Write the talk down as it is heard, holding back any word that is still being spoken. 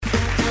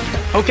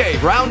Okay,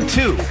 round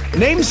two.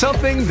 Name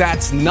something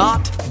that's not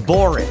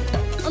boring.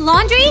 A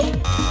laundry?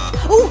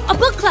 Ooh, a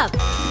book club.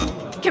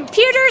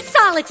 Computer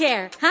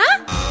solitaire,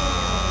 huh?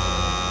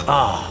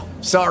 Ah,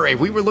 oh, sorry,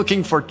 we were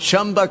looking for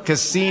Chumba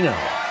Casino.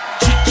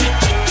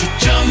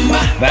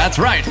 That's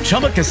right,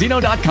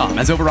 ChumbaCasino.com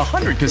has over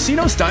 100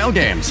 casino-style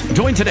games.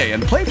 Join today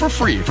and play for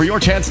free for your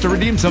chance to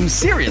redeem some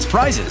serious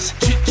prizes.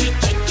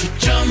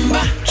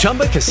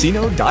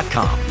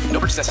 ChumbaCasino.com. No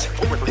purchase necessary.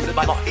 Void where prohibited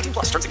by law. 18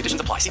 plus. Terms and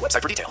conditions apply. See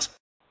website for details.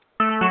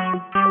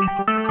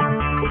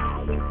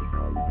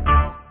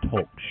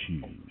 Talk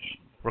shoes.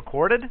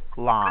 Recorded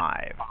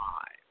live.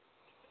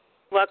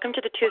 Welcome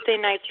to the Tuesday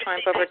Night's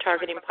Triumph Over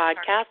Targeting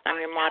podcast. I'm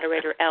your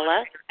moderator,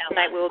 Ella.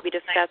 Tonight we will be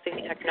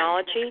discussing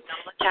technology,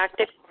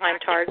 tactics behind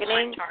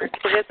targeting,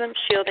 activism,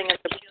 shielding, and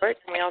support.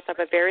 And we also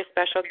have a very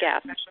special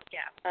guest.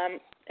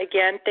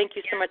 Again, thank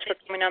you so much for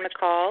coming on the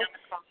call.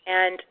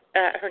 And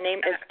her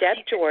name is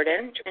Deb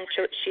Jordan, and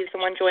she's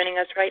the one joining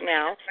us right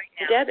now.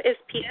 Deb is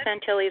Pete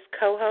Santilli's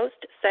co-host,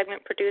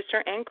 segment producer,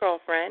 and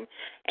girlfriend.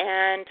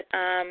 And,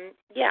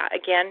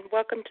 again,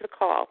 welcome to the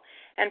call.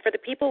 And for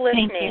the people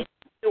listening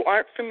who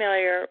aren't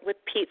familiar with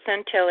Pete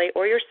Santilli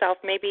or yourself,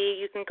 maybe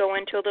you can go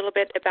into a little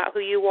bit about who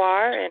you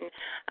are and,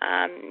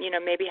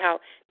 maybe how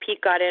Pete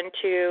got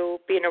into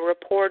being a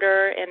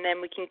reporter, and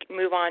then we can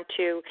move on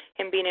to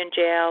him being in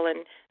jail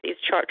and these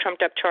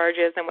trumped-up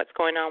charges and what's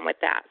going on with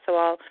that. So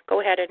I'll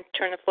go ahead and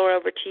turn the floor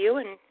over to you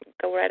and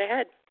go right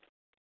ahead.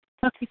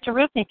 Okay,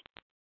 terrific.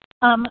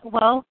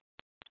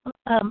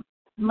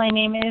 My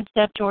name is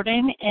Deb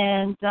Jordan,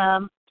 and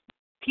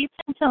Pete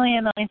Santilli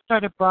and I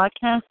started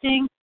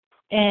broadcasting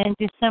in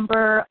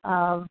December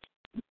of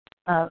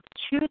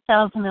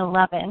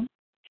 2011,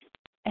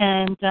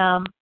 and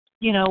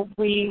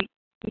we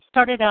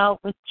started out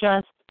with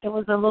it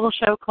was a little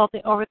show called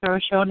The Overthrow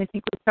Show, and I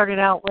think we started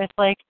out with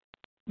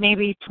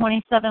maybe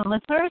 27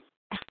 listeners,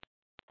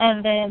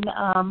 and then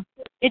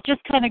it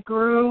just kind of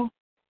grew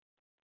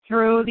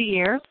through the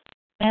years,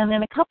 and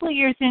then a couple of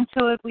years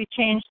into it, we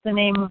changed the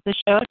name of the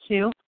show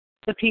to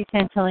The Pete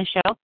Santilli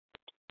Show,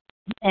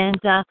 and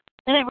then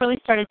it really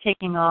started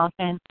taking off,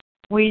 and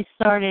we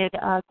started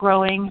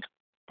growing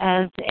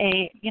as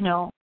a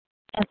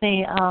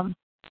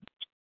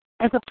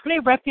pretty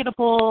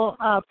reputable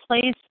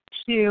place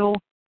to,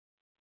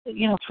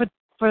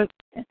 for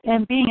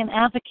and being an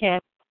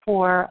advocate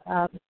for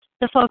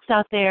the folks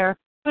out there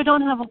who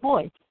don't have a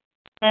voice.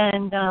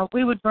 And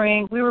we were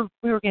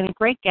getting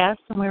great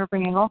guests, and we were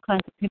bringing all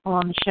kinds of people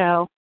on the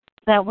show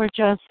that were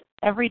just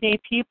everyday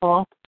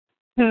people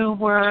who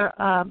were,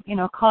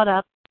 caught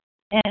up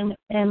in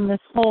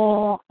this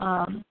whole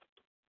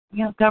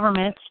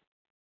government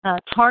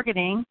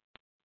targeting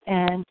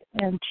and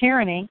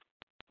tyranny,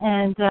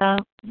 and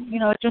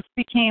it just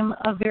became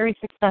a very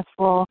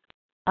successful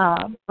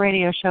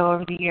radio show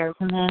over the years.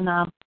 And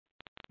then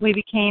we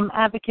became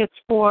advocates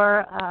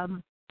for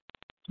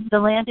the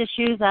land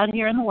issues out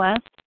here in the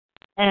West,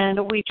 and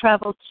we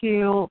traveled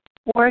to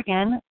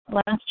Oregon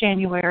last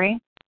January,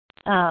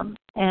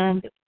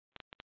 and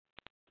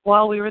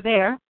while we were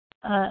there,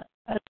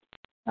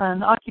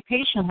 an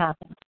occupation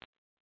happened.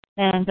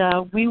 And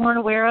we weren't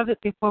aware of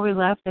it before we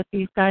left that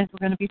these guys were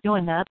going to be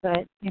doing that.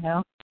 But,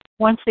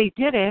 once they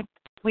did it,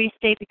 we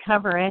stayed to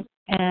cover it.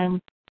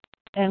 And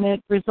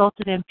it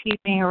resulted in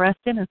Pete being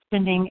arrested and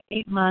spending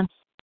 8 months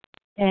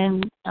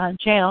in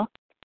jail,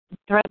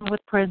 threatened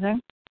with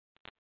prison.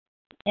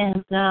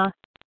 And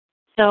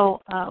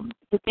so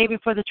the day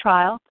before the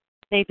trial,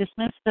 they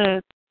dismissed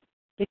the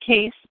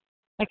case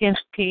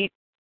against Pete.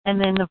 And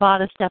then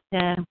Nevada stepped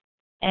in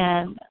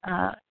and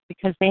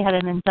because they had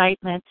an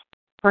indictment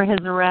for his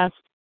arrest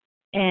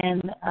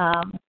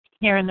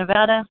here in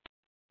Nevada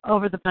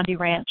over the Bundy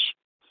Ranch.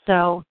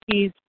 So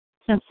he's,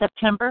 since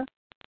September,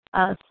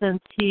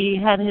 since he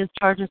had his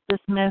charges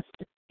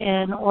dismissed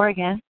in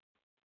Oregon,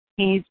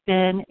 he's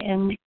been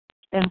in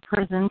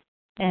prison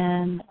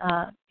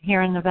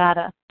here in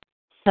Nevada.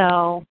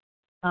 So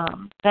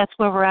that's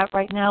where we're at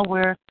right now.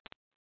 We're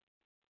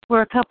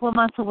a couple of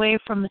months away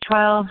from the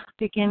trial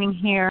beginning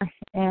here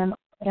in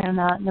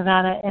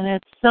Nevada, and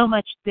it's so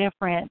much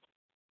different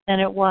than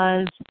it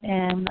was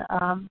in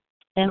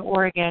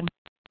Oregon.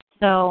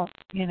 So,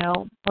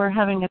 we're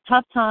having a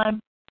tough time,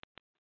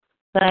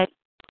 but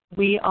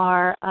we're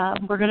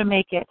going to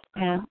make it,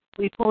 and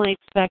we fully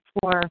expect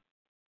for,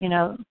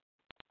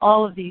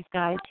 all of these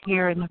guys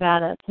here in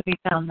Nevada to be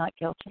found not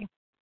guilty.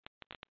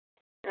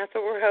 That's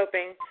what we're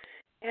hoping.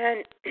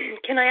 And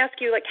can I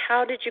ask you,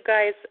 how did you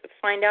guys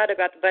find out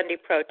about the Bundy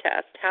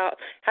protest?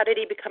 How did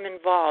he become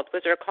involved?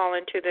 Was there a call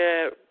into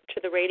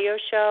the radio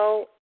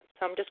show?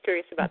 So I'm just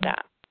curious about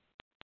that.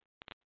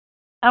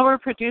 Our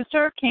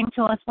producer came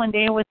to us one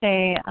day with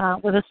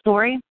a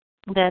story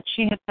that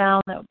she had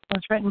found that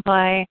was written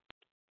by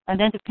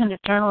an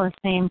independent journalist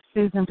named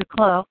Susan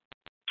DeClos,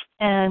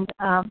 and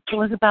it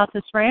was about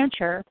this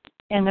rancher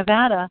in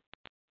Nevada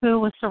who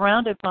was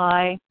surrounded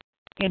by,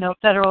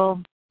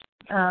 federal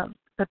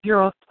the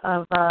Bureau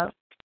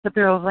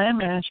of Land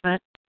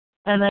Management,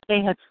 and that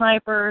they had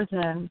snipers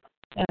and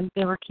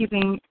they were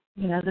keeping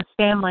this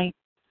family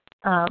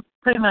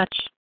pretty much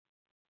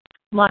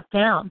locked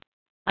down,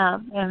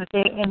 and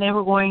they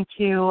were going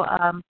to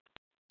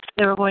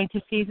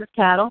seize his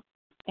cattle,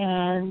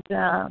 and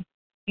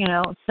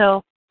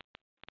so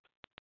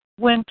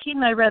when Pete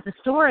and I read the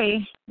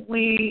story,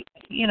 we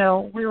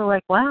were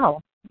like, wow,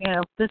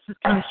 this is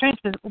kind of strange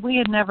because we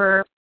had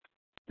never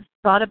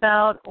thought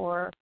about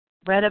or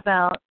read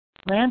about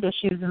land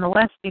issues in the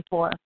West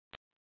before.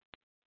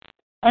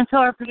 And so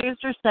our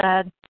producer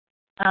said,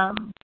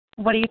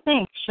 what do you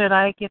think? Should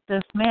I get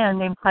this man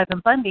named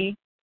Cliven Bundy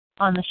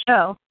on the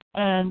show?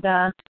 And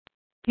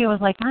he was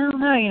like, I don't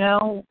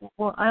know,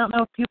 well, I don't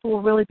know if people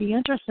will really be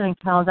interested in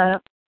cows.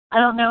 I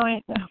don't know.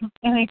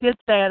 And he did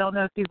say, I don't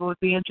know if people would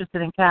be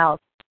interested in cows.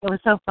 It was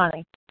so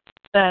funny,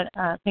 but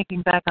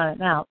thinking back on it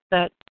now.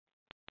 But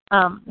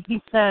he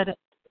said,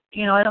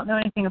 I don't know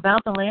anything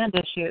about the land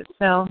issues.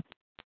 So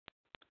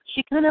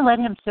she kind of let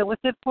him sit with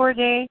it for a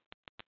day,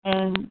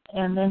 and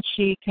then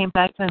she came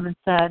back to him and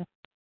said,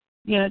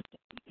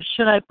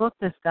 should I book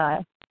this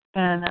guy?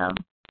 And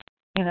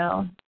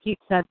he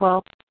said,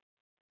 well,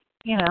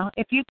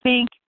 if you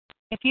think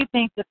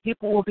that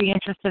people will be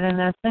interested in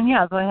this, then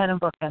yeah, go ahead and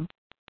book him.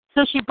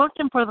 So she booked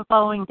him for the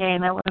following day,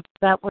 and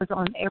that was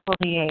on April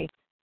the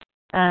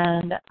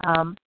 8th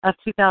of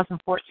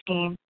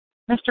 2014.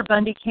 Mr.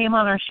 Bundy came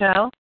on our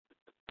show.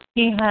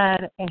 He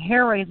had a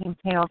hair-raising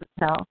tale to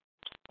tell,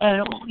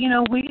 and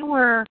we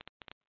were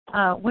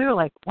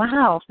like,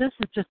 wow, this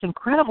is just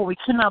incredible. We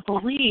could not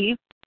believe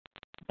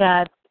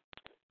that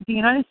the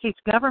United States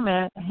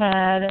government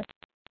had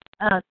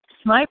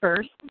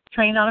snipers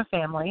trained on a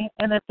family,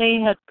 and that they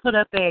had put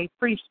up a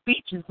free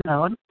speech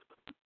zone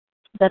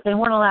that they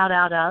weren't allowed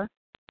out of,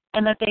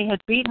 and that they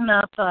had beaten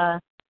up,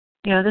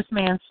 this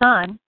man's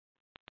son.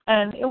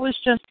 And it was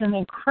just an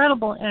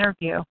incredible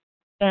interview.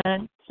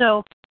 And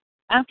so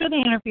after the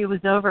interview was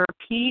over,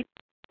 Pete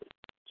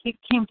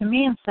came to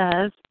me and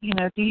says,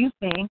 do you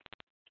think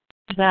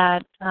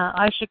that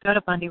I should go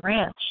to Bundy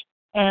Ranch?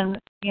 And,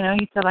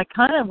 he said, I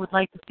kind of would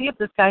like to see if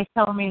this guy's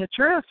telling me the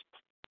truth,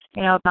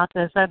 about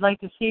this. I'd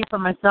like to see for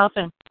myself.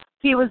 And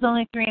he was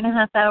only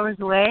 3.5 hours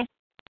away.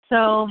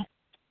 So,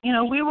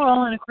 we were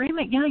all in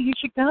agreement. Yeah, you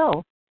should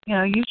go.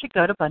 You should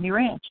go to Bundy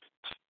Ranch.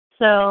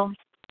 So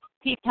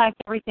he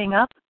packed everything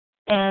up,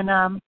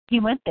 and he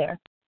went there.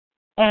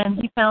 And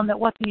he found that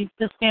what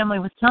this family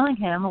was telling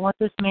him, and what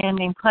this man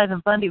named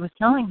Cliven Bundy was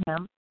telling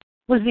him,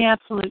 was the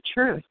absolute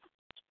truth.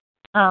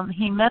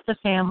 He met the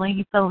family.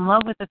 He fell in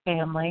love with the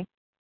family.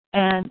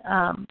 And,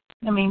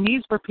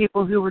 these were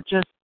people who were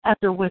just at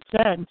their wits'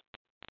 end,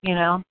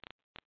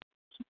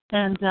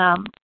 And,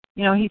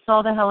 he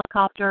saw the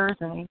helicopters,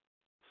 and he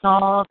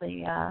saw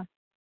the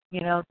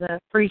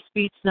free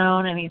speech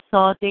zone, and he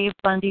saw Dave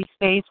Bundy's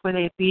face where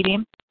they beat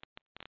him.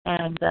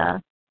 And,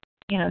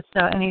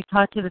 and he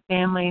talked to the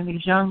family and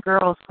these young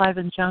girls,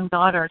 Cliven's young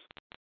daughters,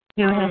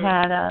 who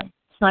had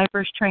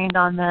snipers trained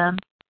on them.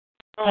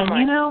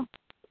 And,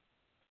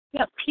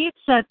 Pete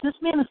said, this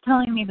man is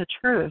telling me the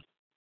truth.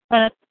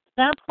 And at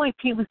that point,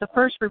 Pete was the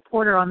first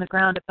reporter on the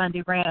ground at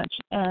Bundy Ranch,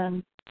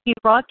 and he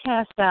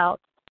broadcast out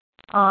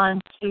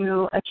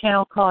onto a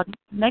channel called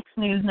Next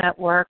News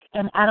Network,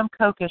 and Adam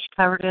Kokesh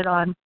covered it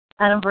on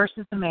Adam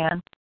versus the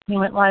Man. He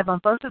went live on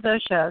both of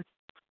those shows.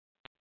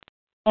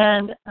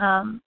 And,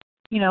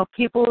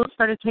 people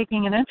started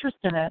taking an interest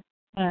in it,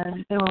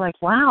 and they were like,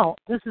 wow,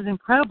 this is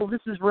incredible.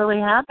 This is really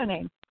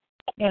happening,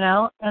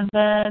 And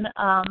then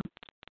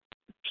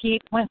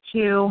Pete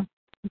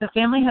the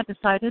family had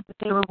decided that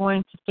they were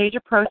going to stage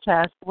a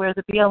protest where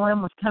the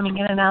BLM was coming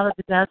in and out of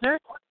the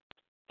desert,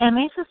 and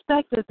they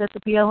suspected that the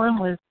BLM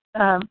was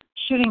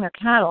shooting their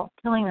cattle,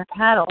 killing their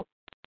cattle.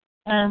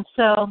 And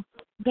so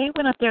they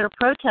went up there to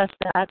protest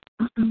that,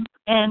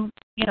 and,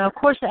 of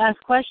course, to ask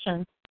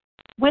questions.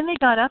 When they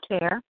got up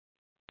there,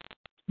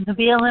 the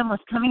BLM was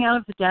coming out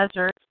of the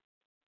desert,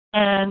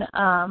 and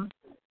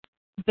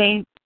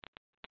they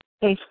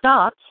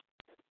stopped,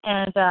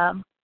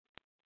 and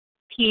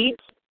Pete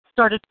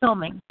started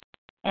filming.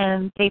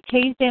 And they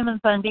tased Damon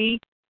Bundy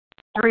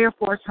 3 or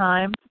 4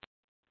 times.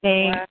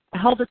 They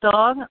held a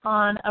dog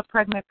on a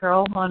pregnant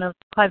girl, one of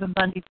Cliven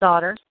Bundy's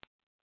daughters.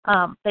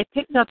 They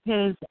picked up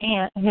his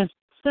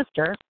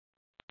sister,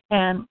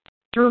 and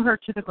threw her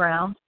to the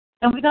ground.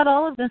 And we got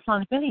all of this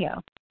on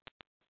video.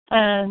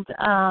 And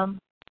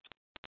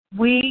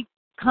we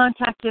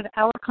contacted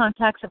our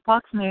contacts at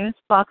Fox News,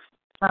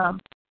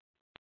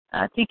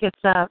 I think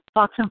it's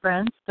Fox and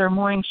Friends, their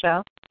morning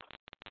show.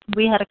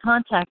 We had a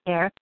contact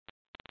there,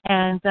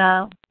 and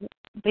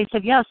they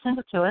said, yeah, send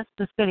it to us,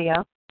 this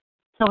video.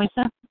 So we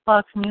sent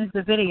Fox News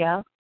the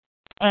video,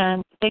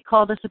 and they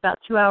called us about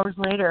 2 hours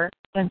later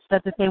and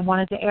said that they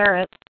wanted to air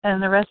it,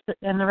 and the rest is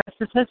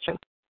history.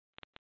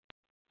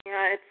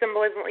 Yeah, it's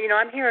symbolism.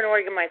 I'm here in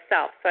Oregon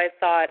myself, so I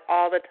saw it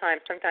all the time.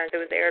 Sometimes it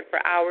was aired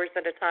for hours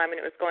at a time, and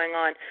it was going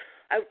on.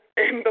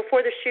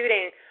 Before the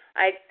shooting,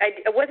 I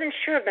wasn't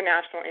sure of the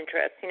national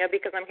interest,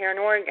 because I'm here in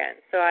Oregon.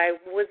 So I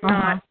was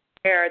not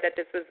aware that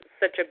this was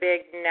such a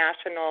big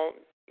national,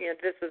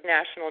 this was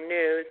national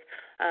news,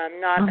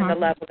 not on the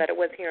level that it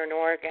was here in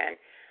Oregon.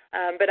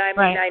 But I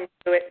mean, I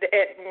knew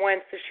it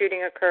once the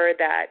shooting occurred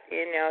that,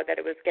 that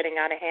it was getting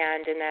out of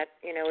hand and that,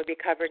 it would be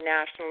covered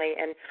nationally.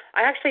 And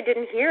I actually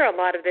didn't hear a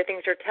lot of the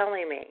things you're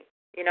telling me.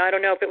 I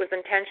don't know if it was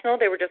intentional.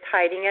 They were just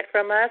hiding it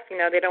from us.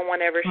 They don't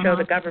want to ever show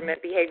the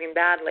government behaving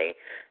badly.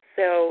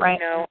 So,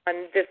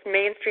 on this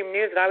mainstream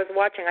news that I was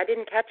watching, I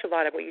didn't catch a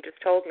lot of what you just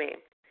told me,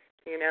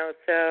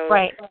 so.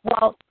 Right.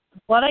 Well,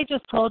 what I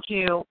just told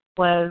you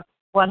was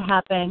what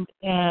happened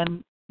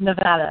in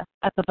Nevada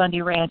at the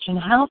Bundy Ranch and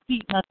how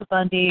Pete met the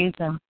Bundys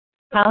and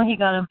how he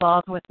got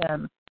involved with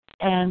them.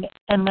 And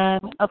then,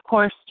 of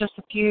course, just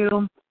a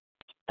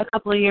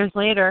couple of years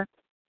later,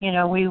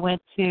 we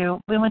went to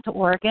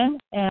Oregon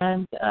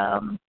and,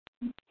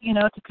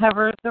 to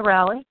cover the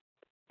rally.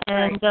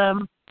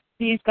 And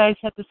these guys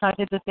had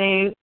decided that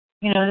they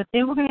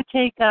were going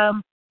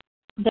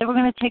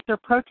to take their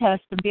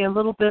protest and be a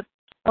little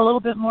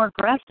bit more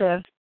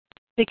aggressive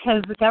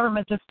because the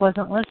government just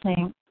wasn't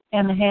listening.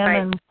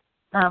 And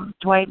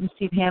Dwight and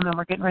Steve Hammond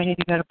were getting ready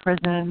to go to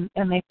prison,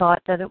 and they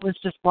thought that it was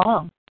just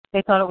wrong.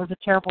 They thought it was a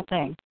terrible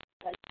thing,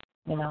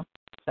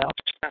 So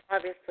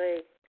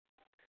obviously,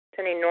 to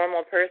any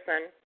normal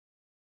person,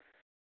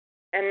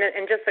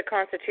 and just the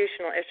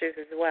constitutional issues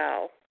as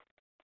well.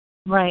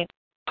 Right.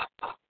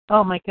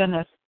 Oh my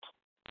goodness,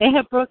 they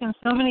have broken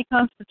so many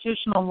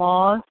constitutional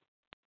laws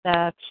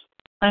that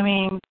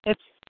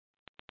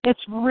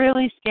it's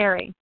really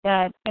scary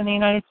that in the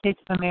United States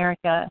of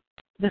America,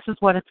 this is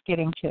what it's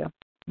getting to.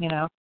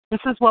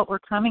 This is what we're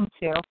coming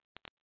to.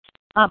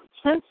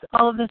 Since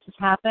all of this has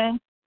happened,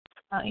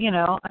 I've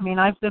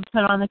been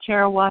put on the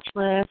terror watch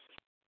list.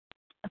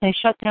 The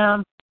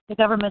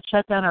government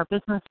shut down our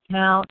business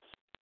accounts.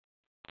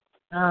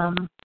 I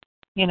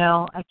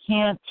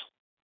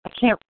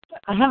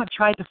haven't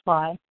tried to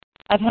fly.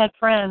 I've had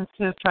friends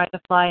who have tried to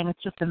fly, and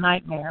it's just a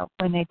nightmare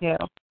when they do.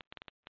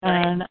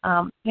 And,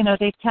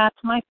 they've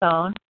tapped my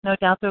phone. No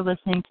doubt they're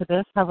listening to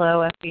this.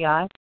 Hello,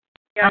 FBI.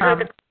 Yeah, I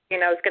heard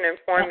I was going to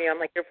inform you. I'm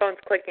like, your phone's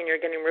clicking, you're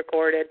getting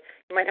recorded.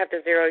 You might have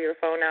to zero your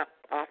phone out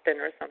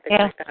often or something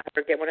like that,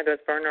 or get one of those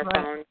burner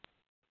phones.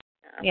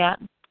 Yeah.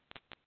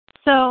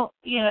 So,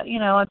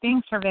 I'm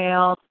being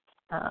surveilled.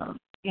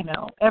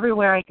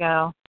 Everywhere I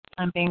go,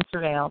 I'm being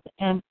surveilled.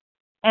 And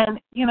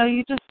you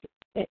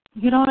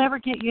don't ever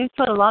get used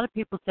to it. A lot of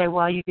people say,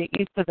 well, you get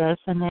used to this,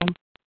 and then,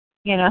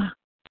 you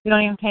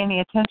don't even pay any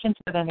attention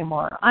to it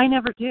anymore. I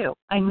never do.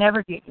 I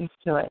never get used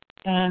to it.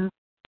 And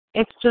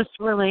it's just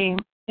really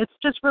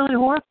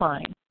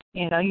horrifying.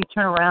 You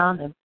turn around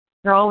and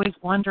you're always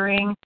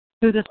wondering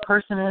who this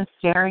person is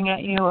staring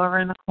at you over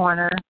in the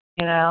corner,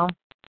 Yeah,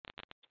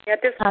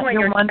 at this point,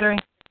 you're wondering.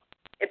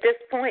 At this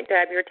point,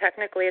 Deb, you're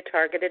technically a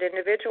targeted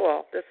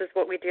individual. This is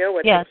what we deal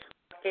with. Yes.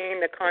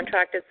 The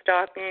contracted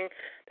stalking,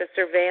 the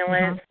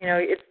surveillance.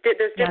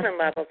 There's different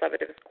levels of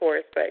it, of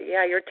course, but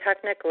you're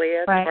technically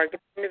a targeted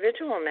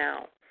individual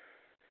now.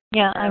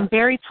 Yeah, I'm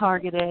very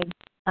targeted.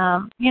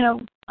 I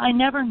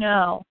never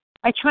know.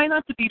 I try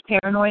not to be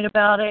paranoid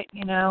about it,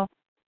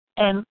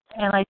 and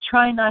I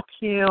try not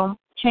to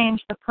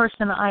change the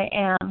person I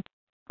am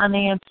on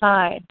the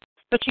inside.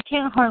 But you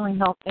can't hardly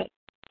help it.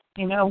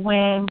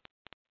 When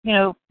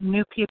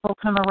new people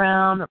come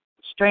around, or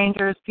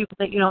strangers, people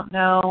that you don't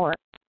know, or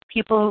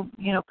people,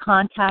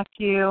 contact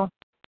you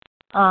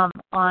on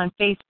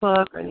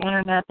Facebook or the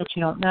internet that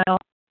you don't know,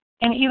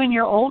 and even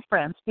your old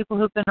friends, people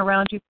who've been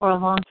around you for a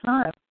long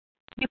time.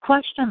 You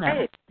question them.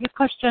 Right. You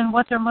question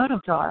what their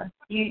motives are.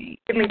 You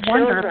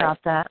wonder about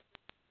that.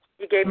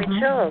 You gave me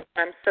chills.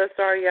 I'm so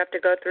sorry you have to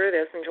go through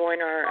this and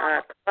join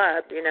our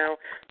club.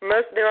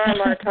 There are a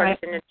lot of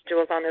targeted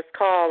individuals on this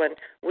call, and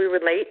we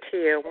relate to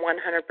you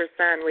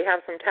 100%. We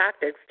have some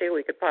tactics, too,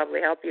 we could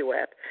probably help you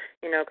with,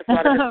 because a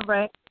lot of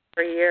this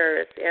for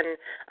years. And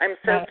I'm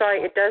so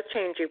sorry. It does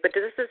change you, but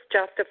this is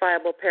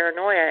justifiable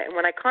paranoia. And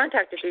when I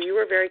contacted you, you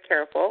were very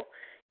careful.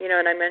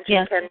 And I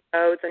mentioned Ken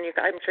Rhodes, and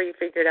I'm sure you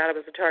figured out I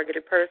was a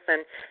targeted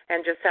person,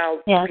 and just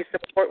how we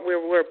support.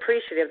 We're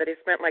appreciative that he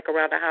spent like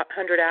around 100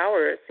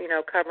 hours,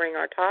 covering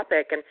our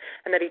topic, and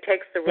that he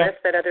takes the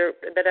risk that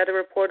other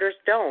reporters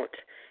don't.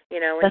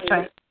 That's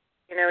right.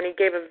 And he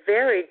gave a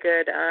very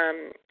good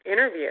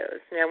interviews.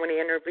 When he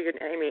interviewed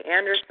Amy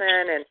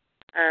Anderson, and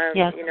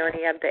and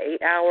he had the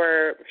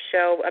 8-hour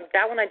show.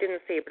 That one I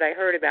didn't see, but I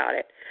heard about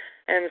it.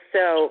 And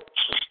so,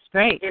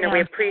 great.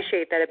 We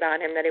appreciate that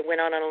about him, that he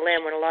went on a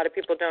limb when a lot of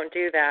people don't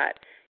do that.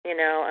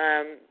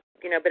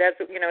 But as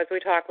we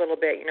talk a little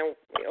bit,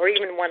 or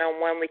even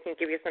one-on-one, we can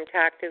give you some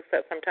tactics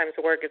that sometimes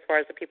work as far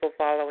as the people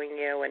following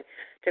you and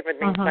different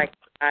things like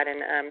that.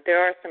 And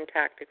there are some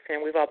tactics,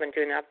 and we've all been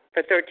doing that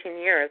for 13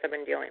 years. I've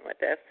been dealing with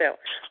this, so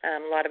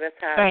a lot of us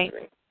have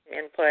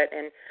input.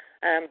 And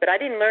but I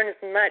didn't learn as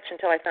much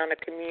until I found a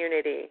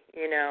community,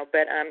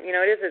 But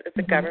it's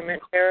a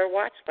government terror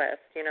watch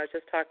list.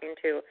 Just talking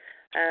to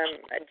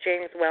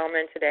James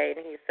Wellman today,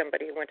 and he's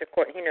somebody who went to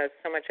court, and he knows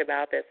so much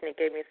about this, and he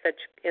gave me such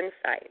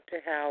insight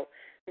to how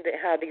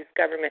these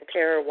government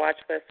terror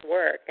watch lists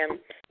work. And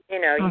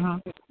you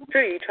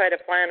try to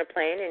fly on a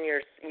plane, and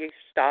you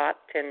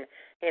stopped, and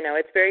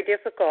it's very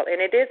difficult, and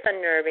it is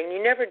unnerving.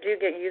 You never do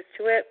get used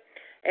to it.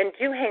 and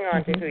do hang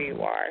on to who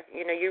you are.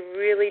 You know, you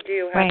really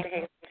do have to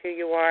hang on to who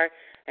you are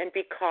and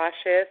be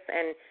cautious.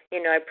 And,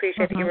 you know, I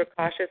appreciate that you were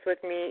cautious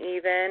with me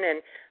even.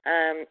 And,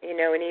 you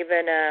know, and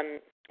even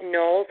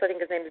Knowles, I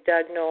think his name is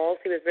Doug Knowles,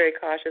 he was very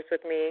cautious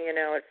with me, you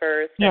know, at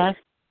first. Yes.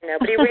 And, you know,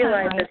 but he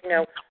realized that, you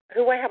know,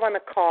 who I have on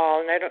the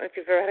call, and I don't know if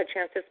you've ever had a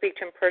chance to speak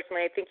to him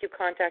personally. I think he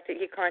contacted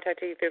you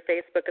through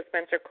Facebook as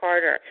Spencer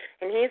Carter,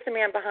 and he's the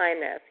man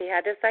behind this. He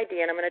had this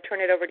idea, and I'm going to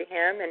turn it over to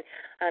him, and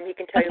he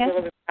can tell you a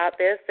little bit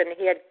about this. And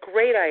he had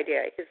great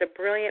idea. He's a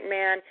brilliant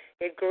man.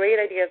 He had great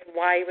ideas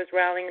why he was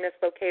rallying in this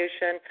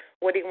location,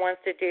 what he wants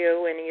to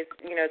do, and he's,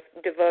 you know,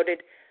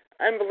 devoted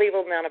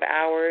unbelievable amount of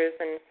hours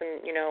and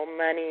some, you know,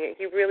 money.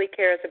 He really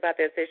cares about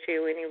this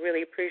issue, and he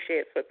really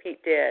appreciates what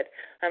Pete did.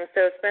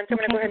 So, Spencer, I'm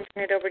going to go ahead and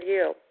turn it over to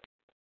you.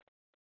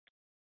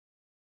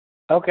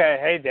 Okay.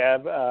 Hey,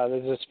 Deb.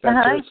 This is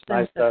Spencer. Hi, It's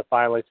nice to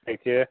finally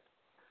speak to you.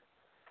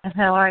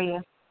 How are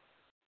you?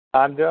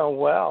 I'm doing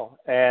well,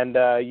 and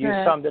you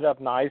summed it up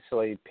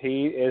nicely.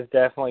 Pete is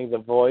definitely the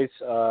voice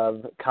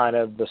of kind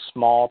of the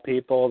small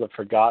people, the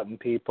forgotten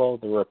people,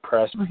 the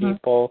repressed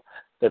people,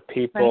 the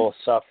people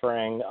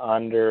suffering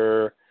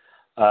under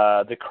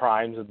the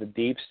crimes of the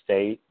deep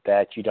state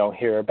that you don't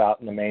hear about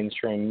in the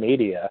mainstream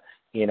media.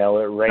 You know,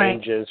 it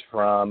ranges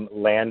from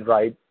land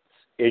rights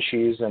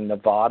issues in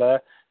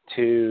Nevada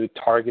to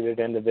targeted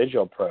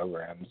individual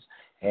programs.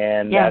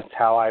 And that's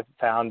how I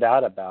found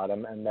out about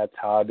him, and that's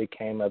how I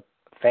became a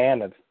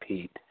fan of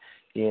Pete.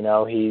 You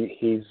know,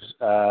 he's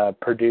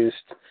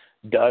produced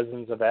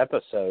dozens of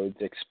episodes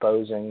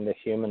exposing the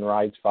human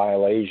rights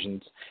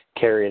violations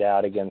carried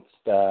out against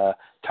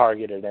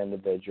targeted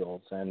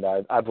individuals. And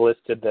I've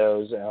listed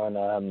those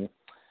on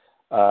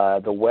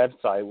the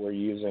website we're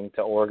using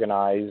to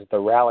organize the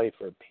rally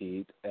for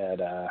Pete at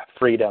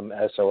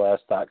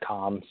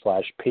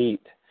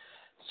freedomsos.com/Pete.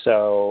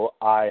 So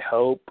I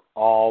hope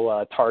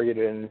all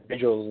targeted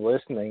individuals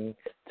listening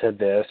to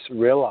this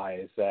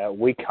realize that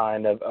we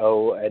kind of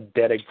owe a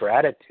debt of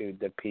gratitude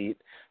to Pete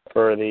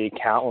for the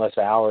countless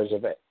hours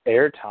of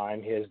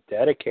airtime he has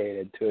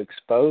dedicated to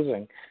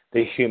exposing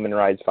the human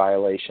rights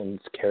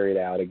violations carried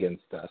out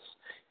against us.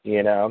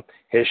 You know,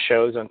 his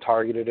shows on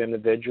targeted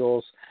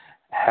individuals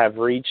have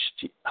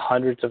reached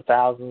hundreds of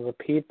thousands of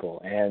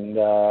people, and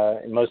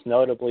most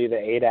notably the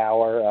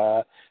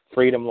 8-hour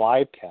Freedom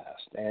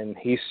Livecast. And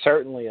he's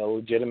certainly a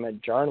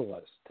legitimate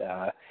journalist.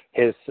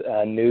 His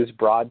news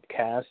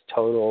broadcasts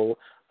total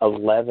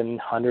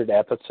 1,100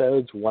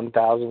 episodes,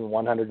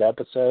 1,100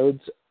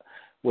 episodes,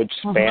 which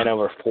span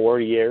over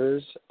 4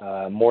 years.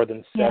 More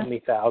than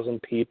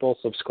 70,000 people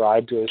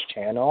subscribe to his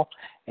channel,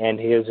 and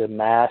he has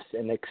amassed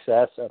in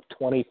excess of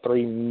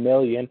 23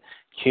 million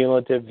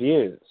cumulative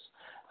views.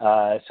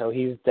 So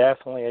he's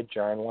definitely a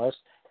journalist,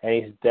 and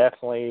he's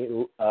definitely,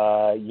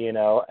 you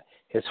know,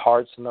 his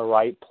heart's in the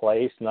right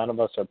place. None of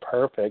us are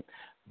perfect,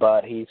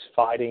 but he's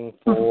fighting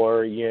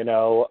for, you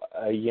know,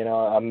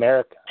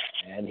 America,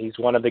 and he's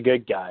one of the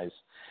good guys.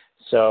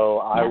 So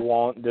I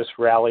want this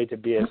rally to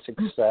be a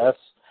success.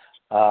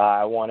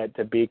 I want it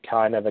to be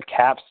kind of a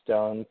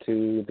capstone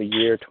to the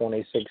year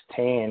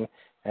 2016,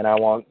 and I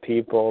want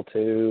people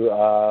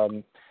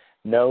to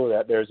know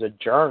that there's a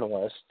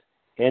journalist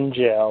in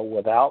jail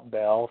without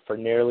bail for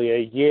nearly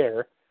a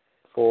year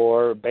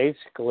for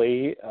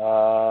basically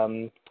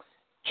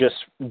just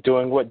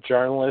doing what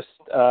journalists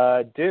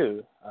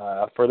do.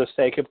 For the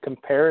sake of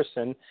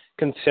comparison,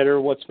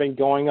 consider what's been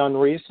going on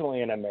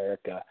recently in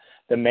America.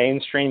 The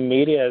mainstream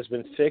media has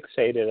been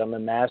fixated on the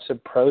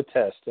massive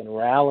protests and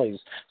rallies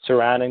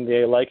surrounding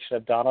the election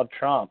of Donald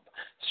Trump.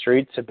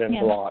 Streets have been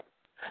blocked.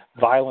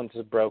 Violence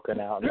has broken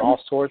out, and all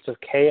sorts of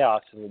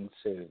chaos has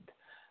ensued.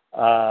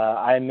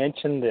 I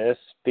mention this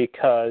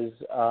because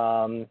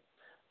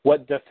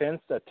what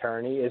defense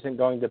attorney isn't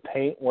going to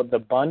paint what the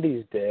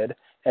Bundys did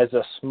as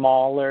a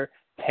smaller,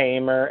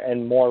 tamer,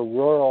 and more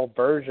rural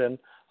version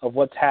of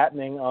what's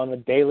happening on a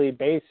daily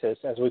basis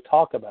as we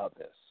talk about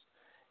this?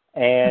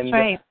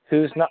 And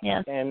who's not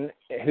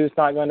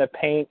going to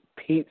paint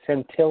Pete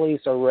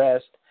Santilli's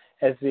arrest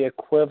as the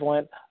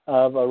equivalent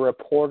of a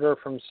reporter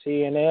from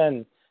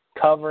CNN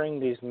covering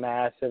these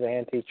massive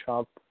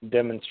anti-Trump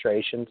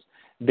demonstrations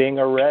being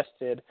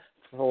arrested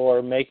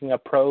for making a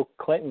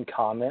pro-Clinton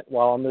comment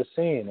while on the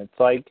scene? It's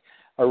like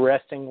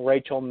arresting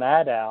Rachel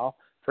Maddow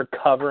for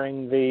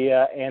covering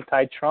the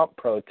anti-Trump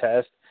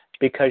protest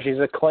because she's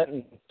a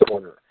Clinton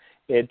supporter.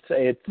 It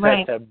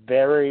sets a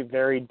very,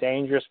 very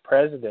dangerous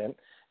precedent,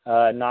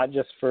 not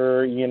just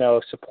for, you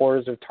know,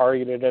 supporters of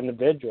targeted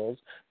individuals,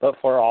 but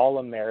for all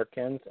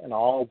Americans and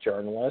all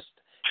journalists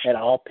and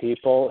all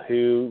people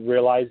who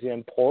realize the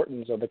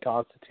importance of the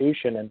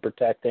Constitution and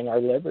protecting our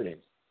liberties.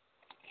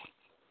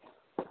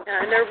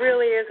 And there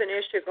really is an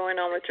issue going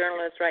on with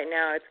journalists right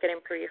now. It's getting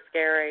pretty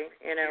scary.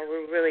 You know,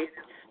 we're really,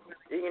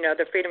 you know,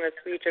 the freedom of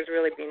speech is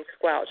really being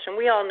squelched, and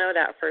we all know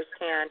that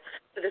firsthand.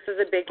 So this is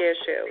a big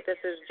issue. This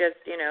is just,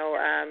 you know,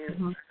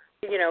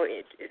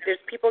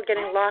 there's people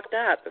getting locked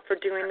up for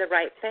doing the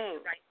right thing.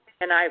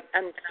 and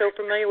I'm so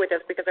familiar with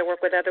this because I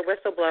work with other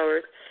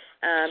whistleblowers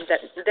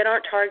that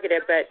aren't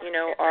targeted, but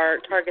are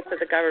targets of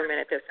the government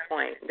at this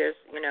point. There's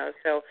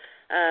so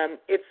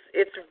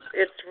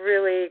it's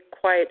really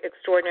quite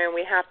extraordinary, and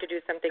we have to do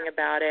something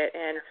about it,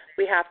 and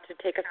we have to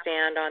take a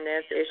stand on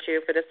this issue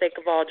for the sake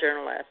of all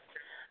journalists.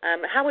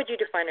 How would you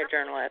define a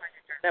journalist?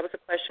 That was a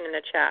question in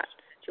the chat.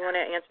 Do you want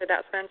to answer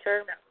that,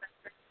 Spencer?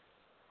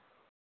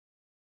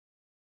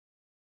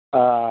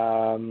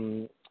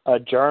 A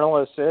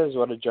journalist is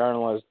what a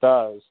journalist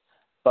does,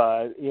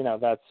 but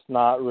that's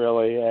not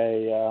really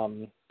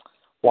a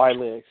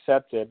widely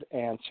accepted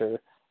answer.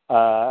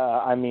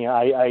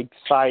 I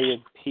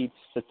cited Pete's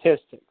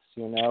statistics.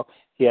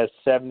 He has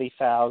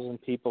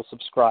 70,000 people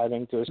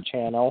subscribing to his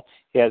channel.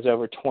 He has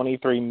over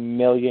 23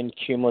 million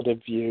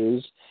cumulative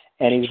views,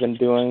 and he's been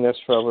doing this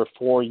for over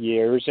 4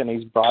 years, and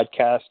he's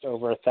broadcast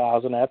over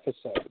 1,000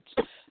 episodes.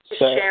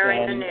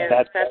 Sharing the news.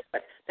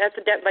 That's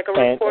like a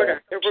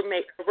reporter.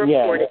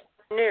 Reporting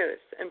news,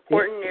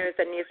 important news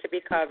that needs to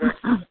be covered,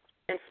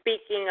 and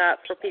speaking up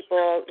for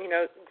people,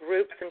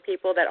 groups and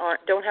people that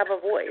don't have a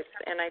voice.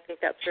 And I think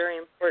that's very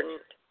important,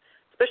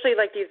 especially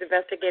like these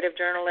investigative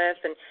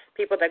journalists and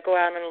people that go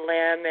out on a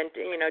limb and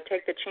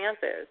take the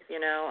chances.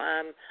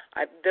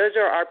 Those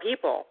are our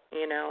people,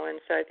 and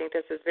so I think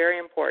this is very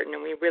important,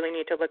 and we really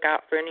need to look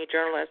out for any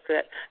journalists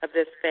of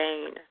this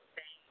vein.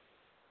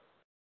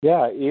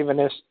 Yeah, even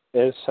as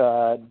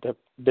the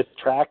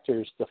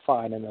detractors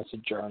define him as a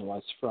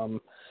journalist,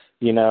 from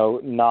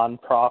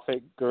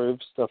nonprofit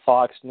groups to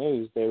Fox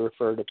News, they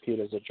refer to Pete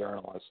as a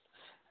journalist.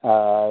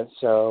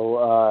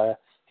 So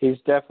he's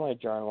definitely a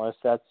journalist.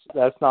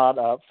 That's not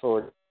up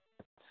for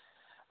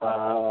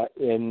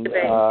being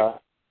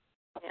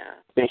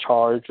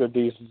charged with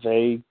these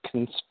vague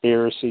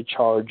conspiracy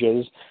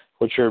charges,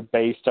 which are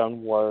based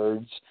on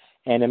words.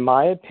 And in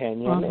my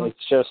opinion,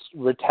 it's just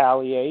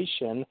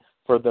retaliation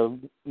for the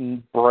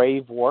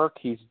brave work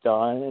he's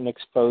done in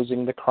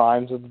exposing the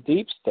crimes of the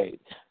deep state,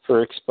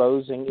 for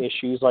exposing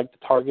issues like the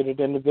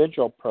targeted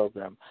individual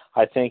program.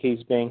 I think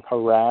he's being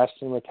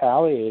harassed and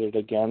retaliated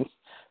against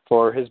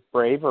for his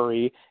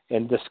bravery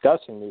in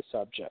discussing these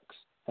subjects.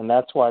 And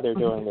that's why they're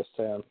doing this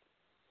to him.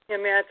 I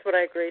mean, that's what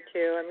I agree to.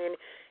 I mean,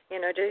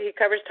 he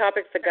covers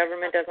topics the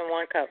government doesn't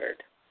want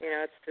covered.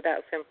 It's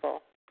that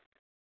simple.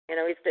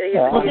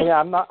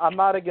 I'm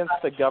not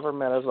against the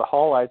government as a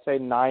whole. I'd say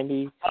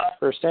 90%,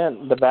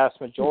 the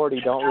vast majority,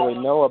 don't really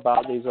know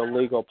about these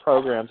illegal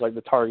programs like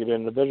the targeted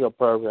individual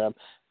program.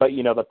 But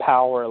the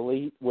power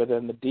elite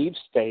within the deep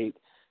state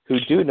who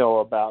do know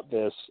about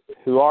this,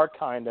 who are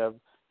kind of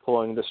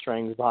pulling the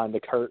strings behind the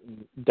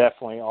curtain,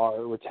 definitely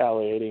are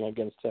retaliating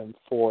against him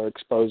for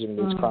exposing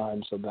these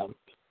crimes of them.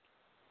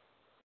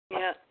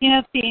 Yeah.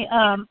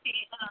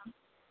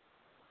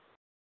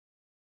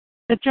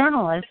 The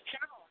journalists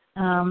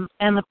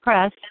and the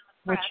press,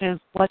 which is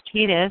what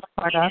Pete is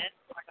part of,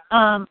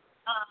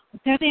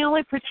 they're the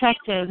only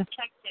protected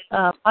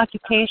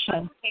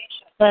occupation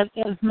that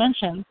is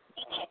mentioned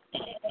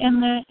in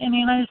the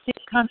United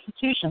States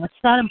Constitution. It's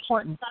that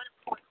important.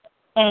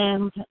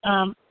 And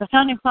the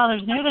Founding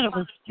Fathers knew that it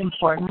was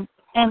important,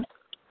 and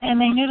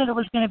they knew that it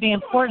was going to be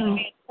important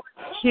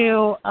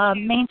to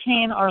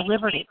maintain our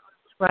liberty,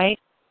 right,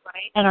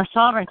 and our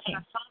sovereignty,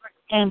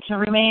 and to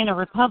remain a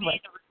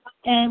republic.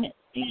 And,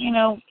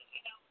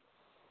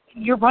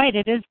 you're right,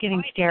 it is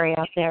getting scary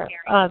out there.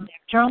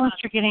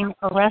 Journalists are getting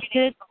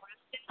arrested,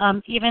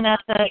 even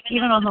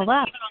on the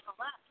left.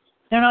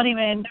 They're not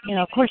even,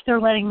 of course they're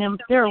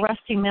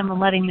arresting them and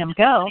letting them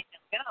go.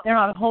 They're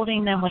not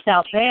holding them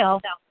without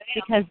bail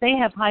because they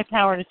have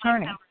high-powered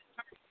attorneys.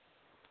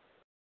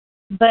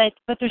 But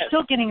they're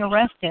still getting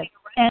arrested.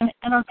 And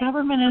our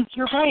government is,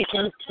 you're right,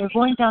 they're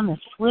going down this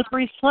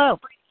slippery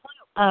slope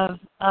of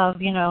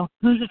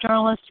who's a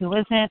journalist, who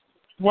isn't,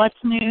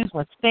 what's news,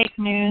 what's fake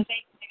news.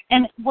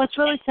 And what's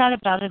really sad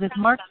about it is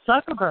Mark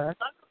Zuckerberg,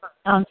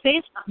 on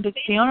Facebook,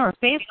 the owner of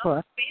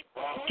Facebook,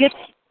 gets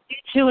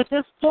to, at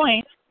this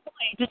point,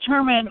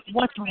 determine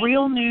what's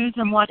real news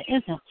and what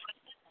isn't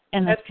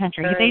in this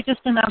country. They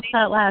just announced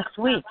that last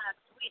week.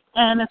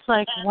 And it's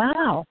like,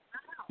 wow,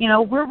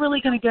 we're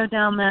really going to go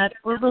down that.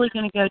 We're really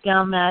going to go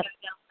down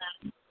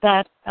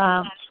that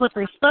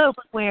slippery slope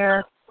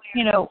where,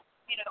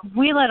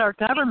 we let our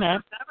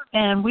government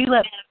and we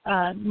let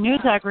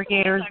news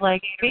aggregators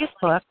like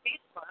Facebook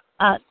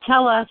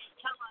tell us,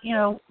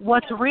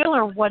 what's real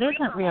or what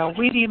isn't real.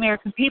 We, the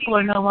American people,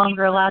 are no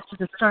longer allowed to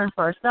discern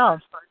for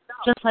ourselves,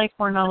 just like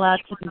we're not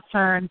allowed to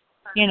discern,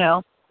 we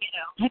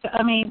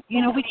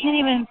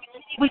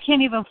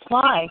can't even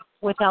fly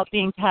without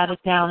being patted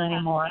down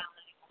anymore,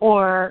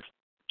 or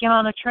get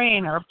on a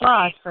train or a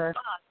bus, or,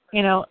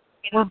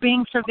 we're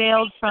being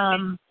surveilled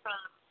from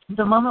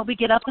the moment we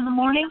get up in the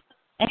morning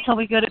until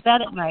we go to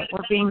bed at night.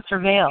 We're being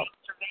surveilled.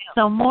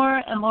 So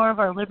more and more of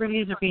our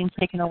liberties are being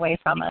taken away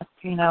from us,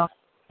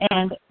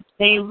 and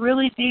they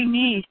really do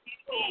need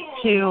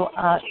to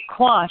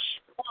quash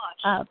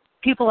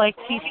people like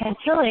Steve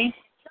Santilli,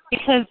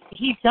 because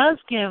he does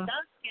give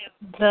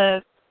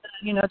the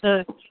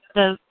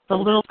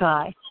little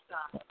guy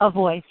a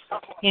voice.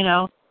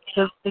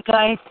 the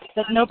guy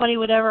that nobody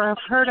would ever have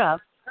heard of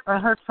or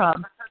heard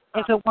from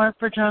if it weren't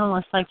for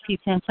journalists like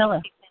Pete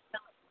Santilli.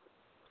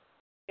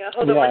 Yeah,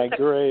 hold on one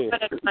second. Agree.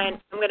 I'm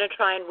going to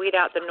try and weed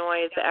out the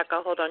noise, the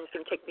echo. Hold on. It's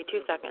going to take me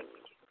 2 seconds.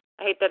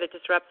 I hate that it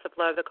disrupts the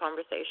flow of the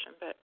conversation,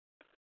 but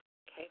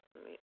okay.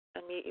 Let me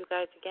unmute you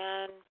guys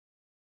again.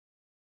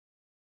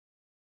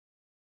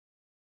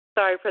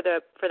 Sorry for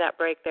that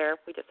break there.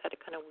 We just had to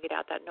kind of weed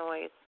out that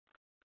noise.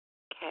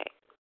 Okay.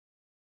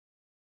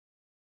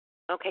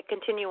 Okay,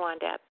 continue on,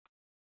 Deb.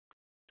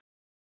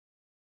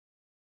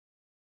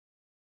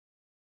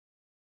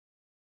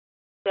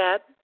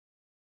 Deb?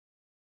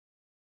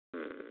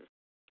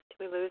 Did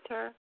we lose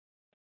her?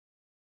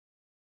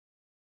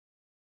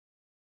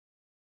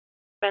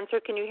 Spencer,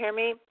 can you hear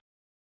me?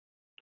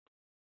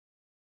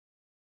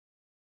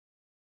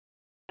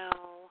 No.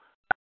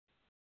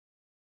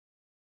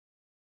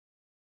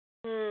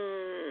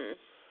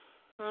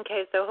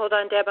 Okay, so hold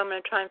on, Deb. I'm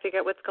going to try and figure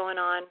out what's going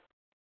on.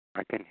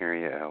 I can hear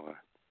you, Ella.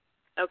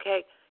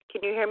 Okay.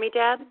 Can you hear me,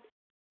 Deb?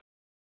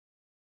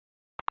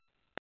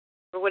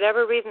 For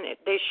whatever reason,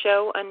 they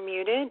show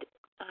unmuted.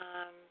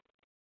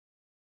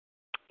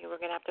 We're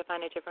going to have to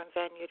find a different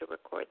venue to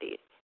record these.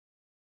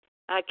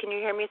 Can you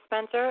hear me,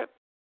 Spencer?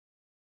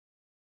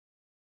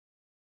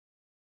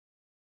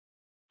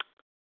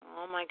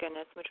 Oh, my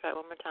goodness. Let me try it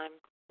one more time.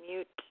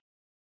 Mute.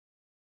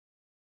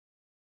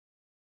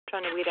 I'm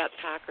trying to weed out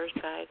Packers,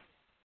 guys.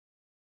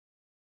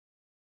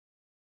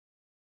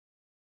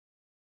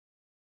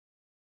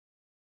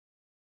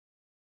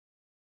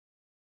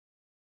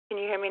 Can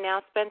you hear me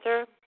now,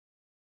 Spencer?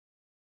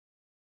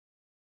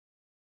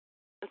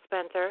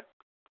 Spencer?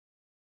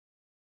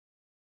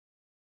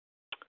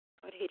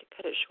 I would hate to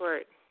cut it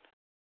short.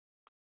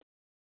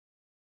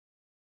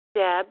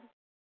 Deb?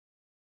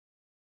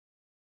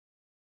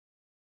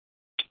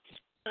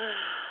 I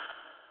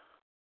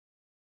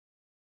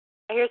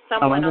hear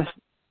someone on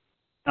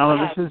the...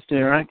 Ella, this is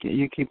Derek.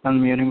 You keep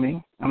unmuting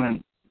me. I'm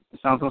in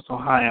Southwest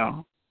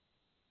Ohio.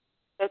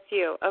 That's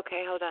you.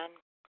 Okay, hold on.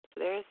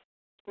 So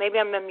maybe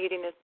I'm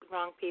unmuting the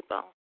wrong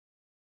people.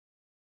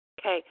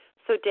 Okay,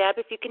 so Deb,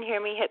 if you can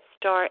hear me, hit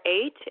 *8,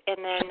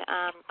 and then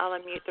I'll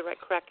unmute the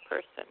correct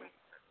person.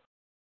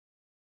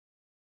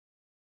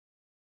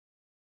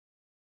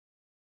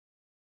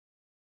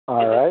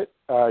 All right.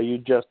 You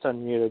just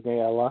unmuted me,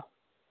 Ella.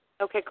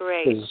 Okay,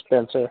 great. This is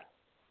Spencer.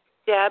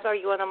 Deb, are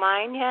you on the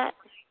line yet?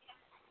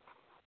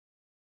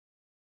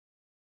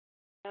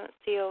 I don't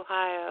see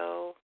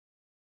Ohio.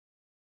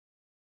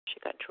 She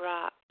got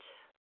dropped.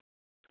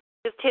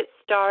 Just hit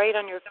 *8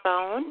 on your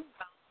phone.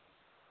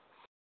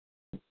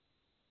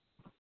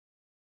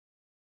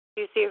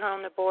 Do you see her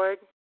on the board,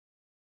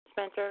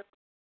 Spencer?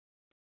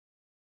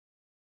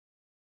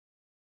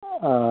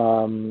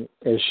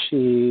 Is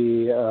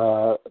she?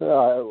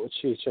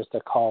 She's just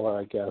a caller,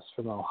 I guess,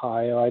 from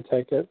Ohio. I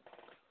take it.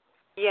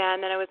 Yeah,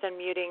 and then I was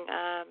unmuting.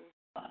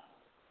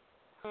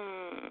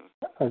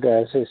 Okay,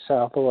 I see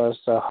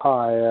Southwest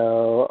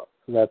Ohio.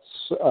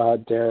 That's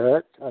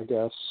Derek, I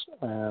guess,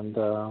 and.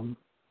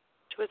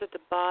 She was at the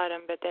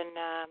bottom, but then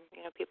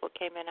people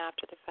came in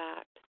after the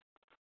fact.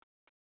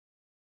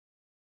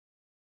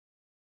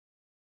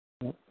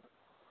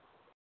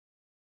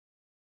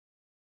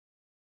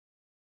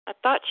 I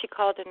thought she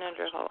called in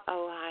under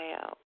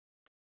Ohio.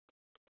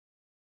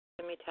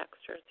 Let me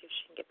text her and see if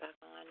she can get back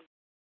on.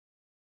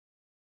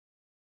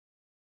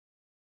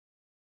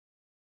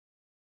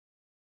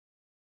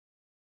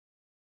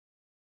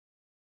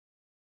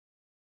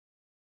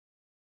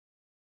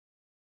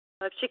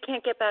 Well, if she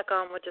can't get back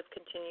on, we'll just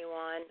continue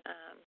on.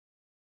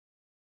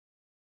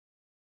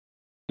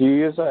 Do you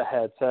use a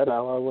headset,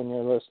 Ella, when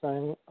you're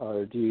listening,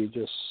 or do you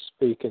just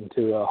speak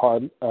into a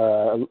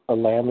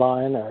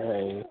landline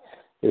or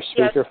your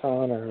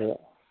speakerphone? Or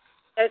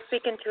I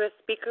speak into a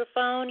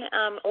speakerphone,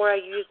 or I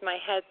use my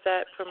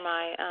headset for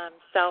my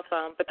cell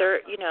phone. But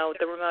the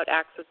remote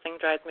access thing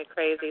drives me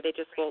crazy. They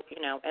just will,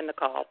 end the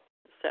call.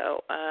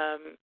 So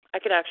I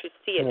could actually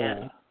see it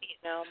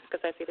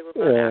because I see the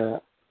remote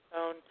access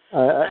phone.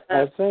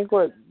 I think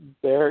what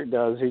Derek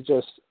does, he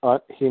just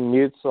he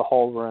mutes the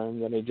whole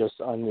room, then he just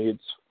unmutes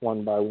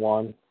one by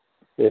one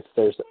if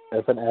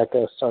an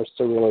echo starts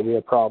to really be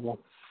a problem.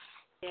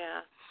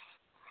 Yeah.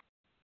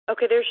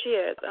 Okay, there she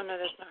is. Oh no,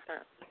 that's not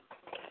her.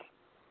 Okay.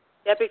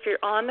 Yep, if you're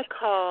on the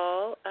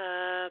call,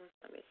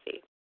 let me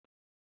see.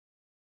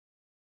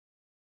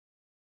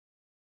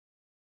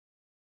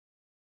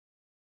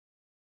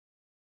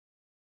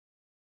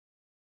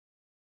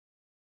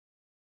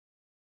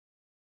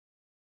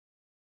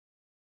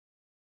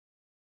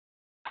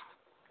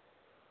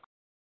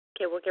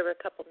 Okay, we'll give her a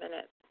couple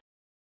minutes.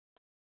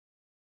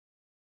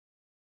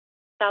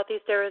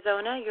 Southeast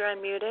Arizona, you're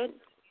unmuted.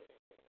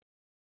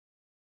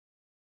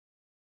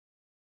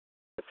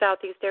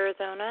 Southeast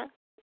Arizona.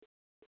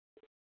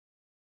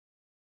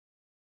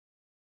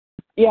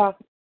 Yeah.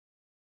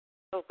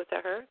 Oh, was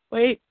that her?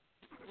 Wait.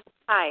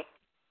 Hi.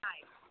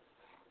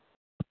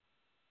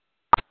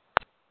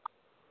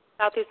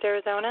 Southeast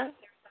Arizona.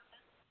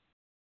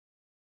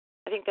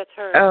 I think that's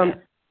her.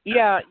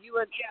 Yeah.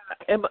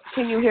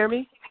 Can you hear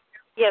me?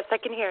 Yes, I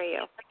can hear you.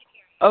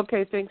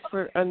 Okay, thanks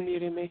for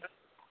unmuting me.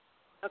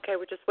 Okay,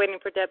 we're just waiting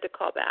for Deb to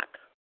call back.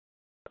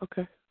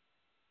 Okay.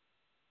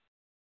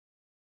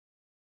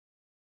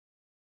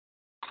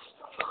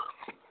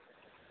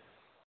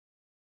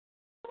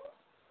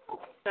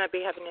 She might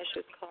be having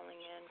issues calling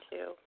in,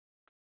 too.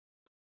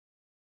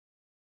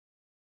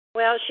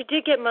 Well, she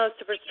did get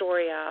most of her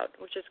story out,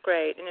 which is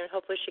great, and then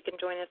hopefully she can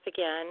join us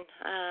again.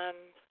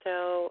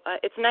 So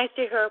it's nice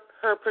to hear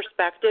her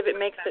perspective. It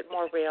makes it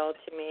more real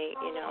to me,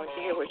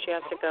 to hear what she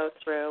has to go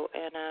through.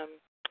 And,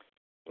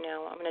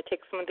 I'm going to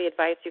take some of the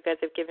advice you guys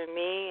have given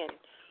me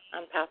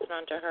and pass it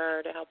on to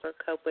her to help her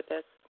cope with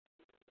this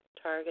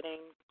targeting.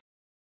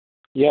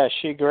 Yeah,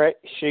 she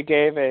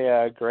gave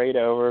a great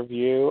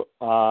overview.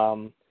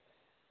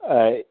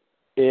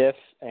 If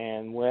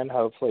and when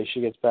hopefully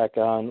she gets back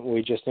on,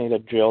 we just need to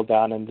drill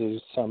down into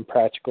some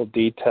practical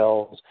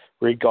details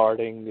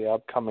regarding the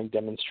upcoming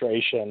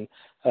demonstration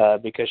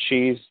because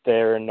she's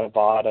there in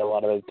Nevada a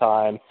lot of the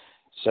time,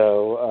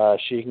 so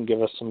she can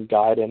give us some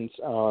guidance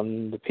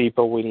on the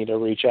people we need to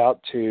reach out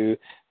to,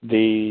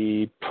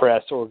 the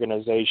press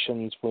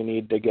organizations we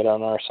need to get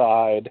on our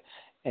side,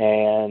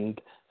 and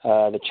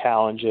the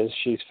challenges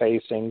she's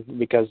facing,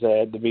 because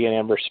at the beginning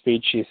of her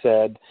speech she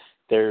said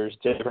there's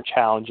different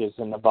challenges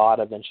in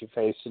Nevada than she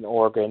faced in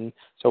Oregon,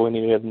 so we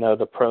need to know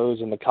the pros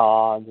and the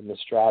cons and the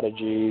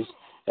strategies,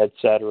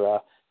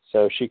 etc.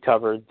 So she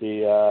covered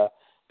the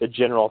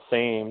general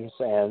themes,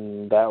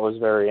 and that was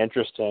very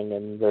interesting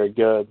and very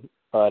good.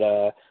 But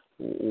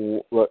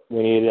we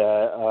need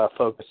to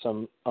focus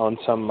on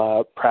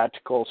some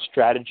practical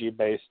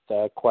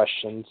strategy-based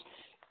questions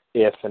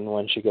if and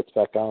when she gets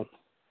back on.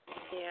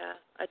 Yeah,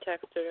 I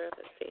texted her.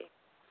 Let's see.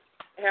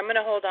 Here, I'm going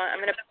to hold on. I'm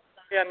going to put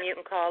you on mute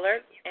and call her,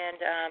 and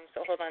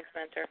so hold on,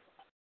 Spencer.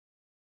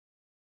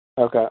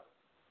 Okay.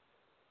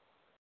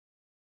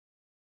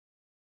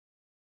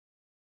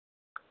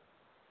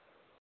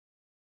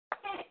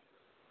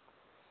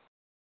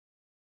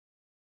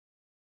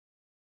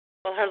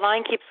 Well, her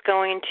line keeps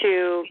going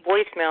to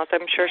voicemail, so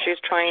I'm sure she's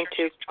trying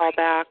to call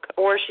back,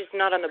 or she's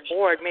not on the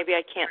board. Maybe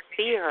I can't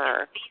see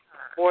her.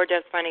 Board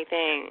does funny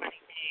things.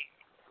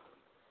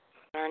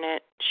 Darn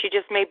it. She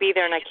just may be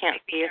there, and I can't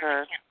see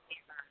her.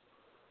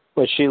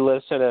 Was she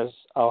listed as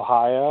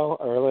Ohio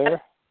earlier?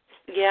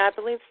 Yeah, I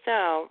believe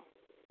so.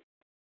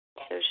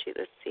 So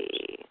let's see.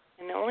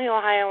 And the only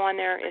Ohio on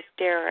there is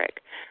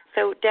Derek.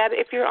 So, Deb,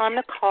 if you're on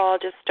the call,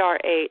 just star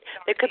 8.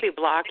 They could be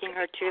blocking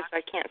her, too, so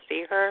I can't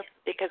see her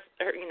because,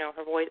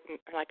 her voice,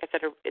 like I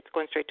said, it's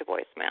going straight to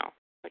voicemail,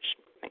 which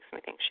makes me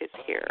think she's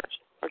here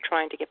or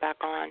trying to get back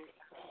on.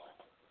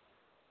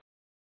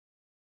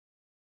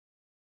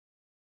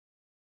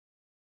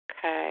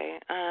 Okay.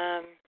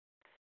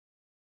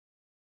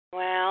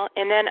 Well,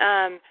 and then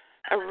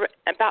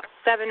about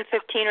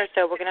 7:15 or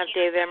so, we're going to have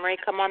Dave Emory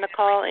come on the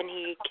call, and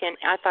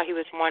I thought he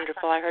was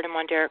wonderful. I heard him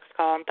on Derek's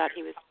call and thought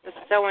he was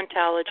so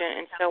intelligent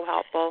and so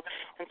helpful,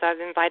 and so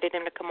I've invited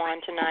him to come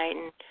on tonight.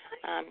 And,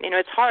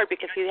 it's hard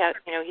because he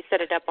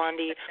set it up on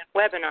the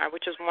webinar,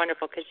 which is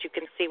wonderful because you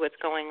can see what's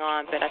going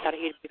on, but I thought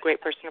he'd be a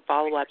great person to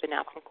follow up and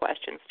ask some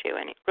questions to,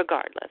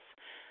 regardless.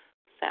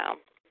 So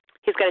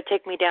he's got to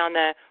take me down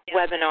the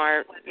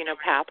webinar,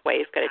 pathway.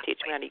 He's got to teach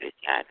me how to use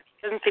that.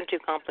 Doesn't seem too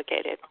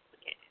complicated.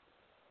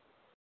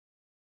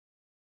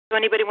 So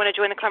anybody want to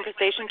join the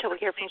conversation until we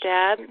hear from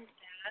Deb?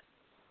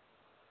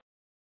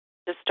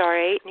 Just star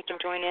 8 and you can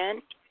join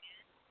in.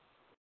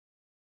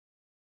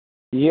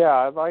 Yeah,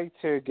 I'd like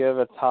to give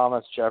a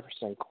Thomas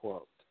Jefferson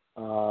quote.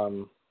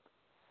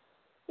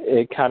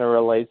 It kind of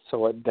relates to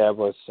what Deb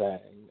was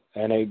saying,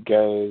 and it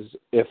goes,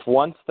 if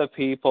once the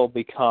people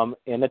become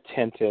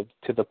inattentive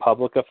to the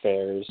public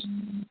affairs,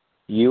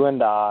 you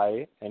and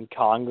I and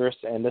Congress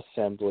and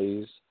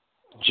assemblies,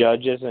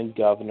 judges and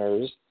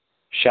governors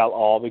shall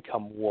all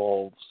become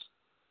wolves.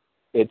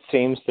 It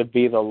seems to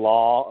be the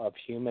law of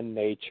human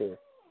nature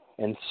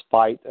in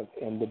spite of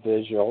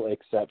individual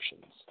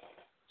exceptions.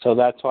 So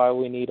that's why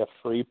we need a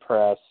free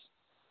press.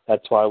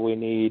 That's why we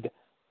need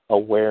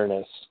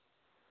awareness.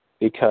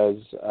 Because,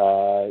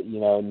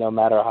 no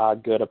matter how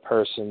good a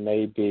person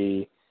may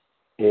be,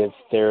 if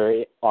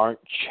there aren't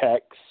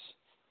checks,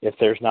 if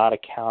there's not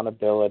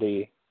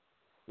accountability,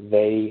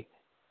 they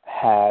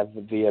have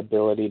the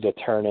ability to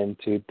turn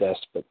into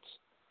despots.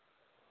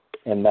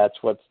 And that's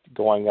what's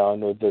going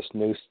on with this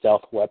new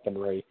stealth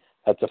weaponry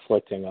that's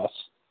afflicting us.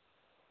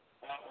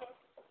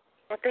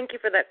 Well, thank you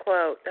for that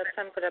quote. That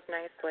sums it up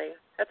nicely.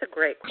 That's a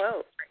great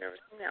quote. I've never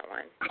seen that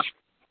one.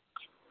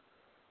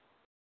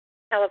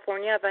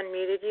 California, I've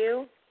unmuted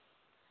you.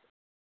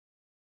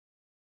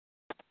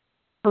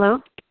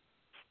 Hello?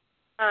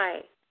 Hi.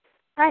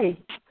 Hi.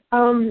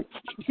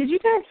 Did you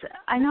guys,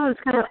 I know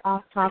it's kind of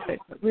off topic,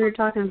 but we were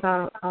talking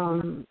about,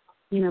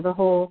 the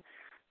whole,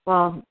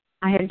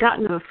 I had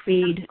gotten a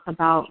feed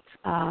about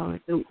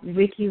the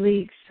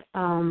WikiLeaks,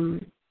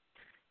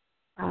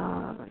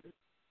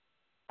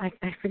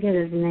 I forget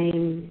his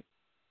name.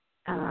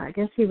 I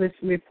guess he was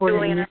reporting.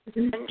 Juliana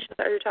Assange, is that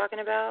what you're talking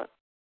about?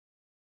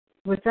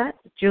 What's that?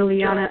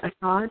 Juliana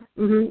Assange?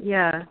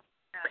 Yeah.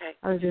 Okay.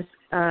 I was just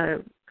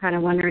kind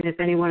of wondering if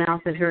anyone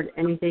else had heard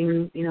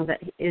anything,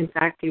 that in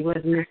fact he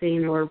was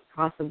missing or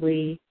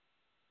possibly.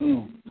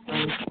 I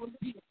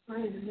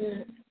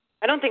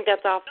don't think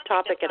that's off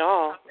topic at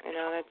all.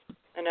 That's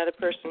another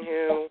person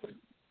who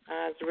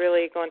is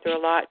really going through a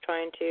lot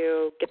trying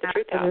to get the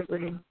truth out.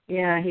 Absolutely.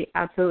 Yeah, he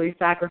absolutely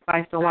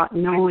sacrificed a lot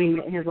knowing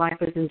that his life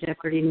was in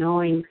jeopardy,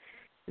 knowing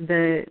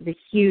the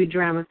huge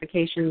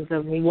ramifications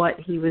of what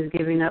he was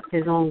giving up,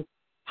 his own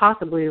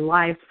possibly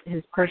life,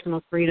 his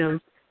personal freedom.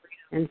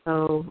 And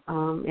so,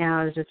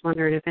 I was just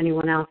wondering if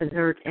anyone else had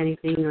heard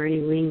anything or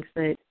any links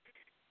that,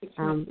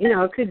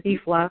 it could be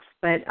fluff,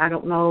 but I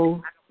don't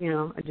know,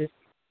 that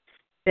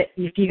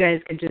if you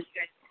guys could just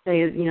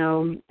say, at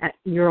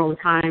your own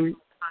time,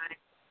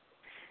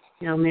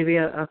 maybe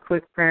a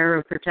quick prayer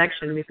of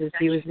protection, because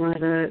he was one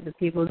of the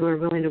people who are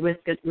willing to risk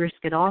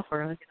it all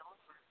for us.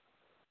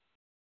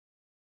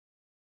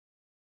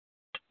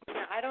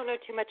 I don't know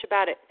too much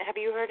about it. Have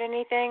you heard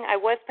anything? I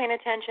was paying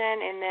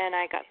attention, and then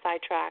I got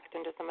sidetracked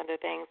into some other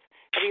things.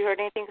 Have you heard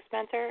anything,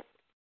 Spencer?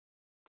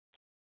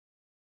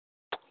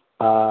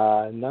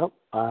 Nope,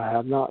 I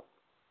have not.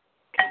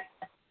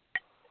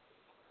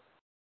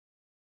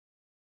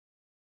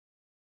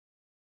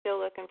 Still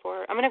looking for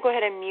her. I'm going to go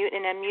ahead and mute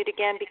and unmute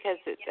again because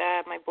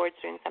my board's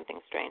doing something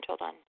strange.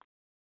 Hold on.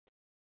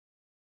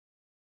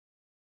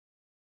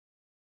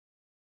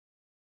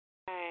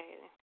 Okay.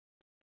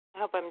 I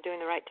hope I'm doing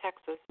the right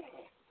Texas.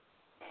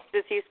 Is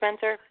this you,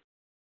 Spencer?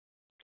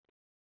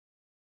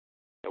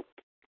 Nope.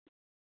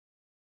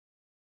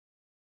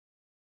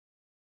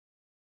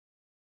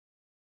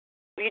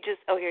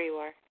 Here you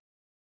are.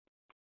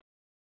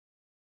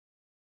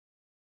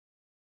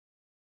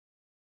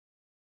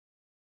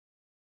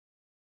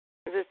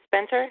 Is this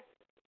Spencer?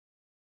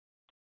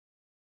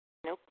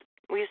 Nope.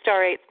 Will you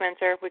star 8,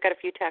 Spencer? We got a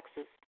few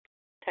Texans.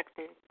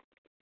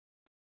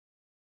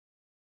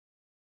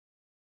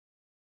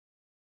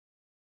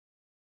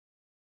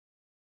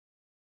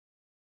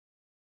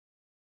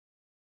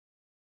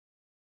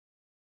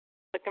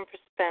 Looking for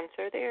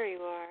Spencer. There you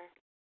are.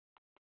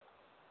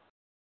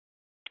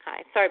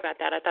 Hi. Sorry about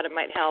that. I thought it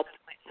might help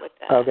with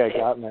that. Okay,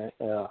 got me.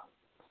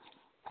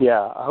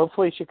 Yeah.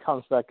 Hopefully she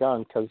comes back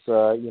on because,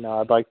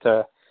 I'd like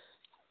to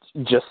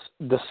just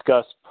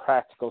discuss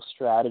practical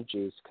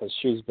strategies because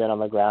she's been on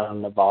the ground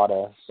in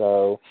Nevada.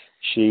 So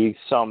she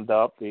summed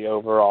up the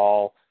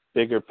overall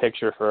bigger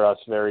picture for us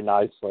very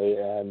nicely,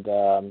 and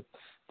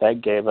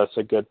that gave us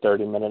a good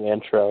 30-minute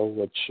intro,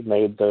 which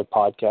made the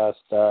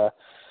podcast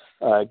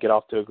get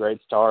off to a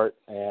great start.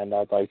 And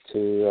I'd like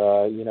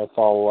to,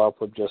 follow up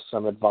with just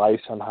some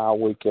advice on how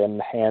we can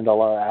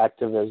handle our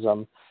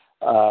activism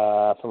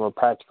from a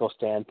practical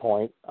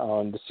standpoint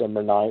on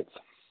December 9th.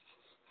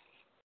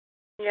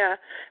 Yeah.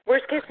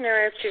 Worst case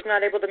scenario, if she's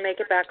not able to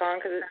make it back on,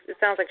 because it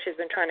sounds like she's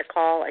been trying to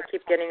call. I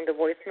keep getting the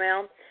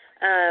voicemail.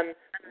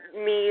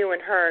 Me, you,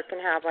 and her can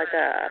have like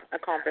a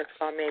conference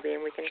call maybe,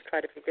 and we can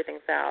try to figure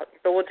things out.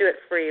 But we'll do it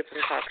free from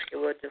talk to you.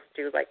 We'll just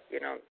do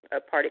a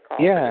party call.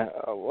 Yeah.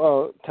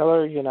 Well, tell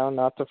her,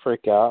 not to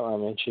freak out. I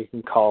mean, she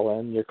can call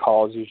in. Your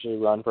calls usually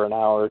run for an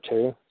hour or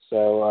two.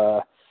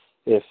 So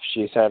if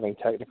she's having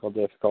technical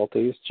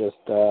difficulties, just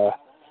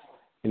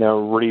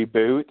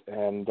reboot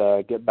and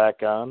get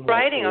back on.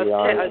 Writing, I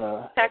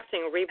was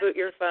texting, reboot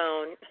your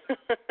phone.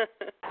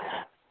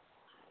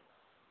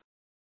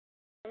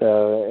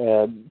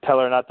 So tell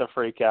her not to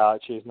freak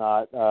out. She's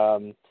not,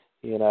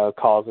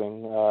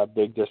 causing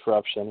big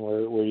disruption.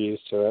 We're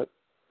used to it.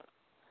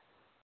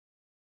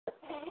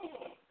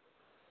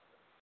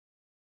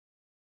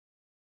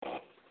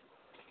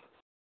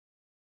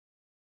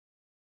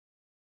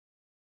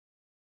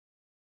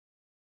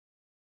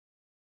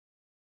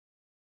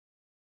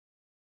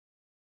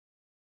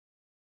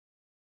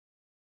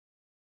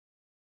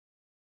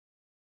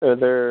 Are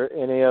there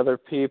any other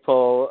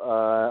people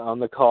on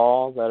the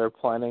call that are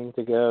planning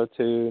to go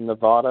to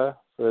Nevada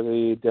for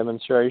the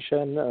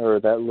demonstration, or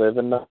that live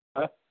in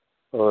Nevada,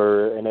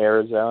 or in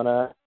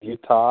Arizona,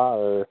 Utah,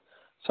 or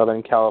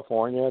Southern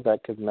California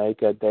that could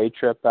make a day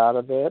trip out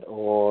of it,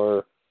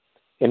 or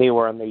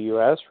anywhere in the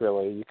U.S.,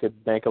 really? You could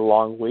make a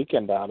long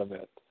weekend out of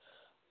it.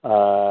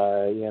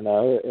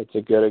 It's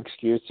a good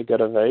excuse to go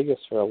to Vegas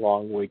for a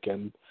long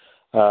weekend.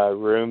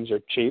 Rooms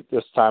are cheap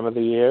this time of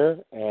the year,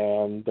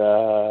 and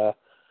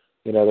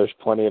there's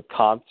plenty of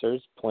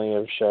concerts, plenty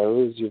of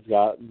shows. You've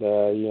got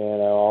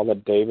all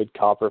the David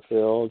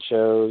Copperfield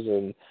shows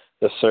and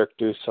the Cirque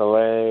du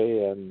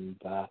Soleil, and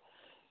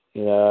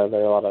there are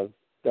a lot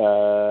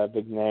of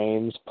big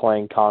names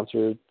playing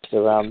concerts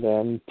around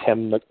them.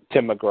 Tim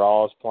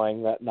McGraw is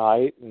playing that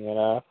night.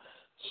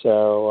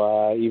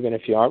 So even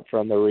if you aren't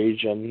from the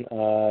region,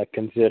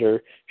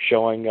 consider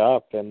showing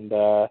up and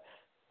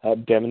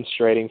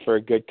demonstrating for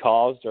a good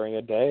cause during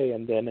the day,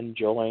 and then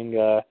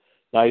enjoying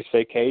nice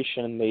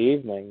vacation in the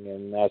evening.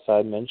 And as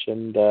I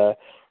mentioned,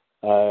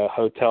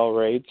 hotel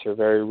rates are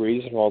very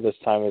reasonable this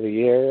time of the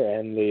year,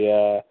 and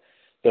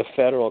the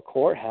federal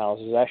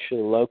courthouse is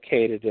actually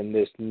located in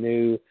this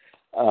new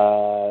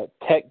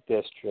tech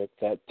district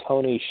that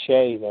Tony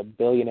Hsieh, the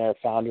billionaire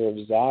founder of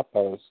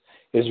Zappos,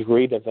 is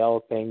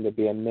redeveloping to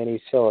be a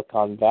mini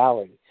Silicon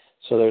Valley.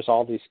 So there's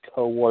all these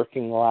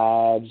co-working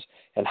labs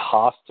and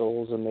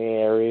hostels in the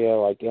area,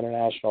 like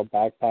international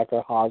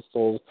backpacker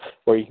hostels,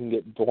 where you can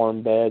get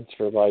dorm beds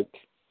for it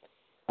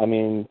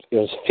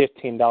was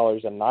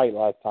 $15 a night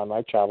last time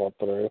I traveled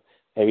through,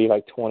 maybe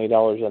like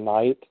 $20 a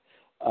night.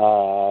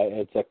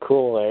 It's a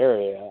cool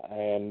area,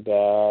 and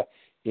a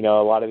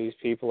lot of these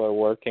people are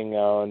working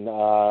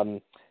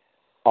on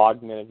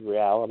augmented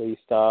reality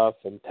stuff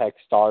and tech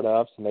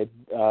startups, and they'd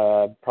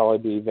probably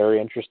be very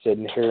interested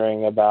in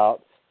hearing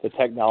about the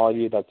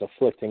technology that's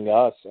afflicting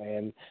us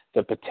and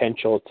the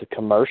potential to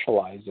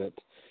commercialize it.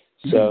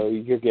 So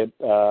you get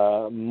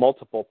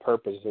multiple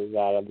purposes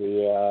out of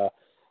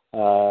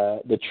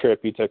the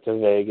trip you took to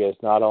Vegas.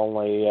 Not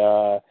only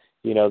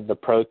the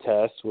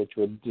protests, which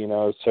would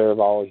serve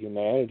all of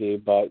humanity,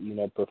 but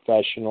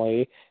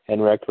professionally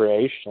and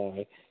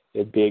recreationally,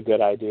 it'd be a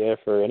good idea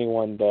for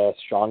anyone to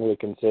strongly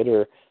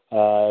consider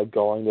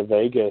going to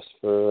Vegas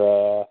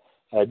for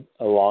a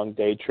long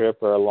day trip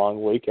or a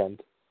long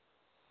weekend.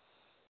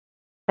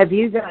 Have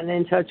you gotten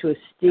in touch with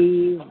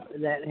Steve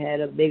that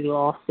had a big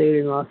lawsuit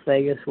in Las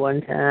Vegas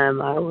one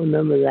time? I don't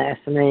remember the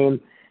last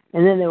name.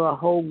 And then there were a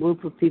whole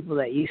group of people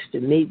that used to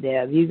meet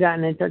there. Have you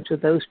gotten in touch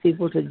with those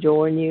people to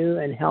join you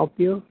and help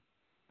you?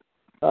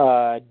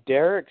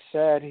 Derek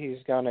said he's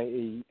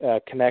going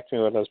to connect me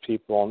with those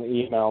people and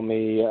email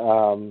me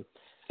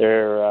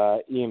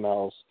their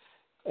emails.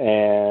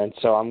 And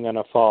so I'm going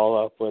to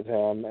follow up with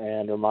him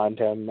and remind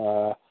him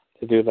to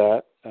do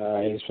that.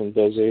 He's been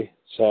busy.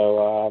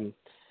 So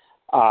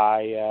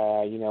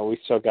we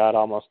still got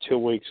almost 2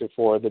 weeks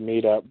before the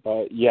meetup.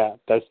 But, yeah,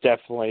 that's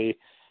definitely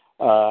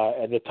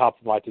at the top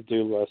of my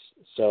to-do list.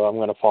 So I'm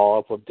going to follow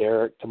up with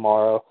Derek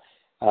tomorrow.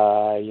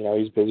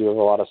 He's busy with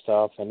a lot of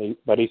stuff,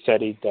 but he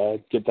said he'd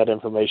get that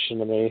information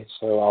to me.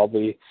 So I'll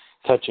be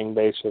touching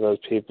base with those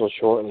people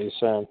shortly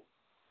soon.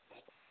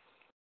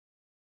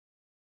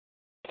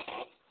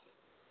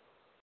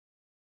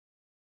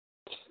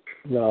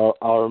 No,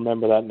 I'll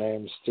remember that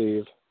name,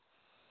 Steve.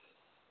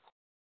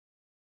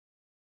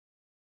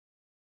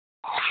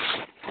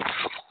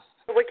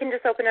 We can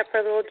just open up for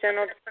a little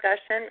general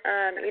discussion.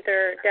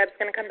 Either Deb's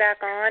going to come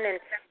back on, and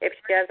if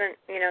she doesn't,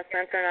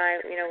 Spencer and I,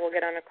 we'll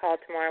get on a call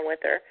tomorrow with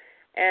her.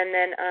 And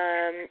then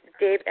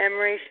Dave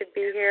Emory should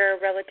be here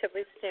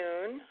relatively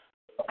soon.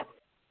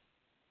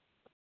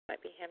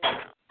 Might be him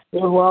now.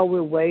 Well, while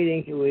we're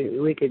waiting,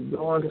 we could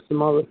go on to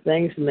some other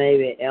things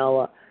maybe,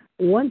 Ella.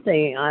 One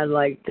thing I'd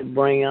like to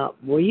bring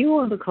up, were you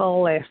on the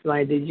call last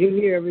night? Did you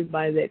hear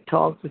everybody that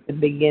talked at the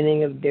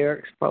beginning of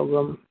Derek's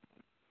program?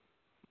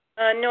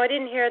 No, I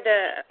didn't hear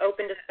the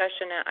open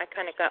discussion. I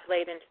kind of got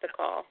late into the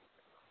call.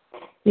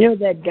 You know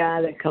that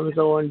guy that comes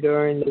on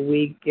during the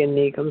week, and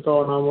he comes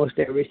on almost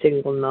every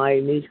single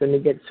night, and he's going to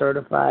get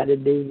certified to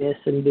do this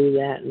and do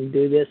that and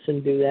do this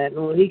and do that.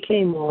 And when he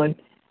came on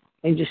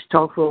and just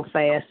talked real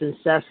fast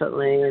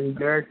incessantly, and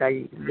Derek,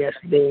 I guess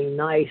being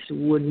nice,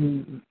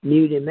 wouldn't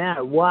mute him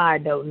out. Why, I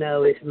don't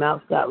know. His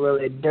mouth got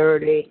really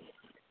dirty,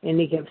 and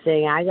he kept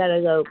saying, I got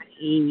to go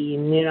eat,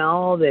 and,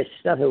 all this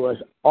stuff. It was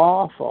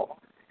awful.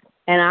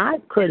 And I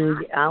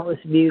was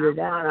muted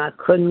out, and I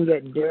couldn't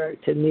get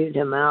Derek to mute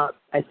him out.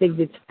 I think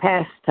it's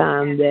past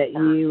time that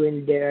you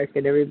and Derek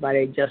and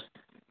everybody just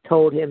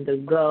told him to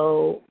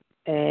go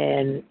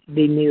and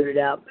be muted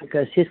out,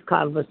 because his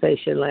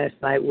conversation last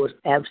night was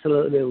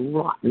absolutely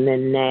rotten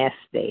and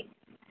nasty.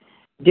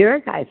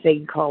 Derek, I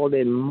think, called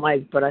him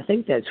Mike, but I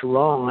think that's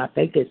wrong. I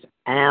think it's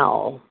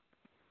Al.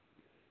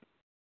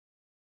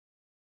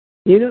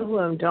 You know who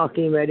I'm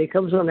talking about. He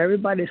comes on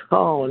everybody's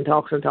call and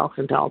talks and talks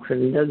and talks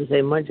and doesn't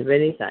say much of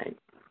anything.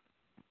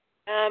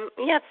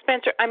 Yeah,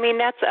 Spencer. I mean,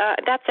 that's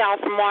Al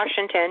from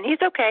Washington.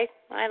 He's okay.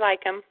 I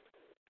like him.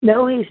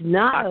 No, he's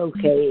not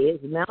okay.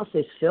 His mouth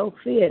is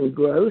filthy and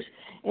gross,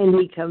 and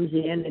he comes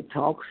in and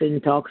talks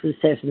and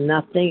says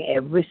nothing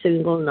every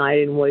single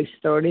night and wastes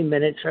 30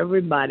 minutes for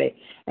everybody.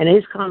 And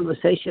his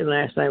conversation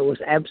last night was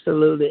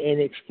absolutely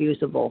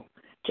inexcusable.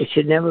 It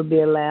should never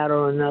be allowed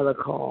on another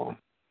call.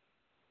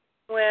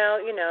 Well,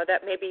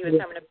 that maybe he was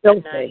having a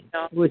bad night.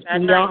 It was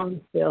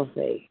beyond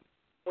filthy.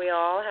 We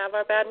all have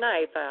our bad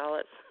nights,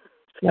 Alice.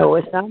 No,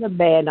 it's not a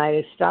bad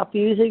night. Stop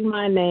using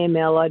my name,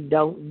 Ella.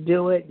 Don't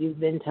do it. You've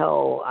been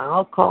told.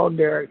 I'll call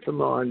Derek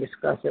tomorrow and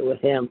discuss it with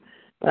him.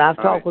 But I've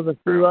talked with a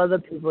few other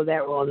people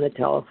that were on the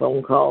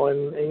telephone call,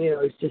 and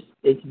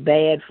it's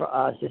bad for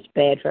us. It's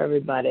bad for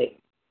everybody.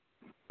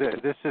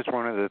 This is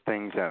one of the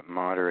things that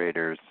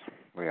moderators,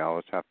 we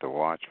always have to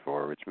watch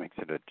for, which makes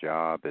it a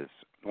job, is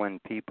when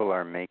people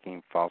are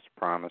making false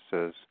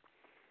promises.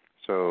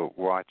 So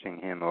watching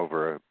him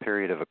over a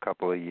period of a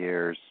couple of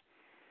years,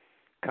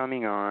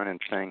 coming on and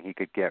saying he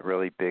could get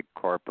really big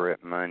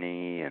corporate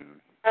money and...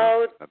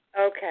 Oh,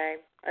 okay.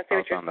 I see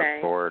what you're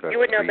saying. You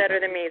would know better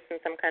than me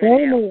since I'm kind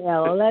of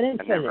new. Let him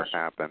finish. That never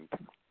happened.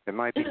 It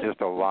might be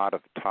just a lot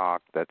of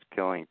talk that's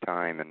killing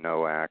time and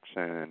no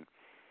action. And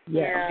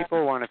yeah. Some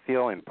people want to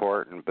feel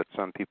important, but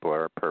some people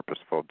are a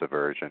purposeful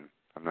diversion.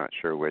 I'm not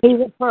sure which. He's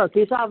a perk.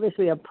 He's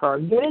obviously a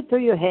perk. Get it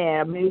through your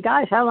head. I mean,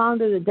 guys, how long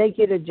does it take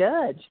you to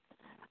judge?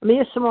 I mean,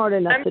 you're smart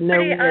enough to know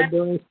when you're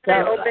doing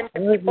stuff.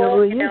 You're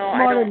smart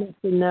enough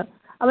to know.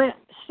 I mean,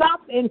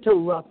 stop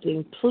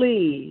interrupting,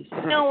 please.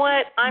 You know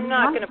what? I'm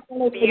not going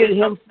to abuse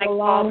him for a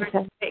long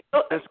time.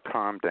 Just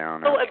calm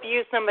down. Go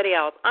abuse somebody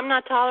else. I'm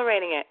not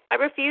tolerating it. I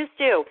refuse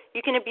to.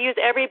 You can abuse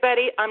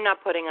everybody. I'm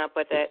not putting up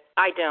with it.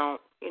 I don't.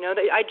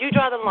 I do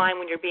draw the line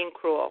when you're being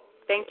cruel.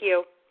 Thank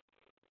you.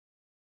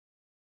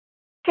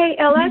 Hey,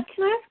 Ella,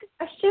 can I ask a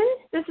question?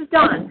 This is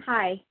Dawn.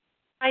 Hi.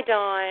 Hi,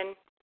 Dawn.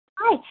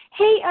 Hi.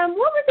 Hey,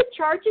 what were the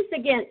charges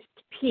against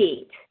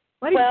Pete?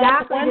 What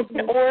exactly once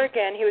in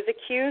Oregon, he was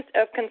accused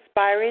of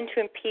conspiring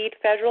to impede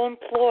federal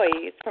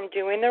employees from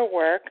doing their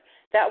work.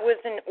 That was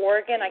in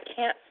Oregon. I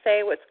can't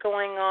say what's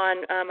going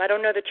on. I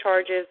don't know the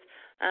charges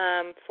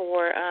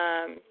for.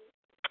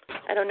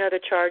 I don't know the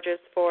charges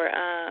for.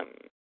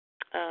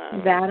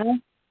 Nevada?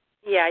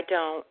 Yeah, I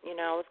don't.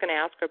 I was going to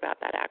ask her about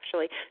that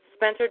actually.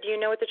 Spencer, do you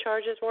know what the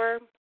charges were?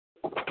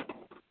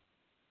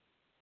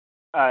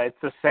 It's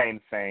the same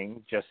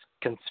thing, just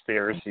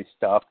conspiracy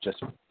stuff.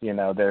 Just,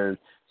 they're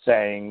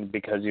saying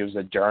because he was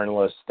a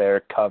journalist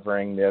there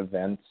covering the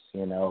events, he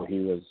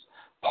was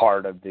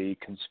part of the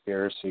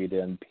conspiracy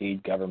to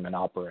impede government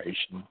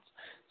operations.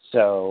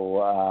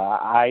 So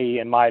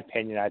in my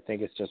opinion, I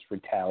think it's just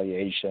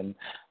retaliation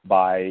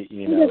by,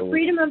 The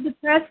freedom of the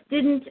press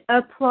didn't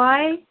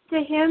apply to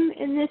him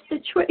in this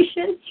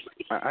situation?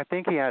 I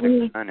think he had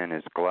a gun in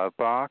his glove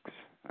box,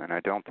 and I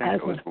don't think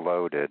it was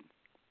loaded.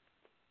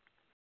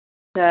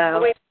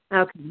 So,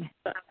 okay.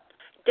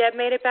 Deb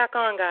made it back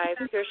on, guys.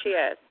 Here she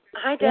is.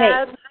 Hi,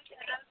 Deb.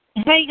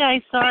 Hey,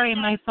 guys. Sorry,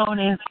 my phone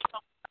is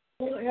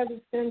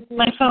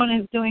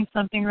doing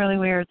something really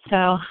weird.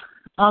 So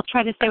I'll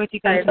try to stay with you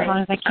guys as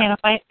long as I can.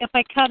 If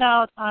I cut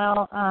out,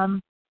 I'll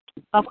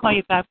call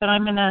you back. But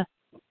I'm in a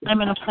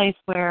place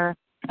where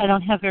I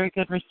don't have very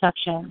good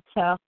reception.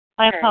 So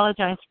I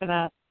apologize for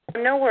that.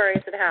 No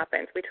worries. It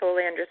happens. We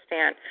totally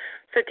understand.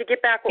 So to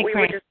get back what we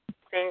were just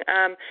saying,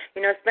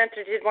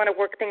 Spencer did want to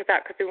work things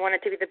out because we want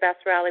it to be the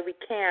best rally we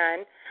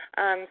can.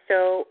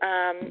 So,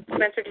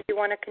 Spencer, do you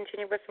want to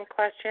continue with some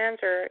questions,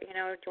 or do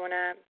you want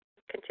to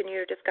continue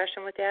your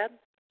discussion with Deb?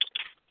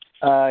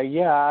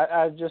 Yeah,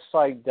 I'd just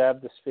like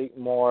Deb to speak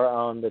more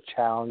on the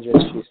challenges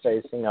she's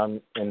facing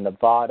in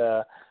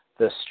Nevada,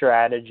 the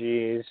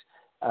strategies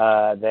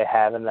they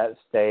have in that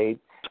state,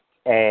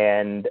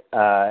 and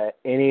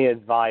any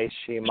advice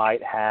she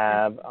might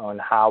have on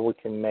how we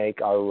can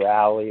make our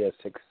rally a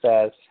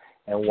success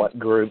and what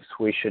groups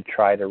we should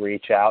try to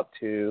reach out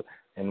to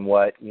and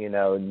what,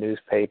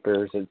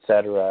 newspapers, et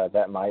cetera,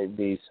 that might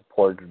be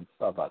supportive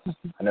of us.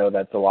 I know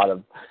that's a lot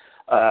of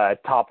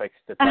topics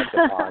to touch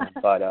upon,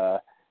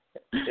 but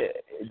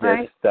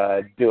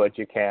do what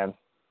you can.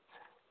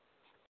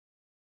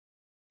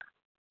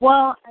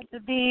 Well,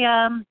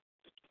 the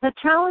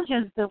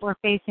challenges that we're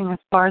facing as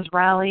far as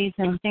rallies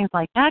and things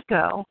like that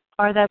go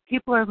are that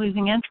people are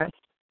losing interest,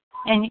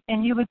 and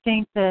you would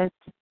think that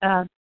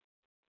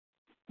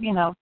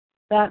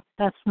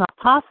that's not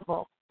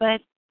possible,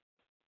 but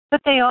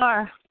they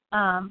are,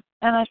 and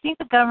I think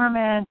the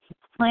government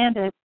planned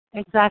it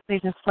exactly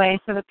this way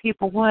so that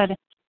people would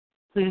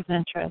lose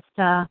interest.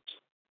 It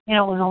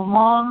was a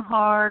long,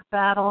 hard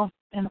battle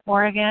in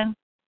Oregon.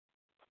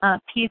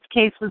 Pete's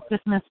case was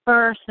dismissed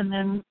first, and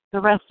then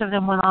the rest of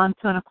them went on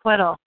to an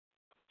acquittal.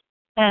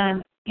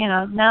 And,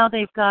 now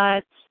they've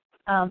got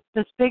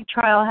this big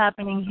trial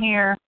happening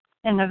here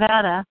in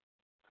Nevada.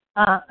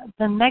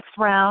 The next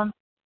round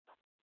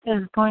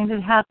is going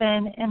to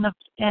happen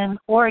in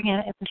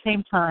Oregon at the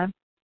same time.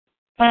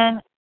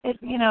 And,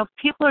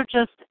 people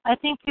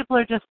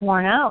are just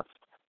worn out.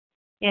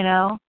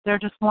 They're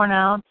just worn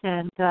out,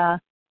 and,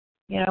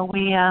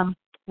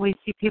 we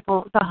see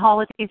people, the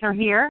holidays are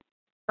here,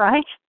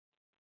 right?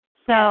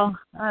 So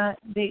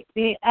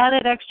the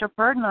added extra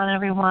burden on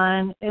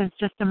everyone is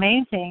just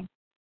amazing.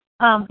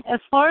 As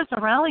far as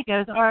the rally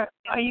goes, are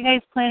you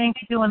guys planning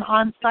to do an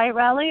on-site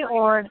rally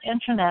or an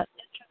internet?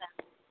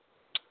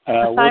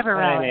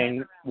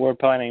 We're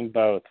planning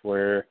both.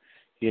 We're,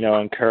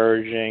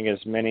 encouraging as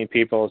many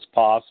people as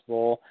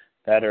possible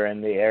that are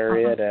in the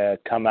area to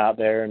come out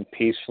there and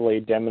peacefully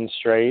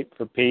demonstrate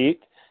for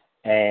Pete.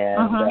 And,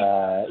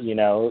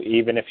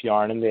 even if you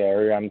aren't in the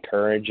area, I'm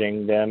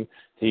encouraging them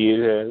to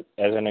use it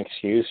as an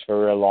excuse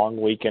for a long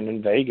weekend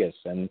in Vegas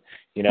and,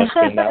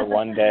 spend that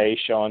one day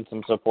showing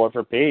some support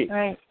for Pete.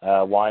 Right.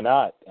 Why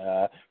not?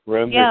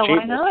 Rooms are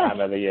cheap this time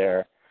of the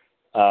year.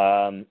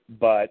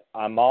 But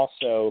I'm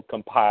also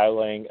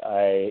compiling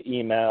a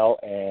email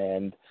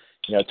and,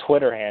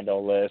 Twitter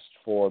handle list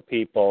for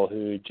people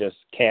who just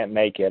can't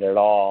make it at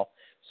all.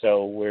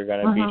 So we're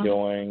going to be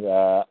doing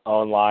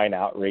online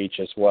outreach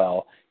as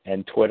well,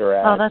 and Twitter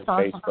ads, and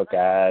awesome. Facebook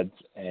ads,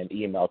 and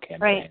email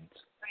campaigns.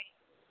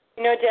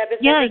 Deb,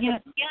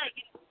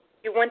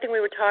 one thing we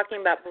were talking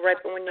about right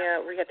when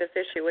we had this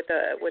issue with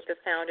the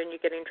sound and you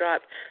getting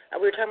dropped,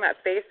 we were talking about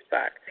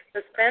Facebook.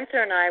 So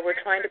Spencer and I were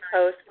trying to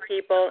post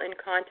people and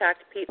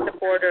contact Pete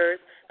supporters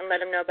and let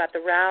them know about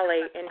the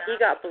rally, and he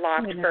got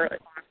blocked for.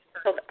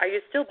 So are you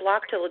still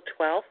blocked till the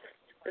 12th?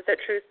 Is that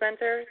true,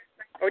 Spencer?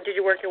 Or did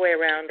you work your way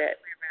around it?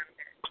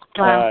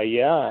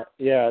 Yeah.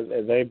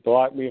 They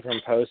blocked me from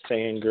posting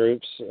in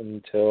groups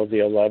until the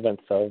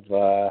 11th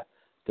of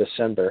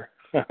December,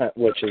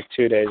 which is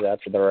 2 days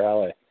after the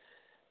rally.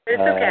 It's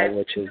okay.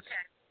 Which is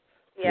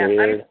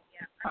weird.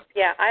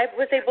 I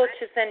was able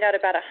to send out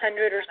about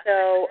 100 or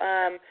so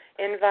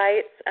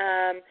invites.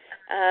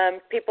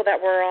 People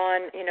that were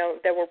on,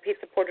 that were Pete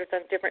supporters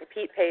on different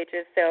Pete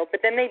pages. So,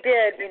 but then they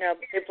did,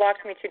 they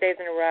blocked me 2 days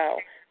in a row.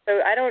 So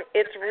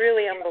it's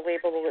really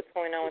unbelievable what's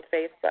going on with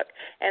Facebook.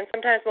 And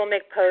sometimes we'll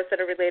make posts that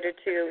are related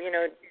to,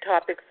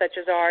 topics such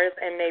as ours,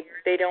 and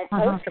they don't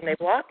post them, they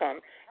block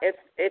them.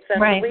 It's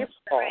unbelievable.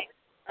 Right.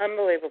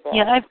 Unbelievable.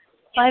 Yeah,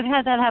 I've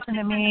had that happen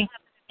to me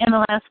in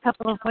the last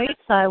couple of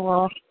weeks. I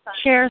will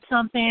share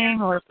something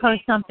or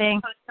post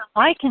something.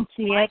 I can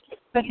see it,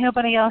 but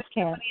nobody else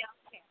can.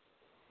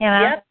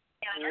 Yep.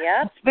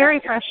 It's very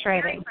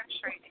frustrating.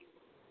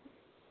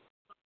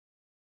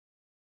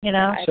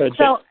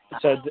 So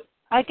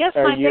I guess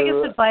my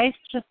biggest advice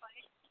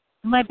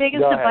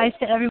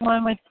to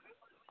everyone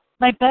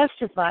my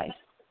best advice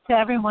to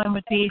everyone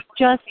would be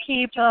just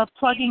keep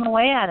plugging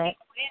away at it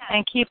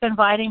and keep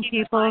inviting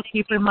people,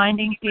 keep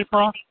reminding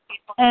people,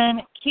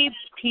 and keep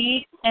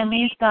Pete and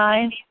these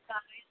guys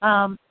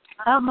out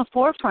in the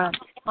forefront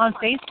on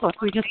Facebook.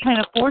 We just kind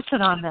of force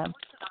it on them,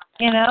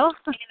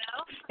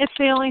 It's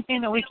the only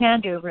thing that we can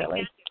do,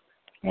 really.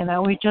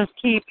 We just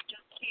keep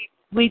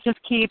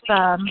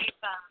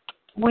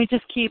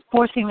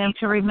forcing them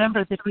to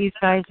remember that these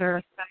guys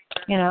are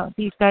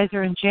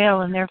in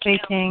jail and they're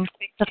facing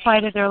the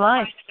fight of their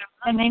life,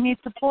 and they need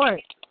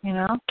support.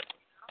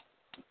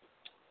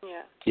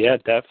 Yeah,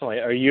 definitely.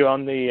 Are you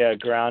on the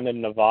ground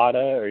in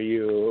Nevada?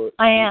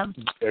 I am.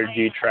 Or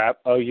do you trap?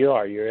 Oh, you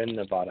are. You're in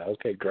Nevada.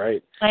 Okay,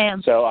 great. I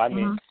am. So,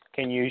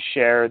 can you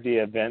share the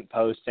event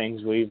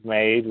postings we've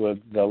made with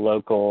the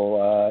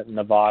local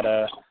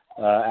Nevada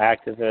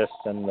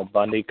activists and the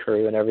Bundy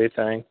crew and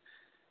everything?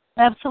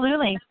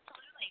 Absolutely.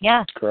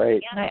 Yeah.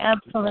 Great. I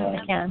absolutely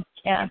can.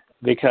 Yeah.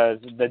 Because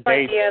the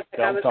dates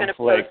don't I was going to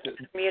conflict. post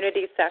the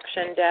community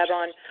section, Deb,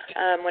 on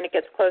when it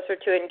gets closer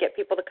to it and get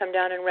people to come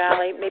down and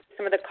rally. Maybe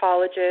some of the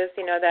colleges,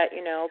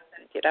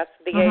 that's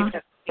the age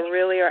that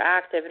really are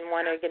active and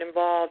want to get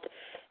involved.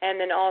 And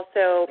then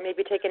also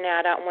maybe take an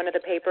ad out in one of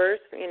the papers,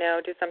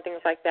 do some things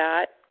like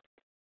that.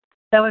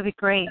 That would be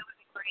great.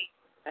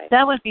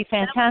 That would be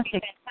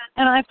fantastic.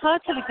 And I've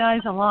talked to the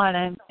guys a lot,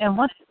 and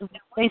what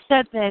they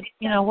said that,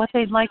 what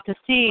they'd like to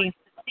see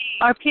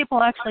are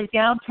people actually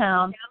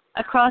downtown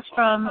across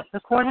from the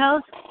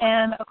courthouse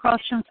and across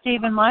from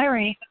Stephen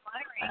Myrie,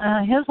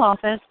 his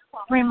office,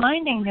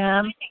 reminding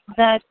them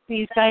that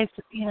these guys,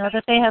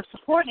 that they have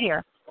support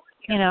here,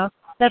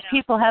 that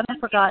people haven't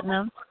forgotten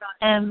them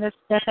and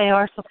that they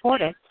are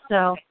supported.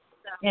 So,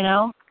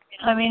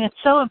 it's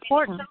so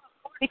important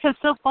because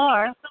so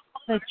far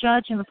the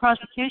judge and the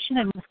prosecution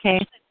in this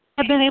case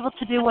have been able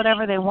to do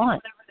whatever they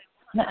want.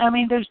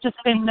 There's just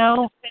been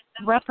no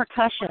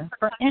repercussion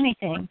for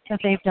anything that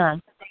they've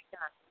done.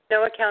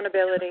 No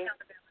accountability.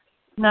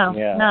 No,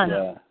 none.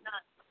 Yeah.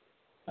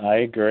 I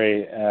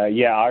agree.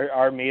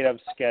 Our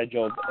meetup's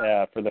scheduled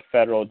for the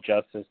Federal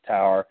Justice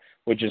Tower,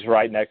 which is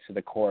right next to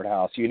the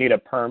courthouse. You need a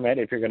permit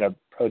if you're going to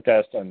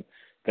protest on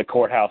the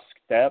courthouse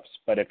steps,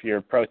 but if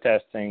you're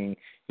protesting,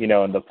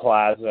 in the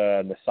plaza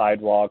and the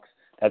sidewalks,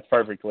 that's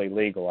perfectly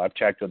legal. I've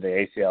checked with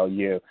the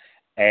ACLU.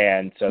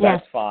 And so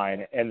that's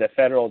fine. And the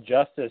Federal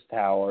Justice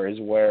Tower is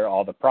where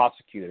all the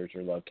prosecutors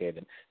are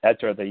located.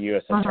 That's where the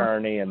U.S.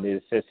 Attorney and the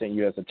assistant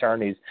U.S.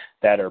 attorneys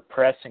that are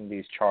pressing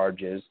these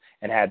charges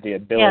and have the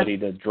ability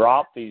to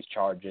drop these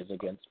charges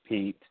against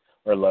Pete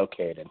are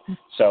located.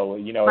 So,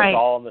 it's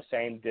all in the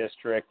same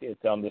district.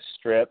 It's on the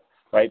Strip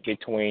right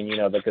between,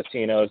 the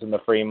casinos in the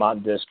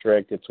Fremont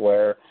district. It's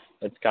where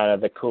it's kind of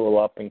the cool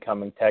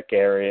up-and-coming tech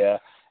area.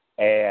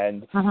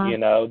 And,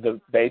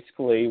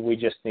 basically we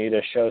just need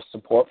to show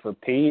support for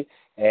Pete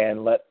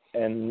and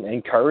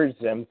encourage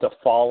them to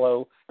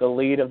follow the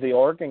lead of the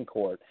Oregon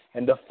court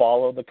and to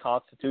follow the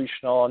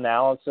constitutional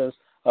analysis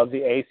of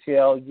the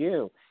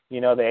ACLU.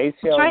 The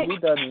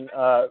ACLU doesn't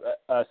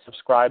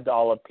subscribe to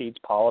all of Pete's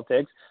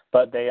politics,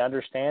 but they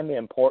understand the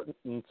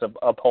importance of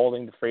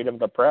upholding the freedom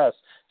of the press.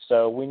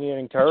 So we need to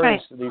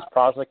encourage these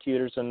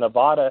prosecutors in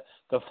Nevada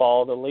to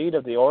follow the lead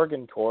of the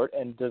Oregon court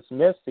and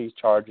dismiss these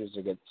charges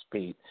against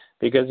Pete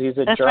because he's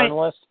a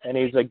journalist and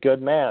he's a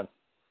good man.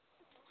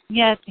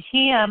 Yes,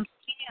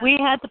 we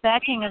had the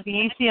backing of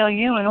the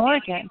ACLU in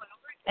Oregon,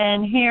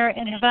 and here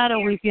in Nevada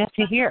we've yet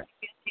to hear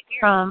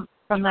from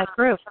that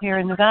group here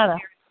in Nevada.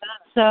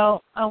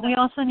 So we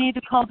also need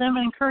to call them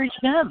and encourage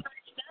them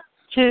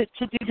to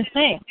do the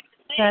same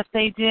that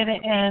they did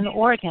in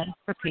Oregon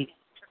for Pete.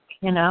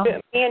 you know.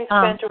 Me and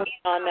Spencer was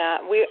on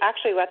that.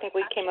 I think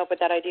we came up with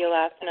that idea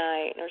last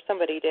night, or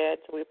somebody did,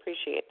 so we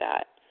appreciate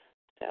that.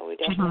 So we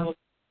definitely will get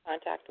in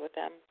contact with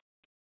them.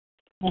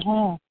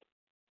 Mm-hmm.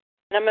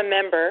 And I'm a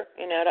member.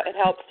 You know, it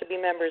helps to be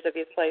members of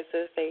these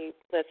places. They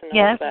listen a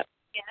Yes. little bit.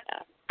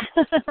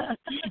 Yeah.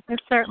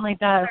 It certainly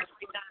does.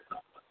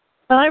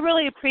 But I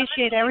really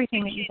appreciate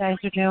everything that you guys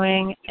are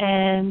doing,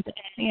 and,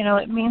 you know,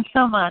 it means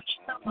so much.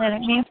 And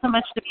it means so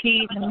much to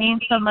Pete, and it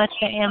means so much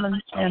to Em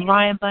and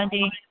Ryan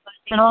Bundy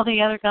and all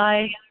the other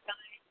guys.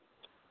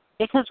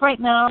 Because right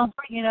now,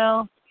 you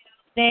know,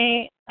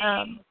 they're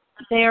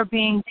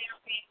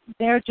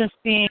just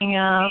being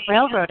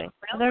railroaded.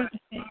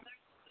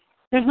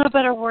 There's no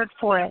better word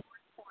for it.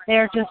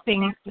 They're just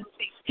being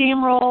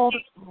steamrolled,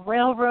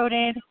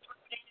 railroaded.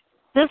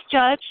 This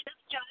judge,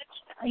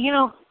 you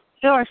know,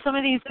 there are some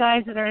of these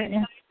guys that are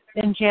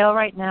in jail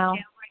right now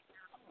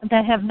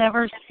that have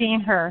never seen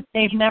her.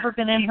 They've never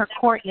been in her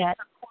court yet.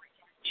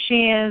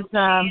 She is,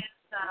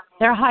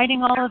 they're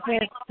hiding all of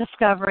the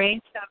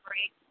discovery.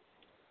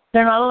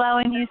 They're not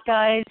allowing these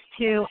guys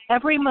to,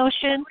 every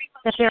motion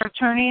that their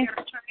attorneys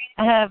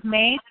have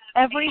made,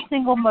 every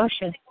single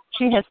motion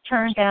she has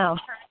turned down,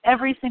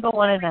 every single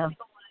one of them.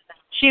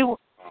 She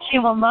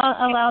will not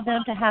allow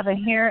them to have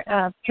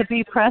to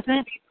be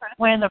present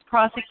when the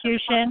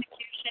prosecution,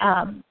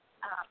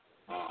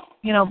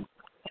 you know,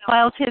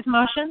 files his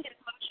motion,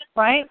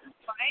 right?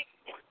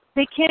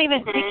 They can't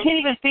even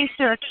face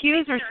their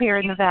accusers here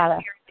in Nevada.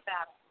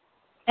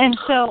 And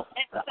so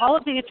all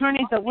of the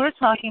attorneys that we're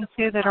talking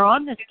to that are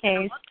on this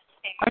case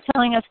are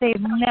telling us they've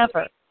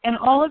never, in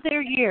all of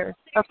their years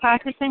of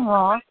practicing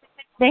law,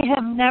 they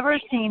have never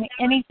seen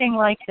anything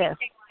like this,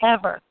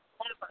 ever.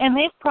 And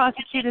they've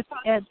prosecuted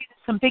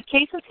some big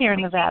cases here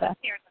in Nevada,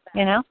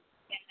 you know?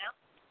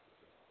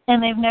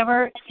 And they've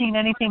never seen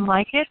anything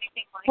like it.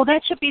 Well,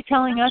 that should be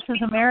telling us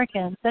as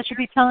Americans, that should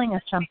be telling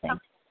us something,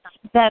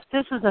 that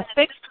this is a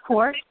fixed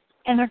court,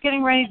 and they're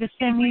getting ready to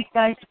send these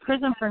guys to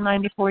prison for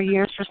 94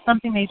 years for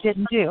something they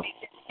didn't do.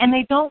 And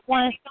they don't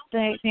want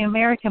the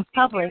American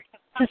public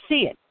to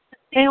see it.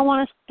 They don't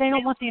want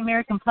the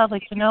American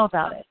public to know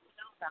about it.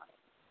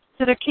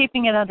 So they're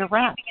keeping it under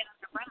wraps.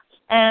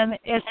 And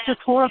it's just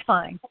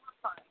horrifying.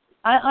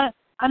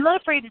 I'm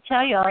not afraid to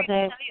tell y'all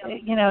that,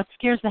 you know, it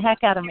scares the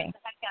heck out of me.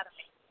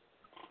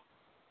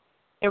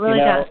 It really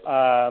does.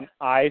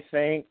 I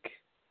think,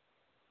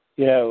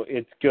 you know,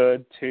 it's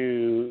good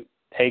to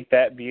take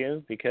that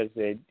view because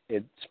it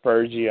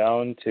spurs you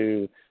on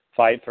to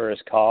fight for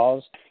his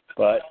cause,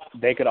 but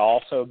they could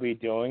also be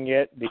doing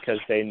it because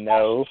they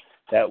know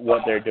that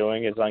what they're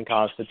doing is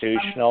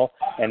unconstitutional,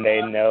 and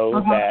they know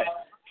that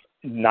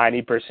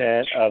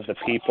 90% of the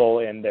people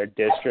in their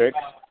districts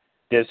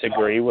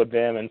disagree with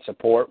them and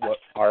support what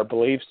our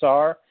beliefs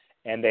are,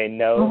 and they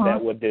know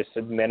that with this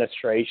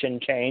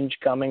administration change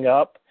coming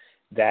up,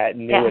 that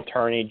new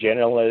attorney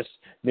generals,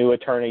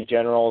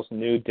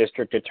 new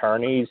district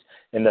attorneys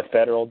in the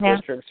federal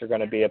districts are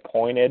going to be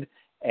appointed,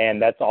 and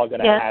that's all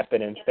going to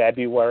happen in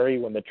February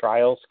when the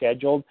trial's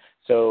scheduled.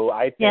 So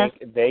I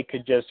think they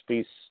could just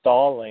be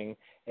stalling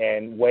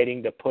and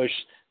waiting to push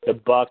the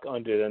buck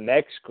onto the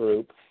next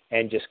group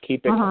and just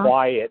keep it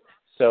quiet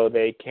so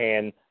they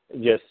can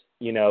just,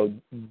 you know,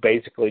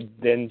 basically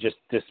then just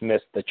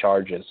dismiss the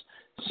charges.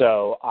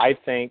 So I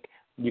think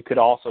you could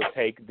also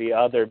take the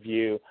other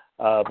view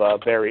of a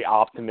very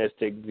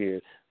optimistic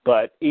view.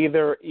 But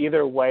either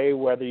way,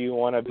 whether you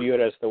want to view it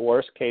as the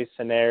worst case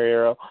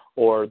scenario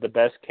or the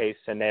best case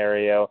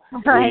scenario,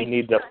 we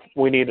need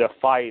to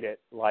fight it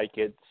like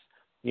it's,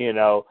 we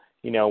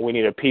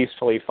need to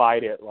peacefully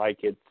fight it like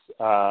it's,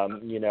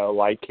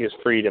 like his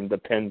freedom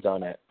depends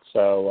on it.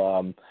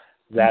 So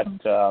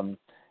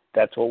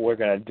that's what we're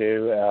going to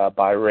do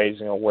by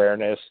raising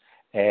awareness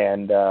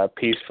and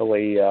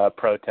peacefully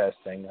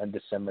protesting on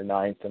December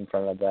 9th in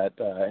front of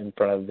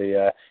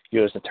the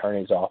U.S.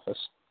 Attorney's Office.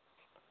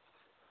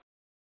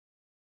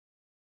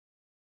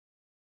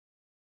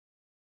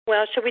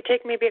 Well, should we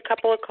take maybe a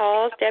couple of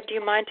calls? Deb, do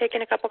you mind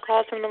taking a couple of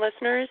calls from the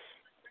listeners?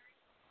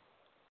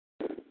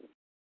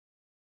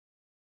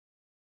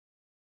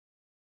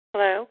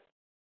 Hello?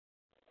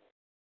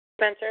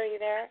 Spencer, are you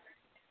there?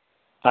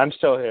 I'm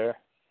still here.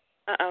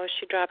 Uh-oh,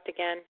 she dropped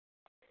again.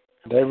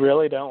 They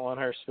really don't want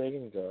her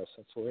speaking to us.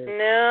 That's weird.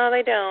 No,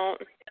 they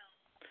don't.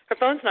 Her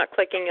phone's not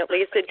clicking. At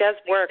least it does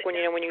work when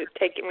you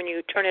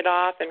turn it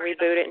off and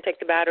reboot it and take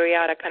the battery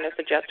out. I kind of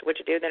suggested what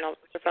you do. Then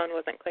the phone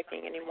wasn't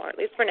clicking anymore. At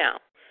least for now.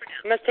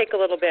 It must take a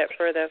little bit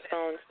for the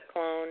phone to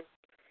clone.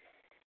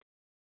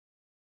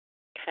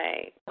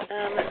 Okay.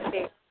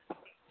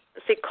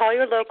 Let's see. Call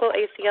your local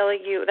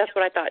ACLU. That's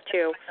what I thought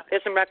too.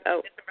 There's some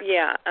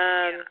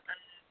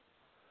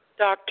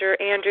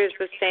Dr. Andrews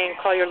was saying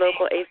call your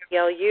local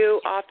ACLU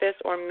office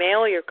or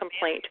mail your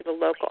complaint to the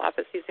local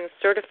office using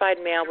certified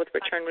mail with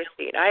return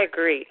receipt. I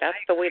agree. That's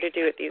the way to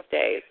do it these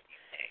days.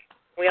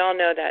 We all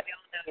know that,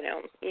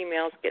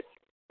 emails get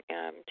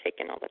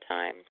taken all the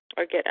time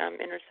or get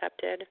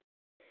intercepted.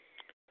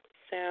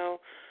 So,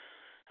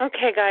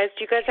 Okay, guys,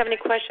 do you guys have any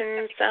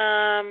questions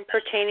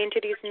pertaining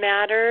to these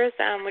matters?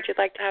 Would you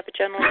like to have a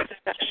general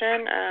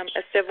discussion?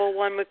 A civil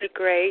one would be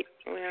great.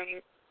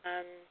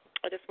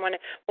 I just want to,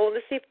 well,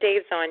 let's see if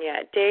Dave's on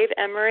yet. Dave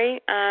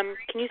Emory,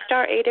 can you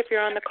star 8 if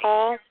you're on the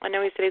call? I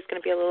know he said he's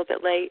going to be a little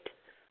bit late.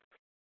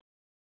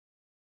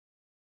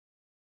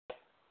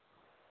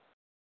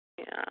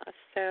 Yeah,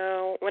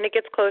 so when it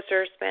gets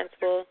closer, Spence,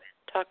 we'll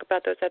talk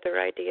about those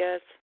other ideas.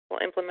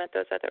 We'll implement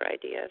those other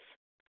ideas.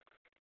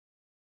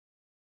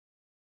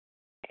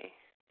 Okay.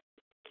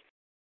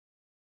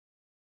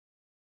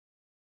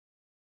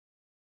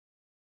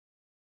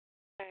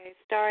 Okay,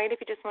 star 8 if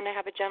you just want to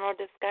have a general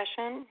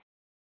discussion.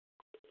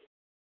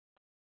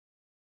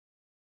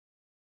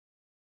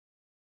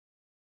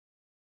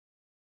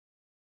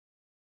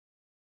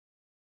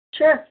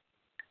 Sure.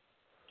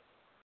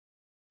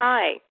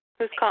 Hi.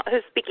 Who's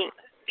speaking?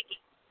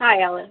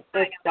 Hi, Ellen.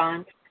 It's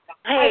Dawn.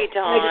 Hey,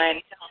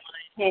 Dawn.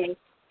 Hey.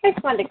 I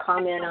just wanted to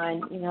comment on,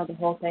 the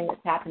whole thing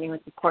that's happening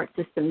with the court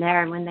system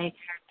there. And when they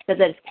said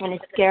that it's kind of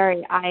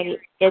scary,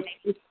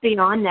 it's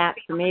beyond that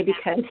for me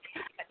because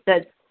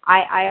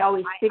I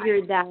always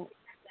figured that,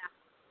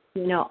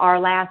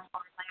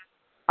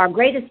 our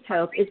greatest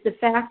hope is the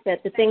fact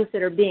that the things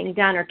that are being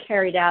done are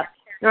carried out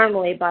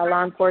normally by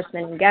law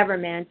enforcement and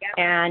government,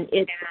 and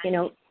it's,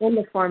 in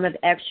the form of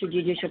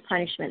extrajudicial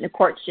punishment. The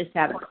courts just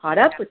haven't caught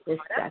up with this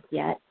stuff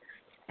yet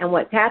and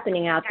what's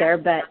happening out there.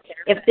 But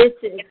if this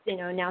is,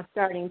 now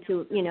starting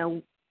to,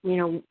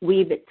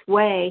 weave its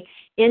way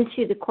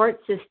into the court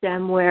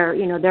system where,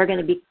 they're going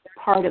to be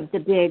part of the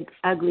big,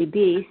 ugly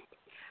beast,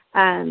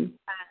 then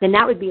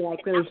that would be,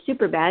 really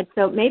super bad.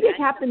 So maybe it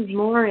happens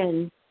more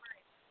in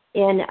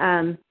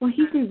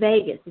he's in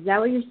Vegas. Is that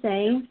what you're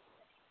saying?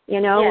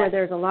 Yes. Where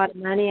there's a lot of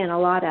money and a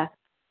lot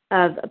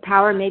of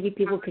power, maybe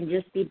people can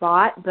just be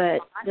bought.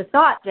 But the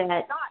thought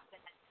that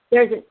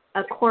there's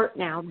a court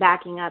now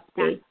backing up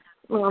the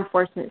law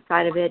enforcement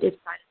side of it,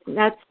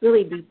 that's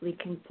really deeply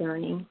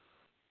concerning.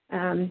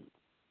 Because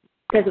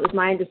it was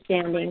my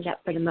understanding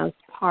that for the most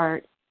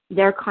part,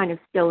 they're kind of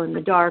still in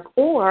the dark,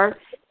 or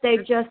they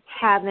just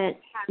haven't,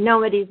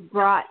 nobody's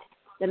brought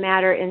the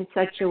matter in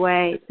such a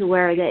way to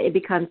where that it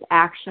becomes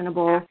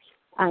actionable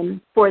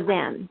for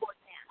them.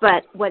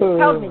 But what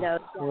tells me,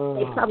 though,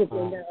 is they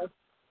probably know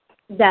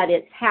that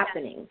it's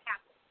happening.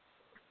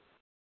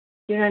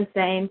 You know what I'm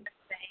saying?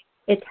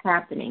 It's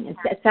happening.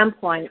 At some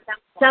point,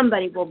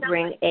 somebody will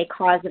bring a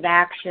cause of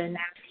action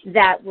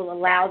that will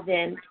allow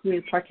them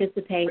to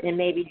participate and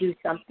maybe do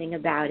something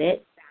about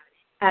it.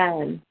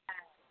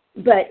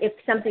 But if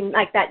something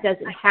like that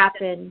doesn't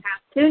happen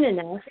soon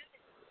enough,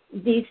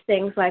 these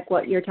things like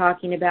what you're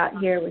talking about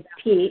here with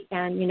Pete,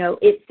 and,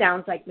 it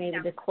sounds like maybe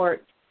the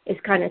court is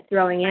kind of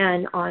throwing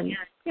in on,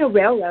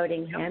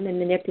 railroading him and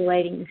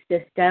manipulating the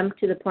system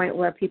to the point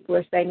where people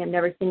are saying, I've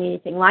never seen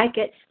anything like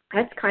it.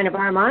 That's kind of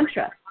our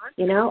mantra.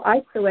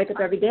 I still wake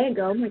up every day and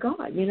go, oh, my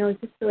God, is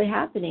this really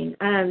happening?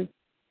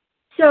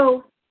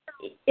 So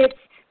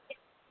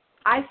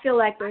I feel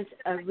like there's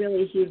a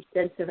really huge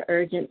sense of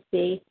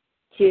urgency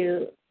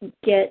to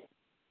get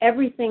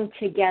everything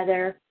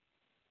together,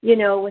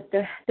 with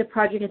the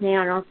project. And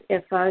I don't know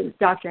if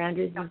Dr.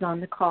 Andrews is on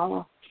the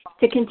call,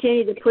 to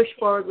continue to push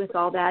forward with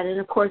all that. And,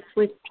 of course,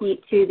 with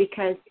Pete, too,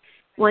 because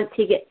once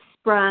he gets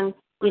sprung,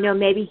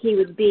 maybe he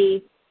would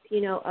be,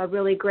 a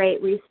really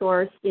great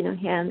resource,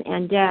 him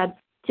and Deb,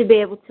 to be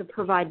able to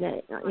provide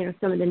the,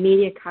 some of the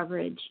media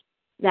coverage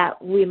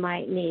that we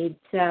might need.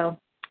 So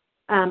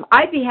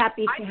I'd be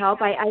happy to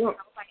help. I don't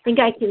think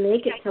I can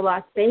make it to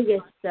Las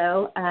Vegas,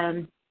 though.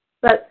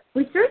 But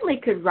we certainly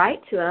could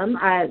write to them.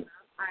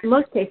 In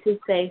most cases,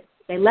 they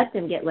let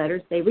them get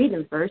letters. They read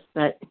them first,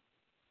 but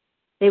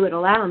they would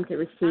allow them to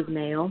receive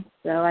mail.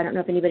 So I don't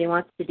know if anybody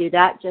wants to do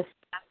that, just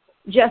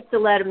to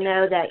let him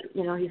know that,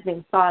 he's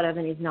being thought of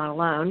and he's not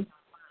alone.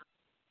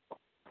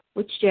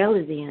 Which jail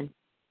is he in?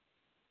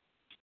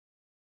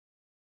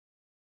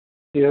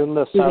 He's in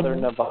the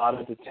Southern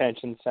Nevada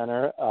Detention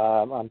Center.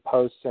 I'm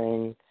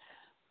posting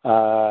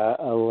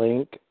a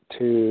link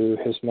to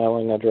his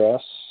mailing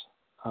address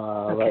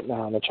right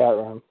now in the chat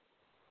room.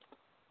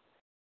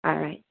 All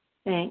right.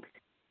 Thanks.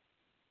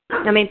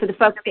 I mean, for the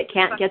folks that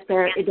can't get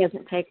there, it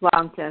doesn't take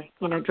long to,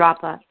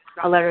 drop a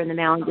letter in the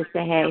mail and just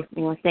say, hey,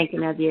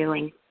 thinking of you,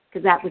 and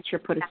because that would sure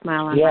put a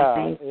smile on my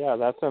face. Yeah,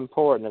 that's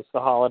important. It's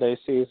the holiday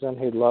season.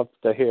 He'd love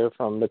to hear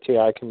from the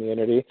TI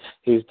community.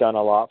 He's done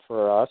a lot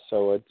for us,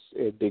 so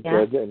it'd be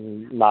good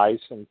and nice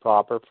and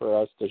proper for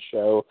us to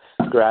show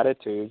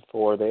gratitude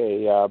for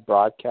the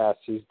broadcast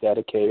he's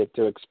dedicated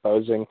to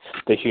exposing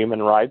the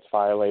human rights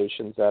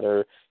violations that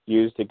are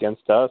used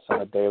against us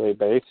on a daily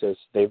basis.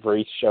 They've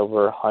reached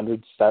over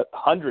hundreds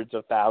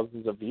of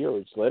thousands of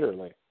viewers,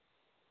 literally.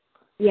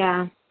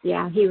 Yeah,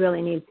 he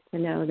really needs to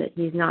know that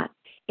he's not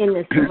in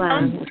this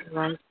alone.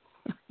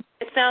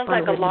 It sounds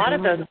like a lot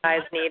of those guys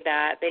need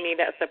that. They need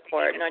that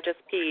support, not just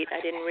Pete.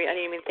 I didn't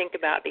even think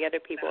about the other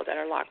people that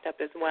are locked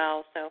up as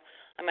well. So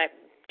I might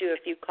do a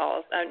few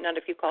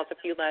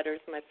letters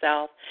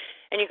myself.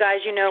 And you guys,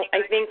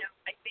 I think,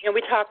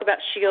 we talk about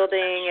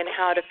shielding and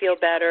how to feel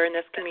better in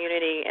this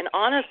community. And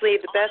honestly,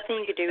 the best thing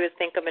you could do is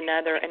think of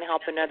another and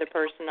help another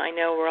person. I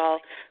know we're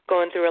all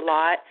going through a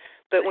lot,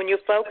 but when you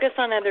focus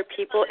on other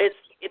people,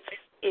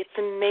 it's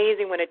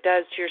amazing what it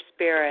does to your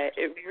spirit.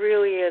 It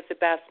really is the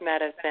best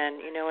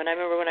medicine, And I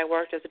remember when I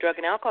worked as a drug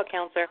and alcohol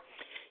counselor,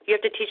 you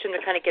have to teach them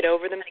to kind of get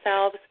over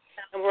themselves.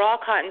 And we're all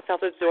caught in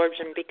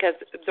self-absorption because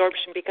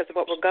of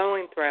what we're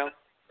going through.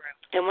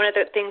 And one of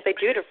the things they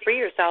do to free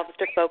yourself is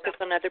to focus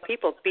on other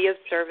people, be of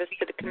service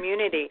to the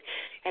community.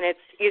 And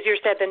it's easier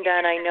said than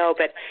done, I know,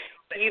 but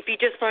if you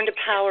just learn to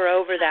power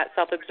over that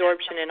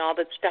self-absorption and all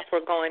the stuff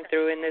we're going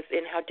through and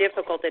how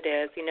difficult it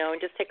is, and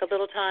just take a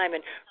little time and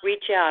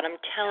reach out. I'm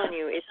telling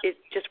you, it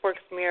just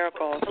works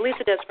miracles. At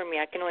least it does for me.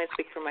 I can only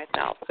speak for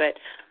myself. But,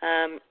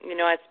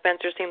 as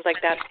Spencer seems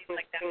like that's giving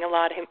him a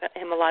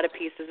lot of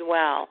peace as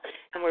well.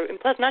 And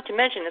plus, not to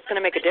mention, it's going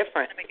to make a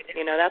difference.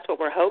 That's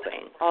what we're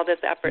hoping. All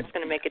this effort is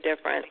going to make a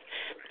difference.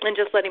 And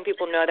just letting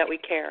people know that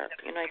we care.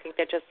 I think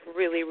that just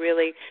really,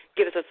 really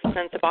gives us a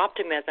sense of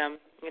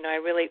optimism.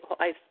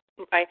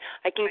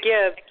 I can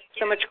give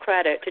so much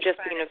credit to just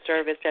being of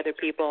service to other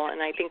people,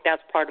 and I think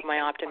that's part of my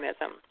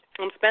optimism.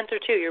 And Spencer,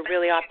 too, you're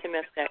really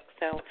optimistic.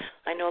 So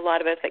I know a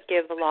lot of us that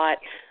give a lot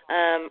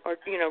or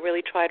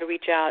really try to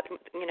reach out.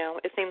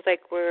 It seems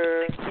like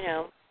we're,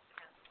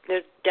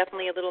 there's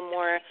definitely a little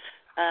more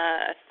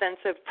a sense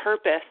of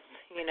purpose,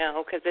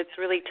 because it's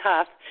really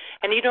tough.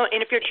 And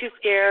and if you're too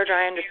scared, or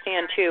I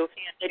understand too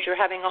that you're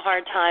having a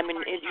hard time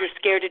and you're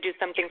scared to do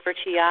something for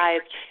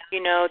TIs,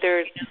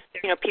 there's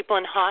people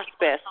in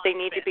hospice, they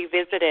need to be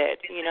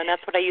visited. And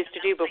that's what I used to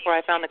do before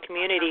I found the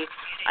community.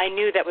 I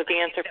knew that was the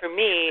answer for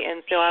me,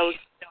 and so I would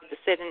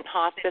sit in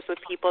hospice with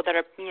people that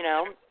are,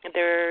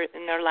 they're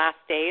in their last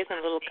days, and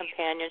a little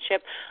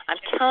companionship. I'm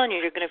telling you,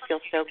 you're going to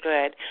feel so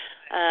good.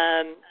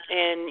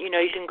 And you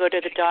can go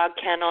to the dog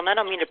kennel, and I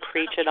don't mean to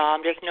preach at all.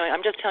 I'm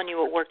just telling you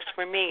what works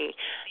for me.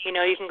 You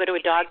can go to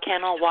a dog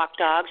kennel, walk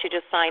dogs. You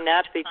just sign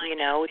up. It's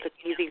an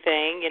easy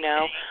thing.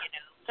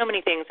 So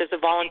many things. There's a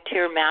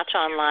volunteer match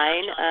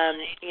online.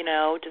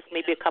 Just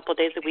maybe a couple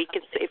days a week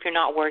if you're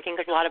not working,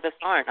 because a lot of us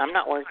aren't. I'm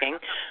not working.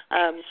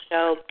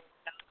 So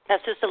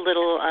that's just a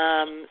little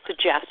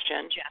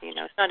suggestion.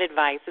 It's not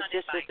advice. It's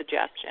just a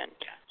suggestion.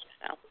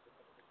 So.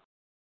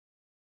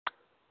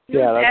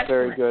 Yeah, that's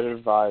very good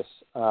advice.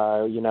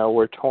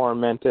 We're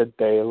tormented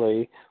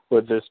daily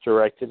with this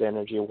directed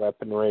energy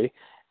weaponry,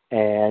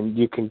 and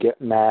you can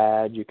get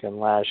mad, you can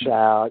lash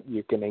out,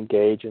 you can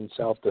engage in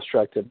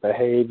self-destructive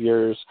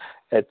behaviors,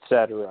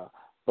 etc.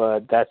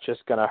 But that's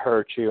just going to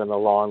hurt you in the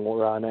long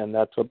run, and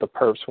that's what the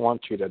perps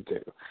want you to do.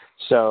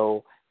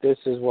 So this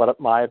is what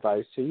my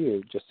advice to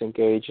you. Just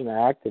engage in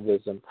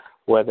activism,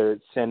 whether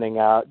it's sending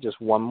out just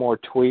one more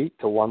tweet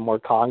to one more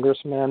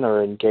congressman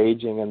or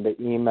engaging in the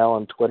email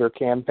and Twitter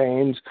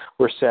campaigns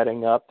we're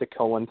setting up to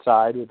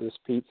coincide with this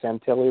Pete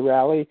Santilli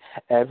rally.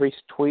 Every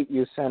tweet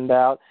you send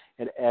out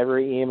and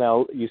every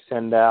email you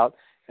send out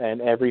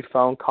and every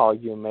phone call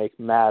you make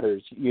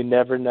matters. You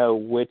never know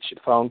which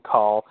phone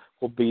call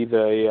will be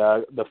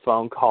the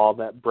phone call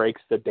that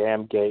breaks the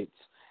damn gates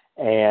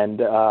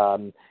and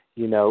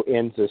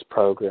ends this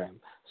program.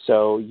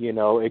 So,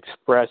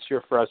 express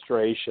your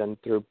frustration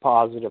through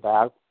positive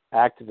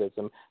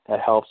activism that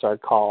helps our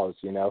cause.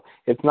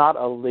 It's not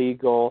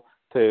illegal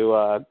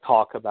to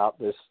talk about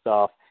this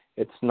stuff.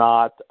 It's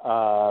not,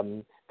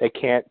 they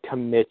can't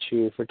commit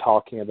you for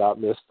talking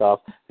about this stuff.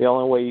 The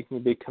only way you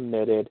can be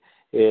committed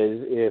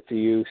is if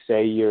you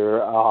say you're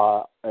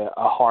a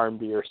harm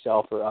to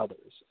yourself or others,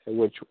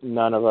 which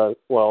none of us,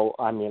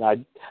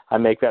 I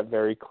make that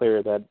very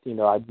clear that,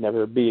 I'd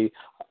never be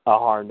a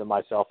harm to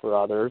myself or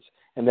others.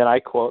 And then I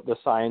quote the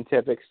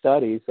scientific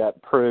studies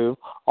that prove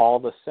all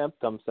the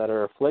symptoms that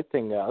are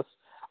afflicting us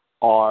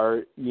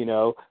are,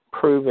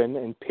 proven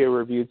in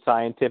peer-reviewed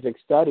scientific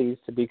studies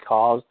to be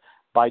caused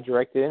by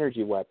directed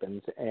energy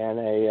weapons. And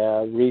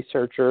a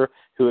researcher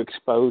who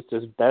exposed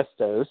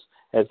asbestos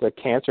as a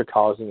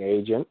cancer-causing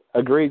agent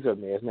agrees with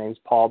me. His name's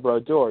Paul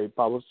Brodeur. He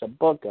published a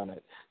book on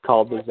it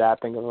called The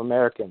Zapping of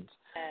Americans.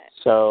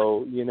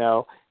 So,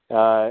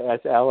 as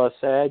Ella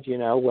said,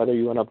 whether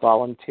you want to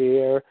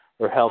volunteer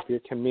or help your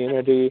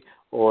community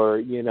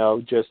or,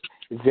 just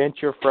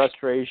vent your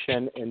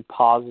frustration in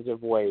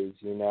positive ways,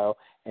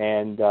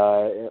 and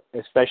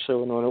especially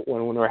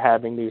when we're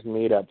having these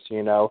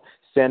meetups,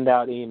 send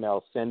out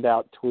emails, send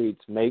out tweets,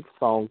 make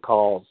phone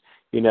calls.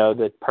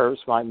 That perps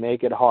might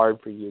make it hard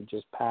for you.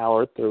 Just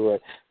power through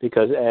it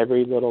because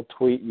every little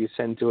tweet you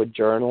send to a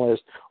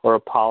journalist or a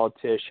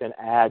politician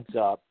adds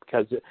up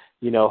because,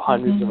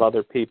 hundreds of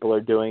other people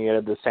are doing it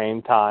at the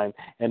same time,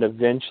 and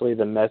eventually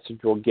the message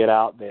will get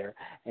out there.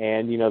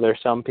 And, there's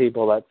some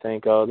people that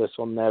think, oh, this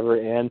will never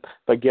end.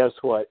 But guess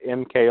what?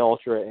 MK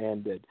Ultra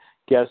ended.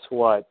 Guess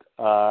what?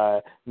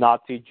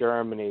 Nazi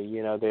Germany,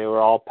 they were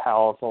all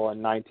powerful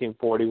in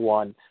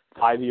 1941.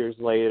 5 years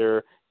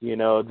later,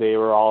 they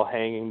were all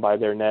hanging by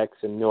their necks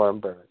in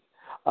Nuremberg.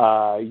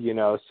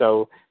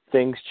 So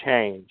things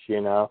change,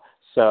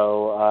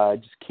 So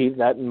just keep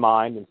that in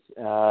mind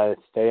and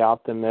stay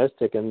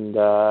optimistic and,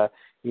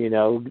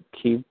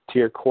 keep to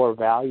your core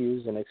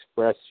values and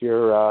express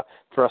your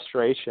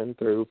frustration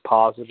through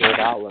positive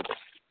outlets.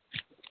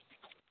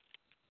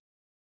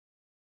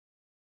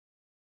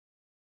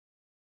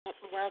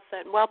 Well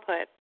said. Well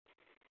put.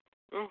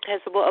 Okay,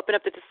 so we'll open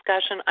up the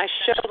discussion. I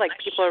show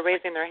people are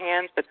raising their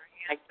hands, but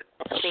I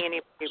don't see any.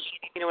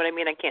 You know what I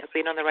mean? I can't see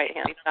it on the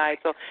right-hand side.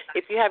 So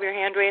if you have your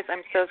hand raised,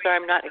 I'm so sorry.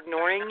 I'm not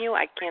ignoring you.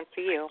 I can't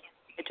see you.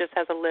 It just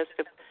has a list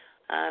of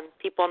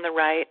people on the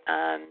right,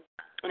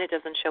 and it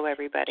doesn't show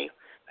everybody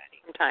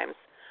sometimes.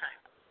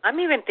 I'm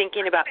even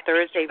thinking about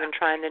Thursday, even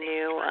trying the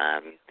new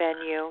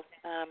venue.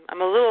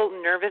 I'm a little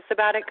nervous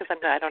about it because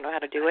I don't know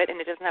how to do it, and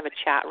it doesn't have a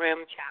chat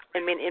room.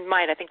 I mean, it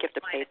might. I think you have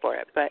to pay for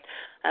it, but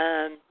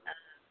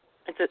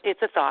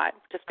it's a thought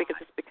just because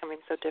it's becoming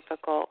so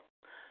difficult.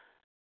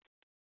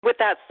 With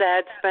that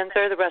said,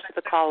 Spencer, the rest of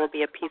the call will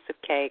be a piece of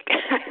cake.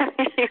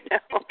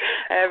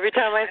 Every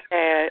time I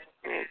say it,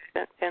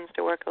 it tends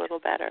to work a little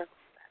better.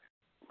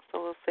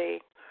 So we'll see.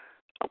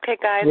 Okay,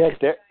 guys.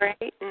 Yeah,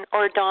 great.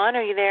 Or Dawn,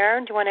 are you there?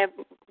 Do you want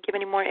to give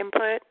any more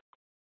input?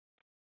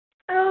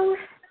 Oh,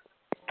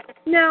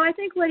 no, I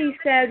think what he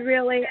said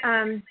really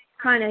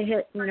kind of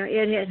hit,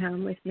 it hit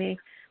home with me.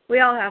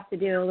 We all have to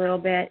do a little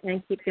bit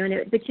and keep doing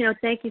it. But,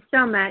 thank you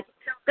so much.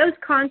 Those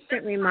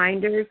constant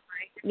reminders,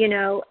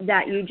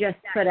 that you just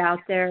put out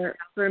there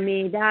for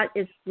me, that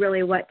is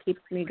really what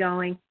keeps me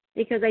going.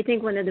 Because I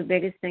think one of the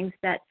biggest things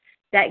that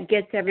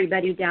gets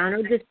everybody down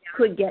or just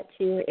could get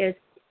to is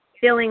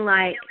feeling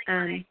like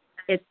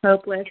it's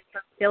hopeless,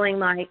 feeling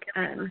like,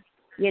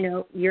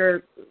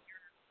 you're,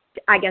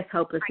 I guess,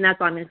 hopeless. And that's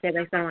all I'm going to say,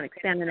 but I don't want to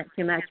expand on it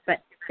too much.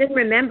 But just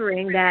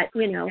remembering that,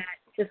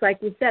 just like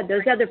you said,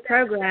 those other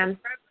programs,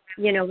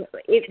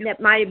 that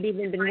might have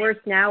even been worse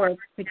now, or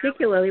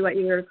particularly what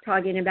you were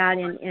talking about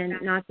in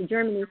Nazi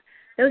Germany,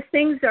 those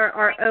things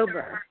are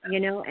over,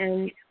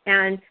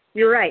 and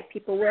you're right,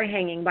 people were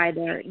hanging by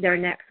their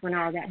necks when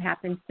all that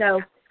happened.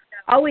 So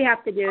all we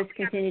have to do is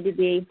continue to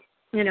be,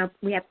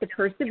 we have to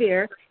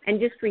persevere and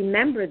just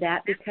remember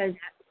that, because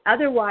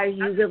otherwise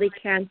you really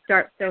can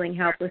start feeling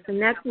helpless,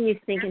 and that's when you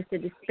sink into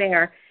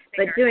despair.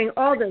 But doing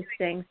all those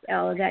things,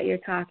 Ella, that you're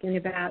talking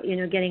about,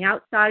 getting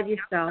outside of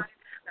yourself,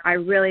 I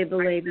really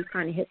believe you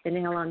kind of hit the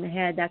nail on the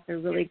head. That's a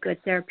really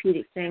good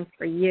therapeutic thing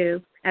for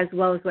you, as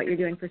well as what you're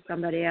doing for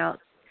somebody else.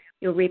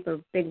 You'll reap a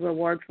big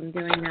reward from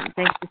doing that.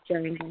 Thanks for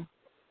sharing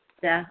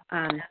the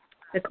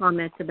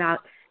comments about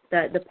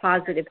the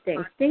positive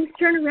things. Things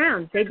turn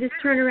around. They just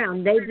turn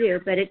around. They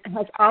do. But it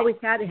has always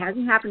happened. It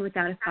hasn't happened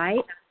without a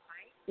fight,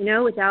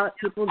 without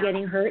people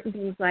getting hurt and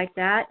things like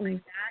that.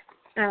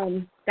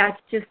 And that's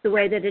just the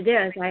way that it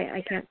is.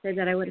 I can't say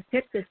that I would have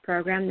picked this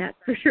program, that's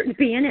for sure, to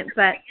be in it.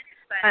 But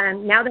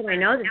now that I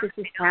know that this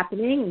is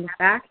happening, and the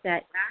fact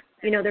that,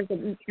 there's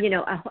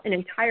an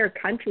entire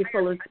country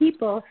full of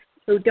people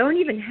who don't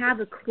even have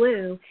a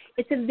clue,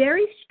 it's a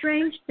very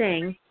strange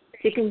thing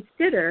to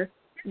consider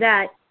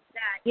that,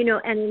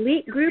 an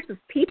elite group of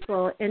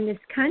people in this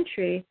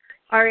country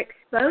are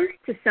exposed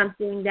to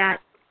something that,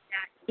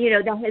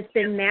 that has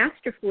been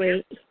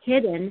masterfully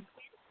hidden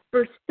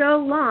for so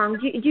long.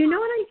 Do you know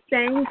what I'm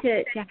saying?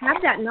 To have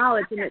that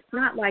knowledge, and it's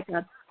not like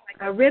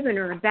a ribbon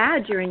or a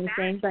badge or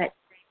anything, but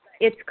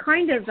it's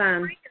kind of,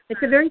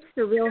 it's a very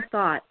surreal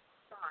thought,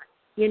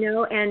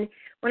 and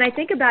when I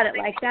think about it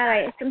like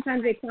that,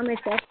 sometimes I tell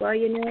myself, well,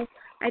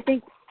 I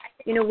think,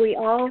 we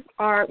all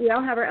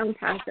have our own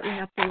paths that we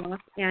have to walk,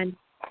 and,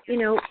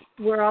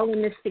 we're all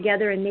in this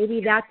together, and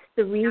maybe that's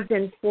the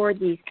reason for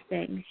these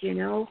things,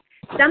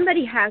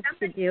 Somebody has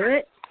to do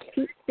it.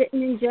 Keep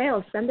sitting in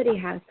jail. Somebody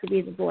has to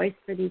be the voice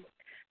for these,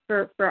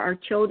 for our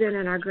children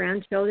and our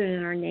grandchildren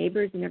and our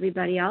neighbors and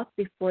everybody else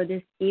before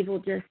this evil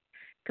just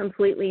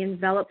completely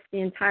envelops the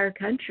entire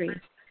country.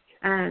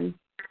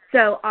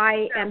 So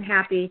I am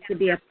happy to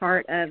be a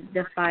part of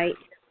the fight.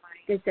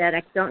 Like I said,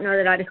 I don't know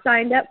that I'd have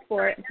signed up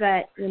for it,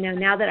 but,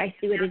 now that I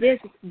see what it is,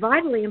 it's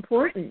vitally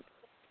important.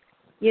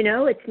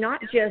 It's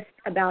not just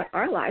about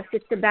our lives.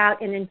 It's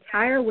about an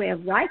entire way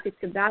of life.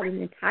 It's about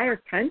an entire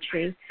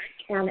country.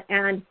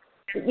 And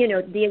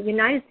the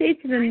United States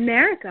of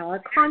America,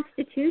 our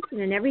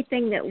Constitution, and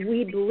everything that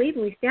we believe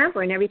and we stand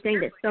for, and everything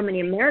that so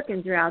many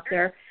Americans are out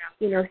there,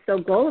 so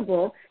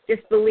gullible,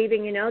 just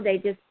believing, they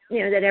just,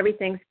 that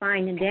everything's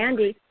fine and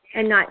dandy,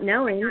 and not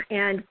knowing.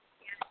 And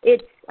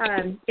it's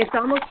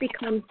almost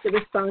becomes the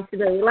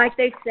responsibility, like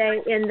they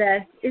say in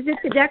is it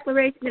the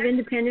Declaration of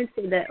Independence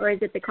or is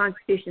it the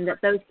Constitution, that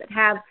those that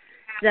have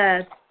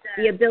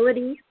the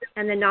ability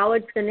and the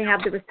knowledge, then they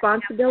have the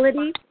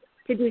responsibility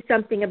to do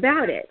something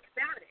about it.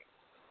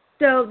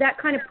 So that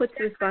kind of puts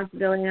the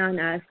responsibility on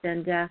us,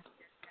 and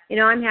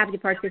I'm happy to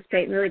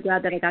participate and really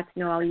glad that I got to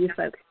know all you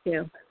folks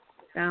too.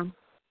 So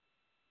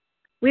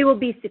we will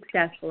be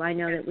successful. I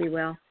know that we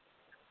will.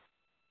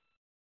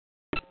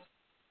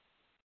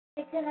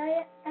 Can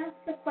I ask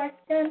a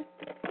question?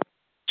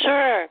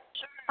 Sure.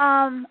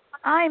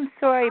 I'm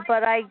sorry,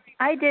 but I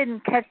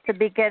didn't catch the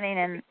beginning,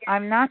 and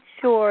I'm not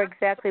sure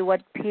exactly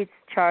what Pete's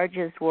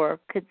charges were.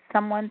 Could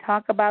someone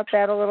talk about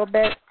that a little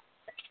bit?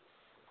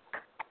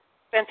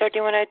 Spencer, do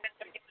you want to?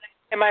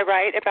 Am I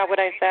right about what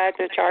I said?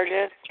 The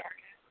charges?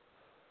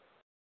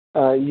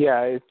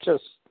 Yeah, it's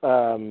just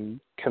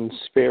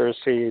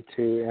conspiracy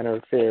to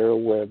interfere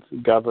with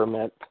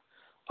government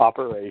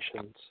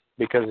operations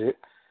because,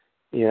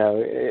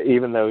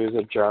 even though he's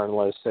a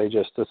journalist, they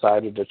just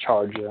decided to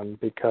charge him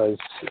because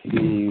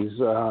he's,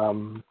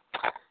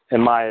 in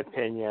my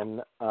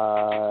opinion,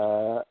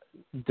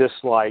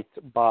 disliked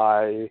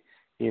by,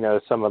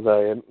 some of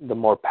the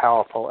more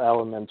powerful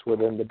elements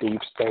within the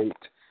deep state.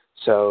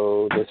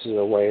 So this is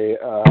a way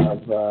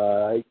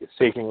of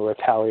seeking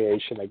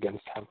retaliation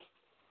against him.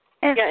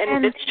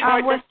 And this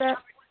charge,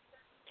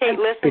 Kate,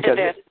 listen to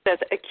this. It says,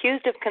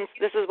 accused of,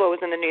 this is what was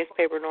in the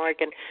newspaper in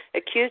Oregon,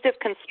 accused of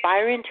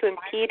conspiring to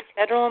impede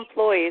federal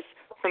employees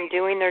from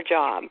doing their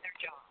job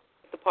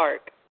at the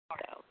park.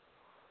 So.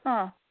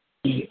 Huh.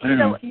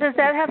 So does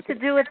that have to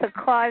do with the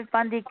Clive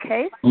Bundy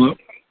case?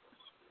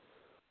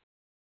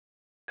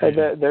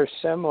 There's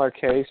similar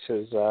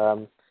cases.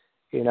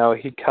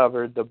 He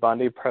covered the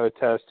Bundy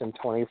protest in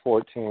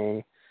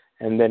 2014,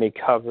 and then he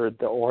covered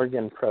the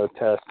Oregon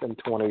protest in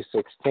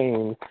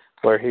 2016,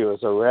 where he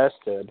was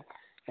arrested.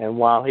 And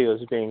while he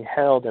was being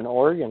held in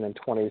Oregon in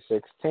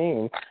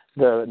 2016,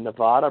 the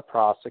Nevada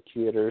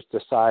prosecutors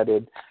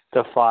decided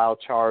to file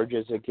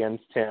charges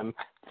against him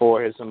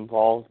for his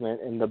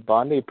involvement in the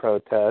Bundy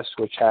protest,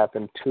 which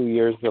happened 2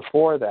 years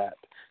before that.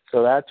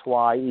 So that's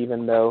why,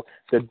 even though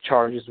the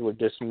charges were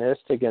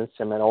dismissed against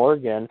him in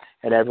Oregon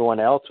and everyone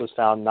else was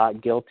found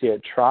not guilty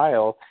at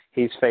trial,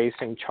 he's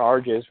facing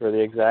charges for the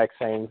exact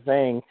same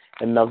thing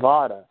in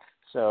Nevada.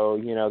 So,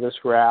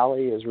 this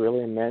rally is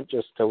really meant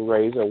just to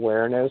raise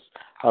awareness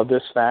of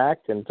this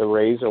fact and to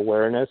raise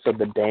awareness of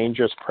the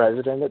dangerous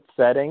precedent it's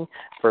setting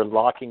for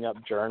locking up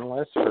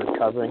journalists for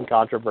covering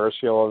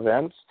controversial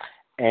events.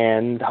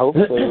 And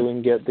hopefully we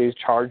can get these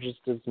charges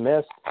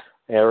dismissed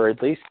or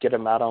at least get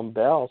him out on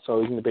bail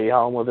so he can be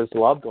home with his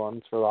loved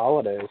ones for the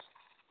holidays.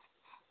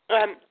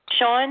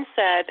 Sean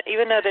said,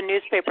 even though the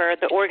newspaper,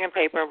 the Oregon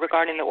paper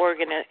regarding the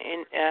Oregon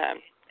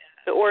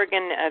the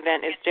Oregon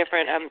event is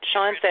different,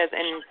 Sean says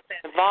in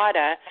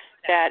Nevada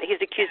that he's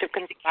accused of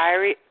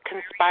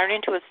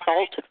conspiring to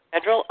assault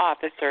federal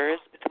officers,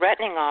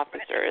 threatening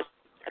officers,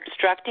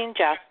 obstructing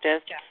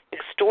justice,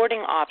 extorting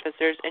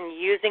officers, and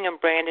using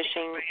and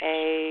brandishing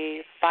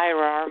a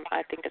firearm,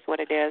 I think is what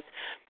it is,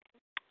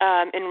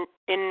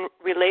 in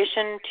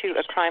relation to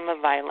a crime of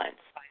violence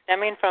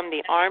stemming from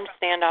the armed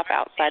standoff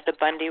outside the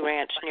Bundy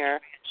Ranch near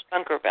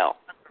Bunkerville.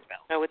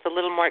 So it's a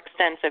little more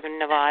extensive in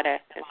Nevada,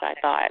 as I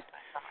thought.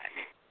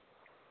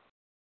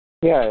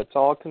 Yeah, it's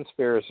all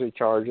conspiracy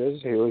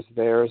charges. He was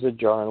there as a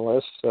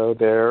journalist, so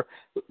they're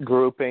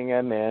grouping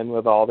him in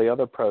with all the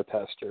other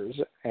protesters.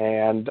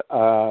 And,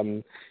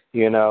 right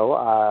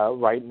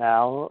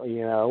now,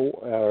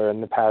 in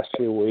the past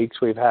few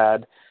weeks, we've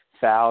had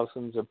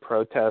thousands of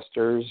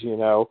protesters,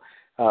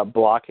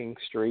 blocking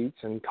streets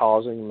and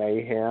causing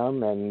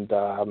mayhem and,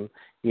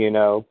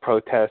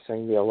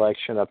 protesting the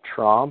election of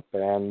Trump.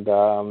 And,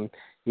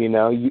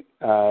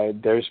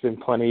 there's been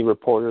plenty of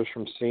reporters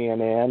from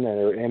CNN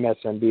or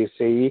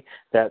MSNBC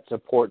that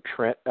support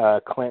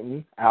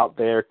Clinton out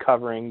there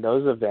covering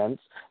those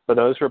events, but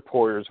those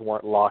reporters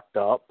weren't locked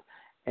up.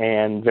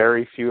 And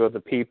very few of the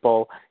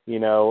people,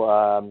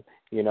 causing,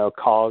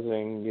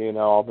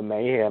 all the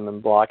mayhem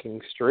and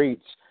blocking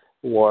streets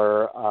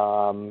were,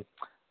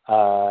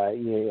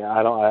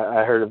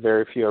 I heard of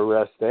very few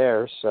arrests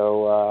there.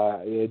 So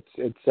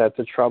it sets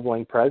a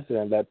troubling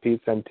precedent that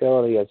Pete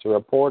Santilli, as a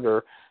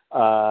reporter,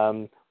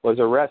 was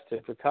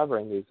arrested for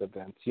covering these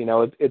events.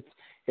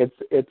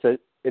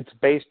 It's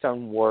based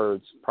on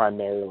words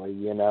primarily.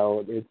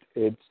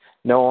 It's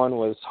no one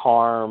was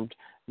harmed.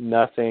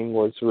 Nothing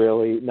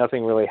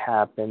really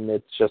happened.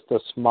 It's just a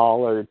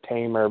smaller,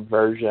 tamer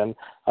version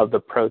of the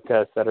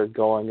protests that are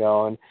going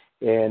on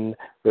in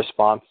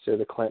response to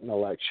the Clinton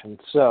election.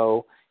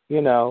 So,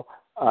 it's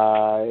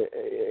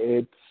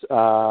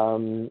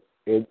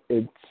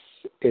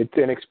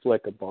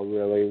inexplicable,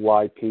 really,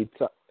 why Pete's,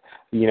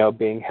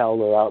 being held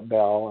without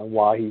bail and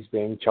why he's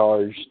being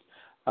charged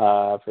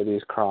for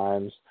these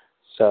crimes.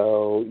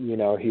 So,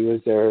 he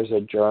was there as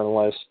a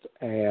journalist,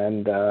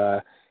 and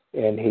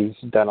he's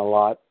done a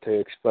lot to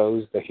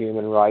expose the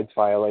human rights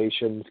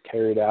violations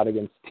carried out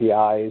against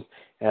TIs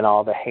and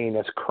all the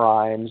heinous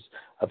crimes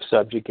of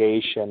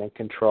subjugation and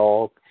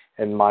control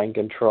and mind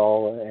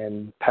control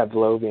and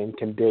Pavlovian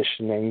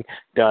conditioning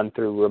done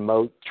through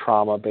remote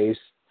trauma-based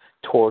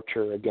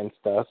torture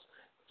against us.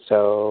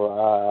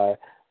 So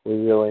we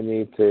really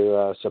need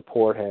to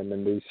support him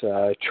in these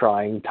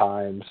trying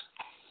times.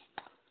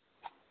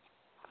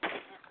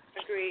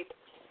 Agreed.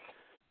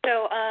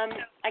 So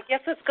I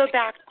guess let's go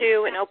back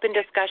to an open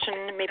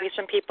discussion. Maybe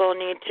some people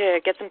need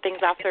to get some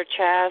things off their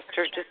chest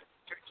or just,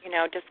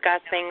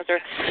 discuss things or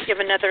give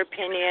another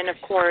opinion. Of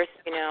course,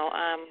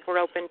 we're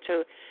open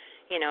to,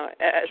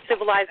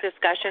 civilized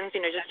discussions.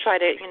 Just try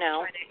to,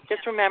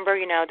 just remember,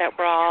 that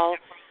we're all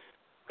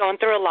going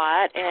through a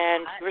lot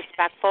and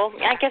respectful.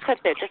 I guess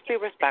that's it. Just be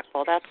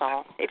respectful. That's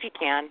all, if you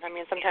can. I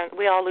mean, sometimes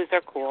we all lose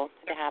our cool.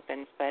 It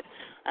happens. But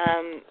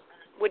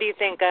what do you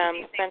think,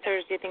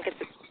 Spencer? Do you think it's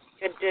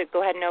good to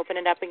go ahead and open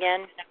it up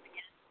again?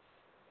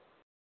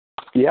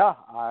 Yeah,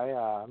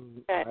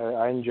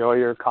 I enjoy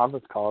your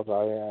conference calls.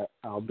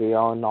 I'll be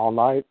on all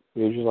night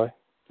usually,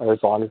 or as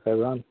long as they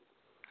run.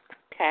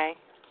 Okay.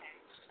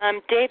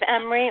 Dave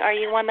Emory, are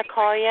you on the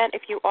call yet?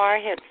 If you are,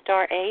 hit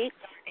 *8.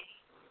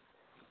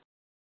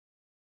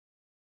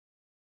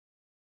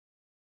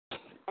 I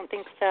don't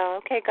think so.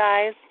 Okay,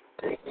 guys.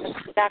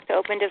 Back to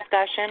open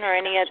discussion, or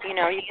any of you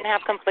can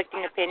have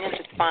conflicting opinions.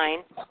 It's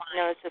fine.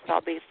 Let's just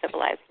all be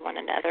civilized to one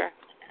another.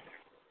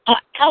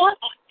 Ella,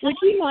 would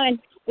you mind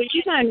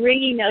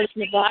reading those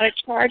Nevada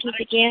charges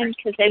again,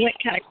 because they went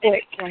kind of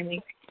quick for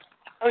me?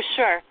 Oh,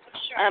 sure.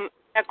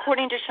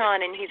 According to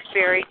Sean, and he's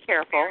very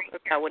careful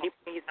about what he's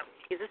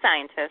a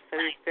scientist, so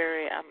he's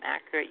very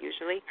accurate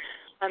usually.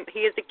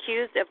 He is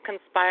accused of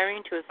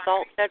conspiring to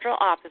assault federal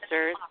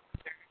officers,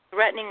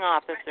 threatening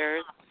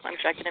officers, I'm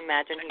sure I can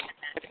imagine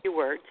a few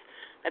words,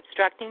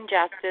 obstructing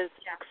justice,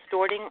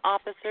 extorting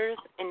officers,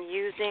 and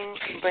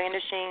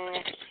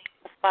brandishing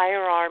a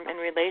firearm in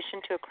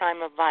relation to a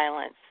crime of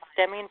violence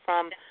stemming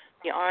from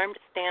the armed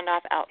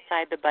standoff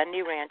outside the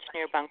Bundy Ranch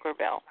near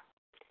Bunkerville.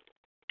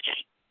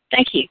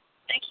 Thank you.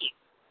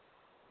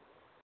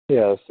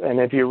 Yes, and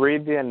if you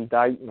read the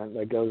indictment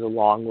that goes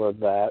along with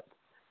that,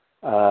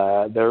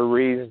 their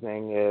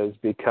reasoning is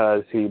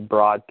because he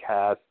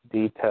broadcast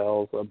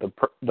details of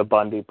the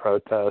Bundy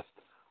protest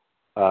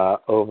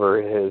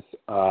over his,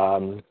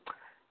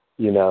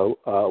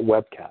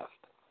 webcast.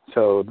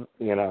 So,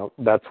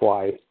 that's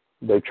why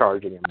they're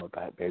charging him with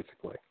that,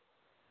 basically.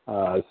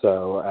 I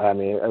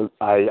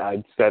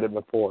said it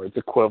before. It's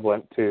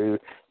equivalent to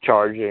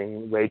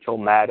charging Rachel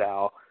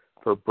Maddow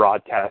for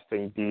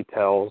broadcasting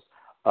details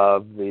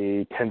of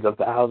the tens of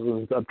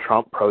thousands of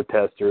Trump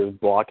protesters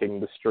blocking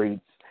the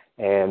streets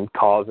and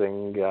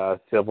causing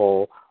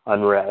civil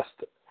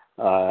unrest,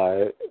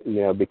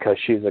 because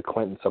she's a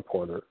Clinton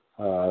supporter.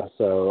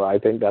 So I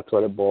think that's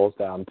what it boils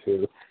down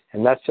to.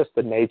 And that's just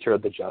the nature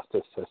of the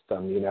justice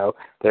system.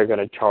 They're going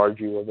to charge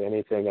you with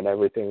anything and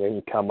everything they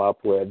can come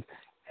up with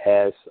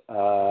as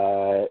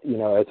a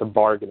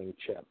bargaining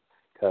chip,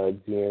 because,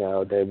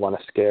 they want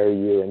to scare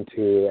you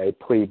into a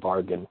plea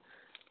bargain.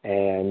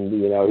 And,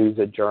 he's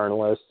a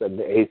journalist, and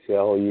the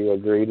ACLU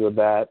agreed with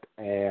that.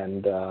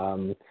 And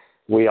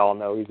we all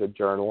know he's a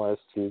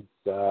journalist. He's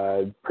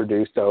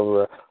produced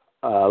over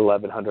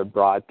 1,100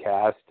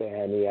 broadcasts,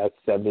 and he has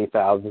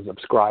 70,000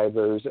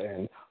 subscribers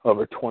and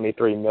over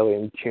 23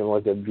 million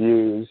cumulative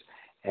views.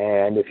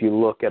 And if you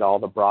look at all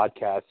the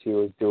broadcasts he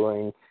was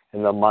doing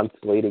in the months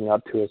leading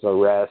up to his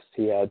arrest,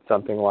 he had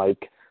something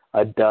like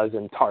a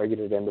dozen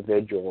targeted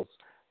individuals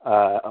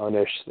on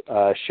his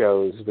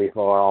shows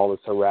before all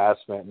this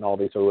harassment and all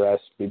these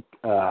arrests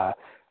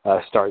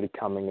started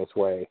coming his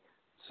way.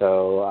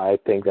 So I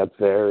think that's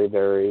very,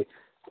 very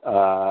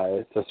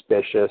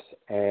suspicious,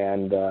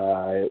 and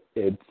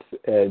it's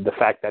the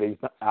fact that he's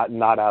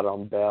not out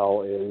on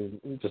bail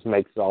just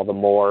makes it all the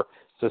more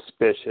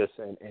suspicious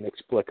and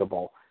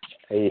inexplicable.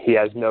 He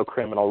has no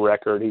criminal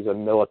record. He's a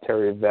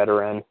military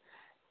veteran,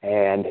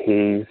 and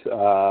he's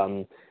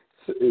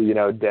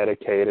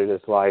dedicated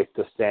his life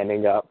to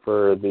standing up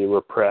for the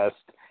repressed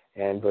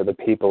and for the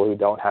people who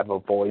don't have a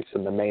voice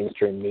in the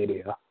mainstream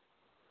media.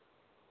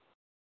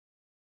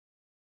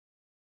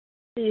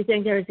 Do you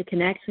think there was a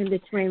connection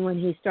between when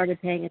he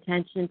started paying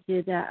attention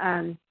to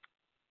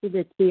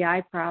the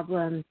TI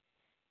problem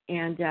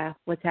and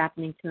what's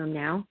happening to him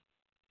now?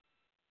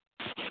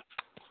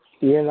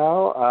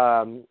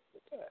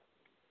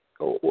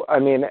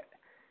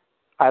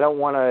 I don't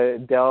want to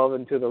delve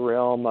into the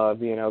realm of,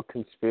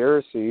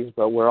 conspiracies,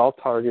 but we're all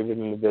targeted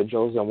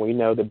individuals, and we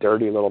know the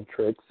dirty little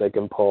tricks they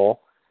can pull.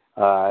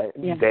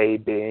 They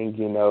being,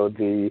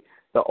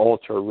 the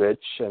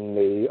ultra-rich and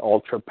the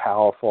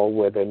ultra-powerful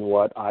within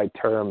what I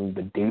term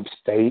the deep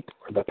state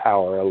or the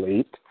power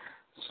elite.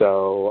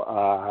 So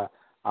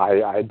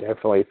I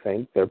definitely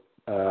think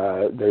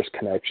there's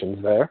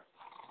connections there.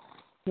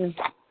 There's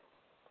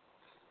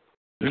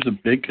a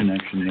big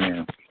connection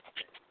there.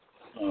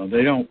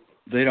 They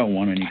don't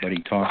want anybody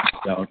talking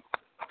about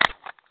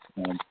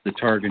the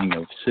targeting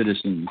of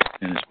citizens,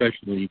 and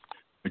especially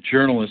a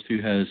journalist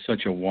who has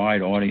such a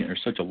wide audience, or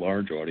such a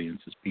large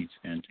audience as Pete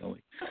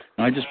Santilli.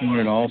 And I just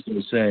wanted also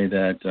to say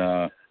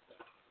that,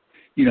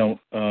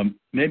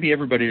 maybe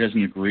everybody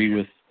doesn't agree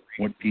with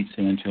what Pete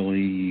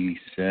Santilli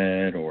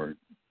said, or,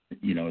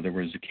 there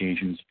was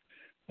occasions,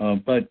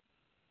 but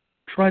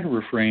try to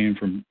refrain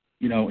from,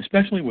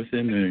 especially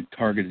within the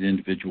targeted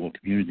individual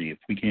community, if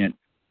we can't,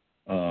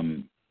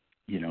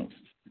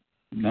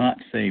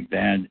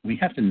 we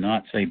have to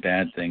not say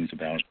bad things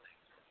about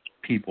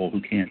people who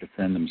can't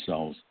defend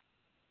themselves.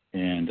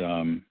 And,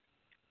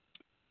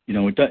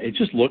 it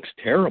just looks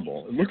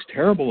terrible. It looks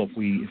terrible if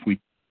we,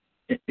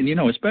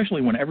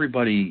 especially when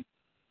everybody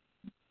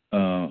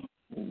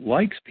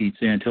likes Pete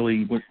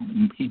Santilli.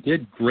 He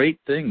did great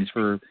things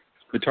for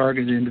the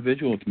targeted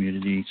individual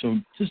community. So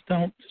just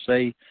don't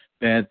say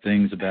bad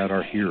things about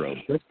our heroes.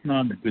 That's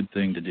not a good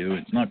thing to do.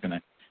 It's not going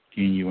to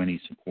gain you any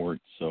support.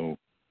 So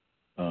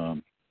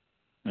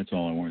that's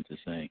all I wanted to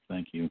say.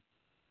 Thank you.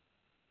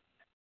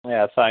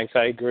 Yeah, thanks.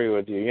 I agree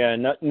with you. Yeah,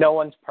 no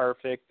one's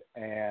perfect,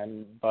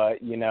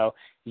 but you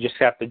just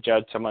have to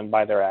judge someone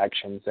by their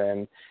actions,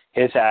 and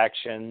his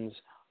actions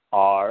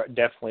are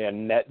definitely a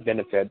net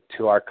benefit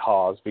to our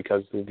cause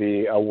because of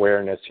the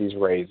awareness he's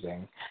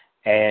raising.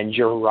 And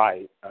you're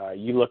right.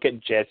 You look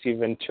at Jesse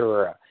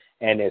Ventura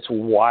and its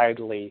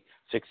widely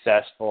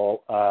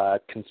successful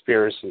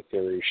conspiracy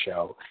theory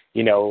show.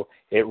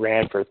 It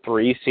ran for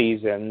 3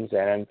 seasons,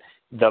 and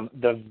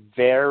the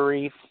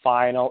very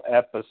final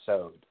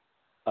episode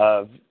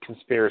of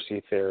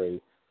conspiracy theory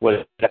was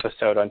an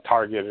episode on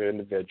targeted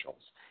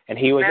individuals. And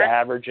he was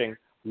averaging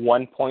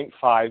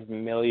 1.5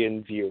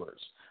 million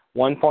viewers.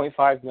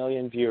 1.5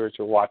 million viewers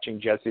were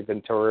watching Jesse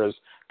Ventura's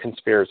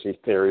conspiracy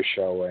theory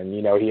show. And,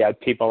 he had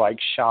people like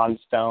Sean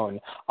Stone,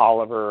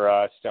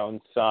 Oliver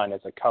Stone's son,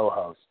 as a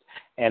co-host.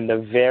 And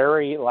the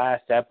very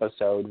last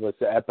episode was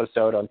the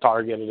episode on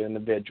targeted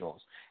individuals.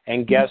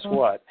 And guess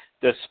what?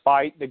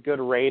 Despite the good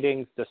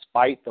ratings,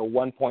 despite the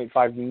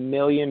 1.5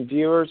 million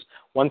viewers,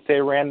 once they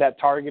ran that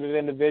targeted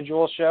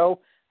individual show,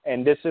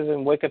 and this is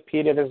in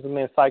Wikipedia, this is in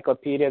the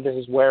encyclopedia, this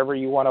is wherever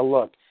you want to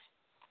look,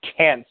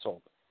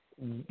 canceled.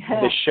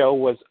 The show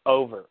was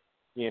over.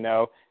 It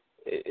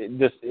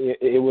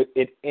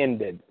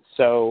ended.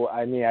 So,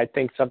 I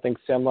think something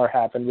similar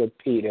happened with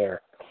Pete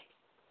here.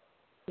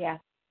 Yeah.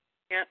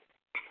 Yep.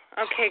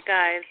 Okay,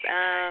 guys.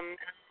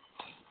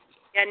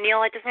 Yeah, Neil,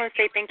 I just want to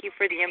say thank you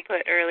for the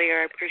input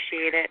earlier. I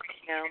appreciate it.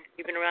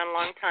 You've been around a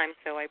long time,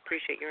 so I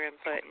appreciate your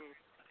input. And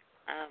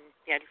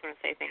I just want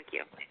to say thank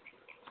you.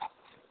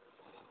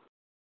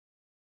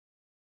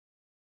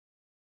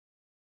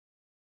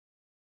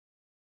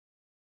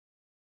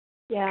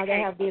 Yeah, they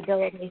have the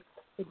ability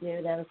to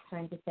do those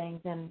kinds of things,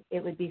 and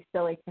it would be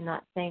silly to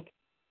not think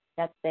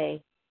that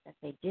they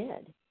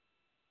did.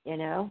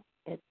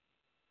 It's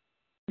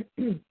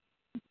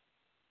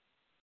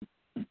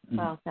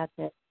well, that's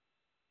it.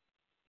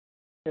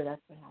 So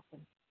that's what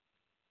happened.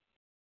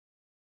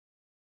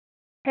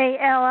 Hey,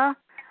 Ella.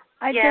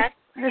 Yes?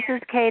 This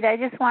is Kate. I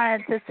just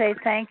wanted to say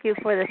thank you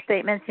for the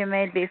statements you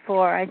made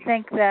before. I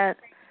think that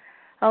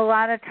a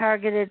lot of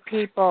targeted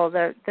people,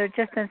 they're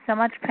just in so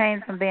much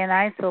pain from being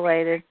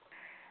isolated.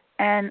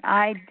 And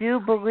I do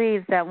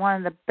believe that one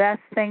of the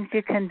best things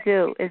you can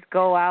do is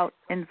go out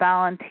and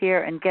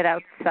volunteer and get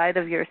outside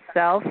of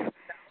yourself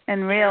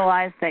and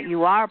realize that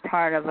you are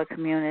part of a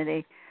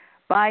community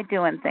by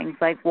doing things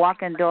like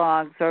walking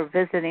dogs or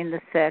visiting the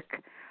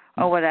sick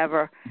or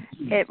whatever.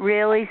 It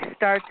really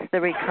starts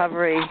the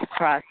recovery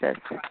process.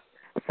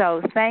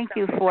 So thank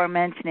you for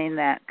mentioning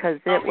that, because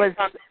it was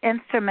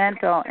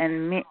instrumental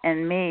in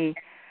me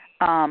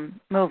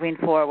moving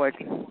forward.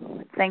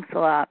 Thanks a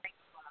lot.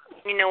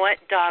 You know what?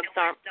 Dogs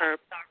aren't perps,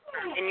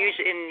 and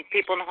usually,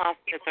 people in the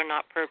hospice are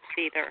not perps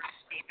either.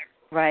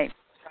 Right.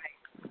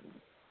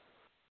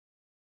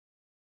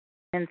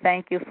 And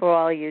thank you for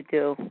all you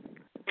do.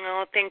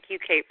 Oh, thank you,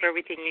 Kate, for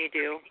everything you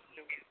do.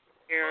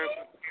 You're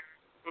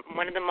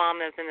one of the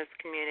mamas in this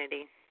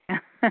community.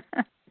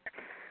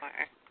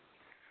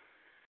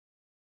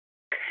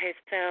 Okay,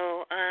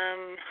 so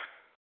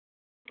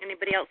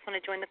anybody else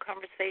want to join the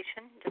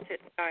conversation? Just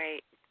hit star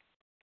 8.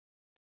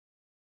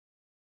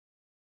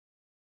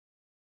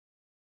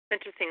 It's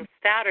interesting.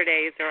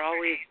 Saturdays are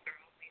always,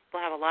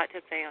 we'll have a lot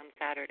to say on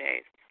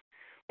Saturdays.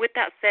 With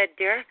that said,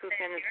 Derek is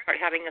going to start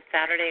having a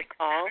Saturday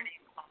call,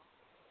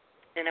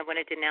 and I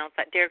wanted to announce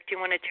that. Derek, do you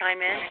want to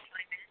chime in?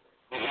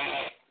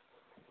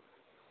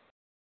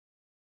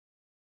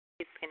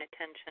 He's paying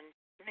attention.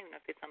 I don't even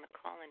know if he's on the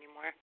call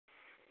anymore.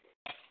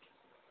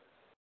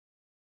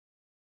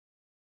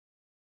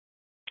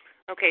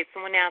 Okay,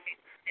 someone asked,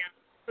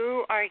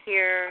 who are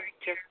here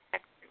just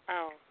text,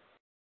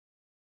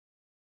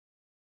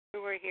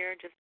 who are here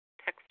just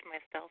text my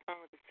cell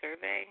phone with a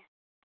survey?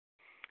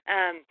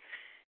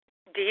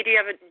 Do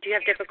you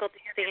have difficulty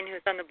seeing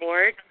who's on the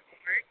board?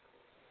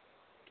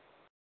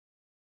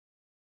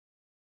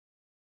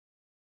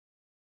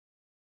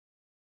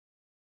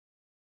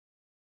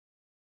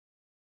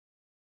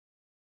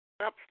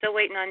 Well, still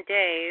waiting on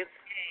Dave.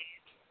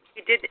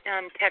 He did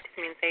text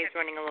me and say he's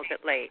running a little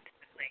bit late.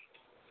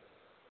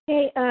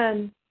 Hey,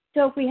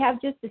 so if we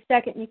have just a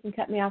second, you can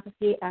cut me off if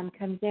he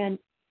comes in.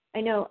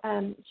 I know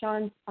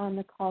Sean's on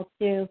the call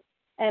too.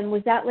 And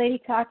was that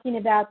lady talking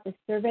about the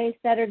surveys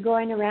that are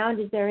going around?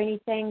 Is there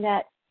anything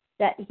that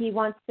he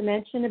wants to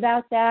mention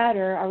about that,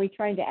 or are we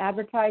trying to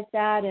advertise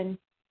that and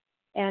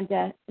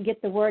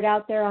get the word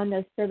out there on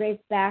those surveys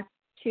back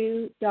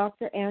to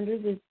Dr.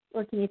 Andrews?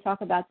 Or can you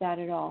talk about that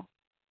at all,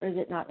 or is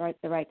it not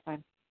the right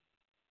time?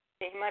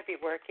 He might be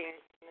working,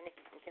 and then he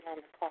can get on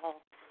the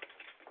call.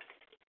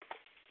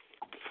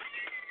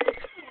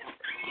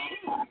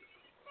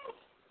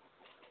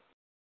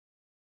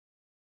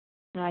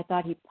 I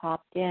thought he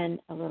popped in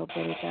a little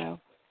bit ago.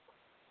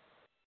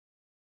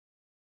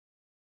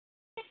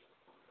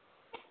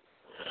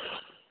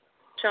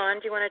 Sean,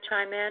 do you want to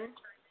chime in?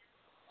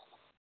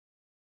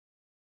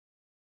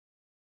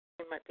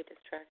 You might be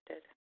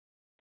distracted.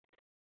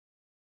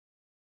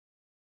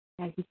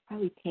 Yeah, he's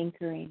probably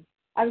tinkering.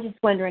 I was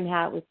just wondering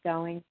how it was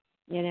going,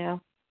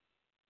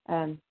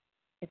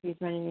 if he's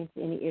running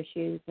into any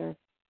issues or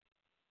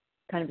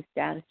kind of a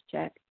status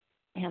check,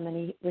 how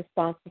many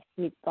responses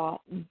he's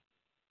gotten,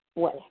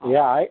 what happened.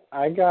 Yeah,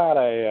 I got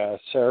a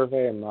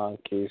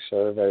SurveyMonkey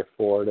survey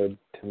forwarded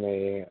to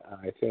me.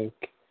 I think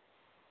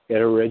it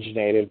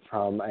originated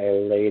from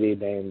a lady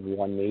named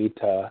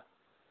Juanita.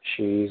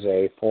 She's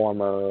a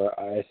former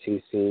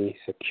SEC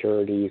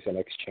Securities and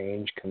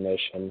Exchange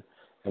Commission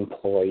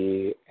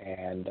employee,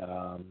 and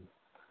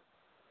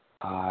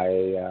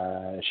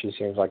she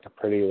seems like a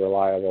pretty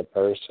reliable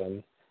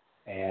person,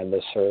 and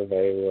the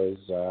survey was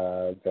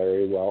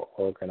very well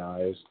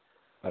organized,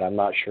 but I'm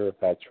not sure if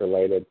that's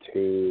related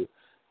to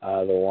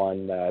the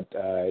one that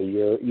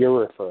you're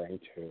referring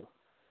to.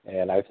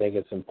 And I think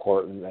it's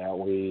important that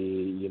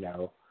we,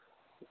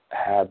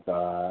 have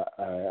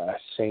a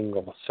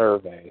single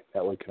survey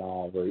that we can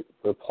all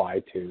reply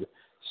to,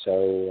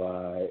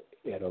 so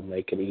it'll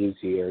make it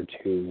easier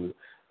to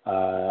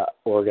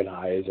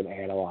organize and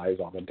analyze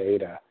all the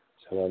data,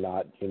 so we're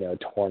not,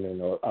 torn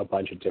in a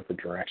bunch of different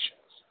directions.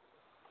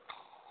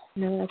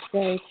 No, that's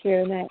very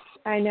true. And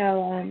I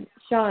know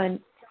Sean,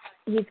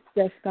 he's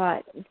just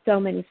got so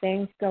many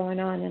things going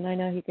on, and I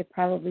know he could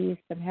probably use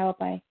some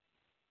help. I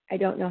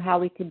don't know how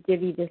we could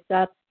divvy this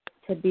up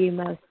to be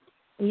most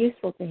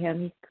useful to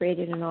him. He's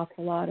created an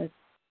awful lot of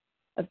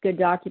good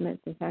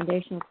documents and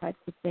foundational types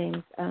of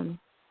things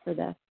for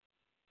the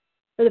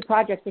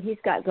project that he's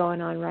got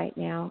going on right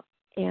now.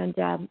 And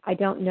I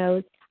don't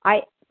know.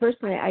 I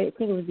think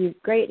it would be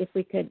great if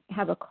we could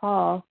have a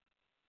call,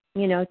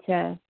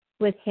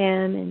 with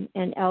him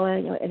and Ella,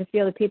 and a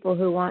few other people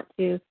who want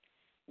to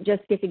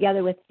just get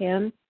together with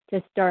him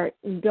to start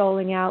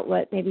doling out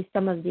what maybe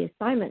some of the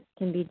assignments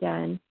can be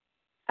done.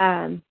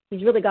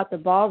 He's really got the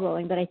ball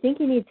rolling, but I think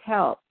he needs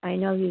help. I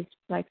know he's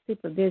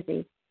super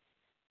busy.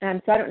 So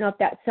I don't know if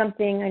that's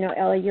something. I know,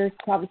 Ella, yours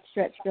probably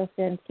stretched real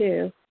thin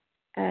too.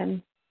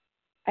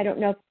 I don't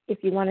know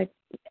if you want to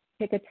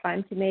pick a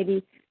time to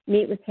maybe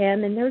meet with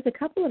him. And there's a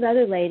couple of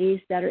other ladies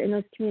that are in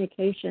those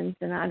communications,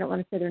 and I don't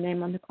want to say their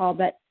name on the call,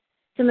 but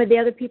some of the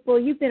other people,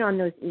 you've been on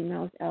those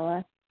emails,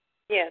 Ella.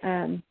 Yes.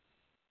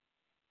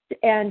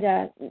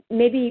 And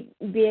maybe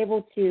be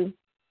able to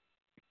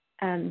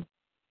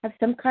have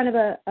some kind of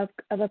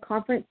a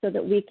conference so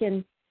that we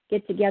can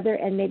get together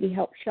and maybe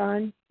help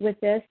Sean with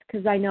this,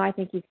 because I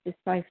think he's just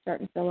probably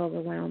starting to feel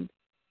overwhelmed.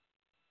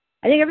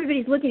 I think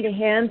everybody's looking to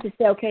him to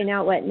say, okay,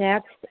 now what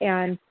next?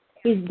 And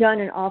he's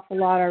done an awful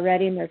lot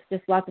already, and there's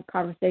just lots of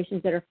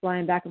conversations that are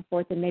flying back and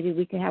forth, and maybe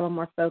we could have a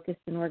more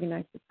focused and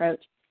organized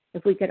approach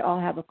if we could all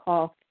have a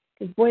call.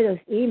 Because, boy, those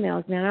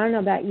emails, man, I don't know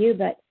about you,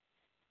 but,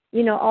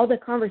 all the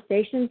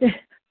conversations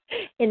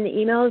in the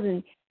emails,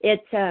 and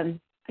it's,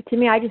 to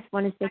me, I just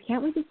want to say,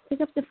 can't we just pick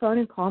up the phone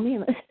and call me?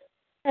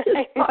 I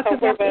know,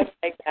 we're both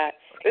like that.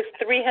 There's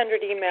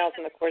 300 emails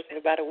in the course of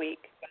about a week.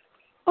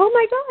 Oh,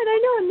 my God, I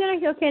know. And then I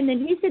go, okay, and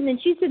then he said, and then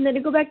she said, and then I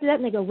go back to that,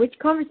 and I go, which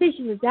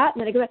conversation was that?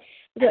 And then I go back,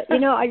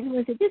 I just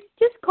want to say,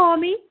 just call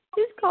me.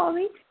 Just call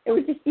me. It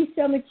would just be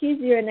so much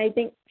easier. And I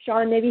think,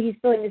 Sean, maybe he's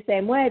feeling the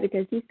same way,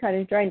 because he's kind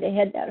of trying to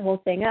head that whole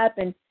thing up,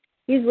 and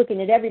he's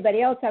looking at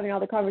everybody else having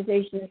all the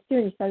conversations too,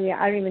 and he's telling me,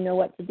 I don't even know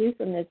what to do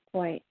from this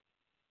point.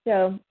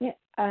 So, yeah,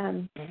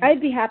 I'd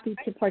be happy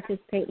to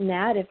participate in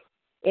that if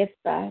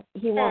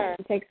he wants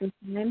to take some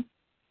time.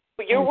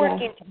 Well, you're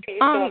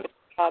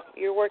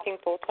you're working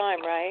full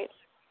time, right?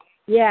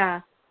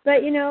 Yeah,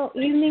 but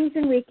evenings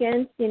and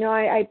weekends,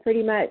 I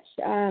pretty much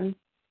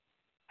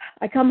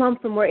I come home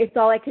from work. It's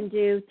all I can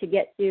do to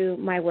get through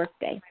my work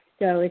day.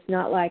 So it's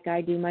not like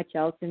I do much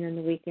else. And then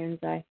the weekends,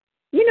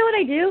 you know what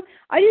I do?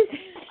 I do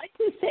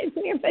the same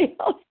thing everybody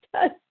else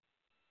does.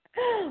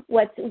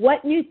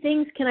 What new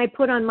things can I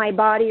put on my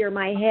body or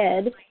my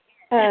head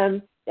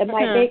that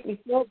might make me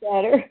feel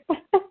better?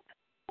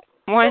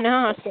 Why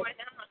not?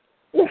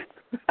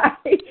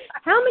 Right.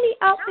 How many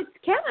outfits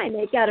can I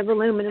make out of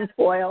aluminum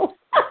foil?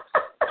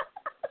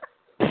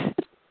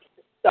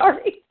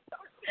 Sorry.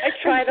 I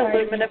tried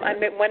aluminum.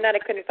 One night I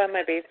couldn't find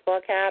my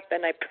baseball cap,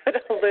 and I put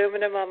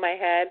aluminum on my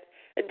head.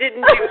 It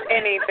didn't do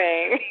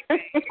anything.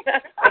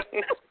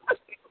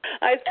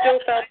 I still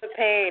felt the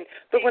pain.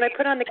 But when I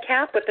put on the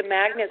cap with the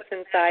magnets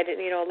inside it,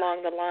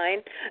 along the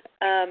line,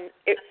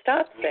 it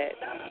stops it.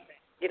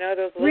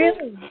 Those little...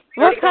 Really?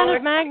 What kind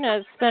of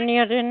magnets? The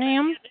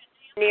neodymium?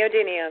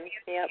 Neodymium,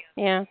 yep.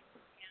 Yeah.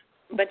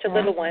 A bunch of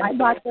little ones. I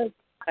bought those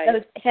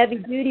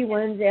heavy-duty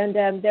ones, and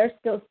they're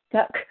still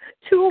stuck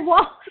to a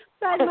wall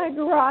inside my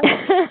garage.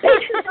 They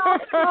just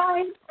not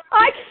fine.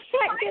 I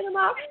can't get them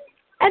out.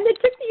 And they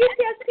took the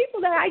UPS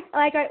people that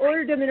I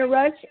ordered them in a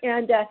rush,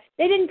 and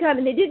they didn't come,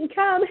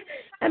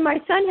 and my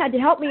son had to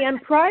help me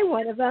unpry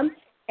one of them.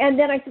 And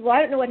then I said, well,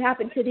 I don't know what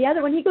happened to the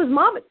other one. He goes,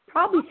 Mom, it's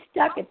probably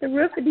stuck at the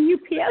roof of the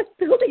UPS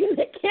building, and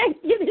they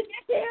can't get it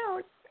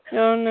down.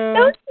 Oh, no.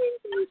 Those things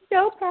are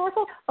so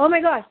powerful. Oh, my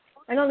gosh.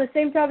 And on the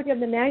same topic of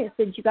the magnet,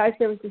 said, you guys,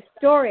 there was a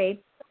story,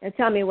 and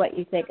tell me what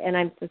you think. And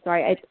I'm so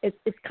sorry.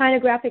 It's kind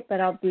of graphic,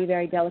 but I'll be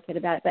very delicate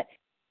about it. But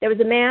there was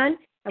a man,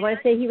 I want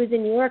to say he was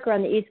in New York or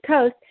on the East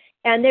Coast,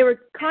 and they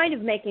were kind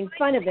of making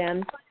fun of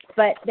him,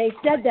 but they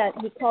said that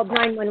he called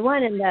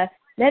 911, and the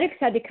medics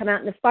had to come out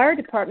in the fire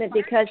department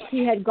because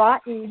he had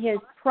gotten his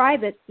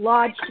privates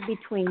lodged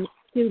between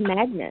two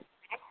magnets.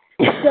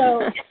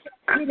 So,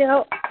 you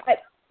know,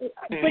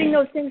 putting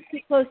those things too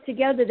close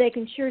together, they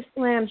can sure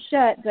slam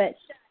shut. But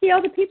see,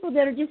 all the people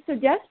that are just so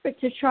desperate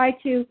to try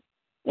to,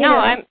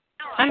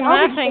 I'm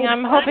laughing.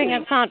 I'm hoping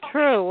it's not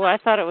true. I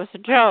thought it was a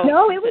joke.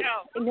 No, it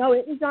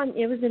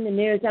was in the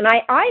news, and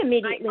I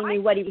immediately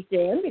knew what he was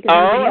doing because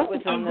it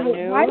was in the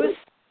news.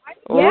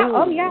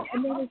 Yeah, yeah,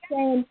 and they were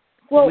saying,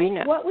 well,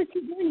 what was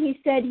he doing? He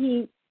said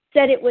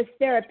it was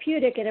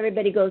therapeutic, and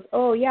everybody goes,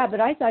 oh yeah, but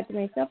I thought to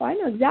myself, I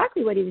know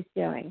exactly what he was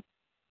doing.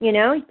 You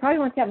know, he probably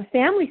wants to have a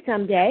family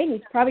someday, and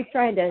he's probably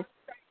trying to,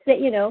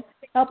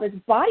 help his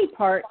body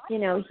parts,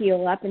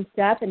 heal up and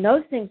stuff. And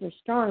those things are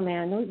strong,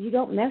 man. You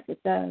don't mess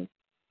with those.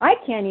 I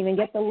can't even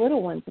get the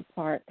little ones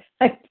apart.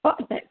 I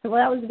thought that, so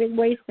that was a big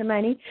waste of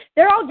money.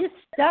 They're all just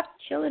stuck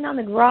chilling on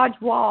the garage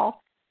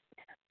wall.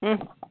 I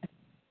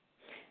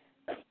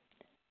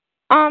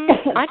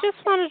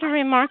just wanted to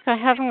remark I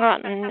haven't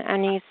gotten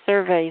any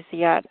surveys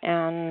yet,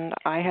 and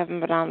I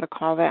haven't been on the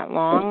call that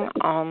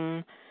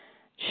long.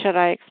 Should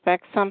I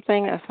expect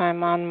something if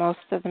I'm on most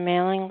of the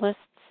mailing lists?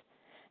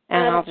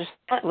 And I'll just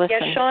listen.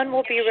 Yeah, Sean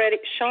will be ready.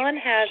 Sean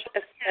has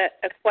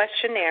a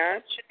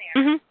questionnaire,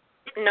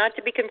 not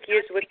to be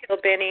confused with Bill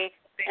Benny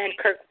and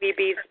Kirk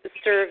Beebe's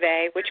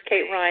survey, which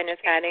Kate Ryan is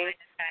heading.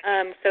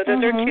 So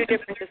those are two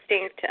different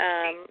distinct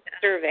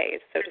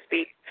surveys, so to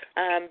speak.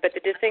 But the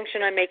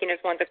distinction I'm making is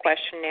one's a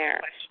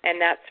questionnaire,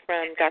 and that's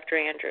from Dr.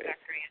 Andrews.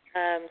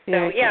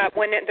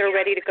 When they're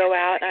ready to go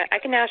out, I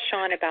can ask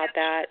Sean about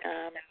that.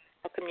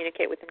 I'll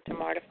communicate with him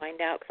tomorrow to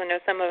find out, because I know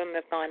some of them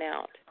have gone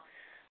out,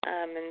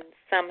 and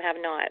some have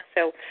not.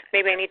 So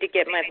maybe I need to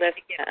get my list,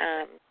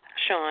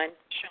 Sean.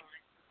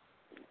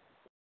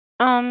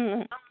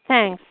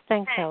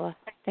 Thanks, Ella.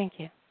 Thank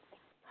you.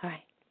 All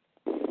right.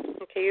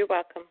 Okay, you're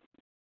welcome.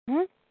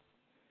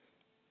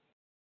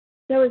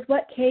 So is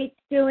what Kate's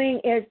doing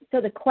is, so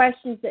the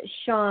questions that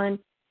Sean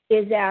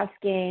is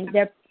asking,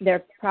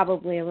 they're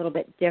probably a little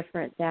bit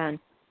different than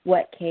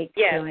what Kate's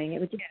doing.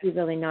 It would just be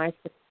really nice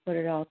to put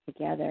it all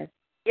together.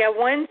 Yeah,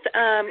 one's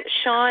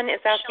Sean is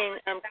asking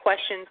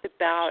questions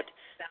about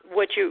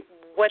what's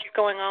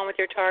going on with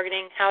your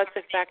targeting, how it's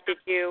affected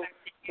you,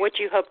 what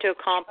you hope to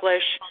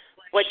accomplish,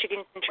 what you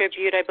can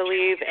contribute, I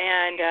believe,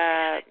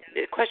 and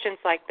questions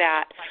like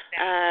that.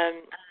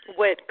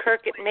 What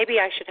Kirk, maybe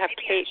I should have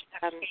Kate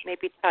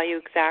maybe tell you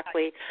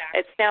exactly.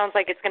 It sounds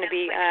like it's going to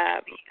be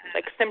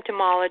like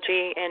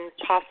symptomology and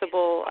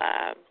possible,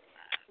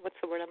 what's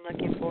the word I'm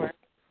looking for?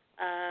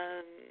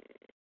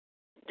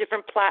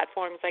 Different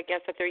platforms, I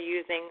guess, that they're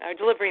using,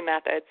 delivery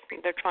methods.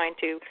 They're trying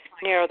to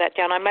narrow that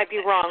down. I might be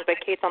wrong, but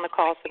Kate's on the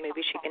call, so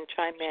maybe she can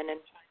chime in. And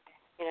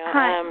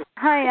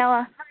Hi,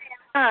 Ella.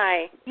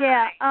 Hi.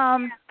 Yeah,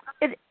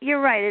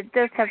 you're right. It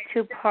does have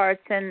two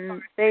parts,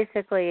 and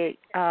basically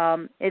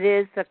it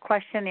is a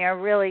questionnaire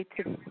really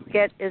to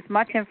get as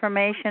much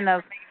information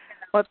of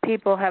what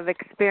people have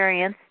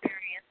experienced,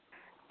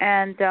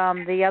 and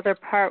the other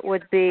part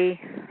would be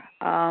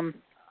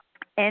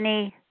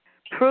any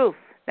proof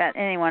that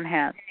anyone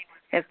has,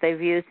 if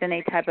they've used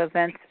any type of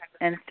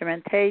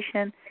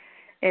instrumentation,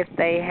 if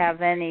they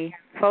have any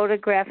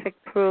photographic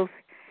proof,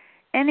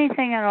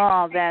 anything at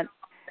all that,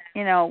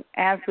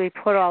 as we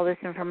put all this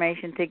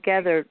information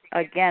together,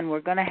 again, we're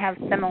going to have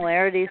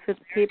similarities with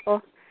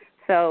people,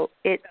 so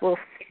it will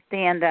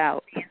stand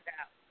out.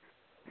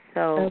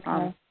 So,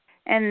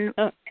 and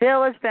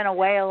Bill has been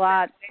away a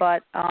lot,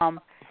 but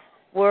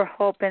we're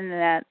hoping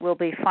that we'll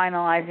be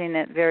finalizing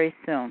it very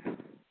soon.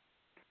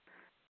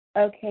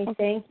 Okay,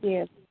 thank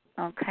you.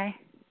 Okay,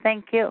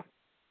 thank you.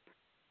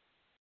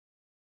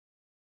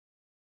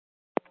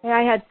 Hey,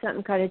 I had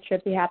something kind of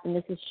trippy happen.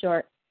 This is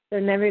short. So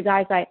remember,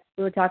 guys,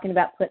 we were talking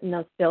about putting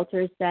those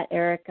filters that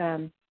Eric,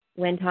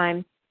 one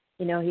time,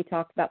 he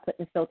talked about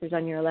putting the filters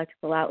on your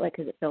electrical outlet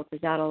because it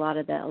filters out a lot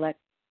of the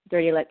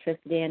dirty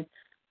electricity. And,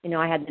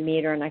 I had the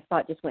meter, and I saw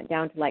it just went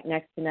down to like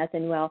next to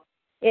nothing. Well,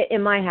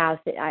 in my house,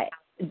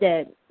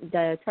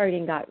 the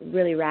targeting got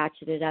really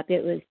ratcheted up.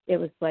 It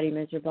was bloody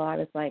miserable. I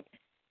was like,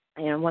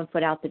 1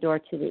 foot out the door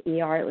to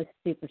the ER. It was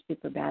super,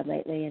 super bad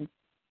lately.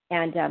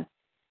 And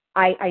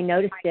I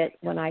noticed it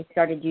when I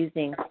started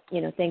using,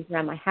 things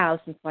around my house,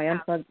 and so I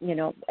unplugged,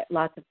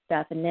 lots of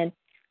stuff. And then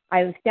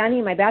I was standing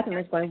in my bathroom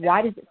and I was going,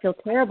 why does it feel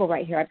terrible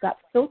right here? I've got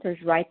filters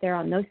right there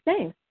on those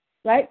things,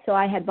 right? So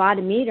I had bought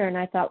a meter, and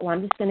I thought, well,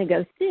 I'm just going to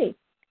go see.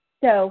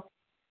 So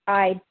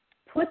I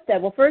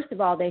first of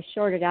all, they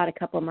shorted out a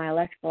couple of my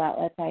electrical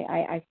outlets.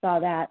 I saw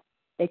that.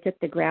 They took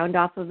the ground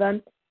off of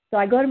them. So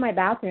I go to my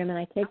bathroom, and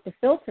I take the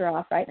filter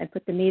off, right? And I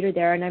put the meter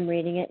there, and I'm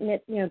reading it, and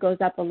it, goes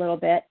up a little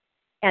bit.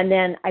 And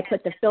then I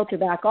put the filter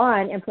back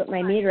on and put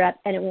my meter up,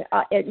 and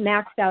it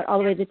maxed out all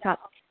the way to the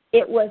top.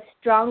 It was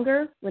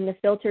stronger when the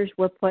filters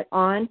were put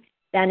on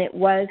than it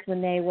was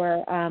when they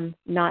were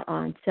not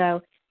on.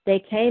 So they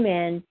came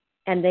in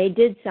and they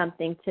did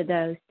something to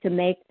those to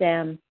make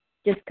them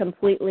just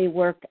completely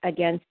work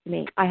against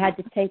me. I had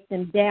to take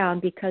them down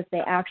because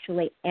they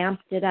actually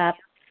amped it up.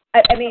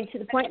 I mean, to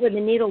the point where the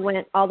needle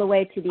went all the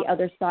way to the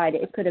other side.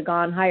 It could have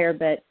gone higher,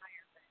 but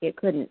it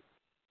couldn't.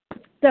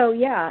 So,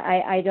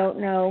 yeah, I don't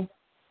know.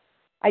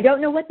 I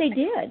don't know what they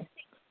did.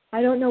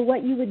 I don't know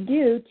what you would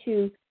do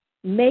to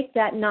make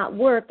that not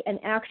work and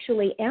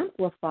actually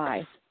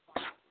amplify.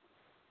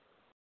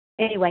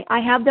 Anyway, I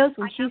have those.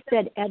 When she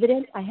said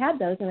evidence, I had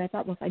those, and I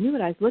thought, well, if I knew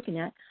what I was looking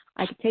at,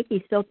 I could take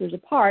these filters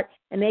apart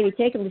and maybe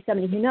take them to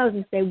somebody who knows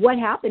and say, what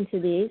happened to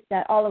these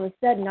that all of a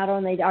sudden not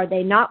only are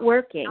they not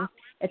working,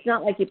 it's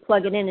not like you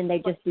plug it in and they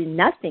just do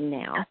nothing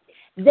now.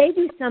 They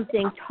do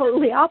something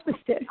totally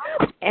opposite,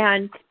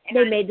 and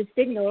they made the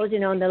signals,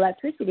 and the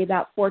electricity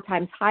about 4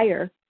 times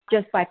higher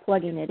just by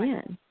plugging it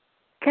in.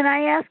 Can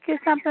I ask you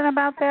something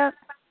about that?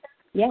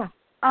 Yeah.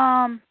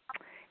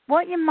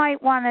 What you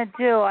might want to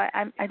do,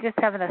 I just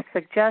have a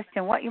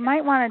suggestion. What you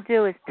might want to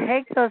do is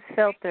take those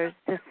filters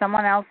to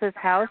someone else's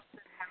house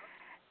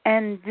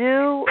and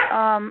do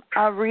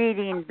a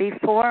reading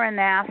before and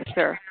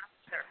after.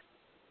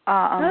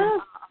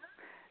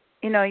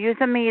 Use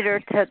a meter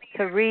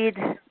to read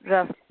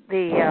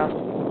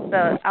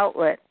the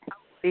outlet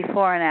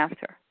before and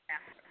after.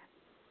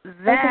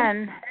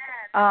 Then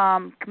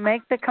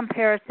make the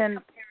comparison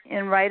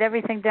and write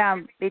everything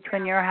down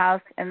between your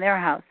house and their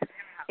house.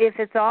 If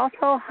it's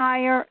also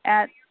higher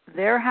at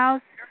their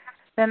house,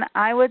 then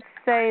I would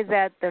say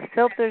that the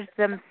filters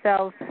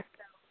themselves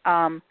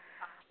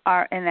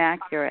are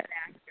inaccurate.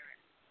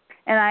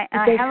 And I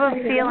have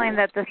a feeling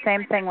that the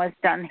same thing was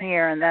done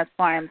here, and that's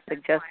why I'm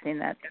suggesting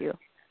that to you.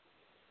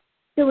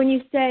 So when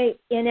you say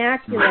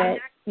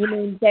inaccurate, you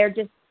mean they're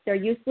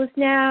useless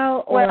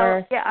now? Or?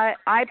 Well, yeah,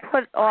 I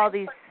put all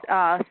these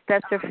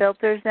Stetzer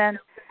filters in,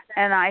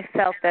 and I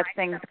felt that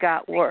things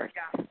got worse.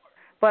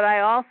 But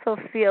I also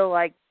feel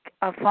like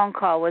a phone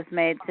call was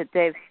made to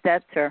Dave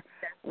Stetzer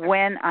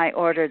when I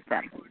ordered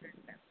them.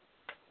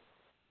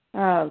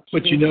 Oh,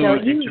 but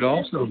it could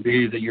also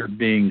be that you're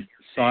being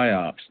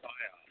psyoped.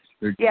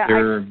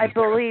 I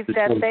believe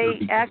that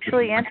they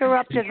actually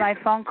interrupted my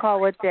phone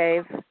call with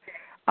Dave.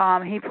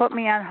 He put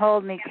me on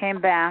hold and he came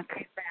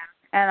back,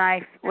 and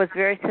I was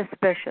very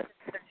suspicious.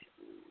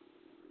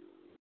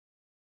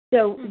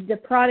 So the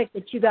product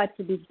that you got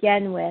to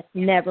begin with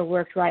never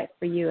worked right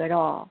for you at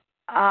all?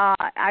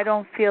 I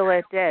don't feel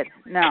it did,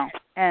 no.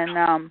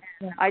 And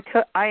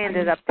I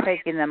ended up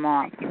taking them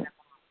off.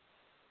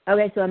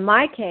 Okay, so in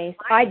my case,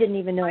 I didn't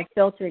even know a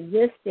filter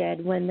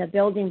existed when the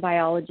building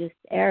biologist,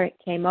 Eric,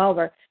 came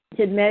over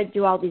to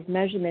do all these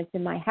measurements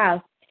in my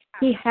house.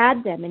 He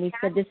had them, and he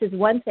said, this is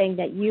one thing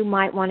that you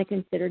might want to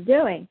consider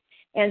doing.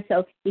 And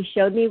so he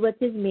showed me with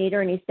his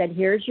meter, and he said,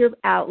 here's your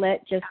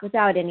outlet just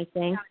without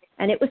anything.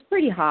 And it was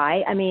pretty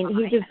high. I mean,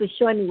 he just was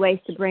showing me ways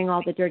to bring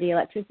all the dirty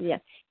electricity in.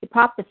 He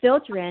popped the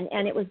filter in,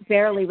 and it was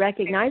barely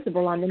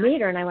recognizable on the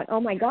meter. And I went, oh,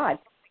 my God.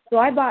 So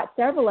I bought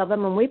several of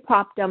them, and we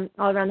popped them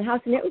all around the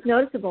house, and it was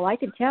noticeable. I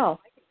could tell.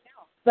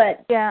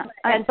 But yeah,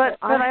 but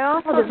I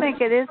also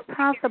think it is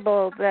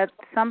possible that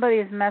somebody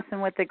is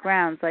messing with the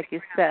grounds, like you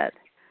said.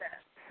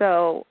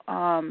 So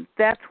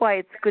that's why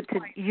it's good to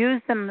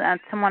use them at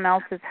someone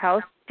else's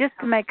house just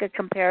to make a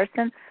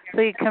comparison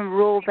so you can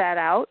rule that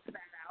out.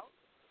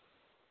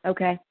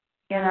 Okay.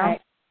 You know?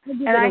 Right.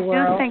 And I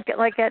do think,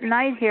 like at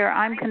night here,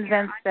 I'm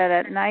convinced that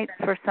at night,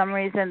 for some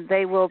reason,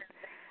 they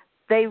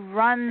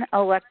run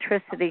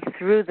electricity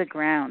through the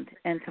ground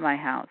into my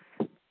house.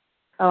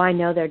 Oh, I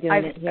know they're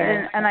doing it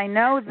here. And I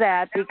know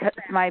that because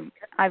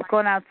I've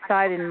gone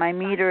outside and my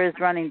meter is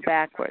running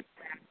backwards.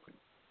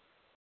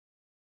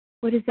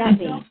 What does that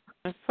mean?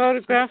 I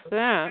photographed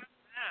that.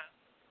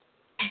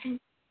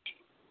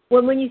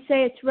 Well, when you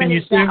say it's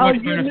running backwards,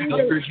 what kind of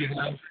filters you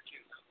have?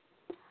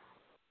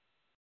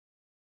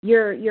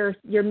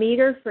 Your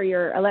meter for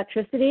your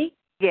electricity?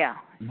 Yeah.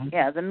 Mm-hmm.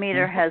 Yeah, the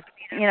meter has,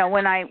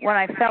 when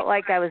I felt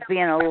like I was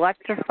being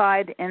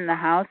electrified in the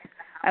house,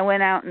 I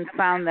went out and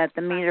found that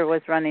the meter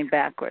was running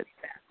backwards.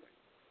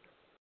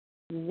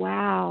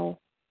 Wow.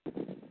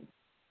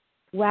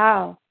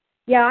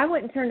 Yeah, I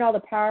went and turned all the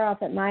power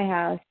off at my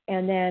house,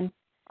 and then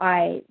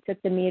I took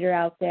the meter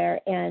out there,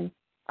 and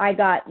I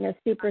got a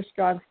super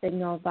strong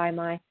signal by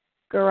my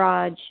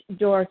garage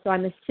door, so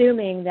I'm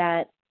assuming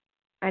that,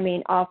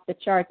 off the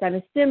charts,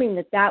 I'm assuming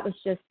that was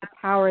just the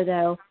power,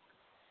 though,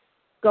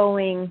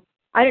 going,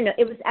 I don't know,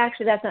 it was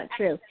actually, that's not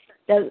true.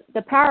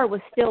 The power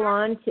was still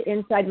on to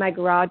inside my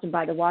garage and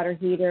by the water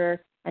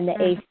heater and the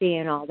AC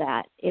and all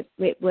that. It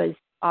was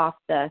off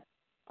the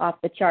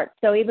chart.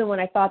 So even when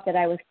I thought that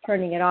I was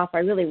turning it off, I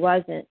really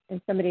wasn't. And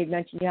somebody had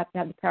mentioned you have to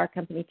have the power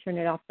company turn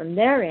it off from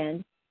their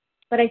end.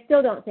 But I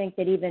still don't think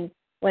that even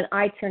when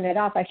I turn it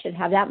off, I should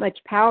have that much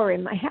power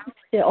in my house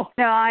still.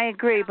 No, I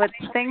agree. But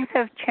things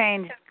have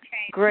changed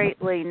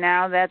greatly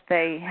now that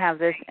they have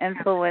this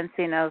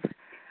influencing of,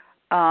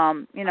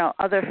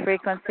 other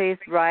frequencies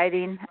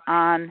riding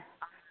on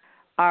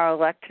our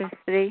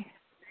electricity.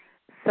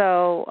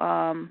 So,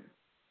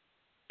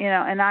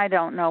 and I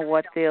don't know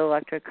what the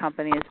electric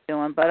company is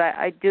doing, but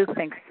I do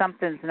think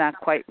something's not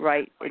quite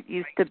right. It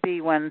used to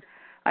be when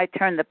I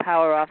turned the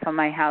power off on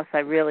my house, I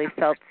really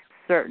felt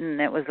certain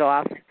it was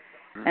off,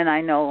 and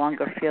I no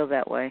longer feel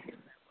that way.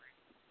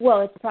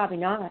 Well, it's probably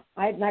not.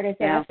 Like I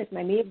said, I took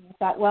my meter and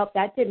thought, well,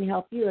 that didn't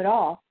help you at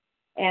all.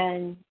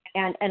 And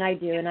I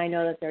do, and I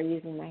know that they're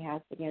using my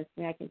house against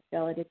me. I can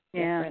feel it. It's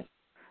different.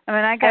 I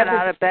mean, I got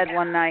out of bed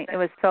one night. It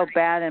was so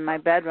bad in my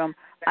bedroom.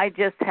 I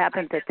just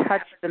happened to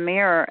touch the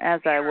mirror as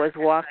I was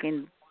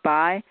walking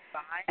by,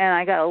 and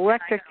I got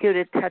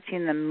electrocuted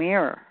touching the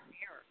mirror.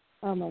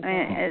 Oh, my God. I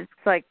mean, it's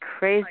like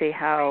crazy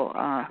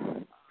how,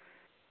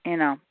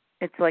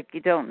 it's like you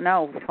don't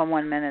know from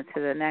one minute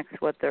to the next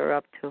what they're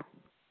up to.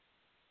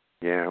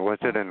 Yeah, was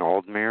it an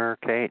old mirror,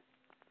 Kate?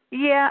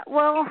 Yeah,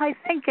 well, I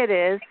think it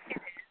is.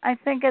 I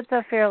think it's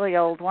a fairly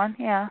old one,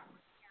 yeah.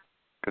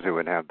 Because it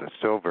would have the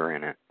silver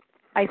in it.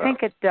 I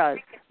think it does.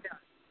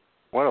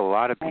 What a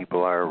lot of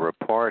people are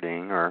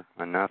reporting, or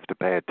enough to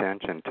pay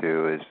attention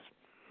to, is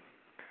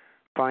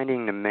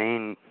finding the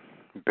main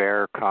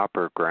bare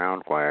copper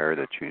ground wire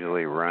that's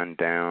usually run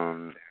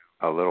down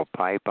a little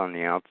pipe on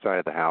the outside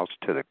of the house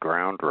to the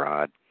ground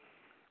rod,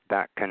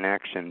 that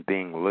connection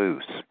being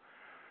loose.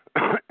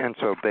 And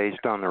so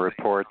based on the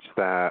reports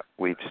that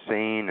we've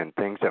seen and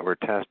things that were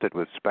tested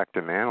with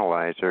spectrum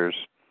analyzers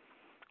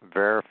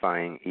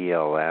verifying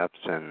ELFs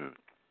and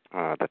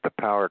that the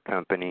power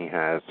company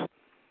has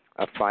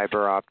a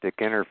fiber optic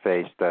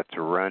interface that's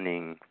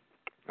running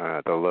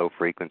the low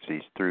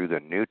frequencies through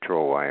the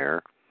neutral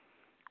wire,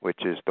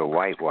 which is the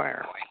white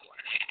wire.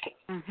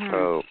 Mm-hmm.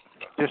 So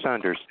just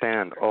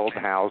understand, old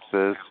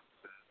houses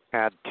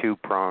had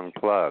two-prong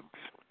plugs,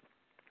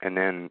 and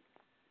then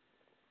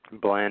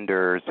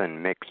blenders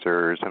and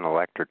mixers and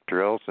electric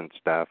drills and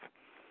stuff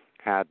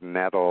had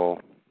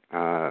metal,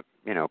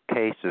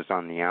 cases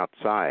on the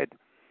outside.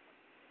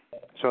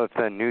 So if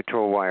the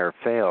neutral wire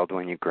failed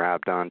when you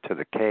grabbed onto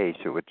the case,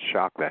 it would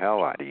shock the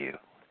hell out of you.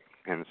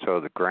 And so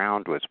the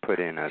ground was put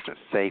in as a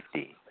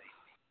safety.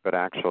 But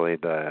actually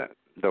the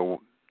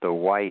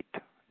white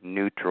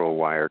neutral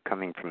wire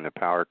coming from the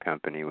power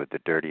company with the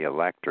dirty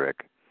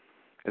electric,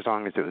 as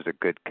long as it was a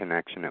good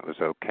connection, it was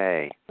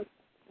okay.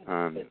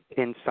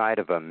 Inside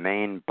of a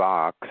main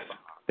box,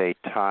 they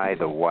tie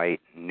the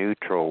white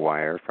neutral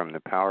wire from the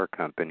power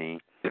company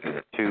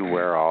to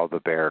where all the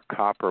bare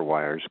copper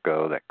wires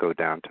go that go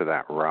down to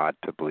that rod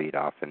to bleed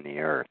off in the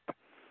earth.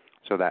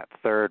 So that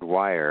third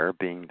wire,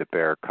 being the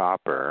bare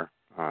copper,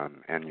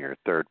 and your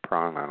third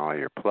prong on all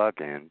your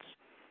plug-ins,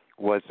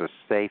 was a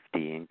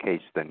safety in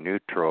case the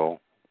neutral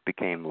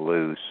became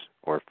loose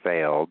or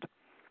failed,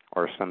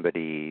 or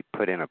somebody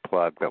put in a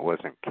plug that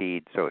wasn't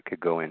keyed so it could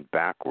go in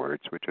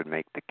backwards, which would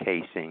make the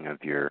casing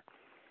of your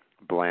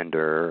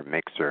blender,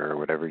 mixer, or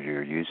whatever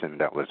you're using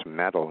that was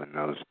metal in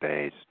those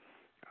days,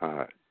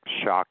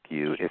 shock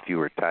you if you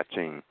were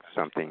touching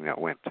something that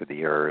went to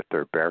the earth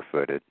or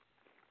barefooted,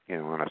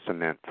 on a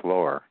cement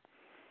floor.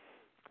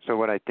 So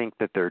what I think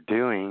that they're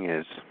doing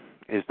is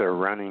they're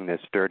running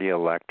this dirty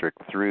electric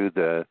through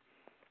the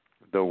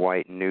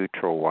white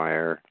neutral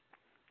wire,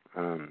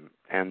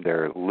 and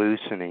they're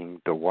loosening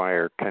the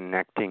wire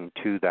connecting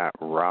to that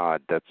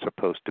rod that's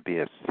supposed to be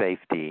a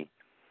safety,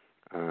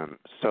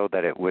 so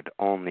that it would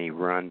only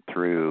run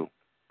through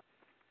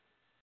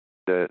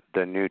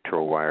the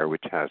neutral wire,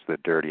 which has the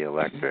dirty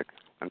electric.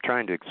 I'm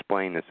trying to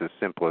explain this as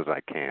simple as I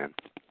can.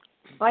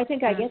 I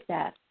think I get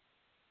that.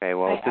 Okay,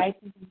 well, I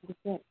think I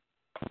get it.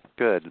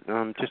 Good.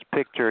 Just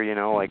picture,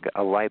 like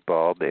a light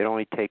bulb. It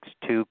only takes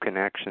two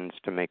connections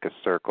to make a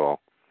circle.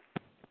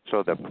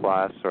 So the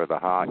plus or the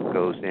hot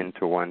goes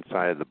into one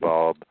side of the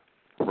bulb,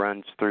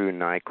 runs through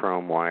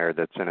nichrome wire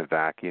that's in a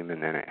vacuum,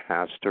 and then it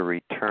has to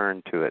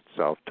return to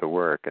itself to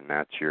work, and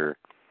that's your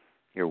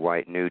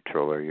white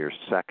neutral or your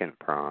second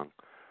prong.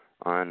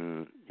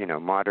 On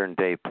modern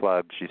day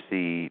plugs, you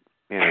see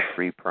in a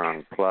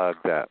three-prong plug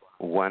that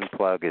one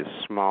plug is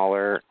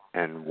smaller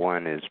and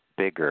one is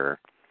bigger.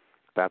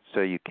 That's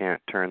so you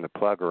can't turn the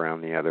plug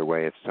around the other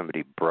way if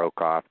somebody broke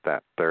off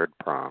that third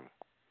prong.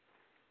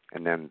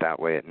 And then that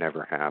way it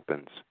never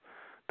happens.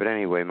 But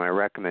anyway, my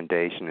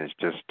recommendation is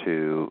just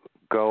to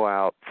go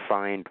out,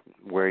 find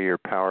where your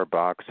power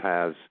box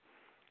has,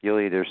 you'll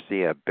either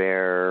see a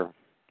bare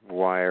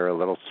wire a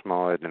little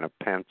smaller than a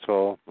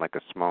pencil, like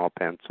a small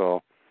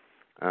pencil,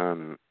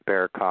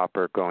 bare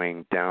copper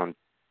going down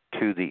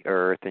to the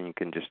earth, and you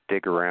can just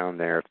dig around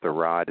there if the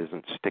rod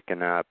isn't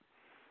sticking up.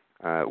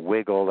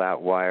 Wiggle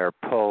that wire,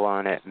 pull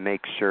on it,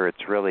 make sure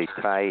it's really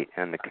tight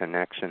and the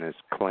connection is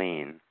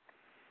clean.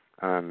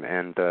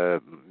 And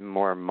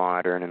more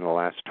modern, in the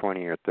last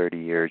 20 or 30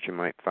 years, you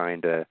might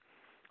find a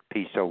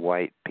piece of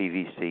white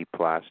PVC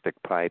plastic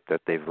pipe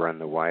that they've run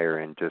the wire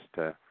in just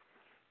to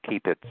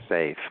keep it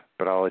safe.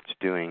 But all it's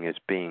doing is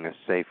being a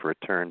safe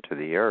return to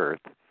the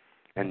earth.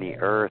 And the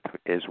earth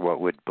is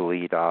what would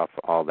bleed off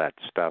all that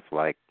stuff,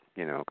 like,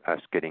 us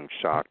getting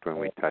shocked when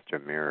we touch a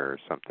mirror or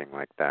something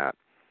like that.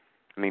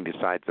 I mean,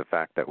 besides the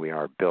fact that we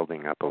are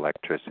building up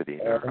electricity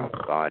in our own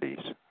bodies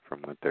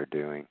from what they're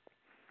doing.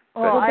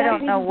 Well, I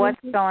don't know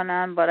what's going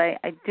on, but I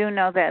do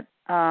know that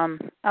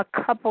a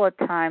couple of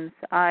times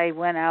I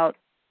went out,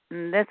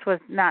 and this was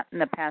not in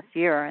the past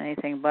year or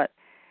anything, but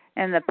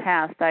in the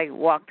past I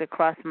walked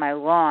across my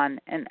lawn,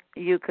 and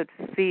you could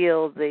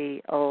feel the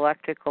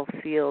electrical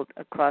field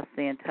across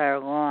the entire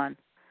lawn.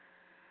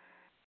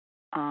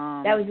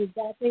 That was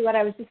exactly what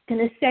I was just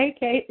going to say,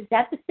 Kate. Is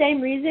that the same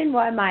reason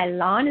why my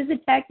lawn is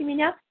attacking me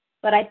now?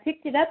 But I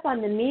picked it up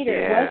on the meter.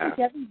 Yeah. It wasn't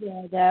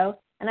everywhere, though.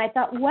 And I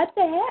thought, what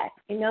the heck?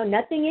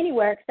 Nothing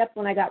anywhere except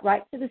when I got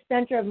right to the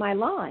center of my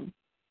lawn.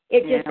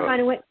 It just kind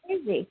of went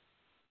crazy.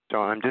 So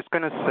I'm just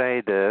going to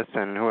say this,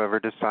 and whoever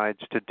decides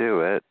to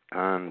do it,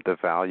 the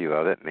value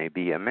of it may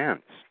be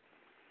immense.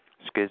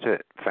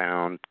 Skizit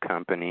found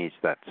companies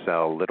that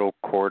sell little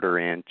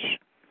quarter-inch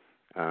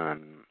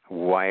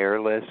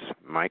wireless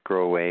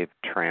microwave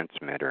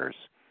transmitters.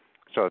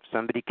 So if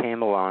somebody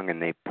came along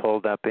and they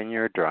pulled up in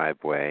your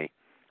driveway,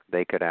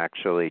 they could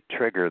actually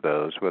trigger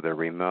those with a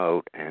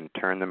remote and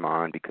turn them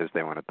on because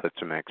they want to put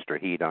some extra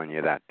heat on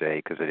you that day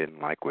because they didn't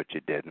like what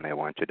you did and they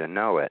want you to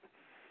know it.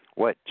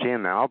 What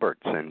Jim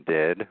Albertson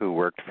did, who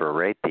worked for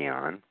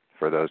Raytheon,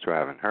 for those who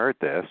haven't heard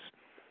this,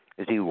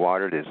 is he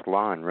watered his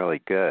lawn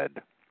really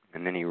good.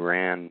 And then he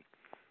ran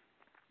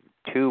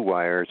 2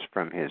 wires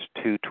from his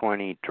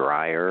 220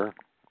 dryer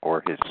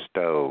or his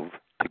stove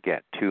to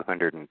get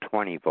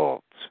 220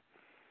 volts.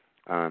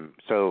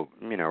 So,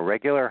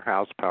 regular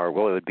house power,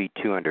 well, it would be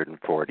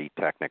 240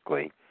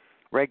 technically.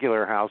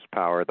 Regular house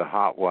power, the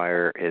hot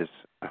wire is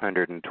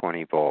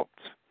 120 volts.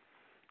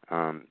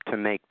 To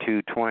make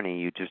 220,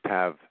 you just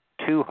have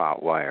 2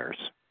 hot wires,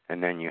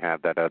 and then you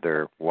have that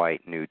other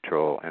white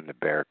neutral and the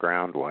bare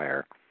ground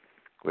wire,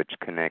 which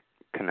connect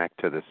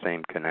to the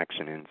same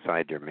connection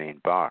inside your main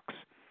box.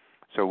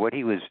 So what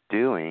he was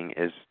doing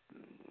is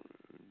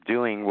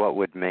doing what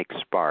would make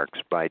sparks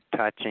by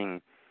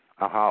touching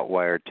a hot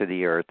wire to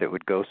the earth. It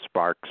would go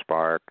spark,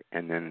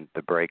 and then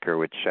the breaker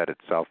would shut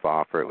itself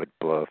off, or it would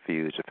blow a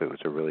fuse if it was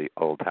a really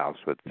old house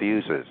with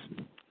fuses.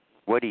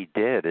 What he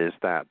did is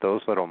that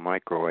those little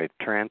microwave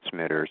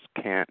transmitters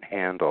can't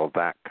handle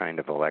that kind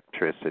of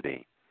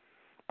electricity.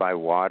 By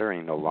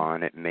watering the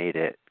lawn, it made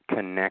it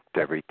connect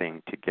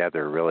everything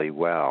together really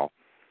well.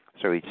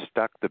 So he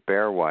stuck the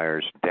bare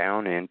wires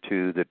down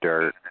into the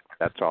dirt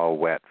that's all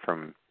wet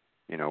from,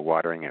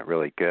 watering it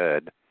really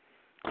good,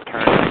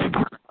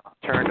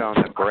 turned on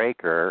the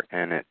breaker,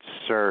 and it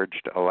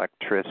surged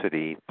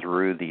electricity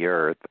through the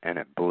earth, and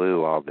it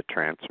blew all the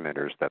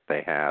transmitters that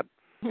they had.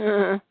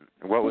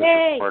 What was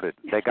reported?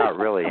 They got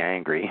really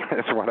angry.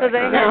 That's what I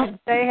heard.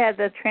 They had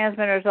the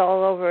transmitters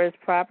all over his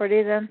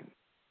property then?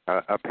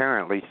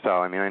 Apparently so.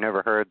 I mean, I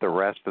never heard the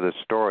rest of the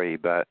story,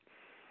 but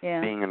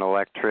being an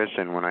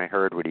electrician, when I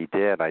heard what he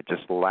did, I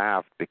just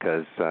laughed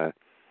because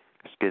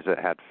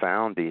Skizit had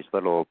found these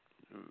little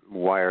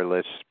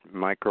wireless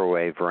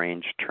microwave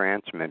range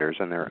transmitters,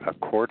 and they're a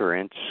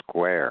quarter-inch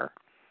square.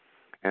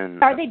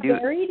 And are they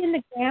buried in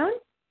the ground?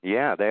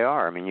 Yeah, they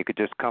are. I mean, you could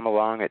just come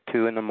along at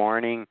 2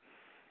 a.m,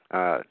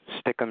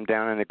 stick them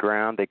down in the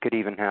ground. They could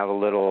even have a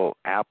little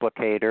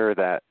applicator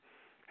that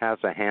has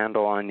a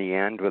handle on the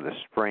end with a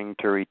spring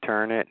to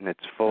return it, and it's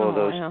full of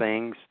those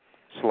things.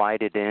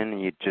 Slide it in,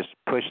 and you just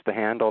push the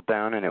handle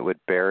down, and it would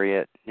bury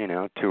it,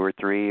 2 or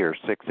 3 or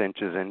 6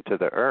 inches into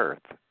the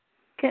earth.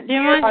 Do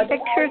you have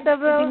pictures of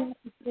those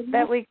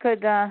that we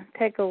could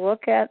take a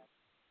look at?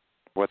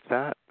 What's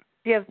that?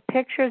 Do you have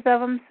pictures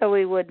of them so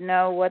we would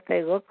know what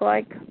they look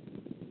like?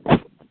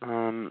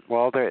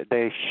 Well,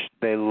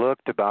 they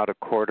looked about a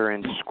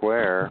quarter-inch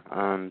square.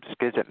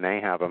 Skizit may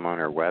have them on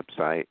her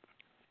website.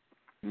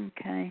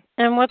 Okay.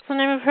 And what's the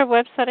name of her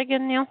website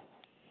again, Neil?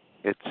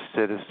 It's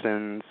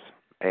Citizens.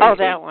 Oh,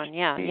 that one.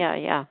 Yeah.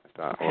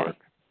 .org.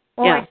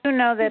 Well, I do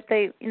know that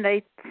they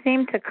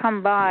seem to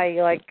come by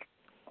like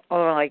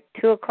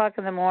 2 o'clock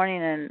in the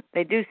morning, and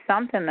they do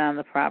something on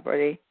the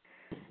property,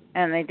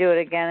 and they do it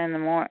again in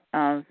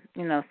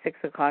the 6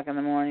 o'clock in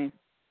the morning.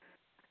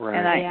 Right.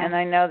 And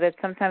I know that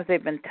sometimes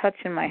they've been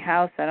touching my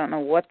house. I don't know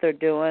what they're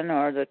doing,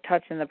 or they're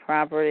touching the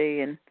property.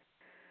 And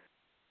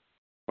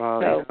well,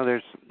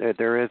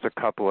 there is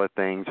a couple of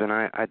things, and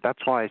I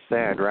that's why I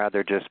say I'd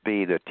rather just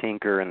be the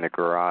tinker in the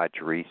garage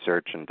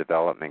research and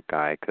development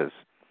guy, because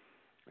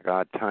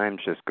God, time's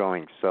just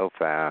going so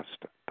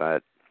fast.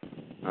 But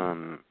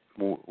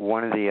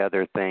one of the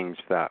other things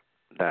that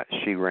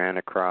she ran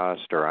across,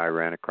 or I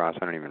ran across,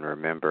 I don't even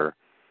remember,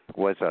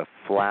 was a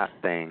flat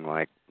thing,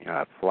 like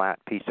a flat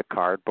piece of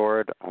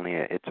cardboard, only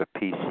it's a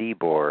PC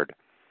board,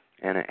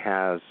 and it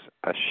has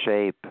a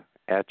shape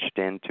etched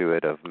into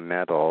it of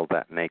metal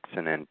that makes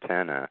an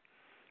antenna,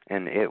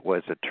 and it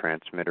was a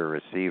transmitter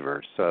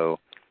receiver. So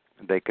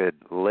they could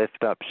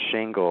lift up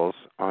shingles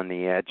on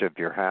the edge of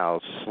your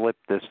house, slip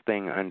this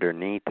thing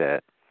underneath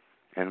it,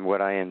 and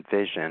what I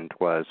envisioned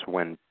was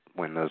when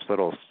those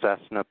little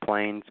Cessna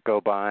planes go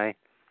by,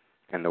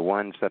 and the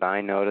ones that I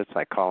notice,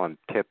 I call them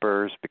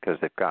tippers because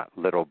they've got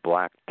little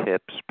black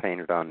tips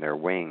painted on their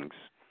wings.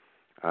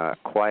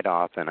 Quite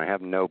often, I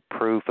have no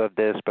proof of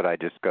this, but I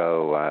just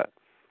go,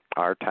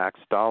 our tax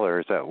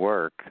dollars at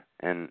work,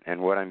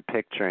 And what I'm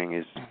picturing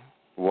is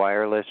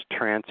wireless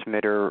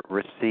transmitter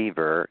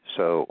receiver,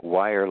 so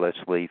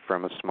wirelessly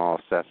from a small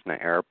Cessna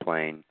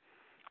airplane,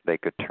 they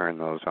could turn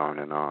those on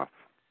and off.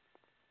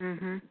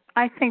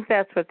 I think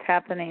that's what's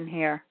happening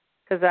here,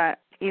 because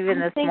even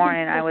this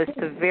morning I was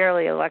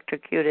severely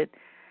electrocuted,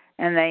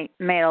 and they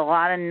made a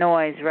lot of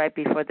noise right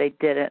before they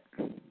did it.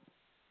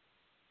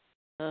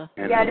 To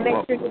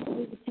make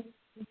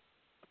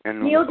sure.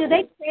 Neil, do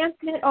they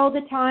transmit all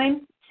the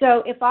time?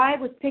 So if I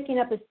was picking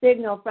up a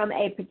signal from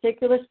a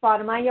particular spot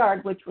in my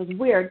yard, which was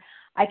weird,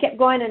 I kept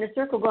going in a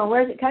circle going,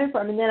 where's it coming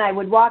from? And then I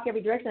would walk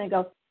every direction and I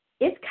go,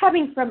 it's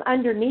coming from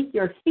underneath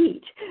your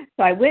feet.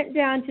 So I went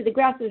down to the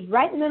grass. It was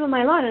right in the middle of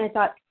my lawn, and I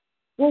thought,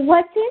 well,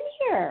 what's in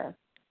here?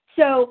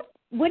 So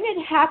wouldn't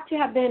it have to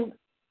have been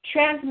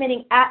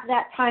transmitting at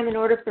that time in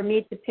order for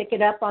me to pick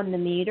it up on the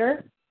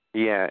meter?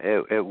 Yeah,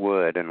 it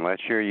would, unless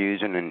you're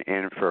using an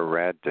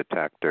infrared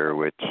detector,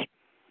 which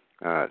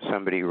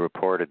somebody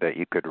reported that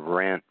you could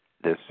rent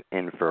this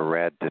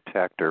infrared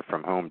detector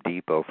from Home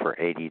Depot for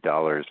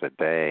 $80 a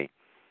day.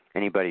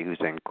 Anybody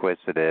who's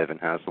inquisitive and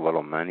has a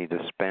little money to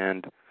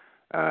spend,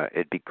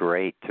 it'd be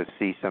great to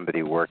see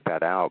somebody work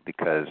that out,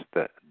 because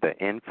the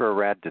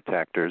infrared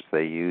detectors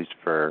they use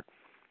for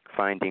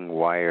finding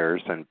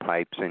wires and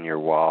pipes in your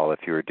wall, if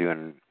you were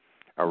doing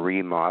a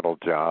remodel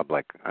job,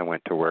 like I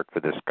went to work for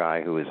this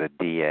guy who was a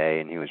DA,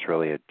 and he was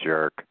really a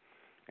jerk.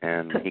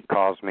 And he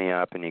calls me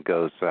up and he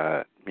goes,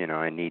 I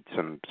need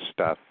some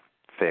stuff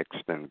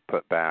fixed and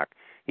put back.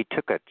 He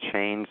took a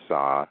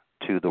chainsaw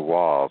to the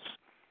walls,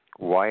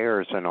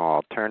 wires and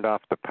all, turned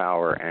off the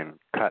power and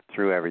cut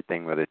through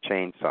everything with a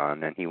chainsaw,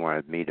 and then he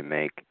wanted me to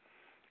make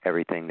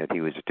everything that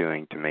he was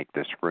doing to make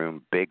this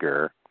room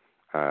bigger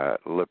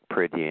look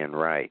pretty and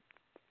right.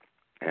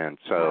 And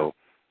so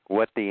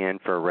what the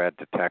infrared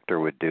detector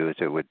would do is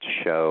it would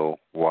show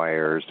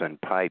wires and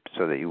pipes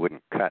so that you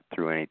wouldn't cut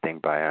through anything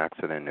by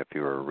accident if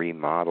you were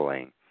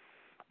remodeling.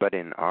 But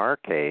in our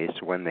case,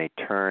 when they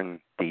turn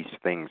these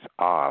things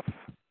off,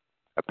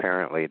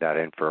 apparently that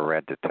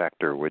infrared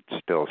detector would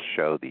still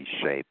show these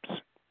shapes.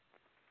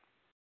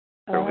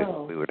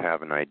 So we would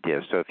have an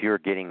idea. So if you were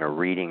getting a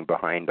reading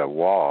behind a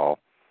wall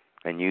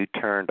and you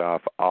turned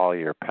off all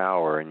your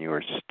power and you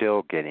were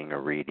still getting a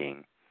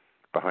reading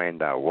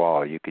behind that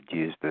wall, you could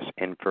use this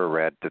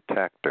infrared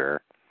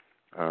detector,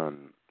 or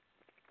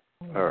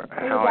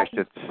how I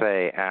should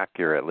say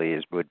accurately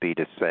would be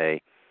to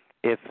say,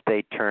 if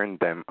they turned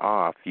them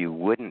off, you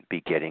wouldn't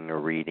be getting a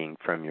reading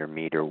from your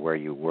meter where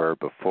you were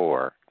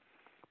before.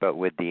 But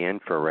with the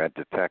infrared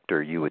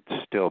detector, you would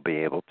still be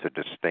able to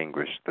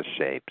distinguish the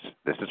shapes.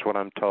 This is what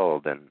I'm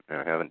told, and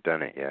I haven't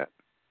done it yet.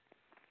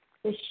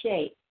 The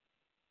shape.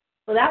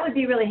 Well, that would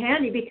be really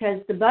handy,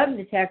 because the bug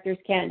detectors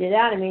can't do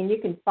that. I mean,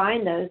 you can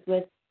find those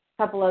with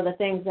a couple of the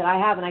things that I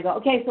have, and I go,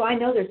 okay, so I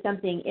know there's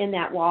something in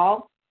that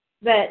wall.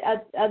 But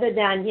other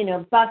than,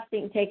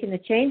 busting, taking the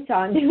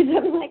chainsaw and doing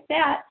something like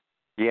that,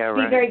 yeah,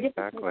 it'd be very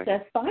difficult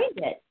to find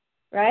it,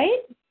 right?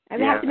 I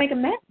would have to make a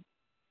mess.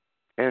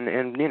 And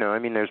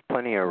there's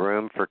plenty of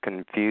room for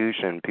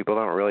confusion. People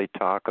don't really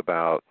talk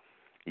about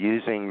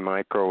using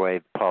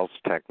microwave pulse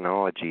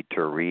technology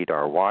to read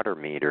our water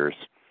meters.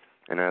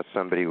 And as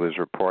somebody was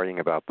reporting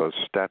about those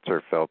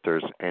Stetzer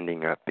filters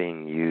ending up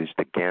being used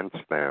against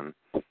them,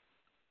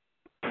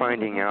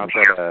 finding out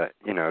that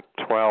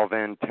a 12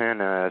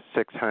 antenna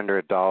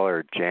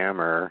 $600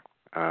 jammer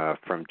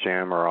from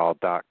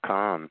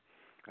jammerall.com,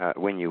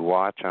 when you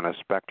watch on a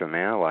spectrum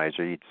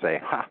analyzer, you'd say,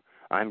 ha,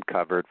 I'm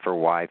covered for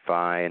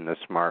Wi-Fi and the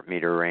smart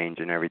meter range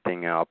and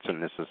everything else,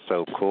 and this is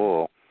so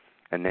cool.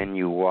 And then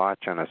you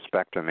watch on a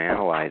spectrum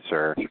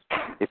analyzer,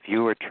 if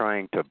you were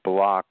trying to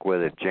block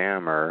with a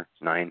jammer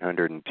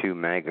 902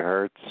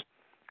 megahertz,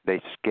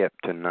 they skip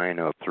to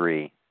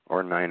 903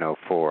 or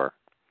 904.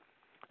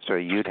 So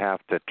you'd have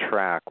to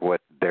track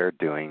what they're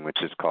doing,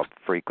 which is called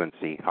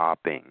frequency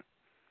hopping.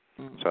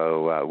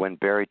 So when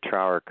Barry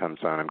Trower comes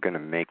on, I'm going to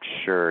make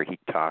sure he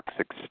talks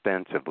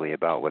extensively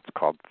about what's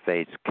called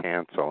phase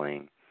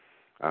canceling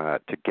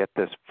to get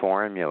this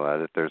formula,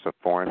 that there's a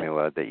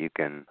formula that you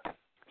can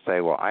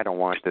say, well, I don't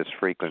want this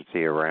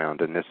frequency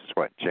around, and this is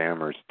what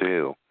jammers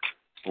do.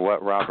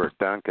 What Robert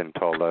Duncan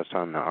told us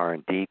on the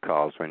R&D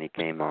calls when he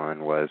came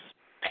on was,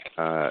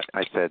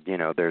 I said,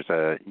 there's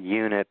a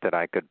unit that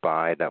I could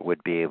buy that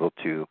would be able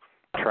to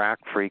track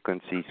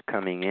frequencies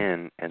coming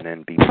in and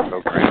then be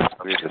programmed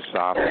through the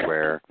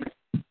software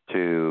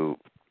to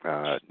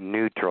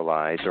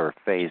neutralize or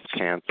phase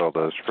cancel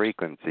those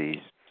frequencies.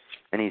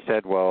 And he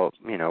said, well,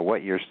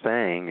 what you're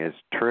saying is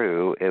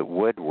true. It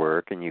would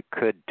work, and you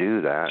could do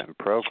that and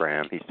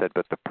program. He said,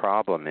 but the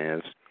problem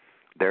is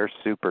their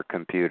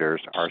supercomputers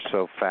are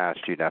so fast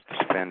you'd have to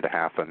spend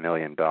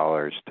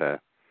 $500,000 to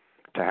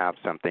have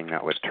something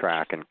that would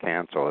track and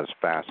cancel as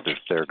fast as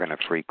they're going to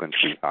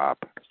frequency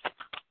hop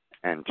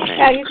and change.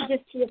 Yeah, you could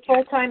just do a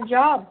full-time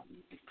job.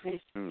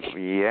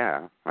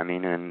 Yeah,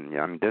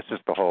 and this is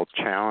the whole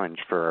challenge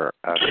for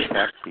us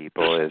tech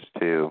people, is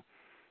to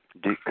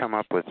come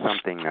up with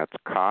something that's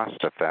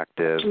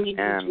cost-effective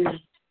and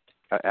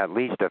at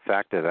least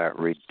effective at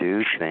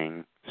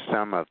reducing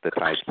some of the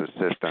types of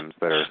systems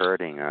that are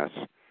hurting us.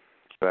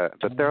 But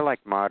they're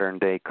like modern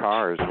day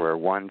cars where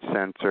one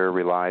sensor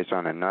relies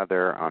on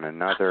another,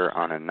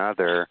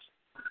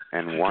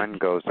 and one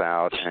goes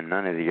out and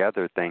none of the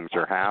other things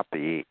are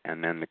happy,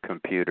 and then the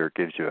computer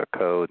gives you a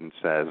code and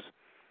says,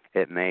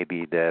 it may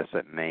be this,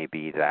 it may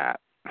be that.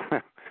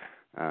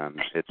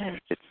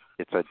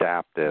 It's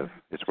adaptive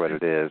is what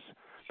it is.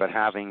 But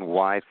having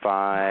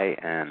Wi-Fi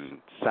and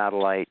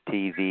satellite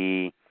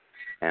TV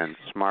and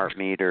smart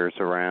meters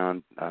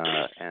around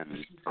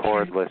and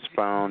cordless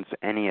phones,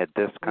 any of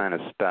this kind of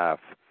stuff,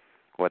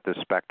 what the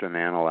spectrum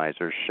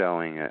analyzer is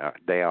showing,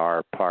 they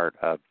are part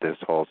of this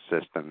whole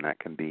system that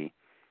can be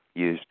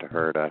used to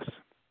hurt us.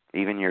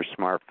 Even your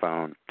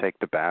smartphone, take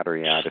the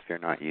battery out if you're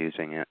not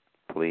using it,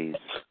 please.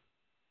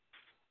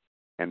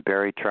 And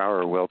Barry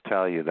Trower will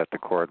tell you that the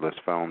cordless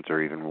phones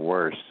are even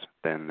worse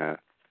than the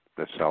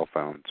cell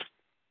phones.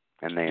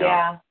 And they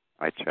are.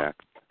 I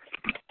checked.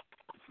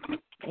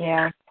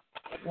 Yeah.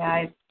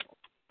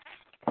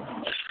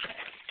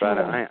 But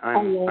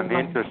I'm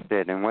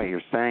interested in what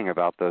you're saying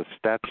about those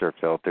Stetzer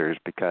filters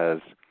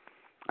because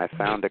I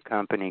found a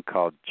company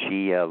called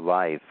Gia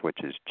Life,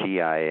 which is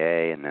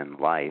GIA and then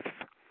Life,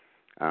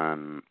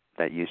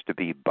 that used to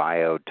be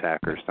Biotech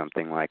or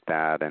something like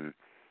that, and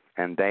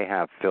they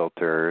have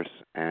filters,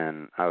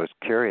 and I was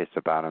curious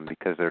about them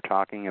because they're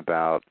talking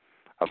about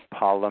a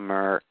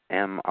polymer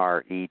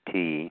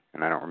MRET,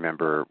 and I don't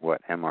remember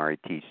what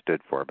MRET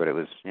stood for, but it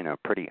was,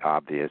 pretty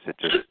obvious. It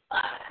just,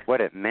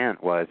 what it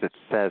meant was it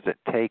says it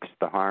takes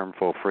the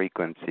harmful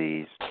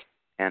frequencies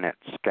and it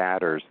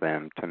scatters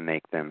them to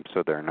make them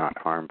so they're not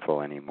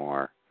harmful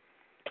anymore.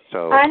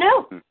 So I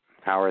know.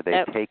 How are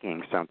they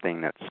taking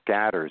something that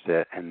scatters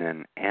it and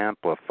then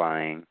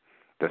amplifying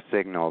the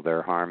signal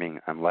they're harming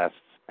unless,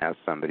 as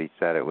somebody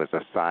said, it was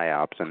a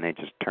psyops and they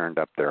just turned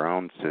up their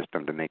own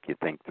system to make you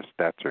think the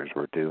Stetzers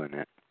were doing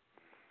it.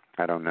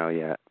 I don't know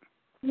yet.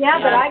 Yeah,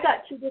 but I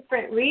got two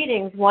different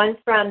readings. One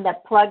from the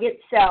plug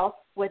itself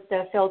with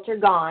the filter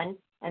gone,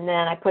 and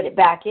then I put it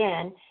back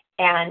in,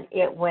 and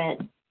it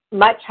went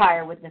much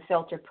higher with the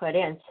filter put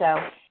in. So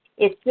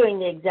it's doing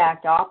the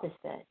exact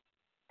opposite.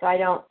 So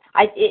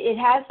it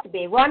has to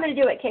be. Well, I'm going to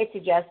do what Kate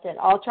suggested.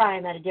 I'll try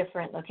them at a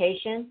different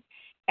location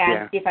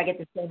and see if I get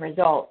the same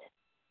result.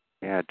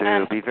 Yeah,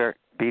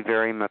 be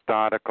very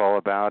methodical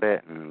about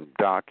it and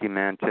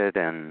document it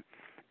and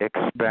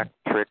expect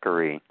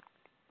trickery.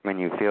 When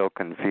you feel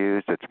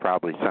confused, it's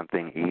probably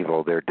something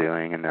evil they're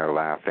doing and they're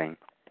laughing.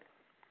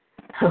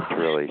 It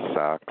really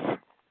sucks.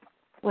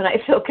 When I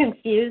feel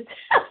confused,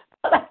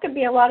 that could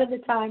be a lot of the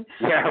time.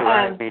 Yeah,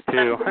 right. Me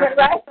too.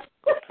 Right?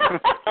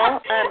 Sorry,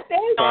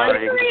 I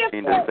didn't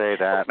mean to say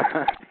that.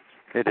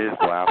 It is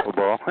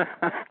laughable.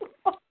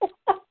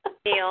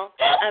 Neil,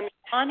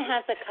 John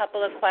has a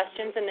couple of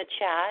questions in the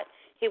chat.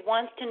 He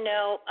wants to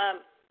know,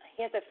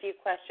 he has a few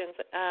questions.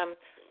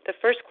 The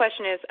first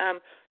question is,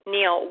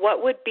 Neil,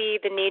 what would be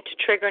the need to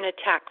trigger an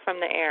attack from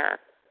the air?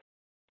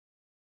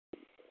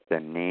 The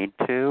need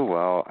to?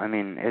 Well,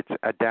 it's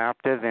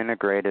adaptive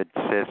integrated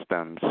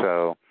system.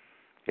 So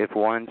if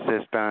one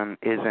system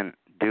isn't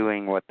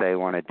doing what they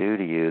want to do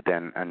to you,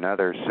 then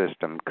another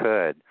system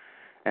could.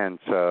 And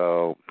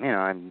so,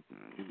 I'm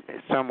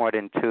somewhat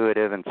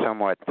intuitive and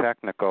somewhat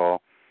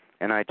technical,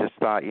 and I just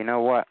thought, you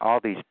know what, all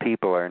these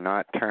people are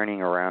not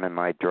turning around in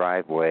my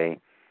driveway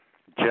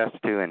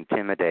just to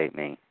intimidate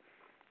me.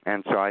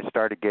 And so I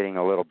started getting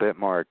a little bit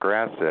more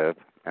aggressive,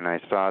 and I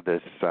saw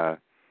this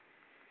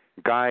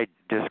guy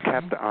just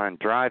kept on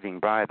driving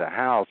by the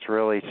house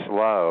really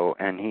slow,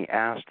 and he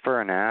asked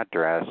for an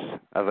address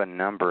of a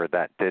number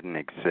that didn't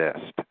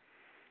exist.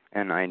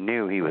 And I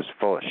knew he was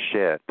full of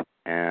shit,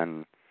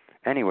 and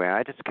anyway,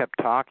 I just kept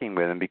talking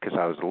with him because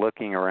I was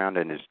looking around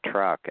in his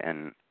truck,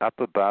 and up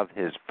above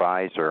his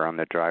visor on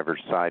the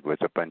driver's side was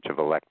a bunch of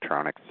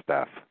electronic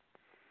stuff,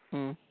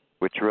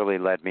 which really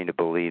led me to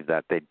believe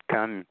that they'd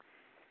come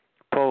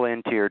pull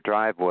into your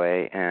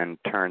driveway and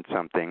turn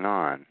something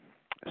on.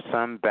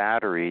 Some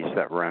batteries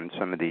that run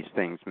some of these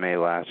things may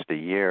last a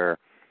year.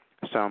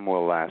 Some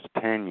will last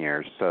 10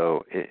 years.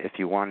 So if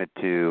you wanted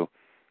to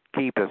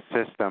keep a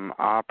system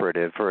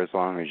operative for as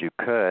long as you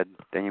could,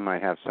 then you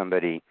might have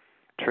somebody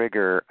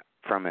trigger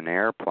from an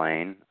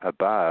airplane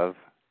above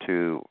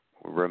to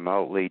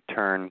remotely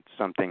turn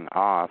something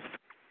off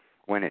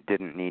when it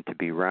didn't need to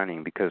be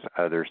running because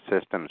other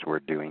systems were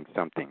doing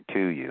something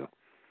to you,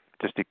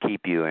 just to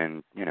keep you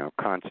in,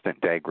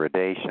 constant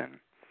degradation.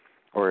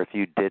 Or if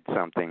you did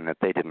something that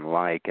they didn't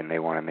like and they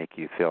want to make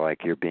you feel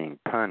like you're being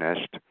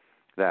punished,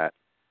 that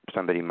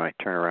somebody might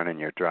turn around in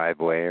your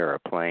driveway or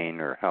a plane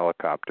or a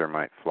helicopter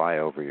might fly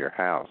over your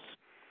house.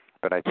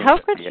 But I think how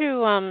could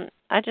you,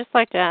 I'd just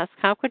like to ask,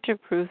 how could you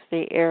prove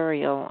the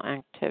aerial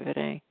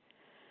activity?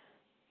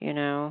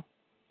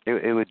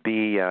 It would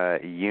be a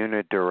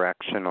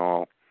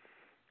unidirectional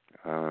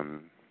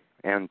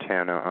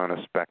antenna on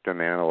a spectrum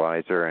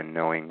analyzer and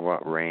knowing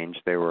what range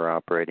they were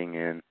operating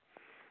in.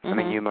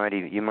 Mm-hmm.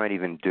 You might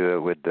even do it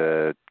with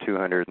the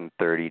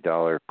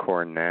 $230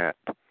 Cornet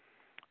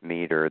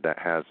meter that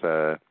has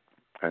a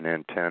an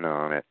antenna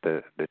on it.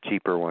 The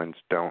cheaper ones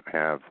don't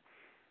have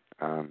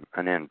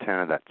an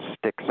antenna that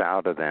sticks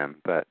out of them,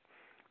 but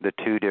the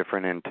two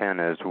different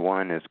antennas,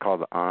 one is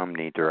called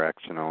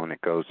omnidirectional, and it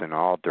goes in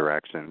all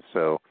directions.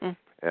 So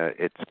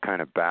it's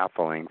kind of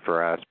baffling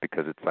for us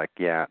because it's like,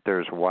 yeah,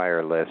 there's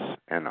wireless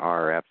and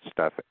RF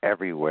stuff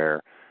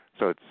everywhere,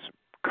 so it's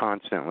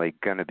constantly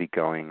going to be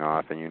going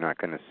off, and you're not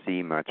going to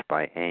see much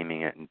by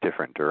aiming it in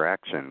different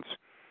directions.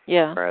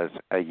 Yeah. Whereas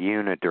a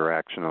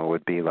unidirectional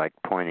would be like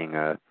pointing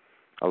a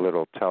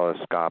little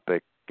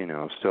telescopic,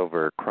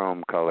 silver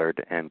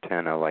chrome-colored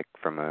antenna, like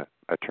from a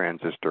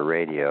transistor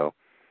radio.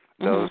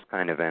 Those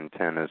kind of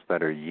antennas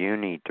that are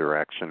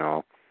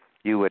unidirectional,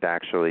 you would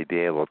actually be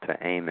able to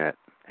aim it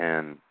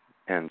and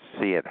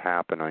see it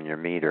happen on your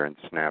meter and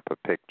snap a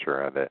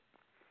picture of it.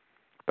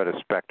 But a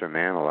spectrum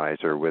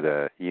analyzer with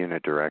a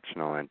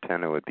unidirectional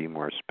antenna would be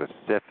more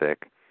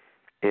specific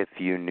if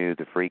you knew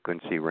the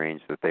frequency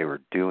range that they were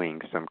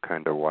doing some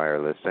kind of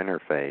wireless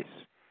interface.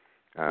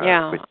 Which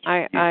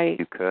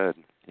you could,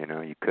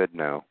 you could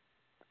know.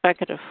 If I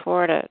could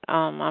afford it,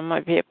 I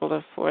might be able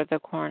to afford the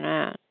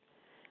Cornet.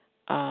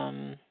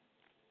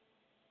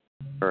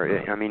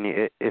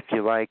 If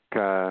you like,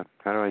 how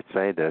do I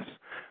say this?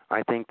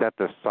 I think that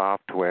the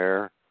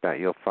software that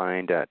you'll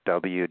find at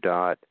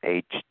w.hd,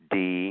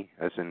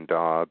 as in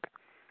dog,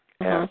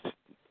 S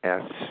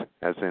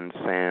as in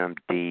Sam,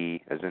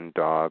 D as in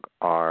dog,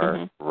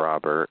 R,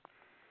 Robert,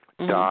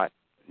 dot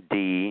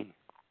D,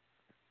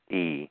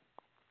 E.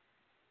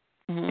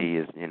 D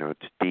is,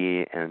 it's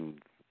D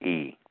and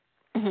E.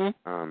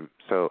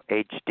 So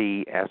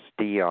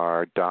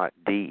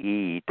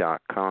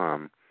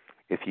hdsdr.de.com.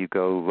 If you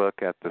go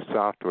look at the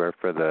software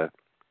for the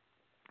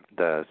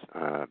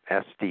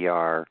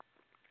SDR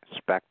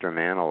spectrum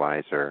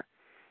analyzer,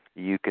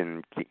 you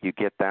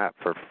get that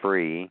for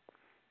free,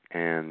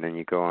 and then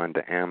you go on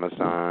to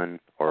Amazon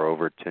or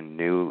over to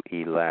New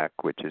Elec,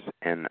 which is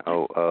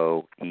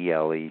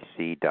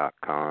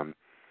nooelec.com,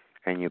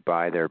 and you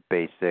buy their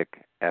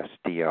basic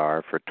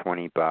SDR for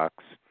 $20.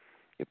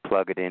 You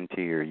plug it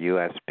into your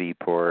USB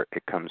port.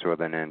 It comes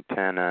with an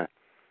antenna.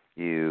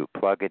 You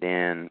plug it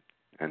in,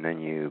 and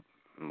then you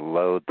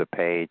load the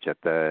page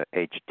at the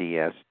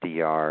hdsdr.de,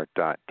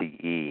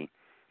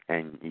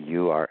 and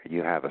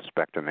you have a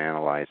spectrum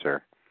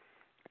analyzer.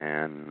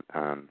 And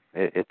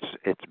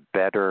it's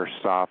better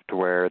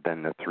software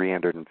than the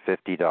 $350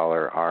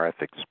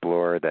 RF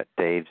Explorer that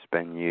Dave's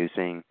been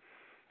using.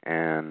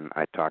 And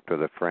I talked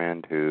with a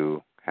friend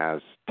who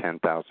has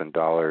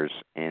 $10,000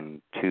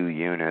 in 2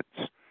 units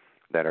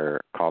that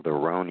are called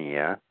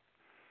Aronia,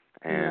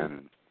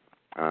 and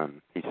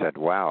he said,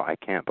 wow, I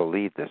can't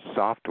believe this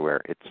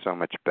software. It's so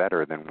much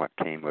better than what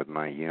came with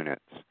my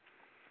units.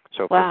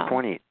 So for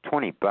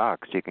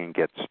 $20, you can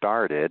get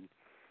started.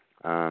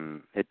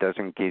 It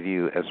doesn't give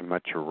you as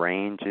much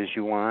range as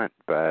you want,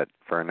 but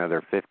for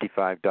another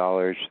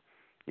 $55,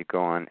 you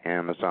go on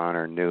Amazon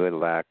or New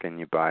Elec and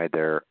you buy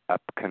their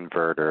up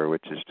converter,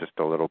 which is just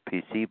a little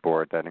PC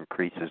board that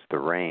increases the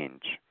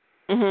range.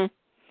 And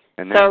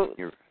then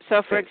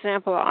so for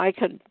example, I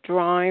could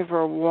drive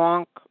or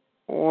walk,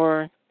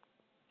 or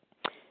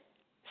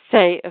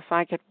say if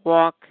I could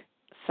walk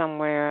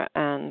somewhere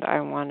and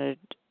I wanted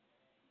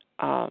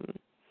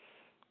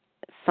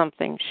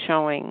something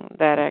showing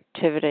that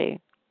activity,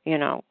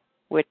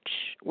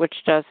 which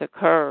does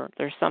occur.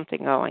 There's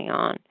something going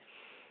on,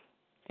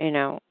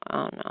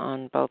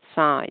 on both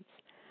sides.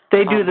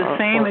 They do the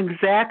same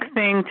exact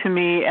thing to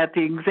me at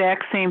the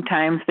exact same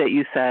times that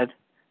you said,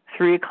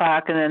 3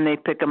 o'clock, and then they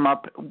pick them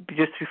up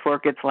just before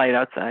it gets light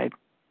outside.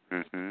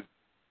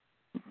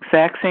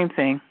 Exact same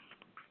thing.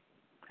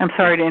 I'm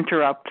sorry to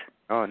interrupt.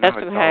 Oh, no, that's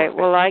okay.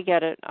 Well, I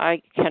get it.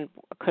 I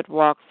could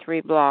walk 3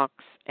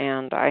 blocks,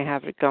 and I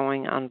have it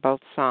going on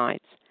both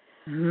sides.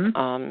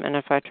 And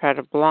if I try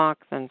to block,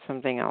 then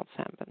something else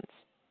happens.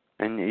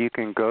 And you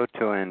can go to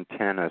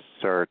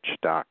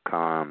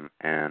antennasearch.com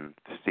and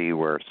see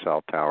where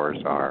cell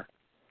towers are.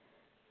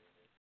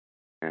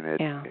 And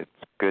it's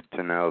good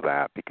to know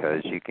that,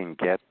 because you can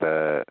get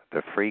the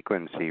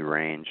frequency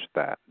range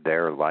that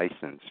they're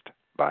licensed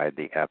by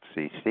the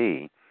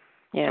FCC.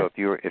 So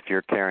if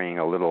you're carrying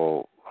a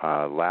little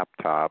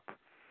laptop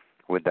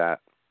with that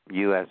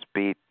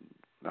USB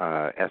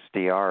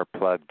SDR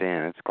plugged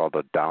in, it's called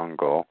a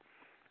dongle,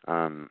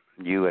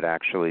 you would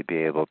actually be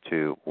able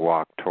to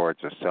walk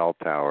towards a cell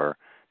tower,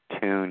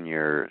 tune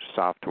your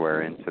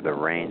software into the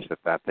range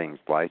that thing's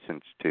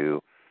licensed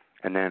to,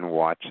 and then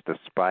watch the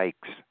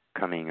spikes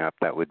coming up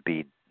that would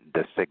be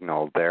the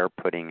signal they're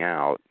putting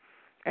out,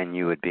 and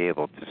you would be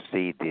able to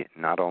see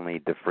not only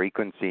the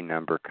frequency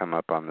number come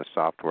up on the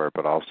software,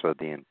 but also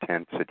the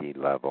intensity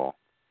level.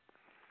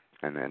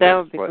 And that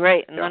would be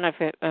great. And then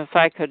if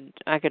I could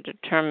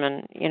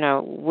determine,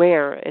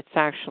 where it's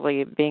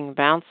actually being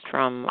bounced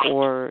from,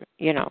 or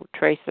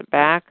trace it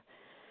back,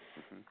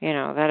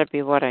 that'd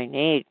be what I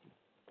need.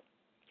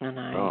 And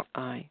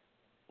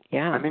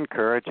I'm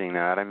encouraging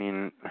that. I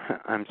mean,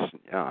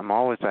 I'm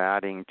always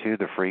adding to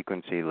the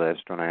frequency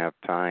list when I have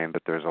time,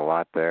 but there's a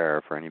lot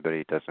there for anybody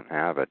who doesn't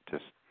have it.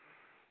 Just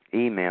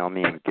email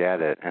me and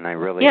get it. And I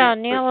really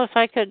Neil, if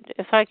I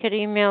could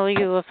email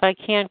you, if I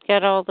can't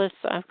get all this,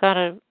 I've got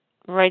to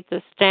write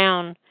this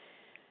down.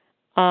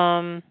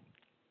 I've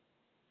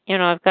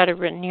got it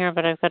written here,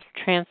 but I've got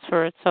to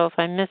transfer it. So if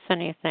I miss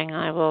anything,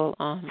 I will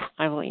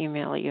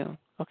email you.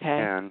 Okay.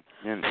 And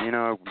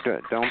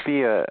don't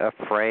be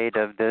afraid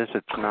of this.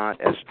 It's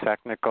not as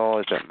technical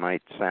as it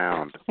might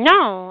sound.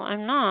 No,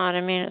 I'm not.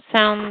 I mean, it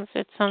sounds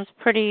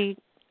pretty.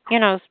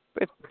 It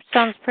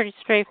sounds pretty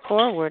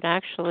straightforward,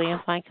 actually.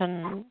 If I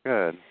can.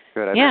 Good.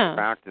 I've been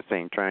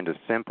practicing trying to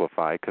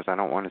simplify because I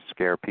don't want to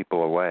scare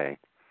people away.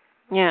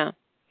 Yeah.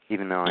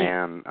 Even though I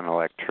am an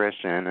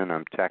electrician and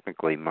I'm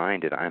technically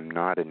minded, I'm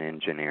not an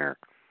engineer.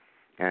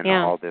 And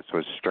all this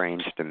was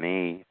strange to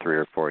me 3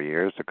 or 4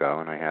 years ago,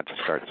 and I had to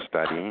start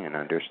studying and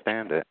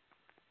understand it.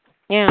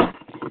 Yeah.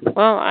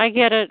 Well, I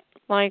get it,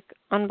 like,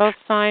 on both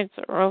sides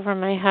or over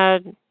my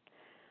head,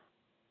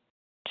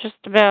 just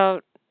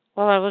about,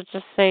 well, I would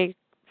just say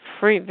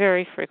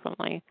very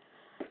frequently.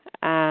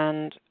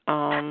 And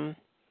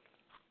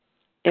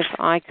if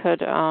I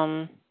could,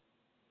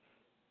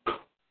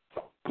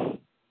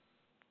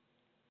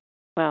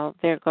 well,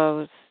 there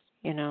goes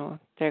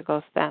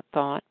that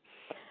thought.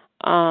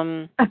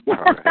 It'll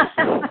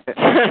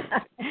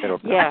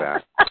come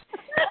back.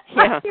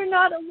 Yeah. You're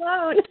not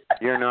alone.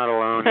 You're not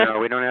alone. No,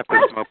 we don't have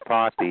to smoke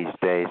pot these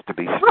days to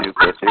be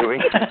stupid, do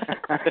we?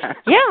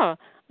 Yeah.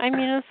 I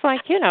mean, it's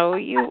like,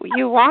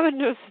 you walk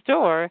into a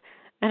store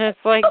and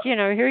it's like,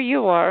 here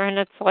you are, and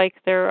it's like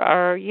there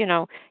are, you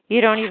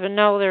don't even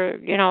know there,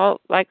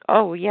 like,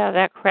 oh, yeah,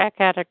 that crack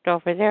addict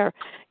over there,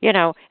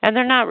 and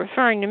they're not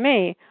referring to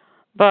me,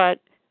 but,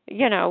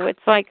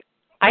 it's like,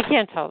 I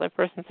can't tell the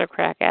person's a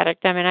crack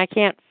addict. I mean, I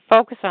can't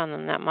focus on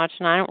them that much,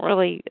 and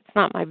it's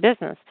not my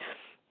business.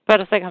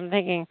 But it's like I'm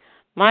thinking,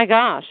 my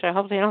gosh, I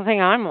hope they don't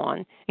think I'm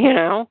one,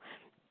 Yeah.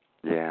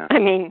 I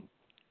mean,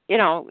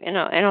 in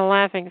a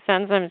laughing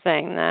sense, I'm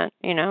saying that,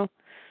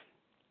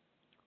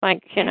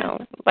 like,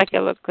 like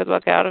I could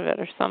look out of it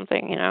or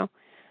something, and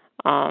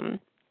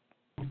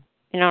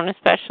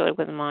especially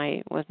with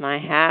my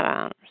hat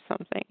on or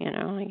something,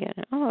 I get,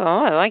 oh,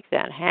 I like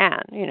that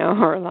hat,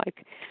 or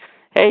like,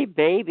 hey,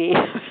 baby.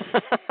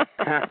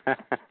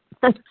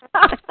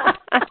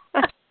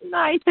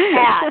 Nice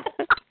hat.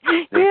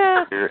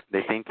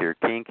 They think you're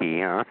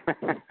kinky, huh?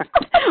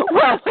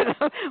 Well,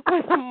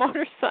 with a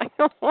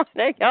motorcycle,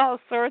 they got all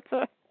sorts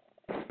of.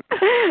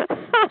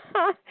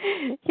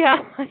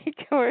 Yeah,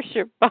 like, where's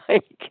your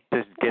bike?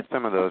 Just get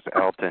some of those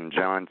Elton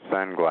John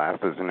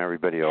sunglasses, and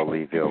everybody will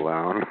leave you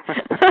alone.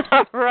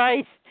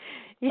 Right.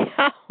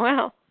 Yeah.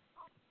 Well.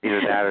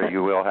 Either that or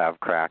you will have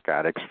crack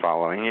addicts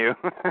following you.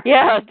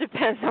 Yeah, it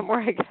depends on where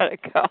I gotta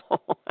go.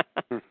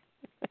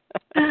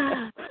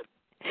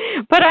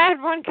 But I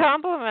had one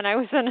compliment. I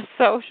was in a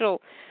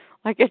social,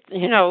 like it's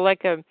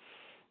it's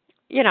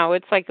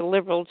like a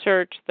liberal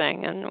church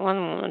thing, and one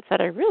woman said,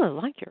 "I really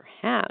like your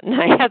hat,"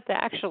 and I had to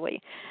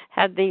actually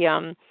had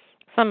the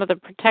some of the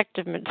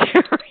protective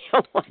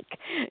material, like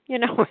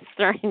was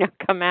starting to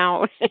come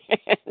out,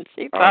 and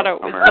she thought it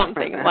was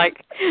something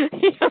like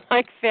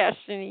like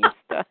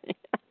fashionista.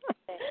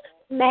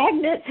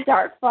 Magnets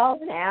start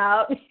falling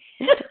out.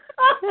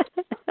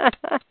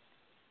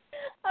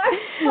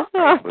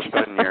 All of a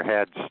sudden your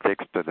head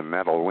sticks to the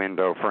metal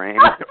window frame.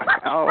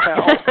 Oh,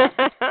 hell.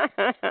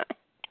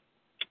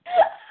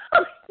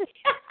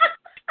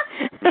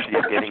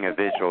 She's getting a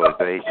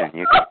visualization,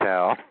 you can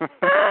tell.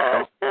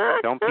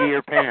 Don't pee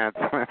your pants.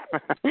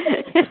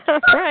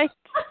 Right.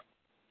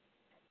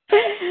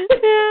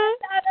 Yeah.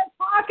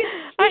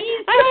 I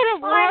had a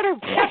water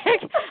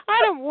bag. I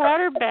had a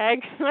water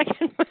bag like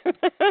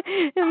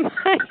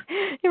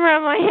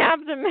around my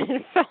abdomen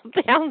and fell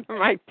down from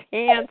my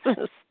pants in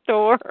the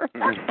store.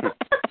 I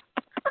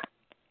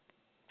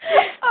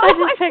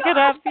just pick it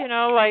up,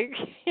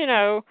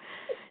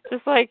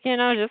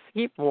 just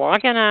keep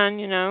walking on,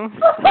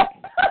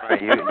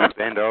 Right, you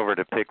bend over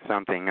to pick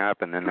something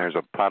up, and then there's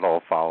a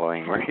puddle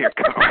following where you're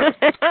going.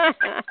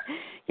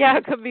 Yeah,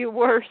 it could be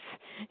worse.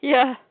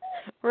 Yeah,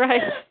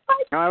 right.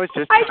 No, I was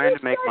just trying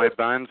to make my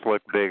buns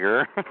look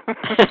bigger.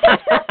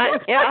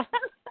 Yeah.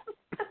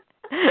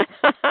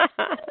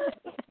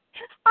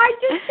 I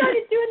just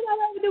started doing that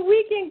over the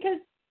weekend because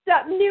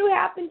something new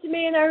happened to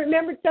me, and I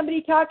remembered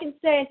somebody talking,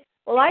 saying,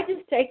 well, I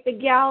just take the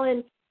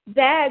gallon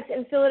bags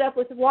and fill it up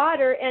with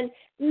water, and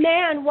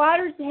man,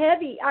 water's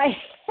heavy. I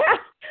have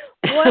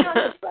one on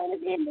the front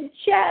of me in the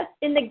chest,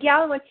 in the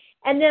gallon one,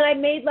 and then I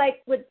made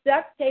with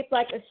duct tape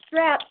like a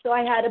strap, so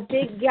I had a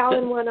big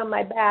gallon one on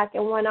my back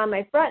and one on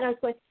my front, and I was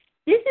going,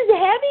 this is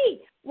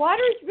heavy.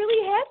 Water is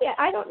really heavy.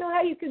 I don't know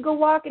how you could go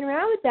walking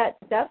around with that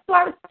stuff, so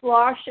I was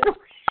sloshing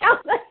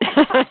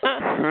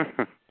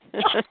around.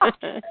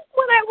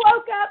 When I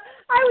woke up,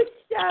 I was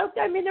stoked.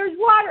 I mean, there was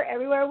water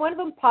everywhere. One of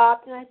them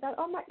popped, and I thought,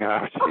 oh, my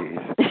God. Oh,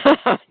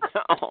 jeez.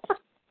 No.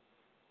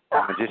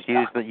 Just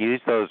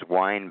use those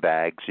wine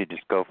bags. You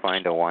just go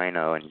find a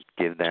wino and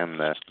give them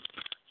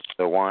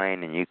the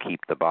wine, and you keep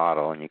the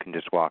bottle, and you can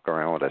just walk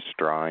around with a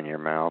straw in your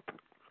mouth.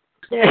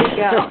 There you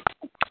go.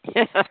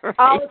 Yeah, right.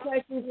 All the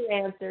questions are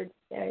answered.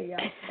 There you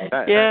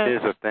That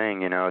is a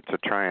thing, to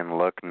try and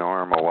look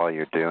normal while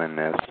you're doing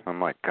this. I'm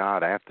like,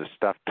 God, I have to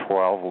stuff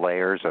 12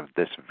 layers of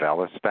this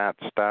Velostat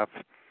stuff,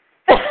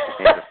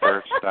 the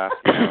first stuff,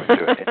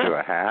 into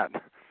a hat.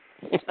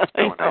 So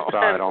when I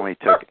saw it only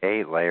took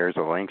 8 layers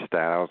of Linkstat,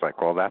 I was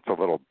like, well, that's a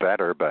little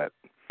better, but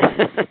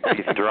if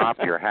you drop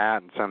your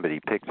hat and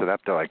somebody picks it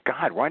up, they're like,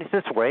 God, why does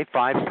this weigh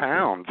 5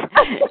 pounds?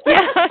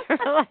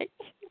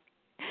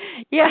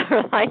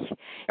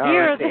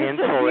 It's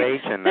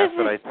insulation. That's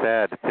what I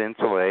said. It's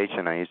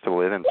insulation. I used to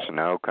live in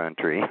snow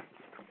country.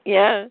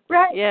 Yeah.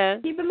 Right. Yeah.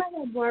 Keep in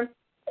mind, warm.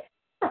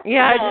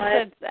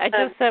 Yeah, I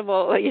just said,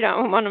 well,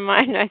 one of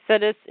mine. I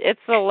said it's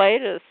the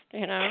latest.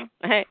 Hey,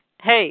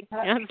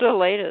 it's the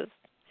latest.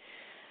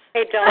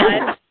 Hey,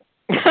 Dawn.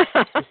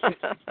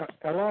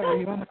 Hello, are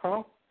you on the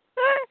call?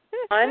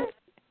 Dawn,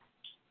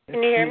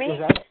 can you hear me?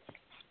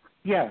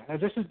 Yeah,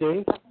 this is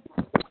Dave.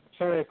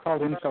 Sorry I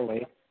called in so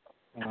late.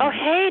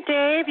 Hey,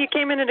 Dave, you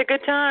came in at a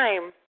good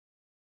time.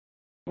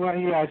 Well,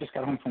 yeah, I just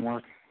got home from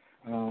work.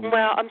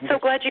 Well, I'm so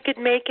glad you could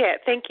make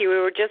it. Thank you. We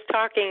were just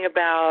talking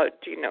about,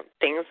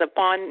 things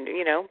upon,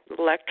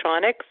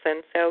 electronics.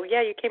 And so,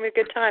 yeah, you came at a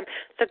good time.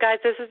 So, guys,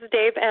 this is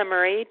Dave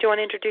Emory. Do you want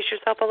to introduce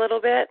yourself a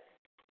little bit?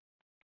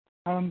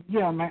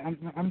 Yeah,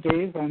 I'm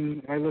Dave.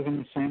 I live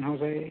in San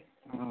Jose,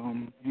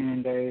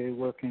 and I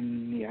work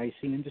in the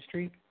IC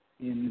industry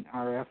in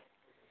RF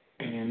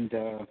and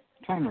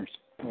timers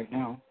right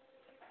now.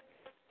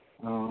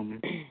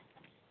 And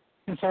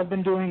so I've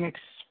been doing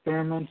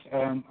experiments.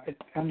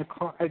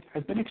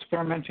 I've been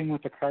experimenting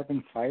with the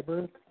carbon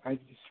fiber. I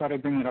just thought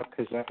I'd bring it up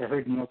because I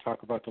heard Neil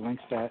talk about the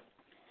Linkstat.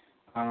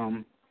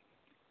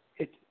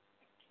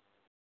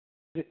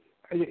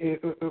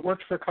 It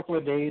worked for a couple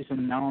of days,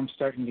 and now I'm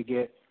starting to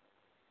get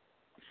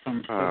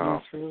some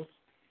signal through.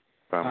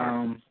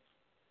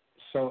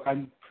 So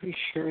I'm pretty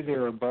sure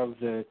they're above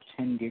the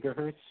 10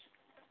 gigahertz.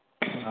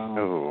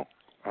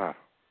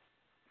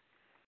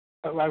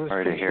 I was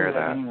Sorry to hear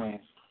that. Anyway.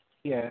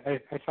 Yeah, I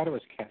thought it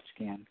was CAT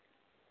scan.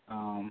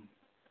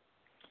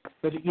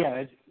 But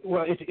yeah,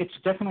 it's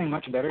definitely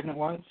much better than it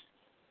was,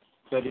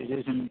 but it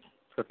isn't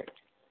perfect.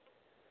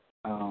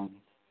 But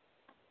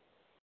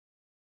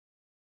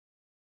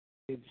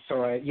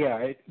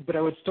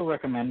I would still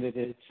recommend it.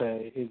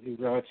 It's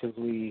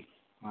relatively,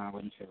 I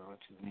wouldn't say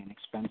relatively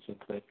inexpensive,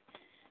 but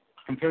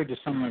compared to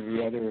some of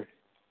the other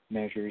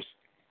measures,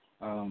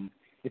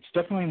 it's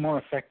definitely more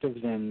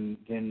effective than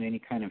any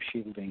kind of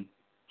shielding.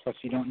 Plus,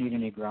 you don't need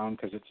any ground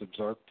because it's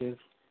absorptive.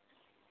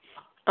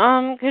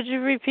 Could you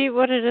repeat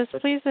what it is,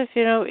 please, if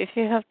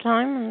you have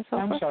time and so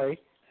forth? I'm sorry.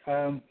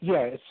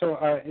 It's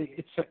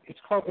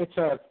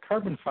a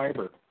carbon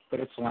fiber, but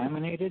it's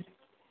laminated,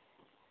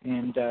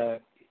 and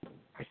I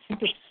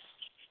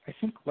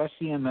think less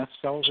EMF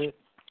sells it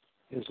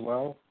as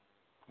well.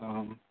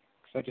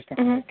 Because I just got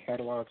my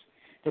catalogs.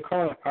 They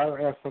call it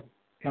RF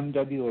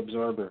MW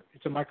absorber.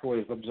 It's a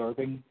microwave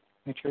absorbing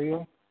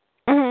material.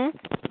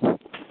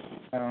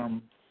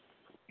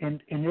 And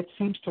it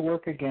seems to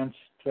work against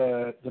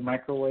the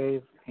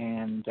microwave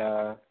and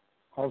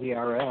all the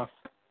RF,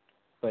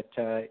 but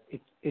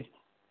this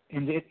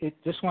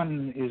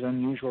one is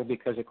unusual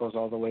because it goes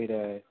all the way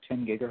to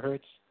 10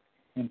 gigahertz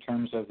in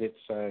terms of its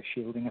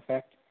shielding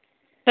effect.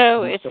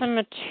 So it's a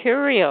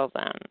material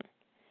then,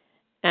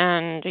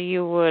 and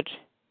you would.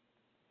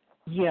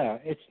 Yeah,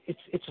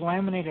 it's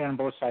laminated on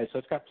both sides, so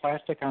it's got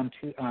plastic on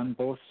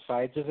both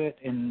sides of it,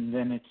 and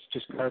then it's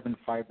just carbon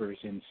fibers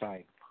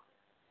inside.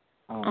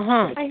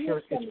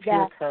 It's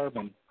pure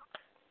carbon,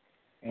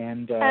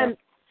 and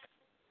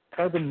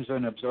carbon's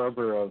an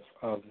absorber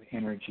of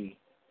energy.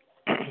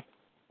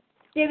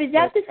 Dave, is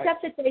that the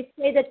stuff that they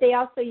say that they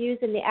also use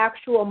in the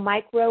actual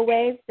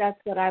microwaves? That's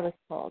what I was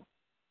told,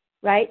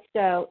 right?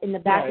 So in the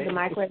back of the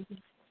microwave,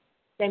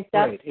 same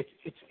stuff. Right. It's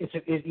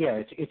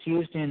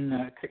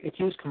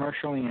used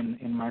commercially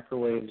in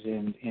microwaves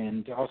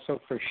and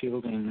also for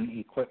shielding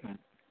equipment.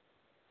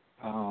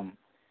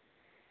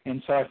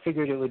 And so I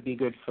figured it would be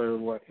good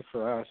for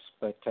us,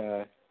 but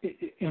and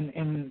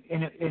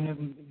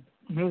it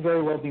may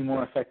very well be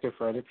more effective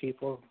for other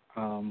people.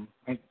 I'm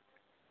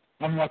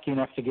lucky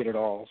enough to get it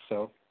all,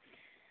 so.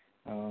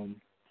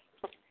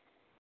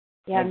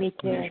 Me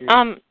too.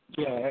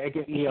 I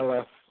get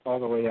ELF all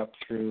the way up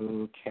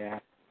through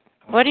CAT.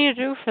 What do you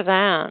do for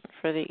that,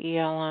 for the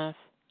ELF?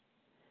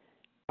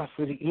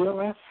 For the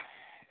ELF,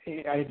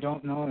 I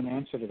don't know an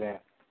answer to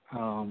that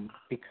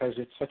because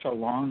it's such a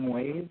long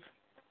wave.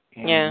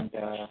 And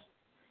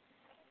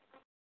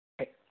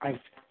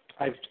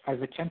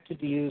I've attempted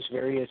to use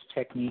various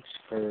techniques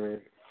for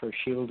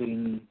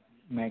shielding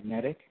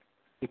magnetic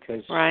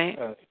because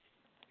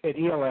at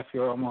ELF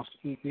you're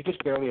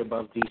just barely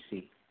above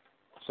DC,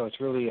 so it's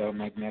really a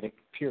magnetic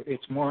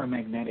it's more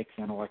magnetic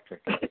than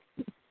electric.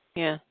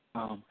 Yeah.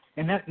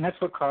 And that's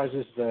what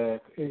causes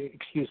the,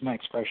 excuse my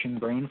expression,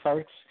 brain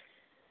farts.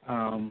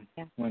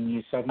 When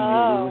you suddenly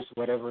lose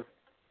whatever,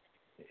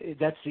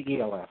 that's the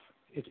ELF.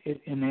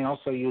 And they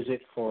also use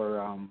it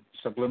for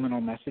subliminal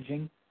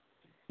messaging.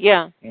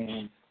 Yeah.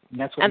 And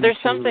that's what. And there's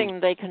something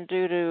they can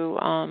do to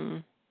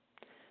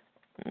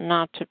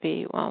not to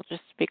be, well,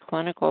 just to be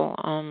clinical,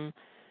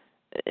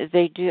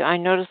 they do, I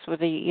noticed with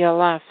the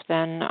ELF,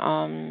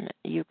 then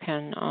you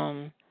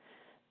can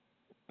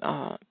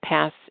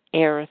pass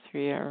air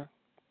through your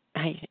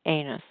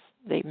anus.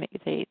 They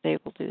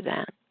will do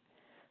that.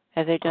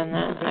 Have they done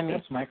that? I mean,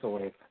 that's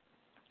microwave.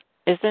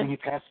 Is it? When you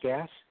pass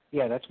gas?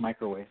 Yeah, that's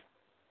microwave.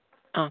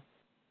 Oh.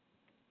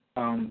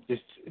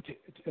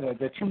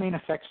 The two main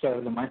effects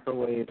of the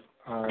microwave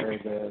are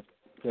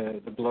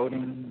the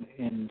bloating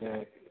and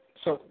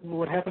so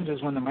what happens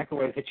is when the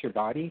microwave hits your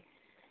body,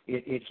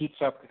 it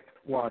heats up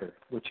water,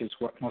 which is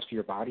what most of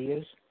your body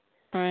is.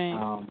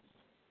 Right.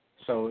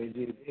 So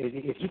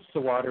it heats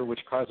the water,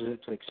 which causes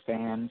it to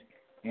expand,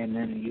 and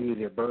then you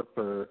either burp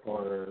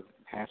or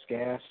pass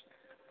gas.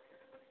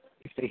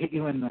 If they hit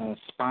you in the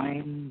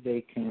spine,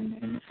 they can,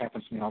 and this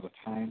happens to me all the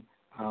time,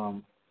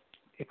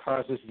 it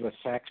causes the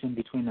sacs in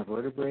between the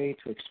vertebrae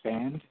to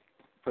expand,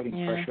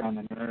 putting pressure on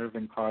the nerve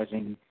and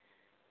causing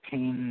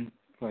pain,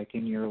 like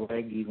in your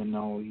leg, even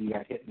though you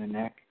got hit in the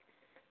neck,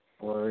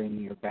 or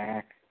in your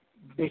back,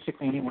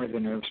 basically anywhere the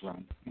nerves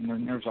run. And the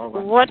nerves all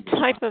run. What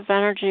type of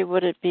energy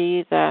would it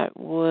be that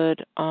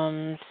would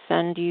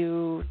send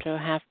you to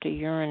have to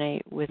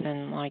urinate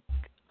within like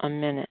a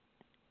minute?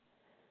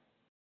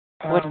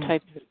 What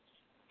type?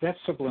 That's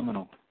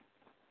subliminal.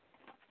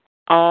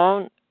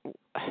 Oh.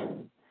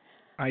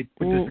 I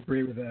would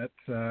disagree with that.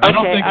 I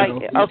don't think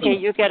okay,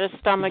 you get a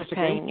stomach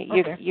pain.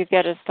 You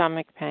get a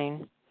stomach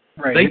pain.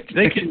 Right.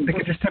 They can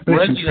just simply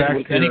contract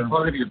with any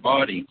part of your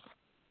body.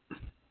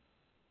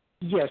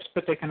 Yes,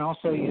 but they can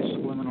also use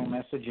subliminal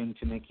messaging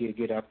to make you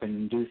get up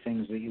and do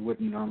things that you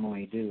wouldn't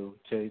normally do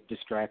to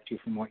distract you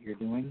from what you're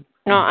doing.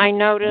 No, I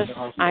notice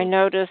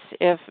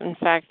if, in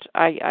fact,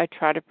 I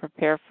try to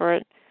prepare for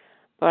it,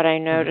 but I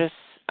notice,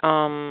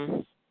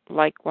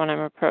 like when I'm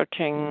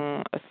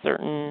approaching a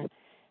certain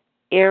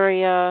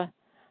area,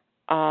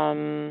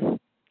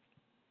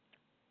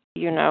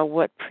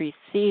 what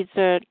precedes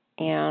it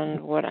and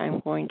what I'm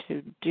going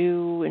to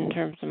do in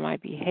terms of my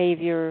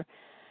behavior,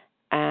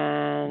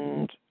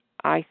 and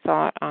I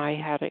thought I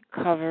had it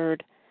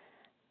covered,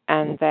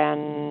 and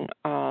then,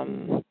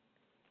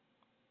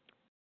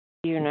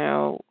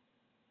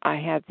 I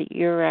had the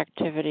ear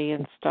activity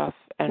and stuff,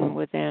 and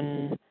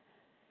within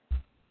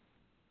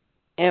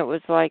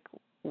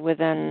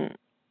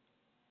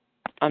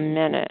a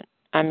minute,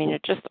 I mean,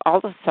 it just, all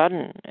of a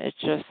sudden, it's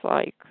just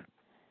like,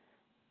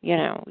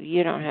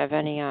 you don't have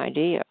any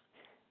idea.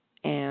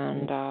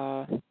 And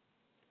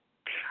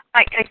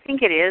I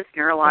think it is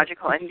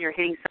neurological, and you're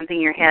hitting something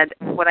in your head.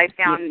 What I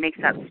found makes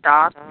that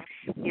stop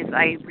is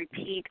I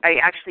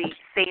actually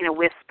say in a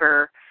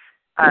whisper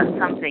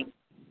something,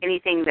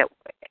 anything that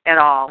at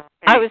all.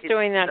 I was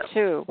doing that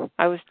too,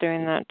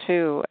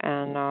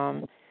 and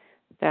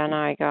then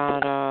I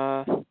got,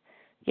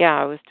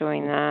 I was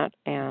doing that,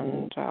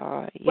 and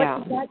yeah.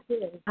 What does that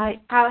do? How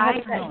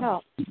does that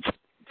help?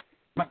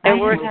 It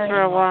worked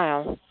for a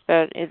while,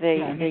 but they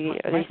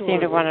seem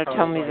to want to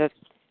tell me that.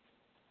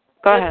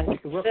 Go ahead.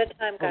 Good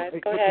time, guys.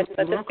 Go ahead.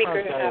 Let the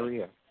speaker have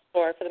the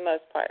floor for the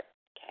most part.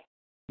 Okay.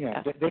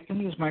 Yeah, they can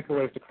use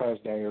microwave to cause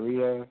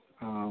diarrhea,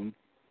 and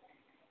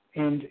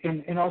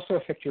also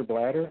affect your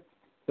bladder.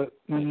 But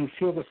when you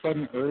feel the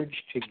sudden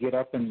urge to get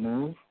up and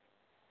move,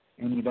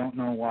 and you don't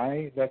know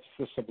why, that's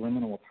the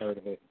subliminal part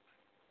of it.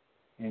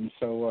 And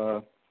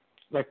so,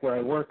 like where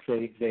I work,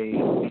 they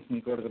make me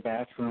go to the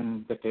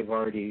bathroom, but they've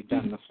already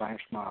done the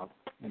flash mob.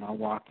 And I'll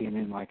walk in,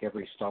 and like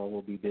every stall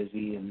will be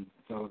busy, and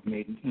they'll have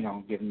made,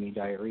 given me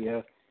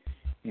diarrhea,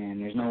 and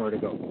there's nowhere to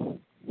go.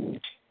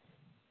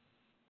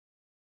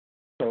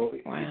 So,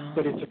 wow.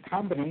 But it's a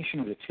combination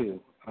of the two.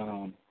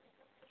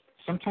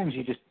 Sometimes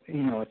you just,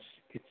 it's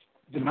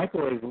the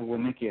microwave will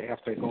make you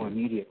have to go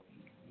immediately.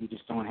 You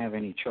just don't have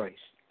any choice.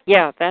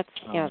 Yeah, that's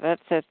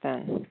it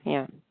then.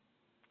 Yeah.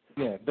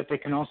 Yeah, but they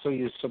can also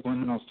use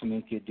subliminals to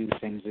make you do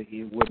things that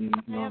you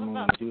wouldn't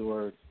normally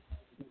do,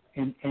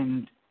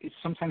 and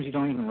sometimes you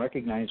don't even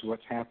recognize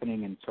what's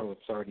happening until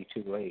it's already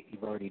too late.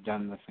 You've already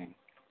done the thing.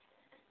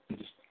 You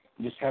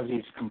just have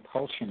these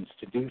compulsions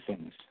to do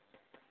things.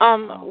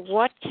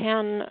 What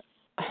can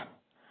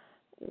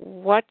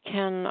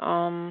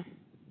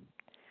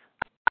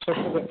So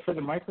for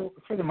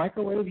the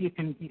microwave, you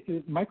can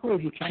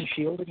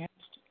shield against.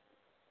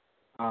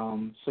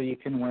 So you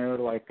can wear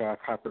like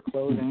copper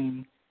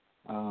clothing.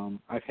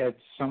 I've had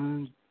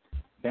some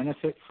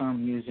benefit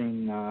from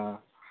using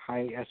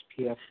high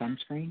SPF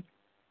sunscreen.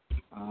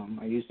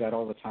 I use that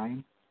all the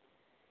time.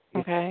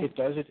 Okay.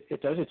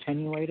 It does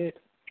attenuate it.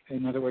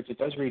 In other words, it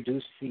does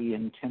reduce the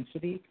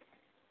intensity.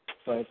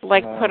 But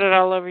put it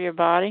all over your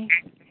body?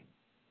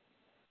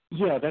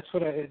 Yeah, that's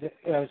what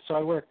so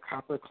I wear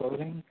copper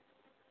clothing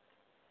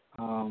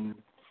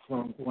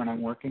when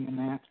I'm working in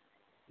that,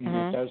 and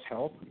it does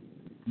help.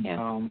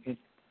 Yeah. And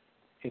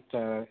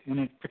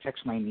it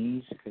protects my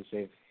knees because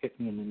they've hit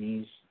me in the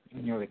knees.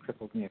 Nearly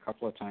crippled me a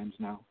couple of times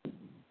now.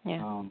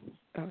 Yeah.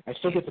 I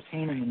still get the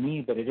pain in the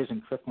knee, but it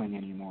isn't crippling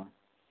anymore.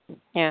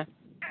 Yeah.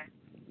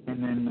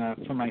 And then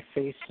for my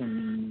face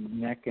and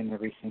neck and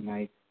everything,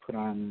 I put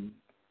on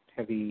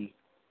heavy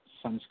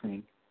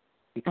sunscreen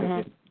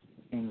because it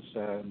contains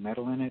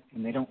metal in it,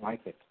 and they don't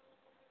like it.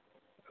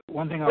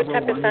 One thing what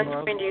type of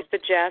sunscreen do you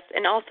suggest?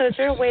 And also, is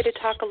there a way to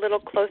talk a little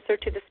closer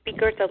to the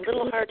speaker? It's a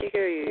little hard to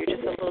hear you. You're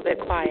just a little bit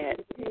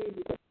quiet.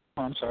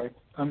 Oh, I'm sorry.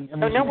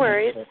 No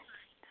worries. Let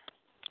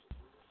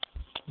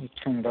me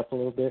turn it up a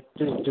little bit.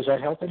 Does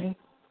that help any?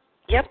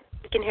 Yep,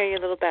 we can hear you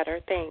a little better.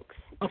 Thanks.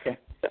 Okay.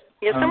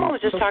 Yeah, someone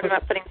was just talking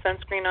about putting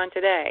sunscreen on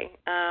today,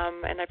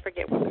 and I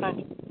forget what kind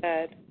you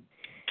said.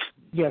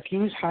 Yeah, if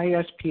you use high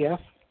SPF,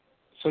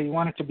 so you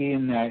want it to be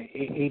in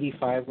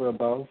 85 or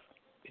above,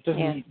 it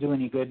doesn't do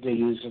any good to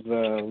use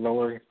the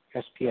lower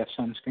SPF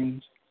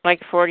sunscreens. Like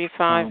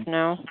 45,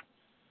 no?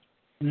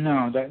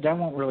 No, that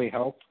won't really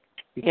help.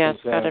 Because,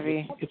 it's got to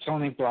be. It's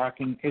only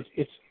blocking.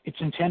 It's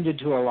intended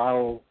to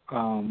allow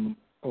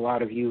a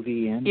lot of UV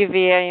in.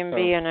 UVA and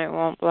B, and it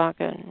won't block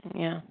it.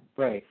 Yeah.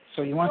 Right.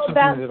 So you want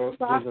something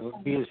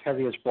that'll be as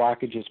heavy as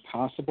blockage as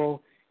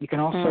possible. You can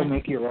also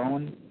make your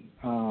own.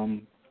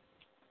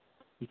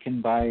 You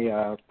can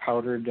buy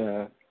powdered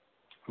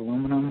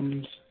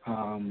aluminums.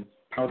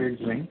 Powdered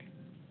zinc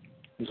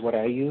is what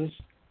I use.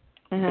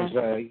 Because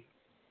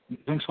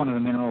zinc's one of the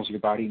minerals your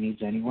body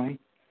needs anyway.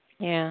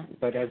 Yeah.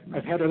 But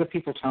I've had other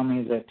people tell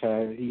me that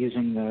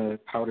using the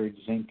powdered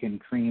zinc and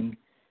cream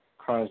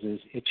causes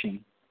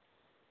itching.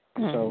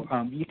 So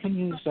you can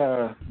use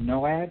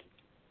NOAD.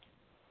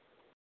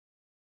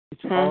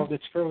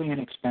 It's fairly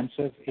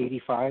inexpensive,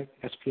 85,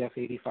 SPF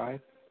 85.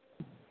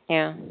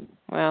 Yeah.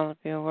 Well,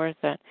 it'd be worth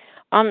it.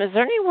 Is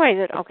there any way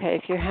that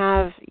if you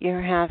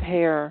have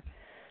hair,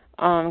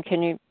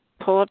 can you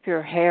pull up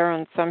your hair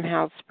and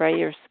somehow spray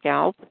your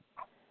scalp?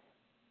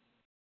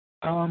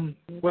 Well,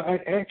 I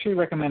actually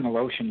recommend the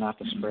lotion, not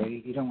the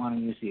spray. You don't want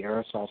to use the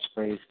aerosol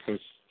sprays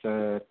because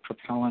the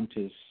propellant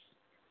is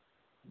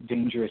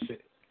dangerous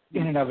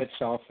in and of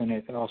itself, and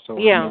it also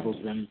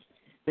enables them.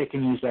 They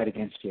can use that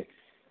against you.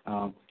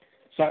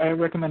 So I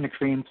recommend the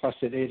cream, plus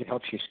it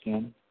helps your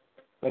skin.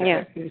 But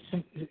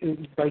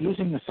by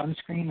using the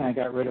sunscreen, I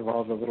got rid of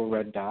all the little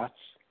red dots.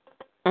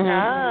 Well,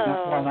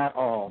 not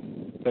all,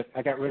 but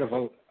I got rid of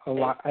a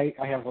lot. I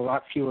have a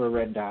lot fewer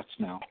red dots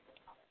now,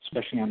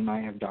 especially on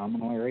my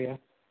abdominal area.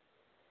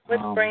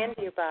 What brand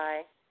do you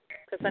buy?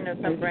 Because I know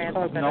some brands.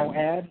 It's called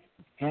NOAD.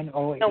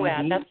 NOAD.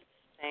 NOAD. That's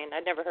insane.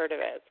 I'd never heard of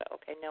it. So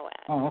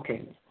NOAD. Oh,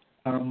 okay.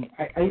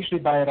 I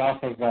usually buy it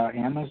off of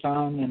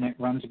Amazon, and it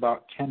runs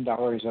about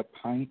 $10 a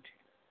pint,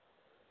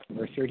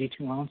 or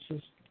 32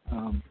 ounces.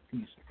 Give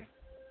me a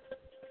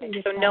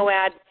second. So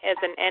NOAD as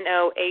an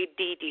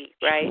NOADD,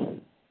 right?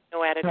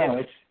 NOAD. No,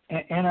 it's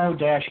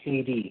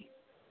NO-AD.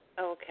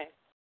 Oh, okay.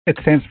 It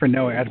stands for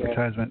no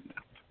advertisement.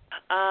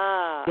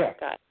 Ah, yeah.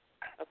 Got it.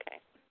 Okay.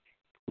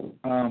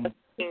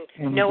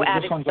 No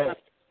added something.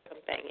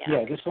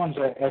 Yeah, this one's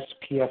a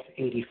SPF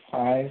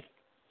 85.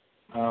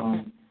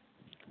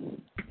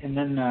 And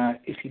then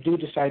if you do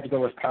decide to go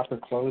with copper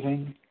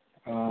clothing,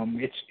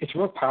 it's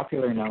real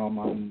popular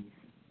now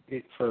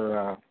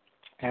for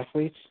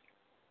athletes.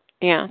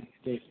 Yeah.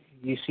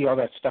 You see all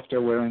that stuff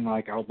they're wearing,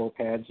 like elbow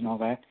pads and all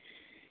that.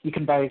 You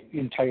can buy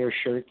entire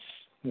shirts,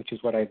 which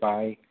is what I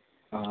buy,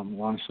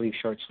 long sleeve,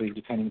 short sleeve,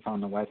 depending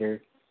upon the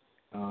weather.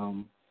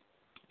 And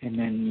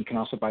then you can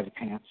also buy the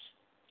pants.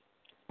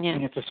 Yeah.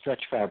 And it's a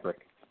stretch fabric.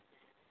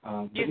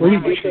 You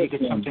want to make sure you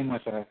get something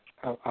with a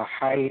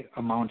high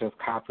amount of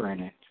copper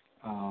in it.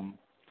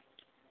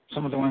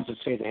 Some of the ones that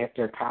say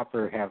their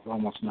copper have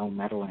almost no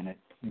metal in it,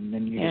 and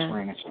then you're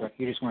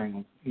just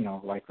wearing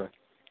lycra.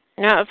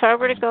 Now, if I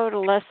were to go to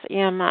less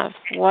EMF,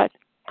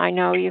 I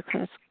know you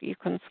can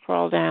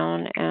scroll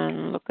down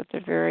and look at the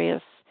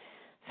various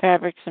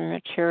fabrics and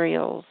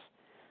materials.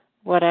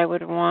 What I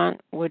would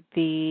want would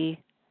be,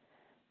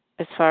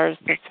 as far as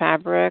the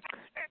fabric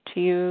to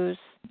use,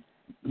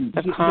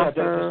 the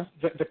copper.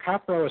 The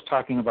copper I was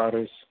talking about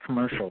is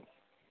commercial.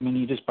 I mean,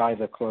 you just buy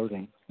the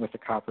clothing with the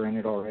copper in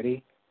it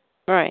already.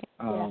 Right.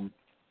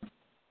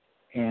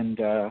 And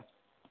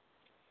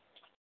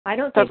I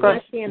don't think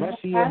less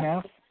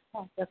EMF.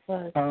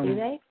 Do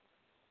they?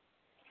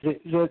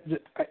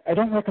 I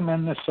don't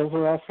recommend the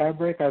Silverell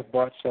fabric. I've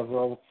bought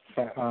several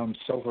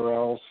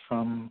Silverells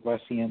from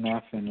Less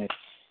EMF, and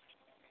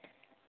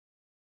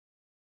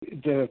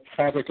the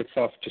fabric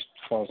itself just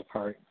falls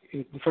apart.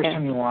 The first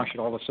time you wash it,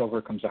 all the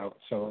silver comes out,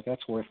 so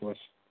that's worthless.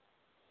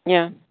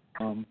 Yeah.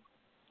 I'm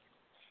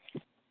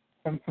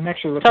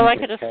actually looking. So,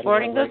 like at a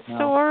sporting goods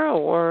store,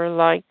 or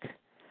like?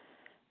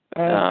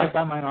 I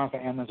buy mine off of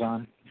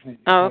Amazon.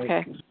 Oh,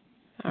 okay.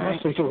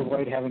 Mostly to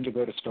avoid having to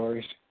go to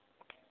stores.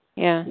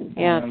 Yeah,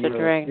 it's a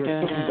drag doing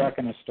you're sitting back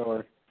in a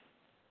store.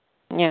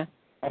 Yeah.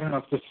 I don't know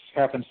if this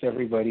happens to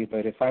everybody,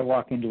 but if I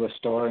walk into a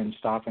store and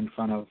stop in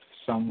front of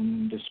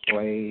some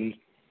display,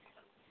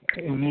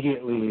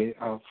 immediately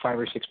 5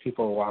 or 6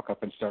 people will walk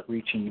up and start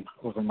reaching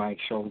over my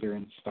shoulder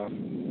and stuff.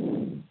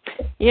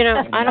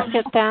 I don't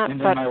get that, and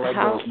but then my leg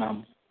goes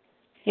numb.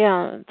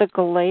 Yeah, the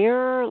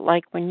glare,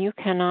 like when you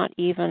cannot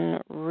even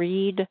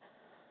read,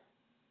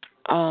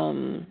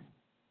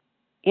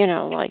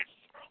 like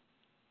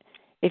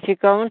if you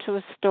go into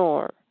a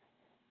store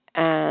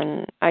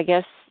and I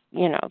guess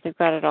they've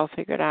got it all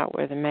figured out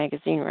where the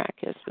magazine rack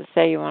is. So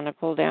say you want to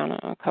pull down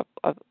a cup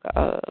of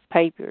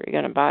paper, you're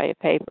going to buy a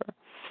paper.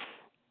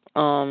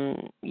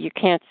 You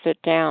can't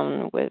sit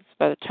down by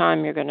the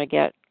time you're going to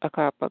get a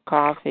cup of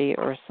coffee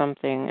or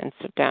something and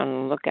sit down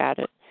and look at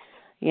it,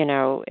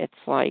 it's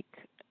like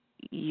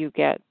you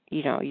get,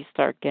 you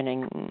start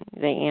getting,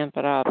 they amp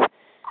it up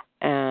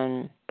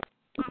and,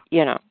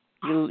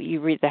 you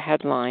read the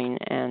headline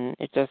and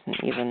it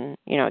doesn't even,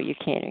 you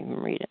can't even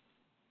read it.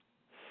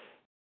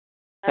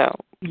 So.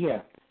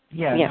 Yeah.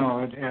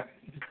 No,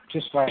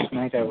 just last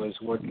night I was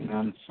working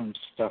on some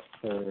stuff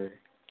for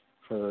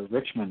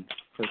Richmond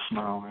for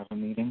tomorrow. I have a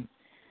meeting,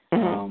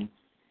 and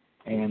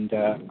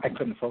I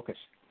couldn't focus.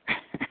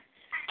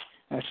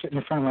 I was sitting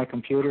in front of my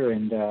computer,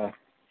 and I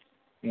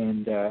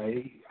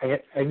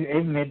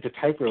made the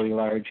type really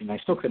large, and I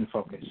still couldn't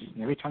focus.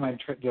 And every time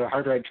the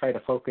harder I'd try to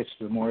focus,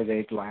 the more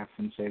they'd laugh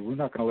and say, "We're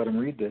not going to let him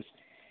read this."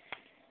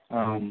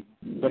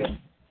 But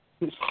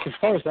as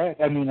far as that,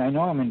 I mean, I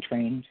know I'm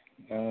entrained.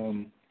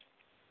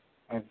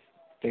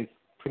 They've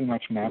pretty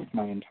much mapped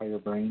my entire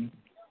brain,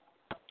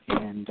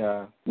 and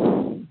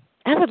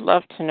I would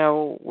love to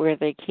know where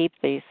they keep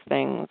these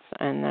things,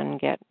 and then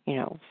get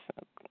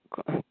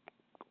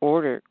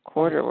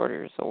court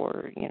orders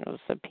or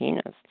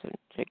subpoenas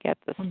to get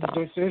the stuff.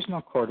 There's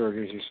no court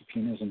orders or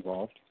subpoenas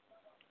involved.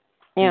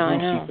 Yeah,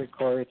 there's no I know. Secret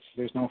courts.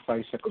 There's no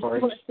FISA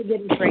courts. Wants to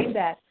get trained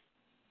that.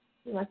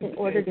 Wants an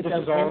order to This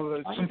go. is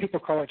all. Some people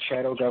call it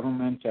shadow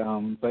government,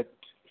 but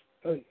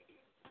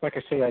like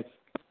I say,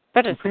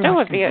 But I'm it's pretty still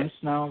much would be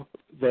convinced now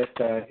that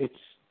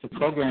the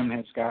program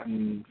has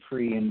gotten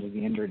free into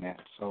the internet,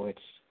 so it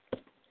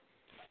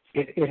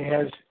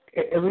has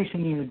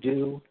everything you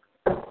do.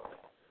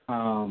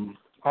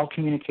 All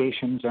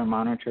communications are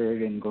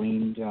monitored and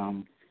gleaned.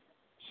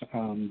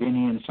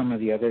 Vinny and some of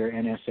the other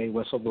NSA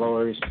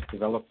whistleblowers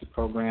developed the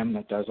program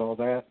that does all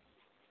that.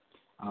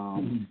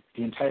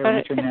 The entire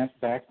internet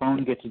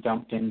backbone gets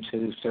dumped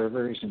into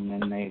servers, and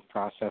then they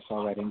process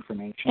all that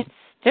information.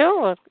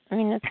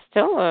 It's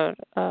still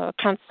a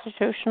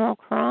constitutional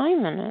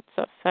crime, and it's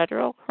a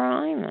federal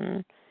crime,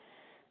 and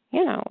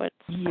it's.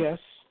 Yes,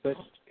 but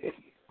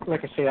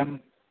like I say, I've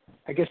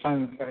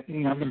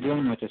been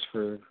dealing with this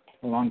for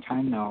a long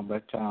time now,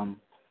 but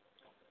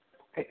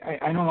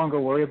I no longer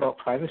worry about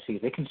privacy.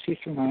 They can see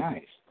through my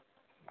eyes.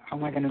 How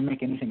am I going to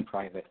make anything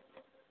private?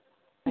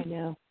 I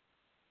know.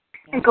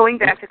 And going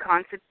back to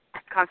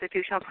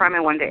constitutional crime, I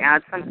wanted to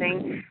add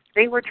something.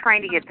 They were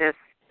trying to get this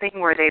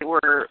thing where they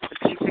were the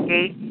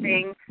Pizzagate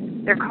thing.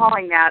 They're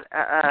calling that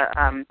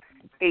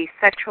a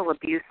sexual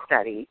abuse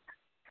study.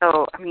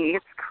 So, I mean,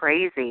 it's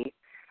crazy.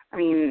 I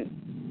mean,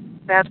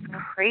 that's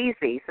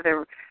crazy. So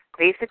they're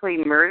basically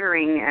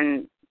murdering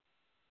and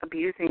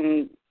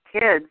abusing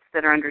kids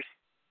that are under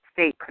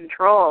state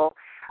control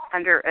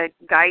under a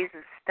guise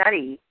of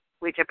study,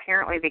 which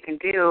apparently they can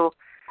do.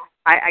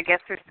 I guess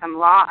there's some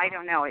law. I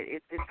don't know.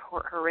 It's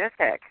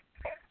horrific.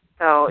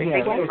 So if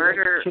they can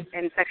murder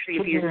and sexually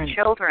abuse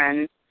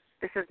children,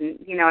 this is,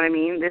 you know what I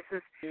mean?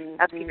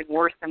 That's even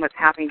worse than what's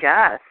happening to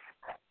us.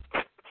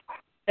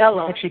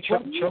 Hello. Actually,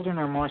 children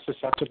are more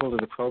susceptible to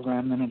the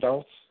program than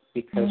adults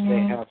because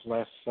they have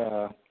less.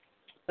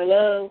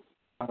 Hello.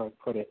 How do I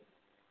put it?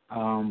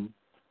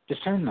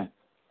 Discernment.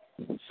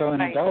 So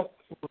an adult,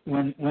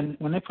 when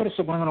they put a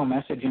subliminal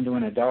message into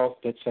an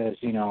adult that says,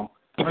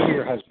 murder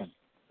your husband.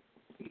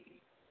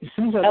 As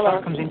soon as that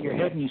thought comes into your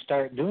head and you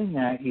start doing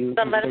that, you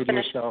say to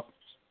yourself,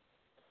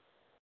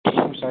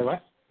 I'm sorry,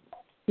 what?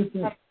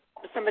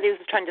 Somebody was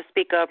trying to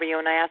speak over you,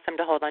 and I asked them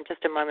to hold on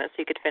just a moment so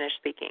you could finish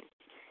speaking.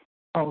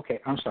 Oh, okay.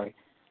 I'm sorry.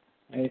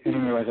 I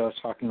didn't realize I was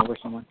talking over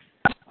someone.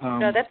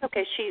 No, that's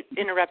okay. She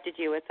interrupted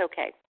you. It's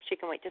okay. She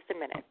can wait just a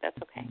minute. That's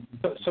okay.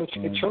 So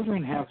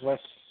children have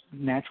less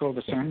natural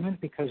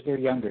discernment because they're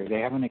younger. They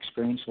haven't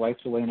experienced life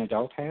the way an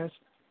adult has,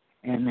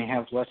 and they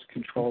have less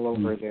control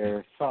over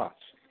their thoughts.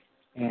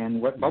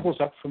 And what bubbles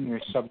up from your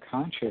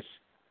subconscious,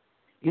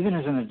 even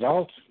as an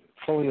adult,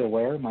 fully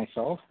aware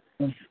myself,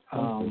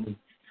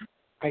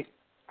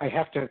 I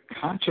have to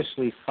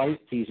consciously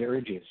fight these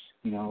urges.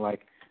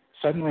 Like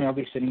suddenly I'll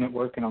be sitting at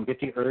work and I'll get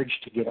the urge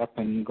to get up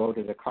and go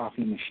to the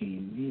coffee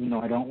machine, even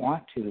though I don't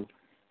want to,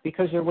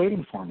 because they're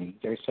waiting for me.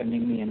 They're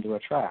sending me into a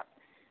trap.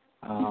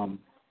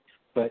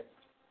 But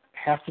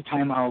half the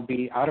time I'll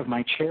be out of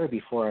my chair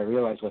before I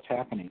realize what's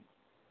happening.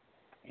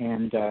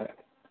 And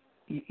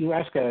you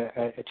ask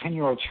a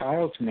 10-year-old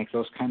child to make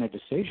those kind of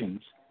decisions,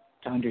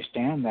 to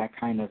understand that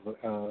kind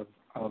of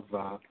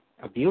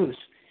abuse,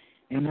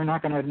 and they're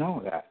not going to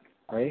know that,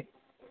 right?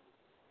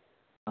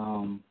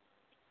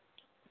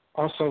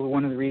 Also,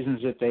 one of the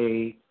reasons that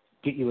they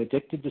get you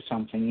addicted to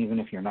something, even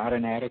if you're not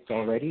an addict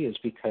already, is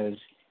because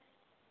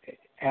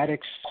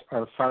addicts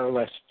are far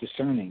less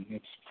discerning.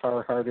 It's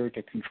far harder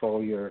to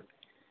control your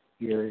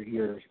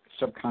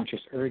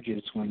subconscious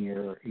urges when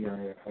you're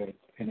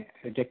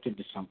addicted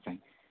to something.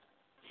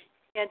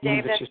 Yeah,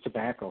 Dave, it's just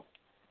tobacco.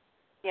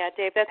 Yeah,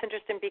 Dave, that's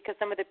interesting because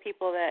some of the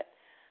people that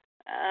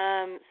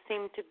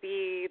seem to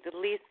be the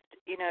least,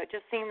 it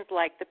just seems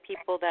like the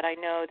people that I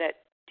know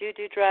that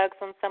do drugs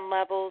on some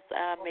levels,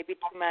 maybe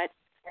too much,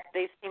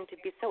 they seem to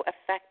be so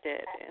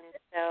affected. And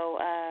so,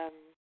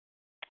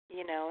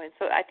 and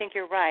so I think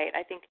you're right.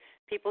 I think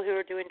people who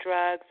are doing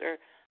drugs or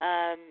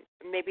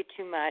maybe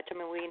too much, I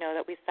mean, we know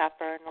that we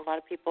suffer, and a lot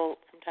of people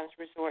sometimes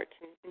resort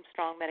to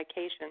strong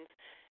medications.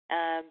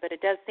 But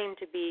it does seem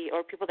to be,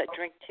 or people that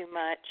drink too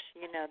much,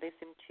 they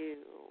seem to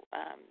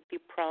be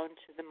prone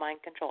to the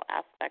mind control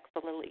aspects a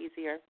little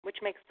easier,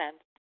 which makes sense.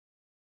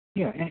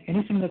 Yeah,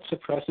 anything that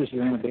suppresses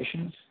your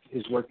inhibitions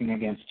is working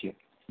against you.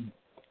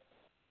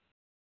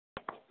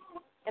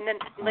 And then,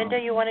 Linda,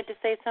 you wanted to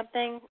say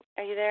something?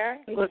 Are you there?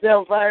 It was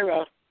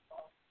Elvira.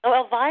 Oh,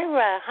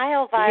 Elvira. Hi,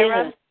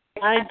 Elvira. Yes.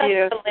 Hi,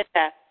 dear.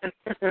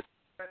 Linda.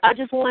 I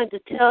just wanted to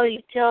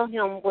tell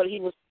him what he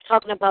was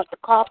talking about, the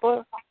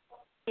copper.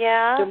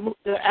 Yeah.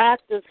 The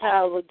actors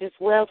have this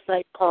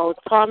website called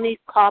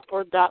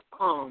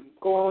TommyCopper.com.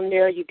 Go on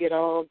there, you get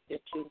all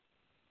that you.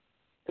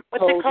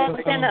 What's it called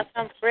again? That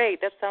sounds great.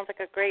 That sounds like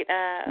a great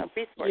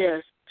resource.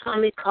 Yes,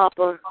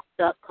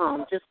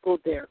 TommyCopper.com. Just go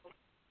there.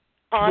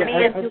 Tommy,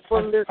 thank you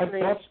for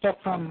listening.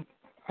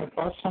 I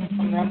bought some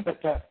from them,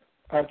 but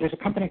there's a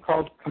company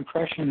called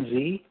Compression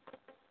Z,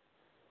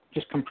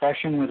 just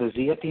compression with a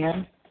Z at the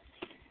end.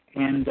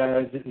 And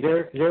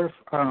their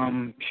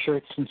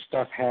shirts and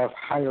stuff have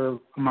higher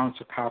amounts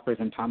of copper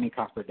than Tommy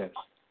Copper does.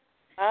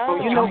 Oh,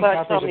 you know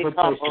about Tommy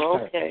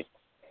Copper, okay.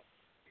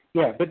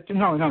 Yeah, but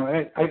no,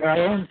 I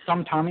own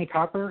some Tommy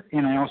Copper,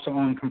 and I also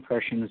own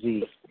Compression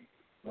Z.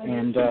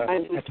 And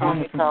I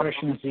found the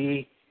Compression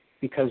Z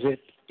because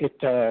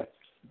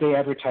they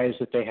advertise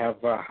that they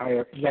have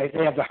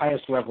they have the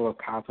highest level of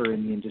copper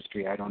in the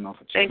industry. I don't know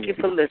if it's Thank you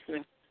for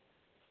listening.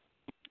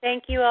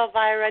 Thank you,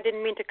 Elvira. I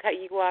didn't mean to cut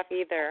you off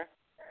either.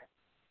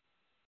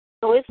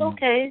 So it's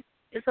okay.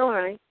 It's all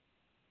right.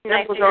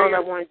 That was all I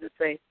wanted to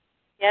say.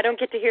 Yeah, I don't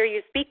get to hear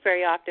you speak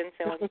very often,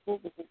 so I'm so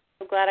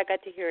glad I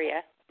got to hear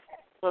you.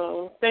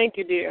 Oh, thank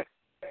you, dear.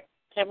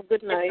 Have a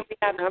good night.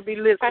 I'll be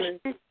listening.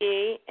 Compression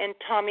Z and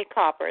Tommy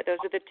Copper. Those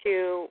are the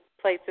two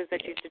places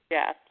that you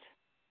suggest.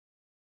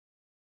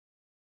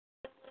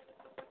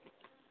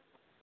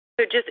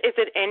 So just, is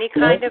it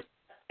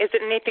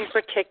anything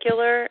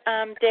particular,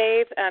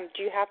 Dave?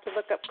 Do you have to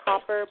look up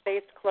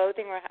copper-based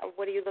clothing, or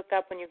what do you look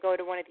up when you go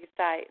to one of these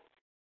sites?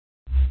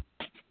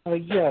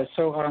 Yeah,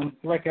 so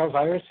like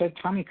Elvira said,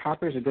 Tommy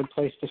Copper is a good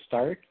place to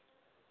start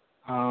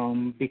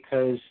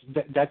because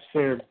that's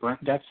their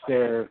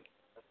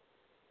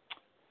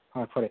how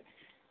do I put it?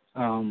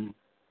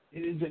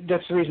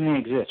 That's the reason they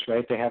exist,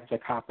 right? They have the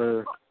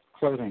copper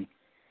clothing,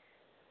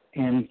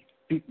 and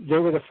they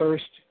were the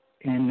first.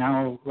 And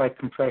now, like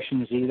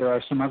Compression Z, there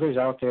are some others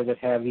out there that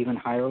have even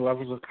higher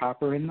levels of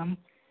copper in them.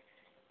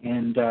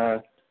 And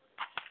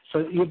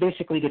so you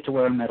basically get to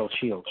wear a metal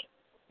shield.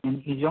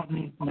 And you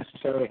don't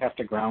necessarily have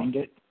to ground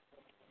it.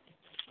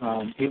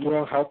 It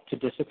will help to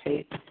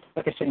dissipate.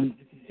 Like I said,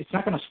 it's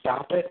not going to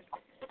stop it,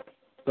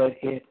 but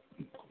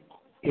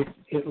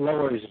it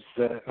lowers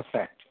the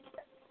effect.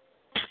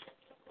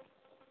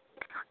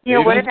 Yeah,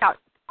 what about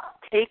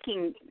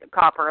taking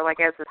copper, like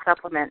as a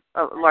supplement,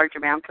 large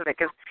amounts of it,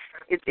 because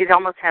it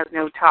almost has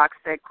no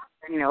toxic,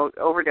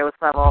 overdose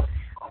level.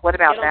 What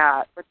about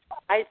that?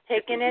 I've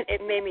taken it.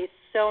 It made me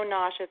so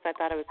nauseous I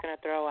thought I was going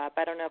to throw up.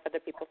 I don't know if other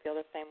people feel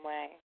the same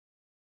way.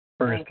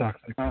 Or it's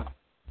toxic.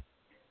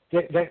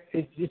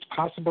 It's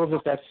possible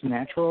that that's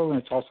natural, and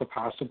it's also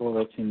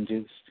possible it's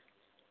induced.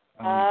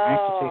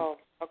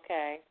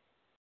 Okay.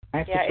 I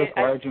have to take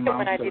large amounts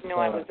when I didn't know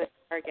I was a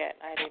target.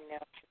 I didn't know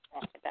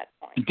at that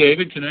point.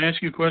 David, can I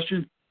ask you a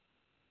question?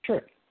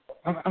 Sure.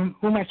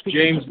 Who am I speaking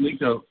James to?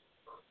 Lico.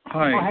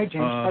 Hi. Oh, hi, James.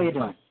 How are you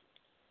doing?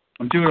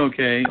 I'm doing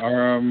okay.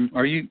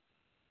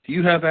 Do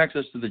you have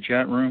access to the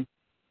chat room?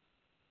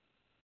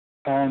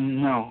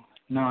 No,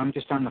 I'm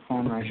just on the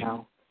phone right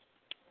now.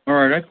 All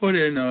right, I put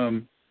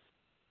in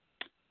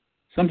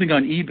something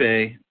on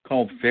eBay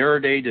called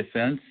Faraday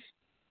Defense.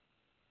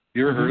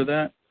 You ever heard of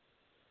that?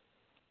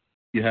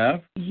 You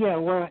have? Yeah,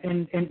 well,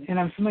 and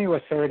I'm familiar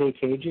with Faraday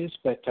cages,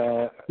 but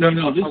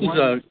no, this is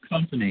a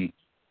company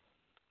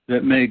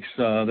that makes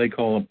they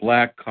call it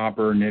black,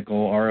 copper,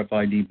 nickel,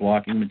 RFID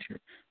blocking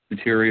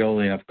material.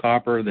 They have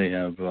copper, they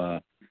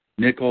have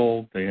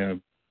nickel, they have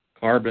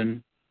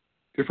carbon,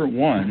 different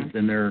ones,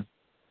 and they're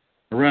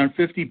around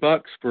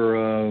 $50 for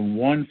a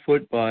 1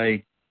 foot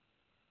by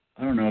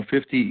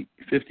 50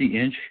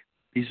 inch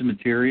piece of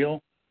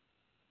material.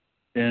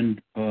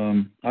 And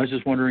I was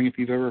just wondering if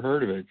you've ever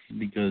heard of it,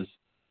 because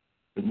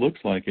it looks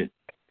like it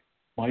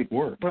might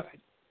work. Well,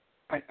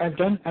 I've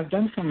done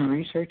some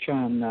research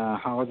on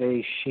how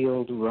they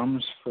shield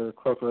rooms for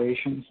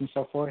corporations and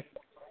so forth.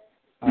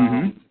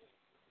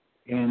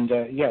 And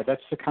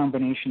that's the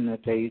combination that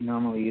they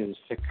normally use.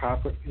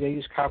 They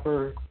use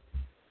copper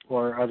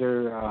or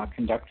other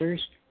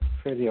conductors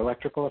for the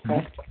electrical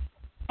effect,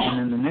 and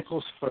then the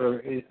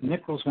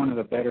nickel's one of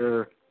the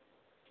better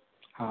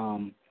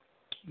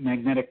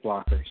magnetic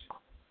blockers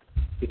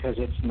because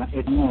it's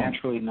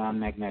naturally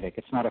non-magnetic.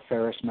 It's not a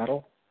ferrous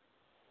metal,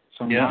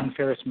 so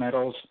non-ferrous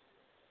metals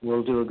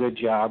will do a good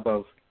job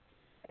of.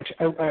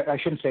 I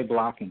shouldn't say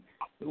blocking.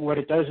 what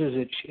it does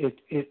is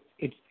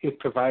it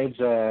provides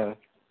a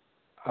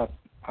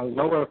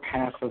lower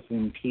path of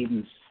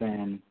impedance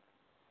than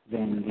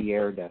the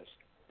air does.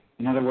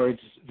 In other words,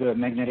 the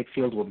magnetic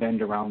field will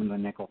bend around the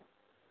nickel.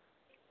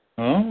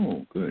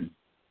 Oh, good.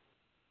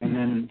 And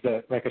then,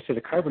 like I said,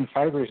 the carbon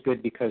fiber is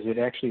good because it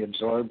actually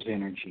absorbs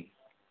energy.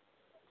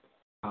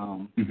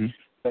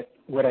 But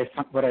what I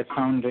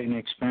found in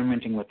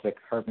experimenting with the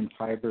carbon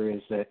fiber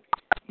is that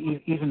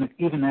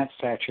even that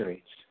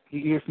saturates.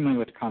 You're familiar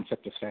with the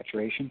concept of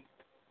saturation?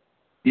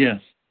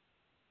 Yes.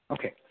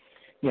 Okay.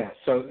 Yeah.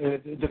 So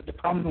the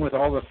problem with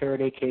all the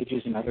Faraday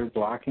cages and other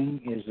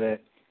blocking is that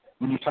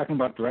when you're talking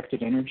about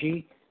directed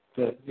energy,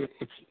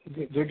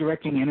 they're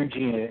directing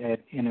energy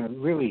in a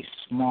really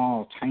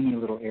small, tiny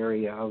little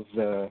area of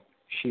the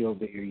shield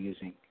that you're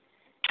using.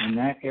 And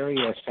that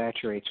area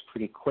saturates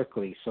pretty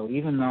quickly. So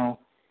even though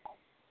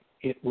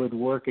it would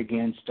work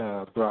against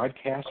a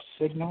broadcast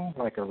signal,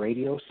 like a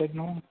radio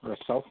signal or a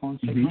cell phone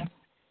signal,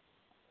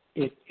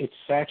 it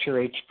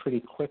saturates pretty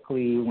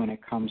quickly when it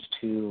comes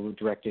to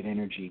directed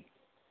energy.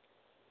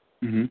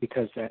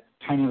 Because that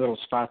tiny little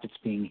spot that's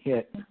being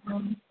hit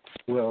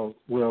can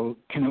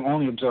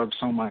only absorb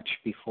so much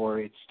before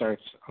it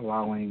starts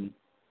allowing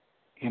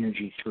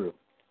energy to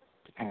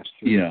pass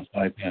through. Yeah,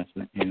 bypass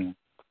it. Yeah.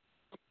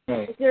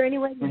 Right. Is there any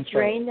way to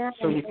drain that?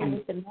 So you can.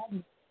 With the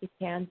magnet you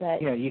can,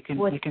 but yeah, you can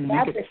make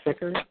it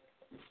thicker,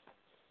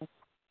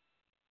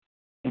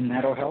 and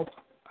that'll help.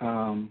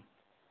 I'm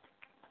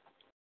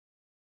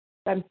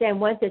saying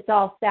once it's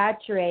all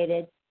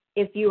saturated,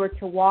 if you were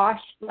to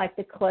wash like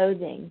the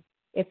clothing,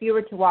 if you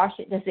were to wash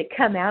it, does it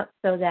come out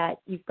so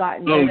that you've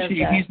gotten rid of the...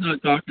 he's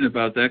not talking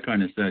about that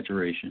kind of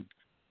saturation.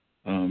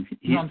 I'm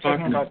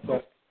talking about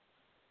I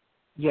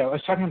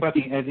was talking about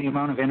the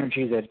amount of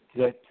energy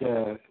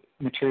that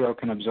material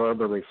can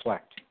absorb or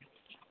reflect.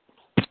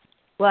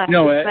 Well,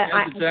 no, as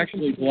it's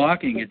actually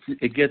blocking,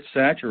 it gets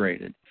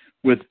saturated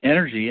with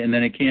energy, and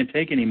then it can't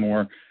take any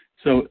more.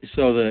 So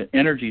the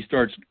energy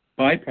starts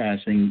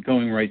bypassing,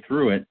 going right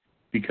through it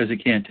because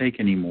it can't take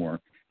any more.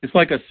 It's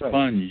like a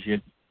sponge.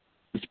 The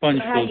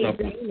sponge fills up.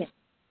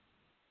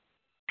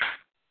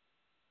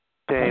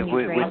 Dave,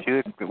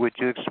 would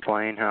you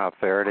explain how a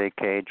Faraday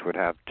cage would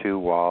have two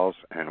walls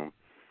and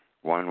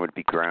one would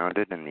be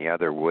grounded and the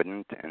other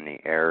wouldn't, and the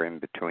air in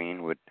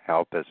between would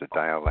help as a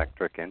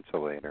dielectric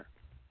insulator?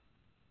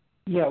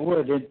 Yeah, it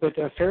would, but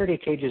a Faraday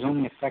cage is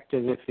only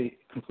effective if it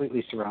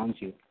completely surrounds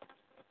you.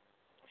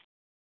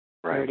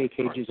 Right. Faraday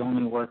cages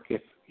only work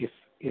if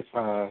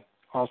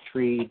all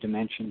three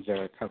dimensions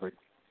are covered.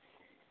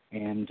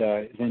 And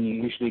then you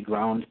usually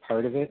ground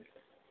part of it.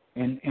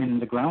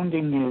 And the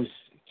grounding is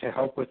to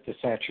help with the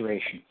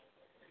saturation.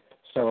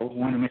 So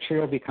when a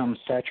material becomes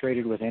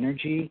saturated with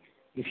energy,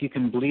 if you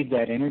can bleed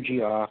that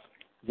energy off,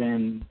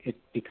 then it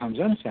becomes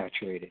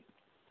unsaturated.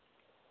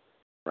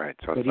 Right.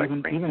 So but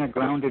it's even a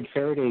grounded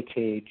Faraday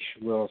cage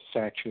will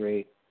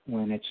saturate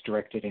when it's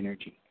directed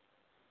energy.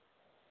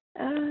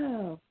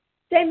 Oh.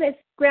 Same as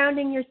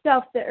grounding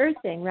yourself, the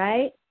earthing,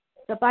 right?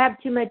 So if I have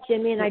too much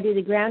in me and I do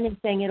the grounding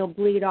thing, it'll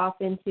bleed off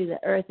into the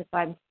earth if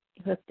I'm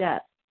hooked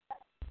up.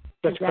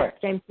 That's correct.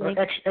 Same thing?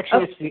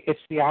 Actually, it's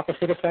the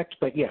opposite effect,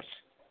 but yes.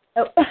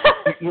 Oh.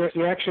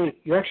 you're actually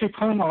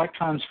pulling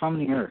electrons from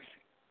the earth.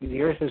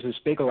 The earth is this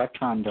big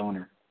electron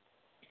donor.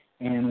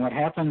 And what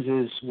happens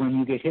is when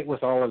you get hit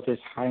with all of this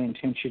high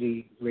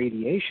intensity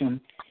radiation,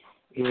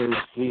 is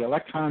the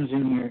electrons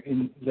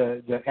in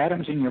the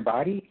atoms in your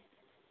body,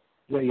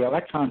 the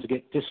electrons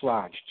get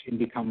dislodged and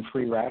become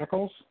free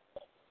radicals.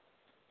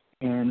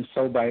 And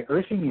so by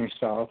earthing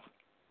yourself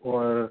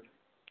or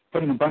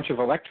putting a bunch of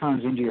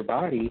electrons into your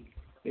body,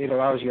 it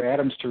allows your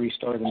atoms to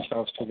restore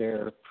themselves to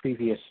their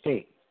previous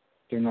state.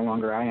 They're no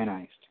longer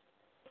ionized.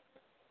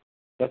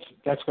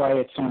 That's why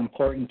it's so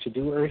important to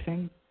do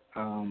earthing.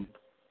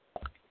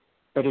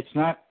 But it's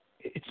not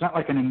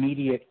like an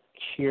immediate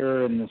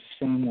cure in the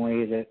same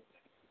way that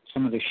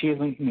some of the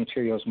shielding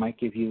materials might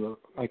give you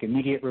like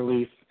immediate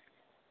relief,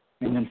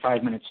 and then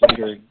 5 minutes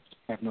later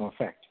have no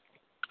effect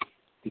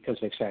because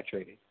they've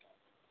saturated.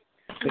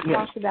 But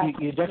yes,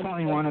 you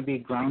definitely want to be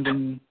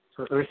grounding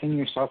or earthing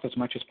yourself as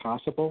much as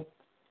possible.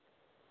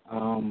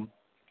 The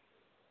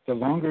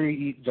longer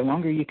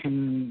you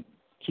can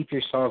keep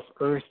yourself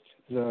earthed,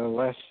 the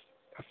less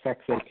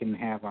effect they can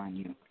have on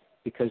you,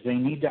 because they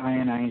need to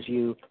ionize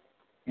you.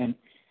 And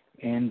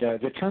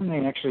the term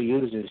they actually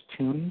use is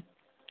tune.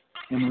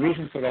 And the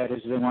reason for that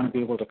is they want to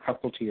be able to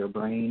couple to your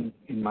brain,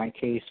 in my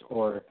case,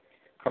 or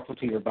couple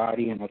to your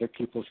body in other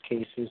people's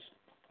cases.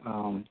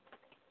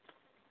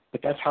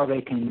 But that's how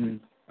they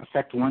can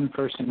affect one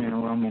person in a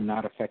room and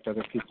not affect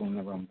other people in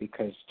the room,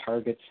 because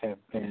targets have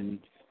been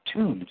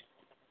tuned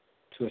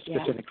to a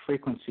specific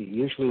frequency,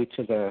 usually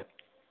to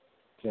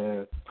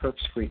the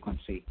perps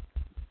frequency.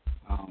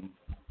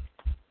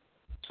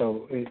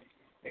 So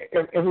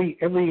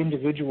every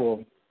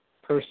individual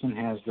person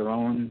has their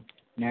own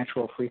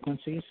natural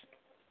frequencies,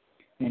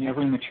 and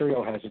every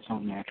material has its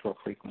own natural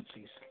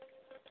frequencies.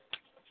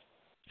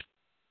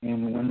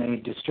 And when they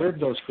disturb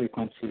those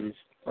frequencies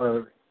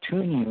or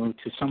tune you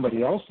to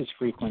somebody else's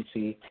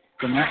frequency,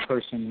 then that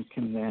person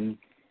can then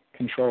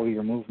control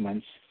your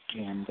movements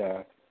and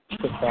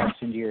put thoughts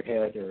into your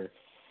head or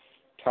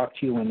talk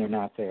to you when they're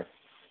not there.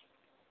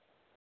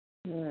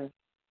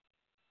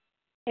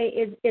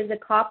 Hey, is a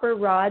copper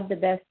rod the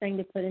best thing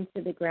to put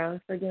into the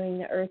ground for doing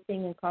the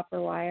earthing and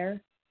copper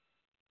wire?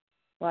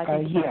 Well,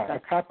 a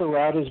copper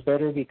rod is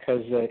better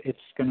because it's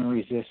going to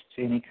resist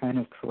any kind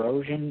of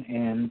corrosion,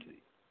 and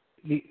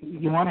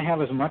you want to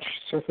have as much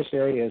surface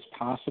area as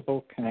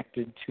possible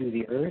connected to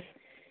the earth,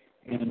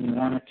 and you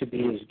want it to be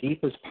as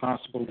deep as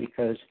possible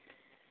because,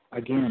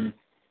 again,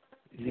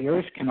 the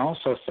earth can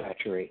also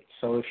saturate.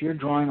 So if you're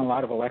drawing a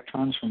lot of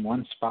electrons from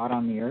one spot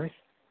on the earth,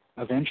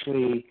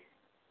 eventually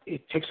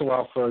it takes a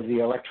while for the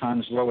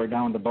electrons lower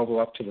down to bubble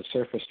up to the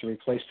surface to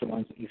replace the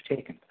ones that you've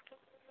taken.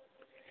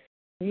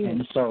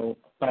 And so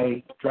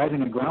by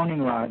driving a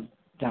grounding rod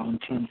down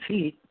 10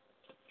 feet,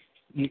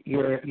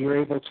 you're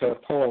able to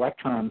pull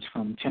electrons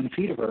from 10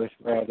 feet of earth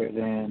rather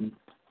than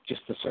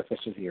just the surface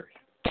of the earth.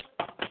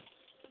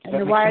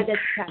 And the wire that's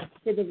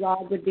attached to the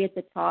rod would be at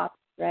the top,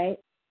 right,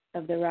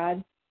 of the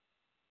rod?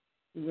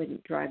 You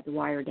wouldn't drive the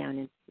wire down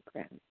into the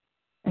ground.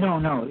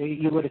 No.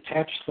 You would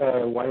attach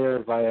the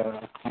wire via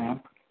a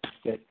clamp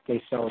that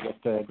they sell with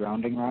the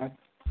grounding rod.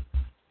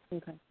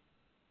 Okay.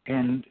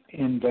 And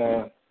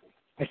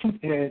I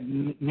think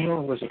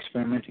Neil was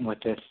experimenting with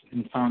this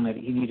and found that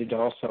he needed to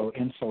also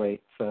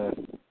insulate the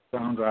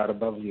ground rod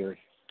above the earth.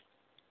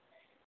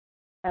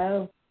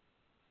 Oh,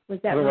 was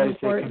that Otherwise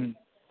really important?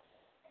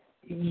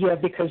 Yeah,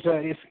 because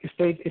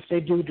if they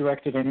do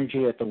directed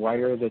energy at the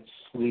wire that's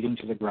leading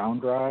to the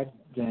ground rod,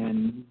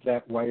 then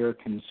that wire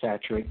can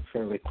saturate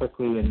fairly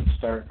quickly and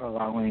start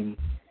allowing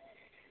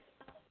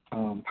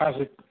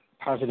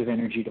positive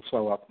energy to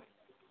flow up.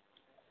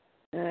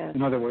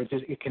 In other words,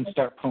 it can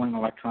start pulling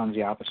electrons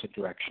the opposite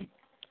direction.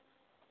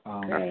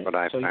 That's what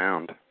I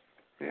found.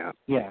 Yeah.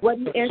 Yeah. What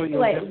do you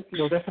insulate?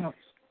 You'll definitely.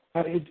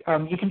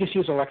 You can just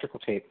use electrical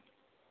tape.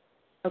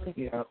 Okay.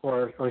 Yeah,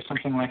 or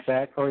something like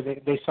that. Or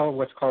they sell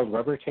what's called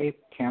rubber tape,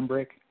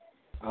 cambric,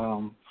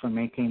 for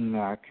making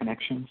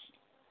connections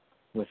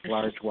with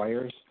large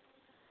wires.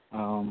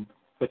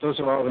 But those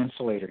are all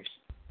insulators,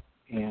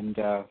 and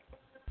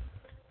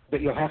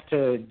but you'll have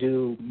to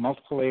do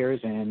multiple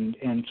layers and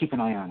keep an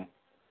eye on it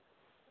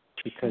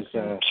because.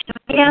 Can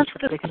I ask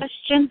a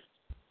question?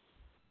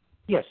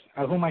 Yes.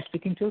 Who am I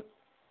speaking to?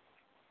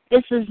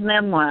 This is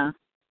Memoir.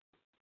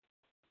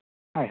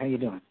 Hi. How you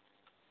doing?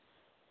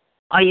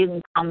 Or you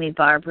can call me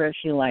Barbara if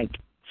you like.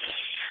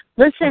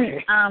 Listen,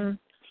 okay.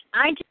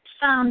 I just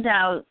found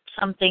out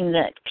something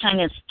that kind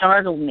of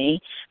startled me.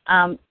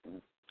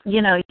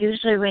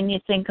 Usually when you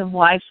think of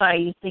Wi-Fi,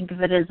 you think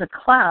of it as a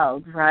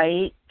cloud,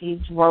 right?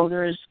 These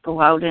rotors go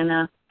out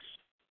in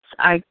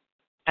I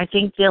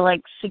think they're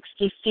like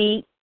 60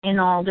 feet in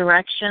all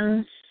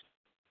directions,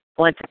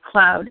 like a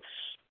cloud.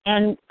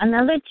 And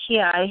another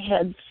TI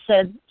had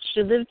said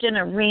she lived in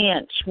a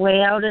ranch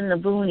way out in the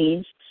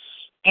boonies,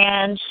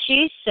 and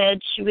she said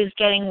she was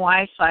getting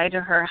Wi-Fi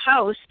to her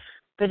house,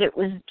 but it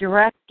was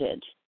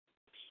directed.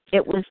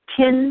 It was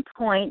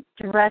pinpoint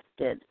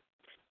directed.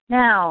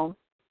 Now,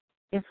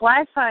 if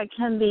Wi-Fi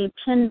can be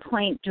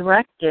pinpoint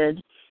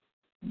directed,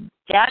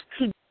 that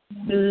could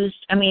be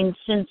used,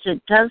 since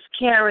it does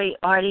carry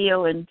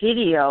audio and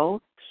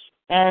video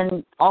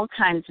and all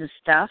kinds of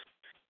stuff,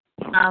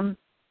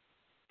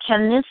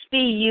 can this be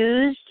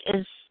used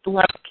as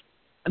like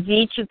a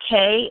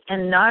V2K?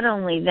 And not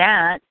only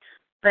that,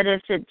 but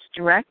if it's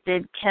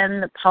directed, can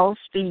the pulse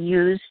be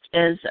used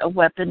as a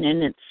weapon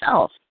in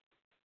itself?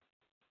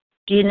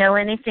 Do you know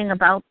anything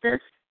about this?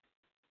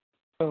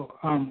 So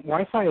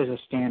Wi-Fi is a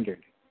standard.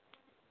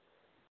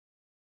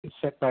 It's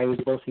set by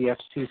both the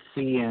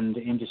FCC and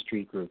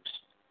industry groups.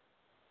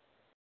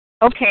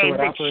 Okay, so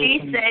but she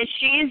says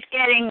she's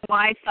getting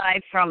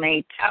Wi-Fi from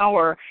a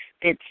tower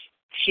that's,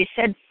 she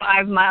said,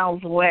 5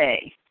 miles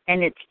away.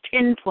 And it's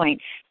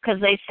pinpoint, because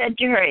they said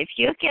to her, if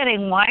you're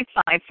getting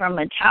Wi-Fi from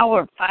a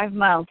tower 5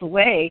 miles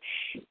away,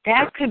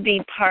 that could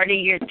be part of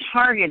your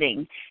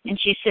targeting. And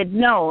she said,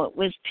 no, it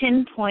was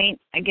pinpoint.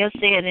 I guess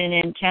they had an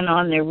antenna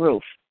on their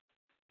roof.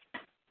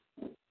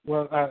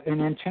 Well,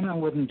 an antenna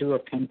wouldn't do a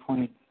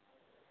pinpoint.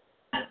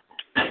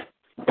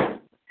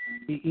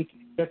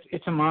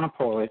 It's a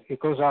monopole. It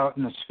goes out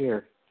in a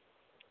sphere.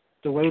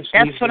 The waves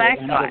leave the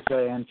end of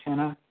the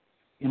antenna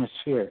in a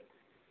sphere.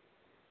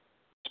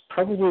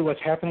 Probably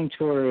what's happening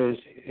to her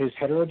is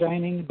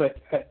heterodyning,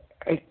 but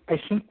I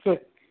think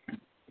that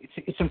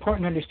it's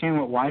important to understand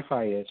what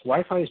Wi-Fi is.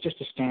 Wi-Fi is just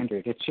a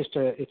standard. It's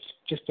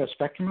just a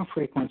spectrum of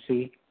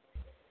frequency,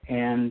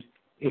 and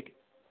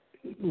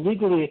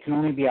legally it can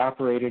only be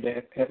operated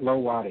at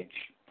low wattage,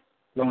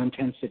 low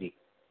intensity,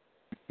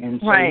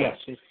 and so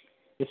yes,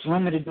 it's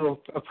limited to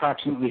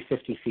approximately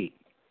 50 feet.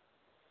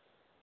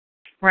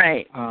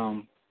 Right.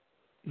 I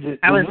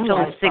was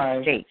told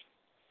 60.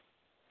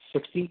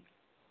 60.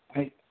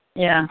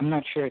 Yeah. I'm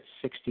not sure it's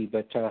 60,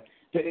 but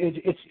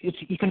it's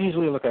you can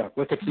easily look it up.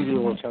 Wikipedia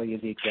will tell you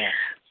the exact.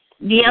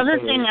 The other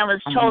thing I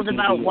was told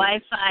about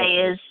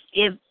Wi-Fi is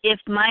if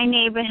my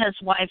neighbor has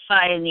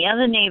Wi-Fi and the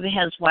other neighbor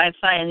has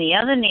Wi-Fi and the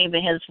other neighbor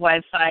has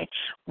Wi-Fi,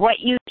 what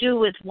you do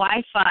with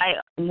Wi-Fi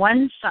in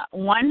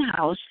one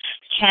house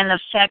can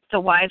affect the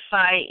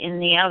Wi-Fi in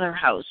the other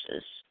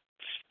houses.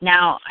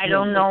 Now, I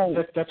don't know.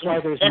 That's why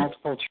there's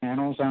multiple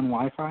channels on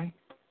Wi-Fi.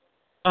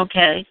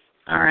 Okay,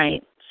 all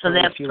right. So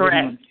that's if you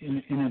correct.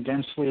 Live in a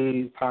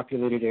densely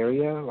populated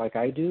area like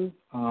I do,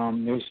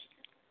 there's.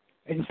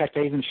 In fact,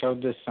 I even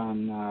showed this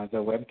on the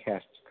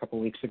webcast a couple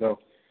weeks ago.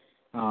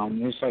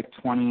 There's like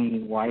 20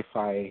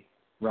 Wi-Fi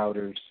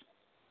routers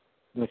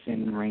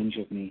within range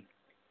of me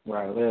where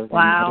I live. Wow.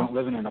 And I don't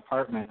live in an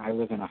apartment. I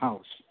live in a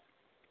house.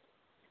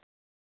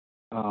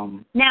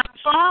 Now,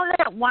 if all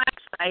that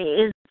Wi-Fi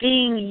is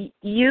being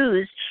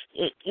used,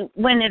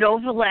 when it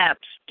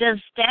overlaps, does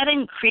that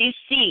increase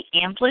the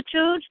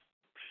amplitude?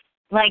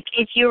 Like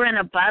if you're in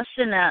a bus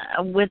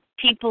and with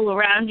people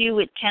around you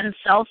with 10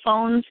 cell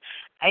phones,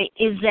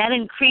 is that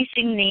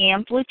increasing the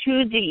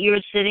amplitude that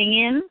you're sitting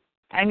in?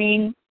 I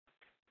mean,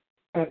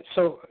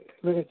 so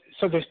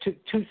there's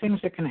two things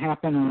that can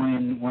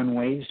happen when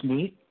waves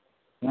meet.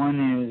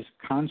 One is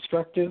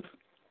constructive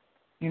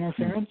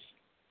interference,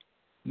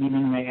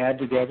 meaning they add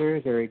together,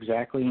 they're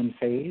exactly in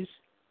phase.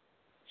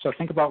 So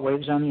think about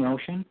waves on the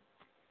ocean.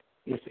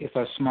 If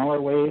a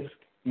smaller wave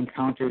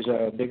encounters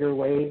a bigger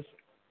wave,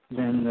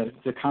 then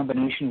the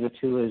combination of the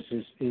two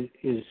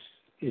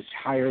is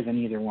higher than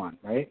either one,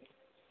 right?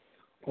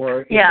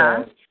 Or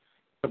if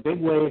a big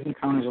wave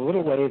encounters a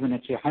little wave and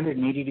it's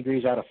 180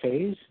 degrees out of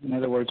phase, in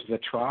other words, the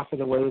trough of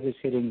the wave is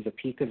hitting the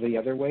peak of the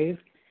other wave,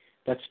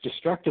 that's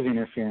destructive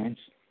interference,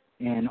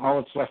 and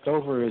all that's left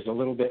over is a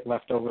little bit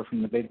left over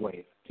from the big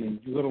wave. The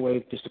little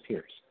wave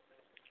disappears.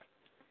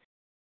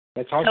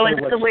 That's also so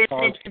in other words,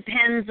 called, it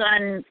depends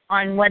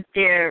on what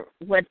their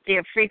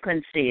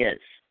frequency is.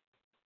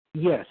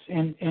 Yes,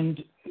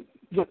 and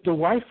the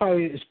Wi-Fi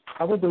is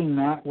probably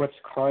not what's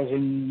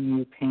causing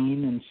you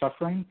pain and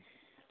suffering.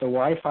 The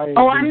Wi-Fi is...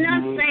 Oh, I'm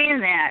not saying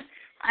that.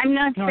 I'm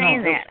not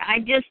saying that. I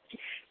just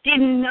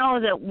didn't know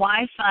that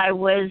Wi-Fi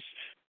was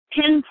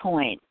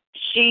pinpoint.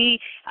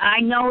 I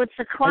know it's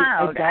a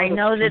cloud. I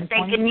know that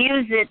they can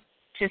use it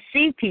to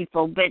see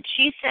people, but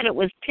she said it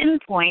was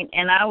pinpoint,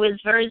 and I was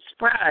very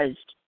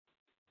surprised.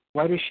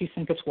 Why does she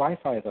think it's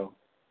Wi-Fi, though?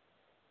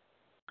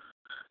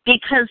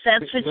 Because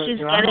that's what she's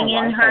getting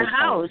in her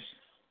house.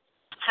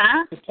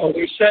 Huh? Oh,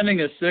 they're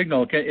sending a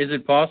signal. Is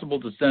it possible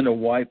to send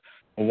a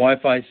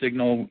Wi-Fi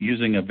signal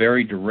using a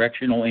very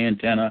directional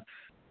antenna,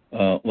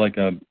 like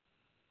a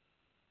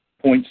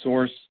point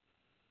source?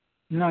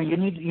 No, you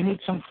need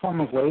some form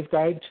of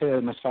waveguide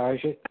to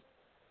massage it,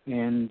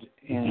 and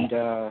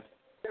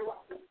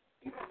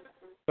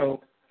so.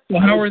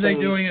 Well, how are they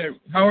doing it?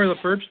 How are the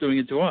FERPs doing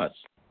it to us?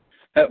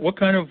 What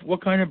kind of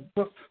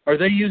are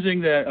they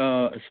using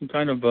that? Some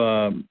kind of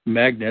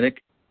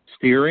magnetic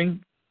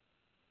steering?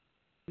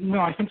 No,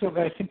 I think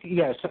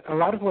yes. A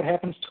lot of what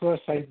happens to us,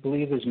 I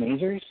believe, is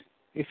masers.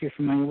 If you're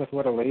familiar with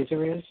what a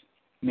laser is,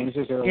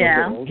 masers are a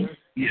little bit older.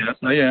 Yes,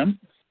 I am.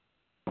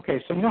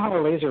 Okay, so you know how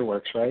a laser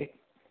works, right?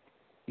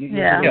 Uses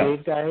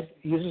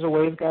a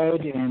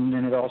waveguide, and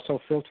then it also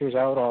filters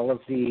out all of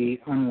the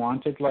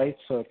unwanted light,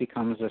 so it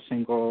becomes a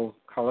single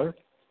color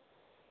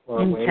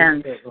or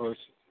intense.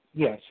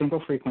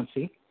 Single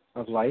frequency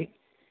of light,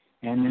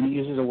 and then it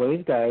uses a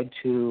waveguide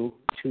to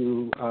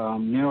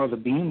narrow the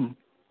beam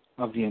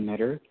of the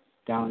emitter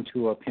down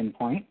to a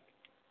pinpoint,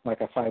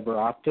 like a fiber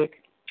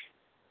optic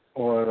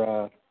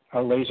or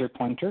a laser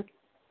pointer.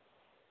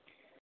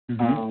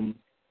 Mm-hmm.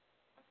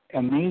 A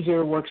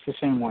maser works the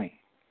same way.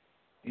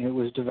 It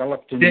was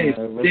developed in...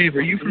 Dave,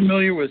 are you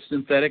familiar with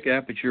synthetic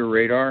aperture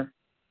radar?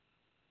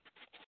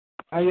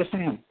 Yes, I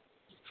am.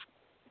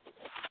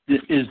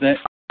 Is that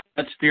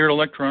steered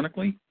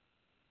electronically?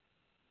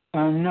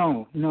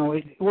 No.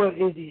 It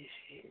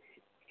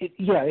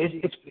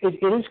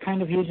is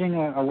kind of using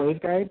a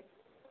waveguide.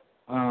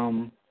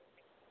 And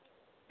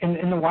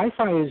the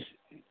Wi-Fi is...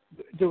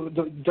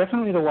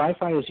 definitely the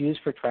Wi-Fi is used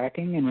for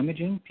tracking and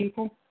imaging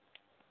people.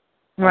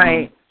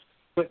 Right.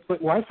 But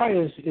Wi-Fi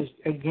is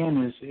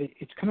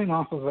it's coming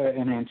off of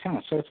an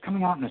antenna, so it's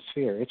coming out in a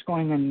sphere. It's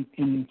going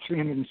in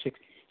 360.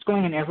 It's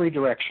going in every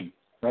direction,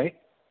 right?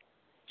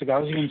 It's a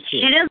Gaussian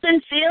sphere. She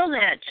doesn't feel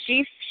that.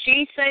 She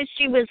says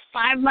she was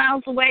 5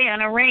 miles away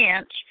on a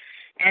ranch,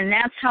 and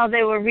that's how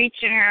they were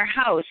reaching her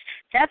house.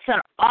 That's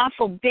an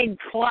awful big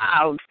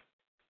cloud.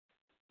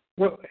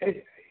 Well,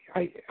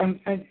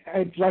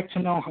 I'd like to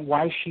know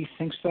why she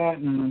thinks that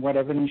and what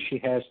evidence she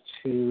has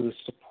to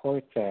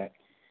support that.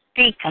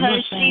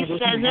 Because she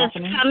says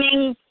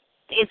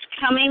it's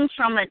coming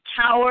from a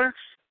tower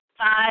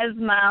 5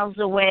 miles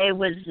away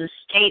was the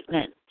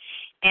statement.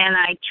 And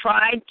I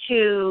tried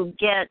to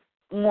get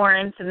more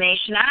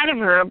information out of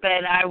her,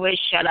 but I was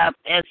shut up,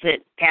 as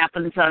it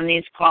happens on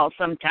these calls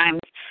sometimes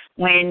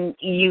when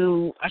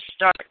you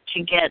start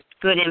to get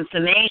good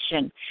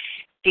information,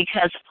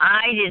 because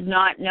I did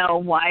not know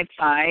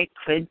Wi-Fi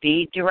could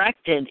be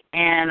directed.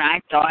 And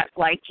I thought,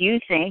 like you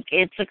think,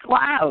 it's a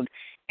cloud.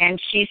 And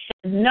she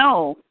said,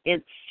 no,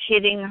 it's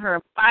hitting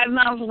her 5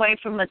 miles away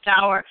from the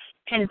tower,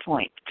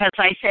 pinpoint because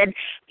I said,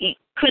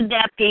 could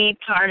that be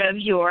part of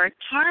your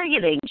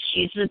targeting?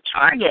 She's a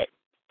target.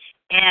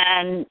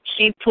 And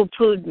she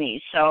poo-pooed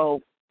me,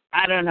 so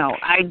I don't know.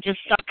 I just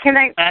can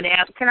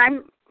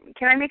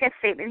I make a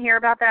statement here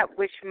about that,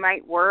 which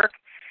might work?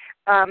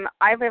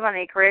 I live on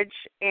acreage,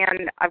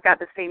 and I've got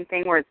the same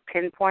thing where it's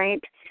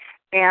pinpoint.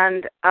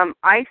 And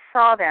I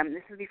saw them.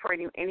 This is before I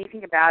knew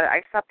anything about it.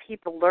 I saw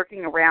people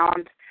lurking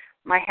around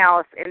my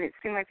house, and it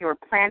seemed like they were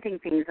planting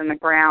things in the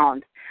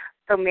ground.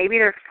 So maybe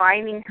they're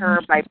finding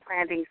her by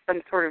planting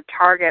some sort of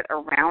target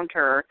around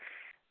her,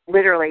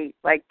 literally,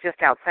 like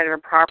just outside of her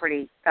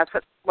property. That's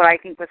what I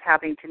think was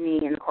happening to me.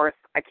 And, of course,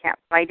 I can't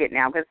find it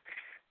now because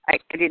I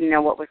didn't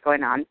know what was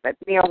going on. But,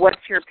 Neil,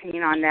 what's your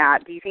opinion on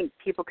that? Do you think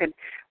people could,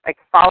 like,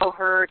 follow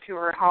her to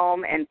her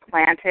home and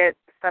plant it,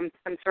 some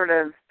sort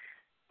of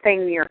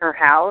thing near her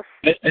house?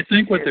 I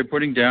think what they're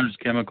putting down is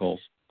chemicals.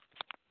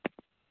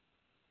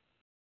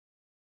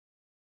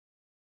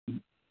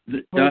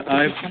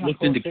 I've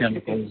looked into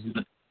chemicals.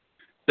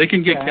 They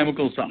can get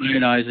chemicals to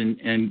ionize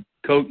and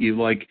coat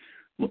you like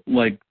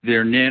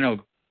they're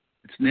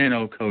it's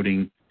nano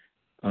coating.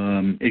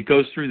 It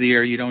goes through the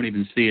air, you don't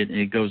even see it, and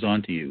it goes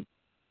onto you.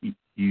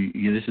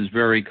 This is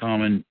very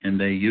common, and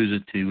they use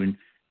it to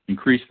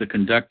increase the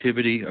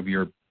conductivity of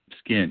your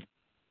skin.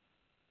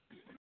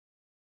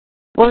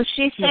 Well,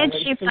 she said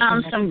she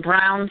found some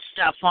brown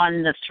stuff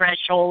on the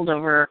threshold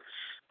of her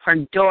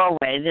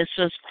doorway. This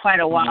was quite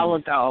a while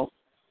ago.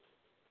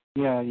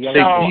 Yeah. So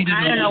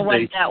I don't know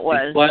what that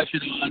was. They flash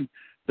it on.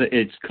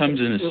 It comes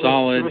in a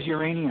solid. It was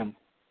uranium.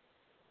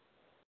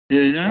 I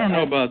don't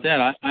know about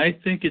that. I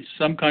think it's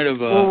some kind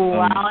of a.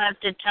 I'll have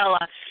to tell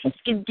her.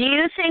 Do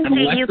you think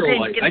that you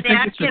could get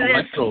back to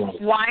this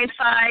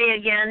Wi-Fi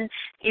again?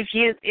 If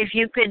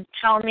you could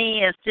tell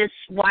me if this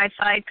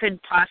Wi-Fi could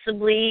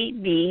possibly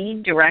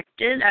be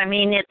directed. I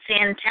mean, it's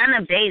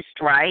antenna based,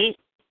 right?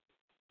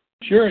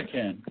 Sure, it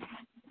can.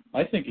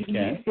 I think it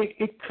can.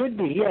 It could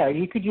be, yeah.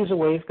 You could use a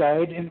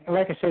waveguide, and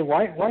like I say,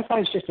 Wi-Fi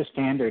is just a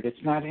standard.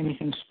 It's not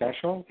anything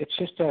special. It's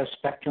just a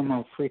spectrum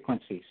of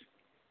frequencies.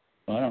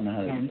 Well, I don't know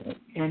how to do it.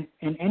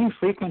 And any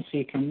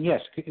frequency can,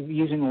 yes,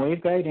 using a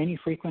waveguide, any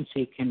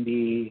frequency can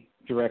be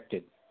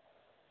directed.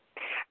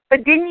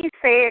 But didn't you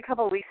say a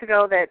couple of weeks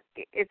ago that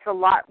it's a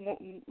lot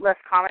less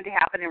common to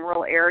happen in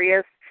rural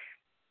areas?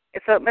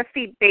 So it must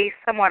be based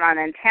somewhat on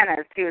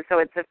antennas, too. So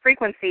it's a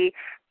frequency,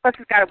 plus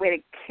it's got a way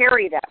to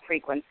carry that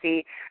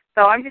frequency.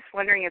 So I'm just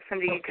wondering if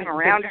somebody could come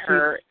around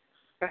her.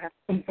 Go ahead.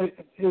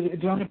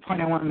 The only point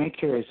I want to make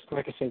here is,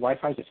 like I say,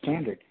 Wi-Fi is a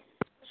standard.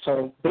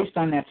 So based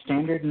on that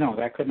standard, no,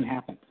 that couldn't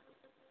happen.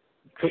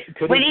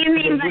 What do you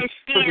mean by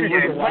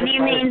standard? What do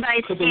you mean by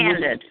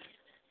standard?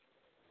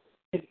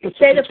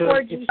 Say the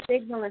 4G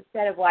signal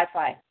instead of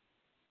Wi-Fi,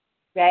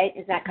 right?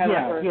 Is that kind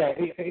of? Yeah.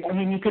 I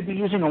mean, you could be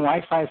using a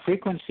Wi-Fi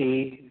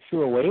frequency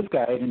through a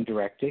waveguide and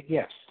direct it.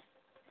 Yes.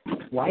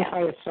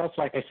 Wi-Fi itself,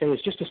 like I say,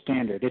 is just a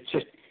standard.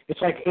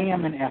 It's like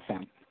AM and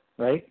FM,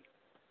 right?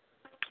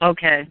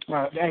 Okay.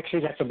 Well,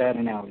 actually, that's a bad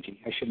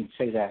analogy. I shouldn't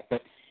say that,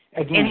 but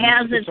again, it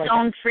has its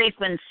own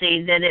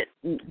frequency that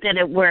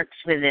it works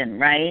within,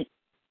 right?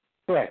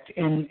 Correct.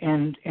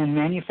 And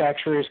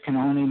manufacturers can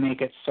only make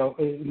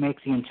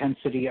the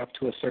intensity up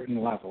to a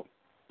certain level.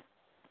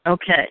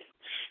 Okay.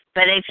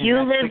 But if you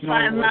live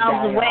 5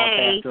 miles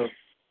away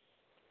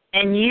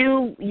and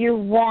you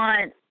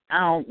want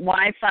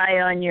Wi-Fi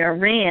on your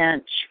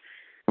ranch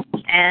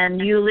and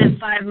you live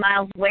 5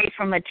 miles away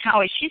from a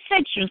tower, she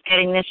said she was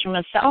getting this from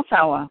a cell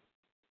tower.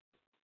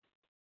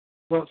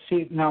 Well,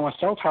 see, now a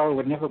cell tower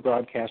would never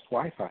broadcast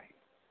Wi-Fi.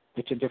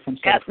 It's a different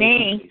set of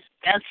frequencies. Me.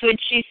 That's what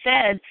she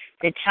said.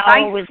 The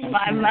tower was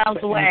 5 miles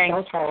away.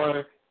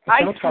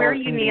 I swear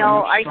you,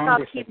 Neil, I saw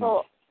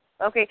people.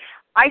 Okay,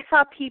 I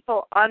saw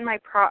people on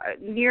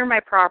near my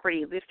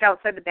property, just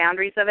outside the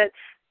boundaries of it,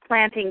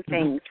 planting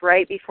things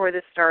right before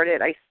this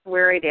started. I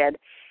swear I did,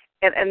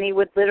 and they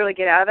would literally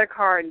get out of their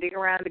car and dig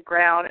around the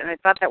ground, and I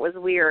thought that was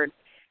weird,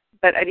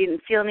 but I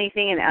didn't feel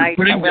anything, and I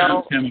putting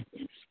down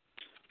chemicals.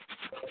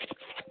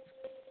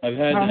 I've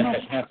had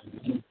that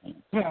happen.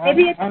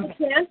 Maybe it's the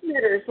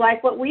transmitters,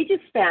 like what we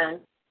just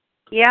found.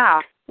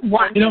 Yeah.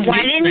 Why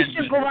didn't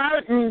you go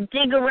out and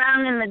dig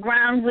around in the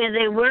ground where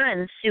they were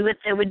and see what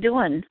they were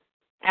doing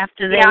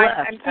after they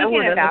left? I'm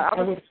thinking about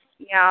it.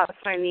 Yeah, that's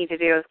what I need to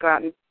do is go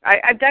out and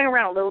I've dug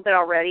around a little bit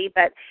already,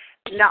 but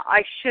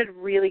I should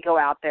really go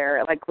out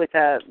there, like with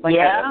a use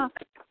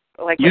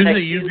a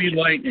UV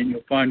light and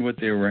you'll find what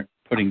they were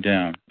putting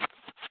down.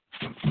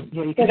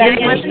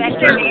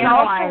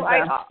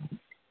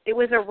 It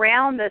was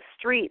around the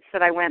streets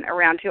that I went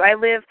around to.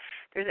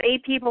 There's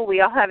 8 people. We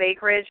all have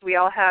acreage. We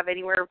all have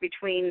anywhere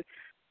between,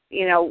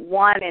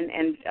 1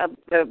 and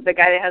the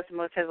guy that has the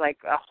most has like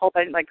a whole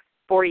bunch, like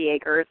 40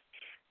 acres.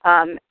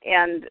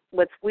 And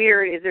what's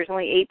weird is there's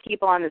only 8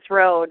 people on this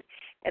road,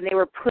 and they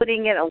were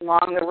putting it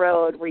along the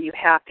road where you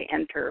have to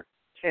enter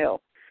too.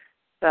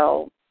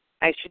 So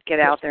I should get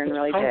out there and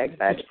really dig.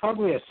 But it's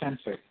probably a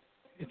sensor.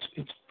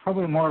 It's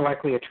probably more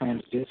likely a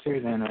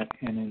transducer than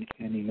an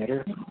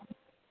emitter.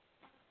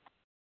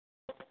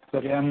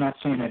 But I'm not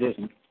saying it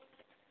isn't.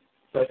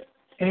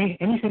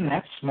 anything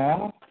that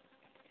small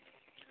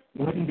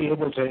wouldn't be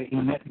able to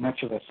emit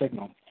much of a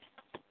signal.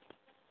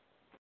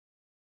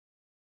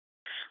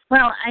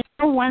 Well, I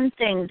know one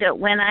thing, that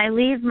when I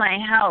leave my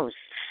house,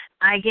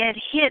 I get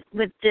hit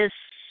with this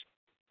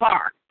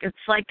spark. It's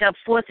like a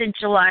 4th of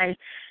July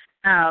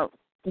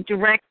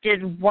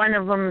directed one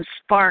of them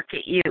spark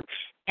at you.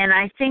 And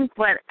I think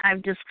what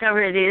I've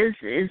discovered is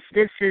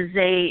this is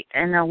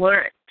an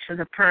alert to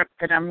the perp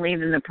that I'm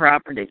leaving the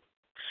property,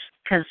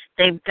 because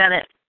they've got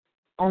it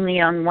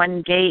only on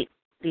one gate.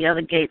 The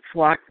other gate's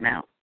locked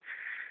now.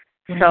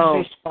 When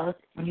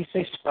you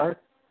say spark,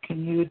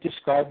 can you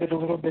describe it a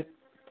little bit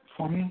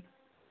for me?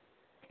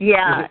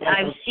 Yeah, Like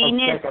I've seen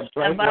it like a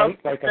bright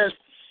about light,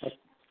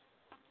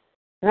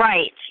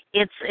 right.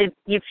 If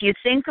you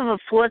think of a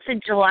 4th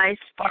of July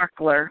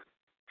sparkler,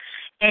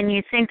 and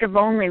you think of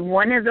only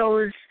one of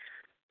those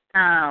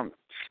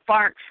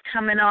sparks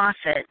coming off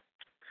it,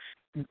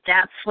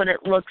 that's what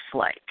it looks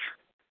like.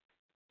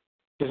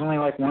 There's only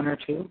like one or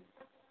two?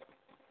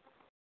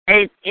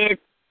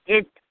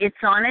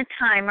 It's on a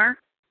timer.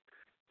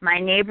 My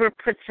neighbor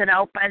puts it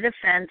out by the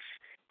fence.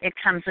 It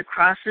comes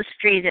across the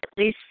street at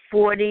least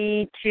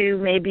 40 to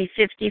maybe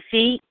 50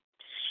 feet.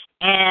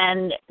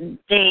 And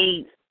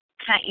they,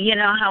 you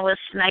know how a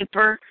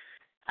sniper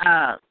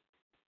has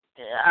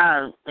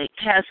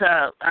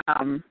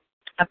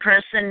a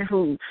person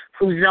who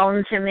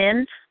zones him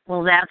in?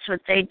 Well, that's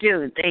what they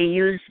do. They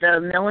use the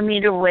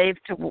millimeter wave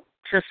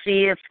to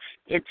see if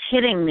it's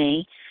hitting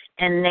me,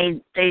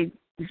 and they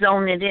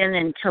zone it in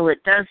until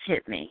it does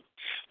hit me.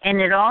 And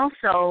it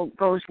also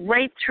goes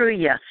right through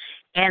you.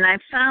 And I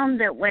found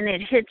that when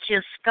it hits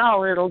your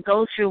skull, it'll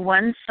go through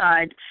one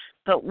side,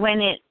 but when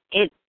it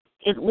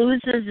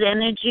loses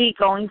energy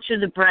going through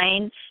the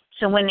brain,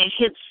 so when it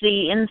hits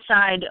the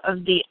inside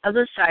of the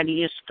other side of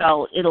your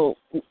skull, it'll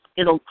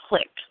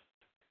click.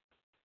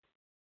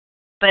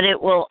 But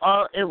it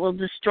will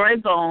destroy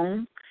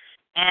bone,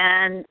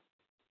 and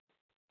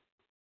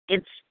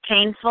it's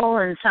painful,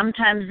 and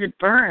sometimes it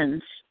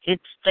burns.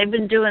 They've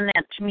been doing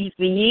that to me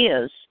for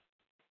years.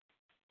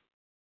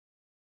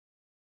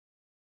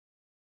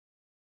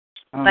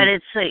 But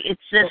it's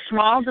a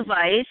small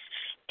device,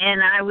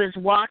 and I was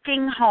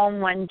walking home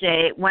one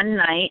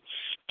night,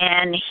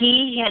 and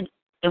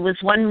it was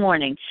one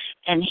morning,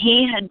 and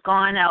he had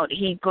gone out.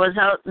 He goes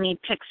out and he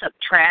picks up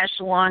trash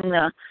along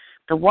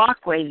the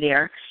walkway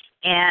there,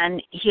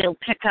 and he'll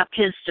pick up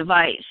his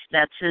device.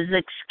 That's his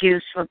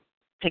excuse for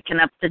picking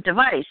up the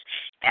device.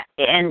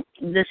 And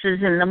this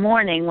is in the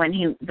morning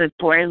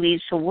before he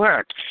leaves for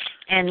work.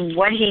 And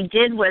what he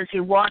did was he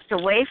walked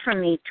away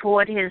from me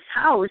toward his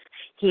house.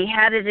 He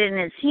had it in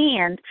his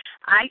hand.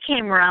 I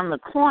came around the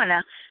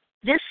corner.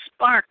 This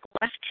spark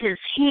left his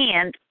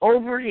hand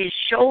over his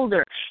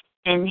shoulder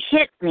and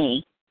hit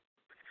me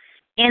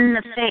in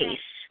the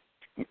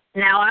face.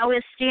 Now, I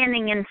was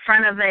standing in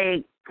front of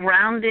a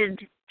grounded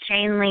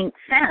chain link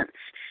fence,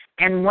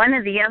 and one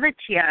of the other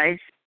TIs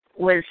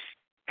was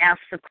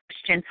asked the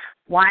question,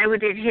 why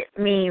would it hit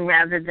me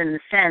rather than the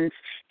fence?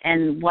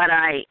 And what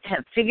I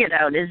have figured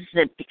out is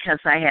that because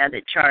I had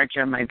a charge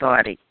on my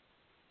body.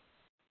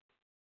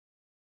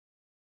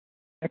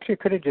 Actually, it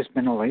could have just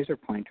been a laser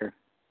pointer.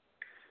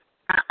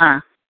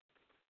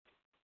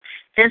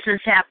 This has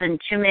happened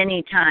too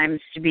many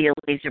times to be a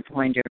laser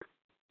pointer.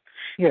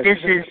 Yes, this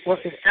is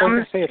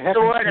some it happens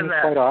sort to of me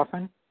quite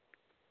often.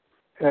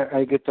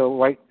 I get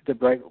the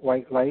bright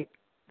white light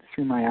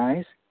through my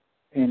eyes,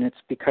 and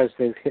it's because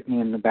they've hit me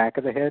in the back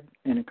of the head,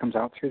 and it comes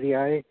out through the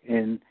eye.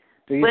 And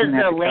they're using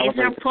that to calibrate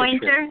the picture. Was a laser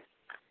pointer?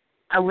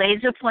 A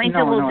laser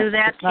pointer will do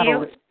that to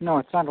you? No,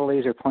 it's not a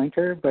laser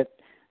pointer, but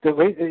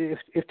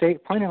if they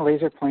point a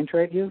laser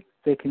pointer at you,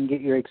 they can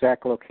get your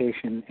exact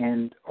location,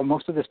 and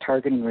most of this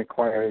targeting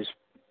requires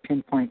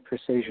pinpoint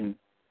precision.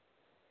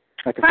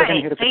 Like if they're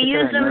going to hit a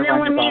particular nerve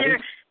on your body,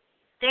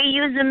 they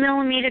use a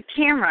millimeter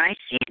camera. I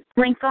see it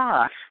blink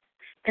off.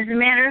 As a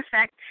matter of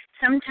fact,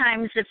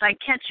 sometimes if I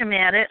catch them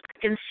at it, I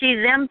can see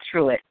them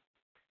through it.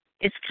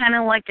 It's kind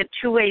of like a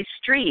two-way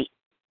street.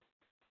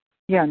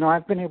 Yeah, no,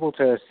 I've been able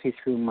to see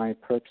through my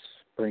perps'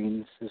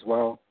 brains as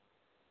well.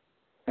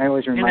 I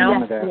always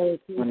remind them of that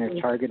when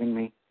they're targeting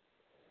me.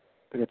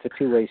 But it's a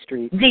two-way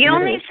street. The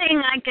only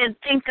thing I could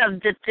think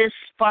of that this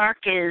spark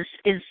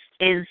is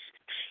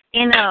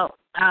in a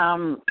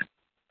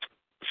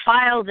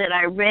file that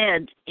I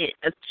read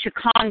to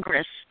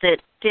Congress that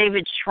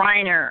David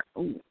Schreiner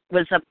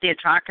was up there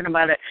talking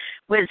about it,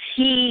 was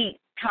he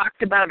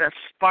talked about a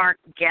spark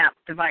gap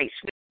device,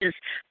 which is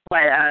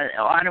what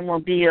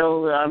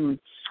automobile,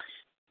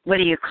 what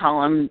do you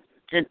call them,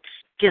 that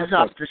gives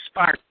off the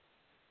spark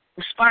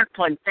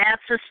plug.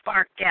 That's a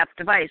spark gap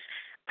device.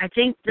 I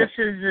think this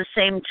is the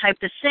same type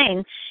of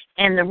thing,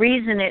 and the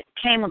reason it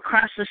came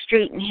across the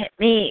street and hit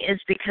me is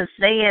because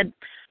they had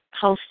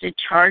posted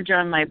charge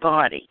on my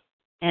body,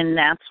 and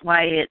that's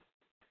why it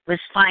was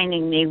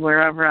finding me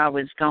wherever I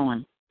was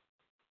going.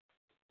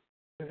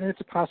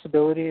 It's a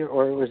possibility,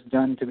 or it was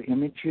done to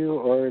image you,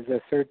 or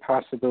the third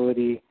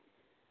possibility.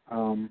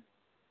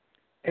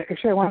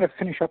 Actually, I wanted to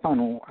finish up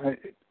on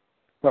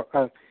Well,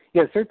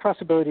 the third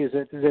possibility is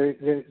that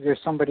there's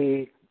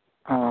somebody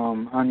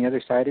on the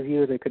other side of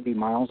you that could be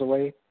miles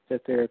away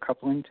that they're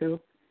coupling to,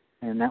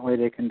 and that way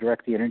they can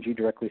direct the energy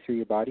directly through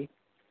your body.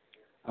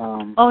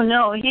 Oh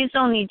no, he's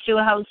only 2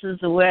 houses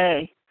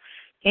away.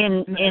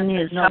 In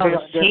his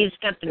house, he's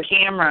got the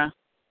camera.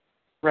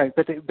 Right,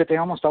 but they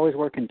almost always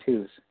work in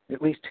twos,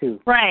 at least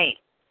 2. Right.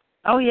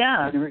 Oh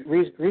yeah. And the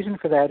reason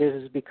for that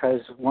is because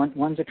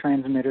one's a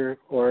transmitter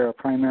or a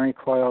primary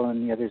coil,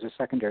 and the other's a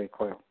secondary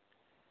coil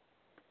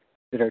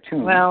that are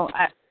tuned. Well,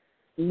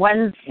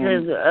 one's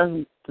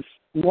a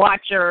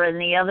watcher and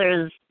the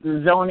other's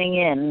zoning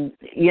in,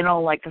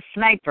 like a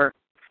sniper.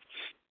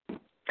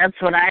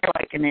 That's what I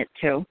liken it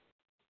to.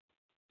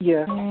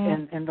 Yeah,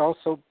 and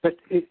also, but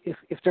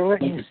if they're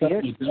letting you see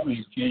it,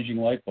 he's changing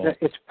light bulbs.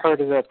 It's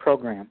part of the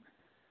program.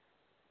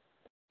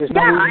 There's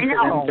no reason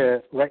for them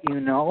to let you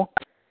know.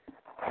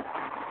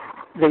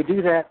 They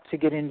do that to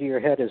get into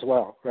your head as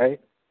well, right?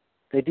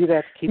 They do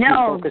that to keep you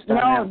focused on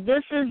them. No,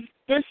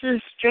 this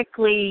is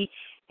strictly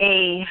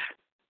a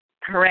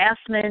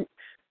harassment,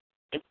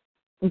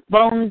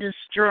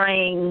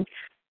 bone-destroying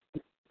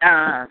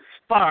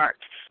spark.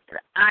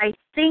 I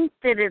think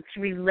that it's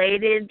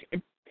related.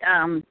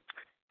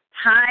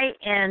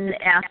 High-end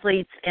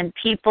athletes and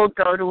people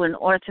go to an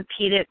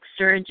orthopedic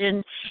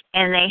surgeon,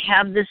 and they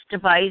have this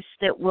device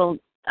that will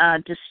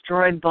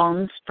destroy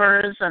bone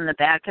spurs on the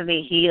back of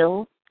the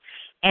heel,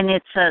 and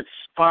it's a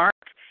spark,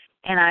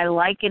 and I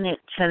liken it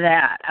to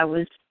that.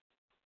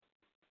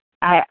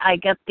 I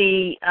got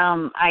the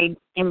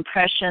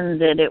impression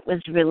that it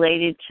was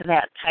related to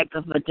that type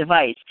of a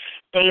device.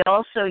 They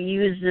also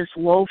use this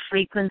low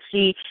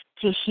frequency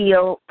to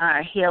heal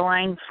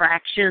hairline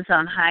fractures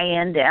on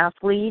high-end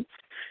athletes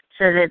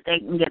so that they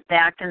can get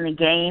back in the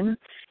game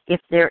if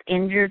they're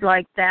injured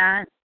like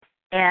that.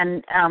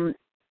 And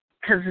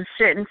because a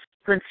certain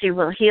frequency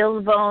will heal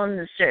the bone,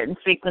 a certain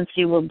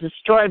frequency will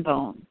destroy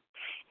bone.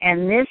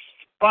 And this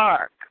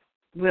spark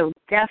will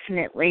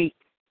definitely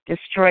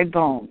destroy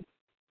bone.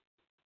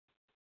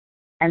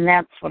 And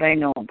that's what I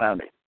know about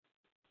it.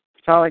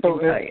 That's all I can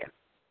tell you.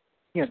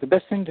 Yeah, the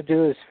best thing to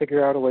do is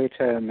figure out a way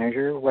to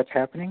measure what's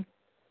happening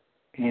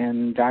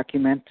and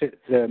document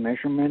the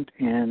measurement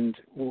and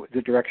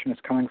the direction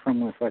it's coming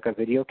from with like a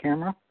video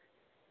camera.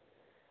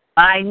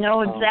 I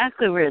know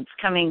exactly where it's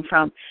coming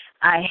from.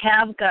 I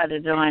have got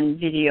it on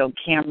video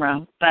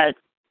camera, but,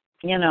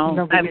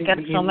 I've got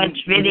so much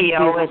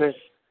video.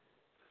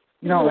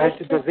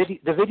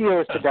 The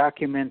video is to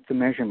document the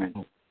measurement.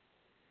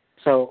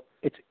 So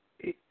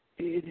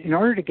in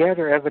order to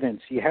gather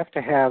evidence, you have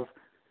to have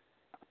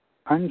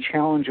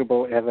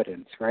unchallengeable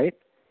evidence, right?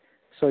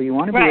 So you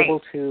want to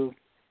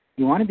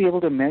be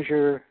able to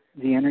measure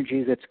the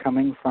energy that's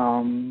coming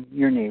from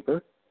your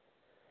neighbor,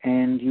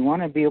 and you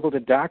want to be able to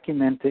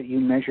document that you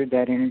measured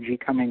that energy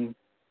coming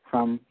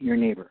from your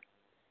neighbor.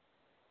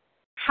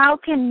 How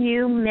can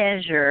you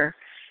measure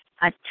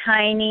a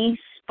tiny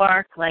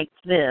spark like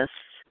this?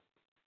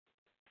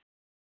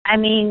 I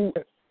mean,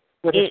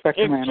 with a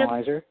spectrum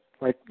analyzer,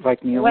 like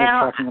Neil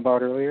was talking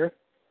about earlier.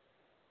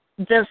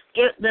 The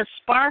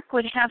spark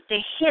would have to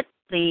hit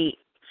the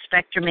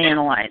spectrum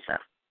analyzer.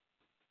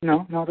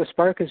 No, the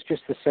spark is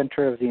just the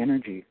center of the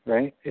energy,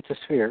 right? It's a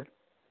sphere.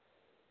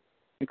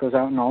 It goes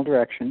out in all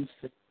directions,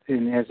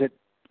 and as it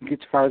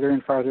gets farther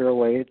and farther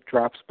away, it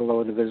drops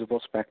below the visible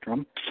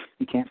spectrum.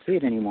 You can't see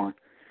it anymore.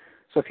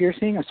 So if you're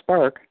seeing a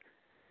spark,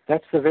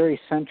 that's the very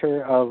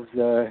center of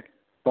the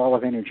ball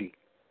of energy.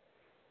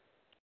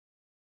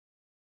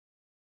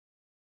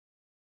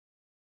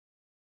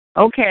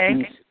 Okay.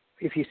 And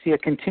if you see a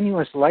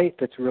continuous light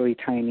that's really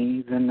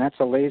tiny, then that's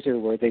a laser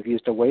where they've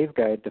used a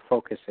waveguide to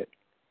focus it.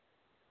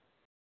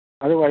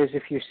 Otherwise,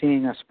 if you're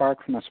seeing a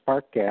spark from a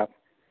spark gap,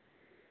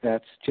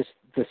 that's just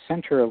the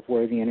center of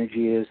where the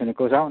energy is, and it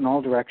goes out in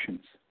all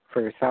directions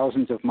for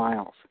thousands of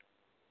miles.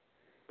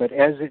 But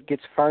as it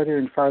gets farther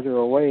and farther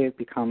away, it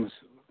becomes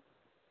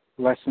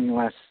less and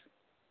less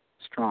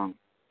strong.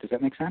 Does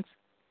that make sense?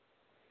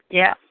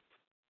 Yeah.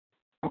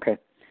 Okay.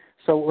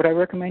 So what I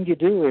recommend you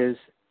do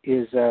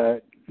is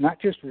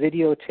not just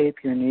videotape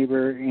your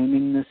neighbor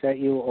aiming this at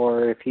you,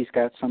 or if he's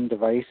got some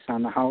device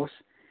on the house,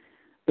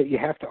 but you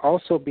have to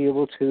also be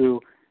able to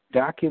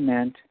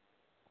document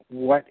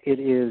what it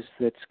is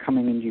that's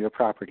coming into your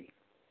property.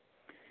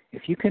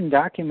 If you can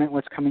document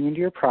what's coming into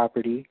your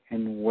property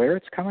and where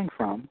it's coming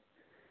from,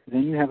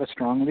 then you have a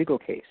strong legal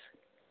case.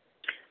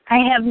 I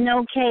have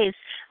no case.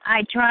 I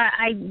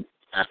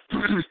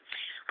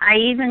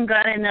even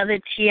got another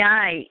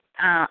TI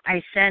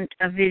I sent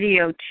a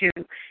video to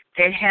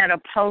that had a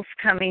pulse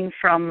coming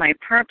from my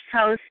perp's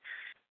house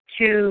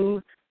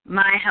to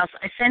my house.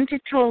 I sent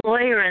it to a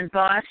lawyer in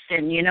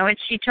Boston. You know what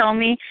she told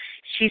me?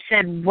 She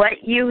said,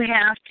 what you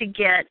have to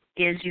get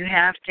is you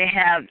have to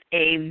have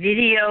a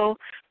video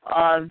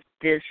of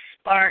this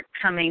spark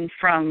coming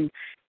from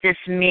this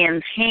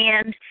man's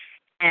hand,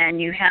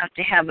 and you have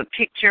to have a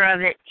picture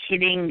of it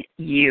hitting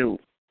you.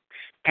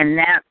 And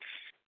that's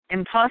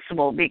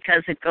impossible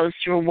because it goes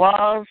through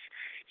walls.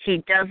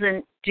 He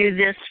doesn't do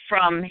this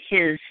from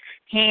his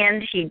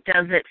hand. He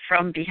does it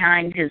from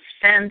behind his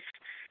fence.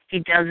 He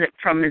does it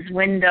from his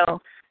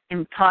window.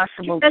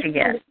 Impossible to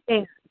get.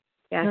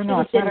 Yeah,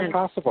 no, it's not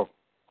impossible.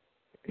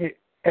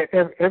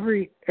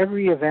 Every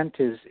event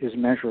is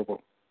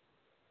measurable.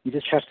 You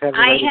just have to have the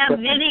right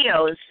equipment.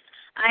 Videos.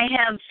 I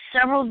have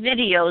several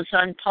videos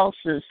on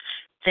pulses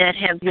that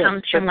have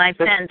come through my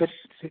fence. But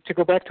to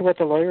go back to what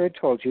the lawyer had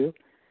told you,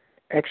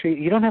 actually,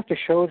 you don't have to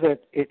show that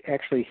it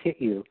actually hit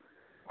you.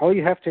 All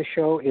you have to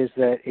show is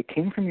that it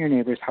came from your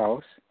neighbor's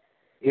house.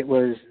 It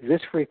was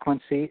this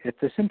frequency at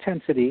this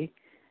intensity,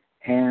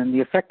 and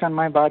the effect on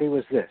my body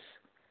was this.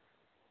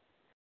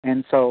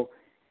 And so,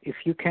 if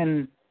you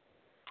can,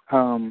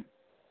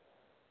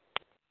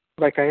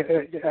 like I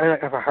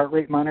have a heart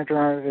rate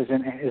monitor as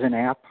an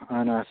app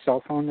on a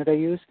cell phone that I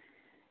use.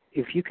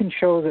 If you can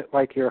show that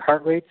like your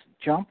heart rate's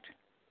jumped,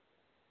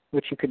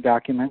 which you could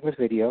document with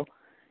video,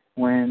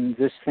 when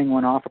this thing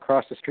went off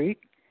across the street,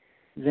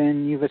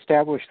 then you've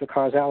established the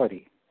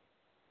causality.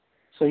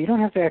 So you don't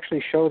have to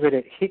actually show that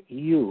it hit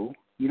you.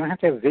 You don't have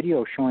to have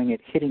video showing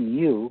it hitting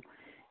you.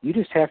 You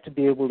just have to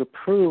be able to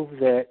prove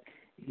that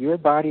your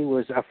body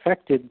was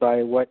affected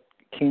by what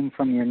came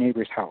from your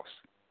neighbor's house.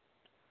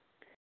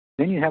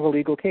 Then you have a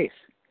legal case.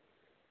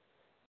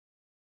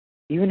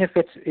 Even if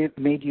it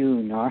made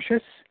you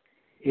nauseous,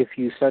 if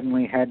you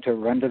suddenly had to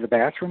run to the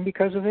bathroom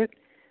because of it,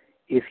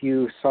 if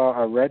you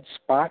saw a red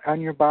spot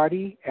on your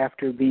body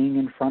after being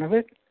in front of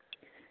it,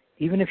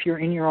 even if you're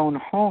in your own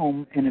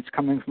home and it's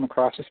coming from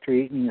across the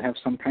street and you have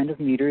some kind of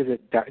meter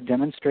that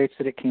demonstrates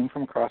that it came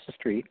from across the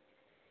street,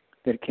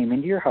 that it came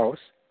into your house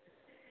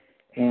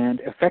and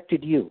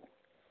affected you,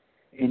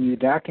 and you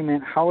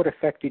document how it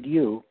affected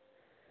you,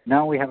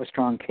 now we have a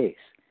strong case.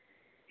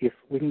 If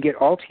we can get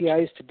all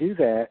TIs to do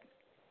that,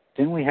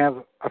 then we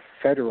have a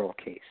federal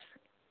case.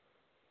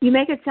 You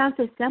make it sound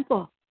so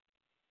simple.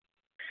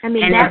 I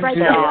mean, and that right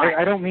there.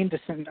 I don't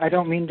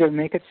mean to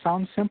make it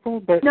sound simple,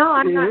 but no,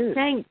 I'm not is.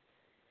 saying.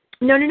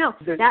 No.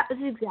 That was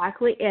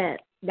exactly it.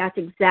 That's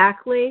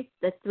exactly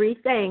the three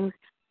things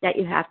that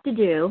you have to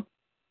do.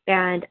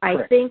 And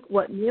I think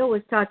what Neil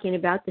was talking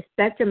about, the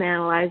spectrum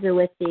analyzer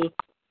with the,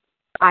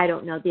 I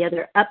don't know, the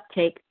other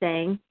uptake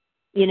thing,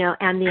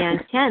 and the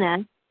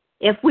antenna.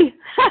 If we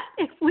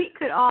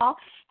could all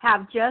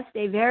have just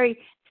a very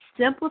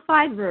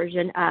simplified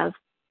version of,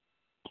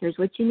 here's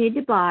what you need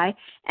to buy.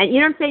 And you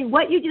know what I'm saying?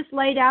 What you just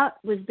laid out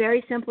was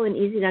very simple and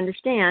easy to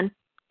understand.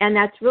 And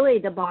that's really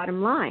the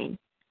bottom line,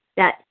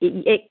 that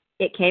it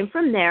came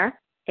from there.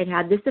 It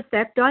had this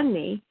effect on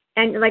me.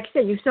 And like I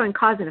said, you're showing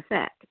cause and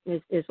effect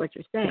is what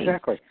you're saying.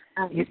 Exactly.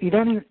 You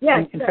don't even,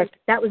 in fact,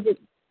 that was it.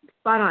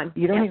 Spot on.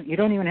 You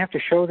don't even have to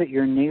show that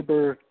your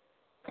neighbor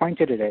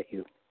pointed it at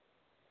you.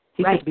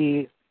 He could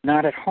be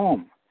not at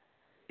home.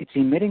 It's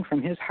emitting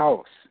from his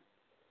house.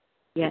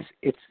 Yes.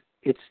 It's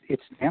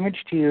damage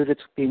to you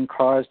that's being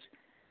caused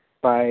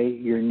by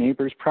your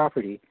neighbor's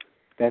property.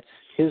 That's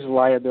his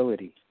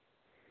liability.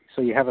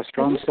 So you have a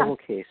strong civil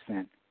case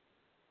then.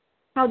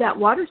 How that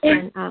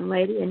Waterston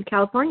lady in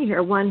California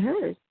here won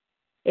hers.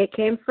 It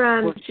came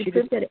from, she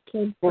proved that it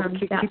came from.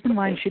 Keep in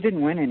mind, she didn't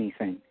win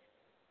anything.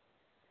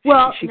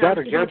 Well, she got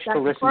a judge to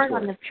listen to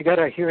her. She got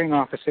a hearing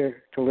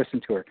officer to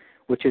listen to her,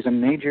 which is a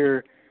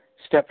major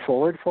step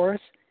forward for us.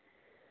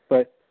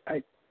 But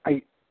I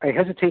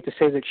hesitate to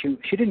say that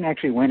she didn't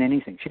actually win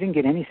anything. She didn't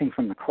get anything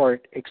from the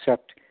court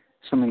except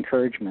some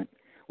encouragement,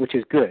 which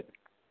is good.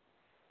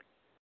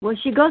 Well,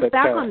 she goes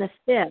back on the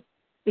 5th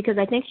because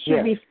I think she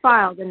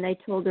refiled, and they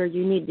told her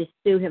you need to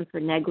sue him for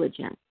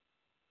negligence.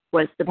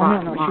 Was the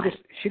bottom line.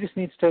 She just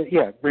needs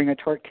to bring a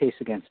tort case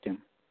against him.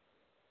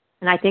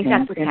 And I think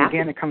that's what's happening. And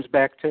again, it comes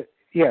back to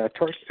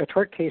a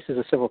tort case is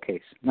a civil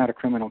case, not a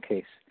criminal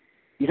case.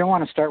 You don't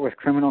want to start with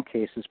criminal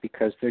cases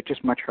because they're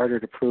just much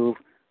harder to prove.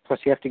 Plus,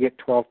 you have to get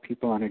 12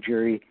 people on a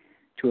jury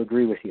to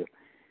agree with you.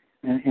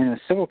 In a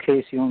civil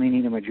case, you only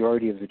need a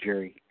majority of the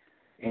jury,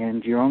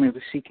 and you're only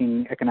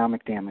seeking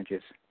economic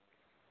damages.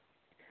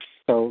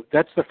 So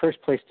that's the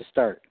first place to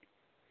start.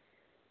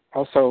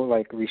 Also,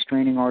 like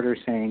restraining order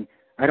saying,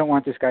 I don't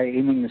want this guy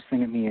aiming this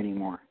thing at me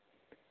anymore.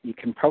 You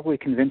can probably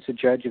convince a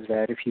judge of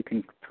that if you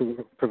can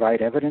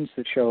provide evidence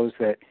that shows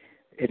that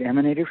it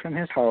emanated from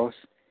his house,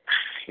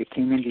 it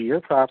came into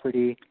your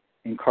property,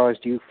 and caused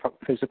you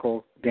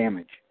physical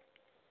damage.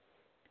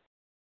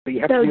 But you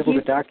have to be able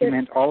to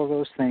document all of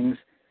those things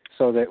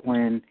so that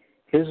when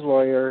his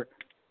lawyer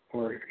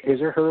or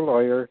his or her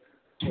lawyer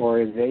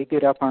or they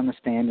get up on the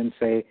stand and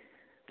say,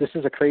 this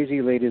is a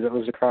crazy lady that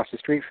lives across the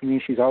street from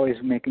me, she's always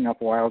making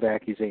up wild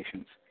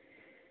accusations.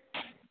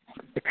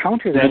 To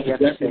counter that, you have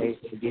to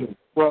say,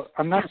 well,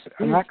 I'm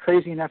not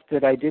crazy enough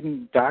that I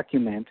didn't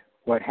document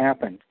what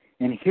happened,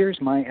 and here's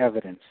my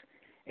evidence.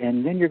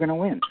 And then you're going to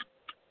win.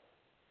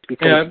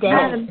 I've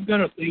got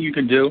a thing you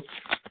can do.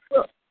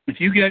 If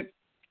you get,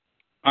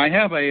 I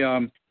have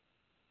a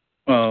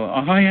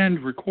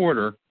high-end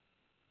recorder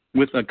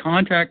with a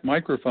contact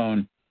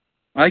microphone.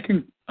 I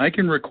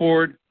can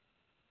record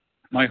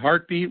my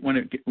heartbeat when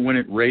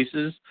it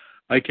races.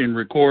 I can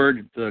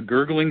record the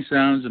gurgling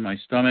sounds in my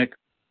stomach.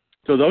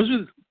 So those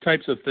are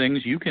types of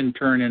things you can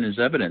turn in as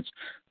evidence.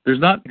 There's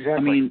not.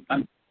 Exactly.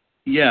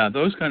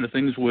 Those kind of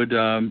things would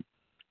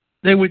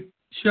they would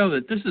show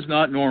that this is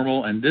not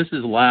normal, and this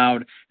is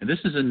loud, and this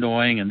is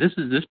annoying, and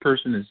this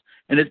person is,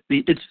 and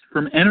it's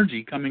from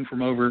energy coming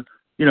from over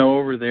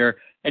there.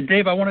 And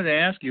Dave, I wanted to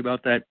ask you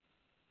about that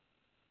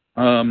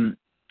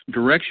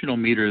directional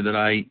meter that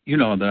I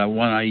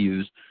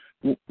use.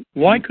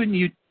 Why couldn't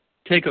you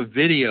take a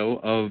video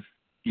of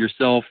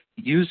yourself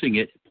using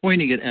it,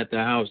 pointing it at the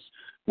house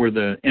where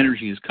the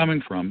energy is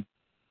coming from,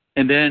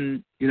 and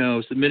then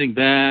submitting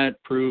that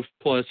proof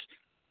plus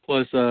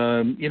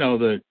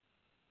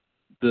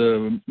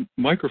the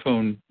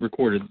microphone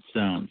recorded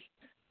sounds?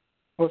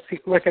 Well, see,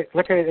 like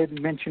I had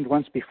mentioned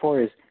once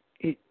before,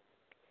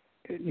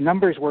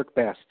 numbers work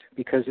best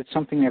because it's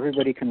something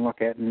everybody can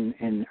look at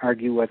and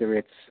argue whether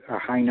it's a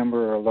high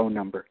number or a low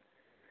number.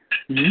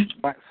 Mm-hmm.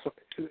 But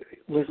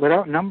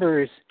without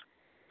numbers,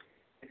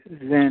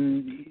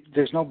 then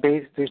there's no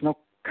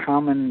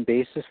common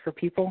basis for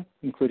people,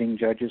 including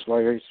judges,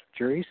 lawyers,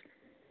 juries.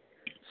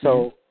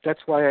 So that's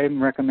why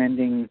I'm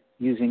recommending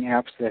using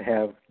apps that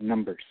have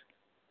numbers.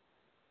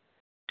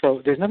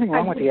 So there's nothing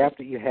wrong with the app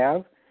that you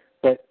have,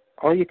 but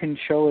all you can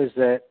show is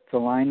that the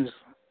lines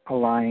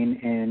align,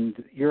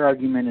 and your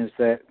argument is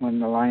that when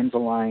the lines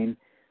align,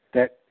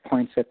 that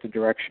points at the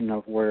direction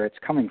of where it's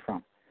coming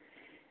from.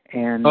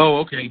 And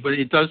okay, but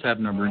it does have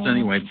numbers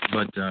anyway.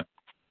 But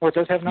it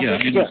does have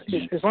numbers.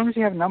 Yeah, as long as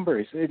you have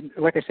numbers.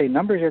 Like I say,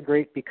 numbers are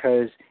great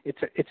because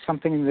it's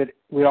something that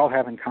we all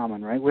have in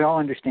common, right? We all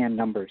understand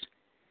numbers.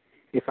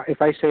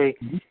 If I say,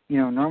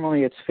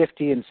 normally it's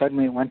 50 and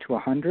suddenly it went to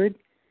 100,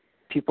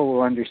 people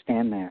will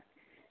understand that.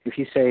 If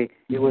you say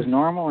it was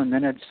normal and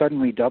then it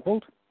suddenly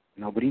doubled,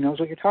 nobody knows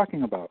what you're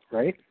talking about,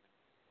 right?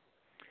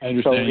 I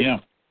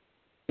understand,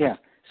 Yeah.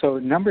 So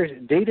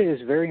data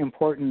is very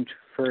important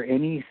for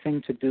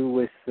anything to do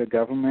with the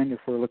government if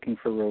we're looking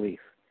for relief.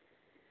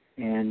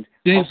 And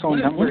also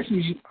numbers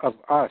of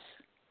us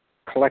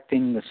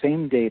collecting the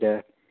same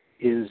data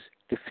is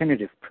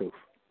definitive proof.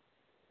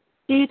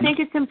 Do you think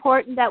it's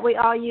important that we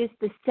all use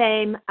the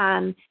same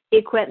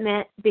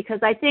equipment? Because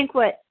I think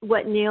what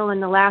Neil,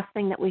 and the last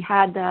thing that we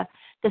had, the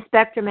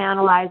spectrum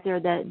analyzer,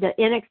 the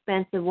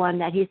inexpensive one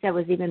that he said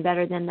was even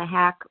better than the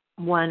hack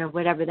one or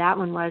whatever that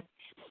one was,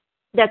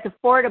 that's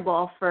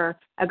affordable for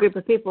a group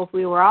of people. If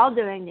we were all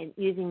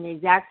using the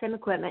exact same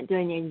equipment,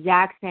 doing the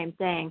exact same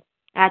thing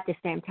at the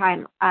same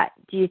time,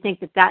 do you think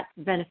that that's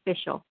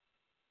beneficial?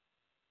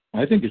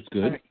 I think it's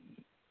good.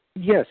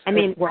 Yes. I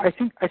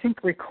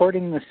think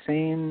recording the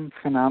same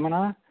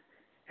phenomena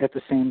at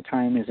the same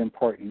time is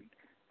important.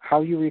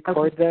 How you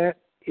record that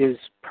is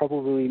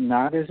probably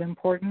not as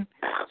important.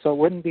 So it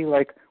wouldn't be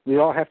like we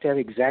all have to have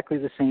exactly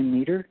the same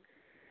meter,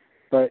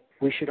 but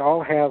we should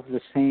all have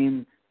the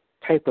same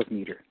type of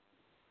meter.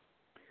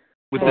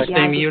 With the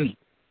same unit.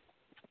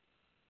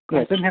 Yeah,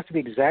 it doesn't have to be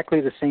exactly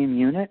the same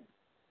unit,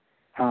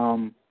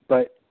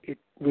 but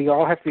we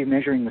all have to be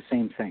measuring the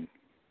same thing.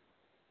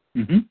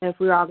 Mm-hmm. If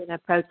we were all going to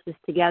approach this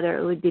together,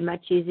 it would be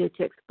much easier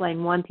to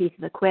explain one piece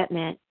of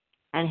equipment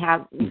and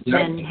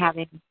than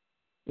having,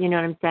 you know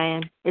what I'm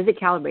saying? Is it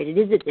calibrated?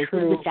 Is it this?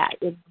 True. Is it that?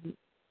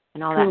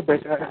 And all True,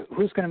 that. But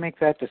who's going to make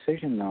that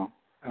decision, though?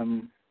 I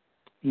don't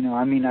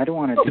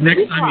want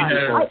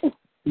to.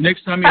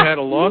 Next time you had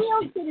a lawsuit,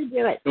 Neil's going to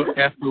do it.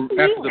 After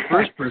the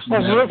first person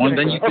had one,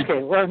 then you could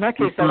in that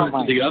case, I don't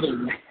mind.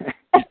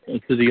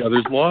 to the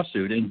other's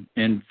lawsuit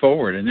and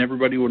forward, and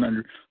everybody would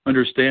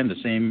understand the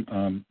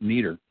same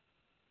meter.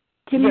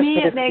 To me,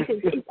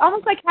 it's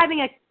almost like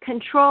having a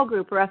control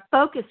group or a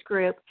focus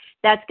group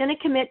that's going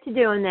to commit to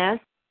doing this.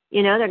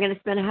 They're going to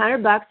spend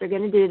 $100. They're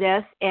going to do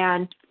this,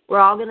 and we're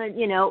all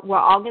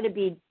going to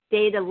be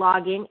data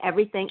logging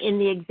everything in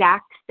the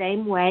exact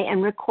same way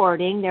and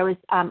recording. There was,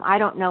 I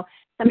don't know,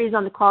 somebody was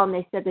on the call and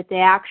they said that they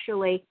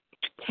actually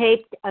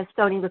taped a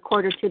Sony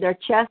recorder to their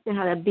chest and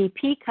had a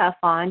BP cuff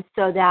on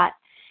so that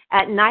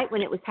at night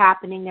when it was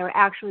happening, they were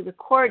actually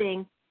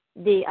recording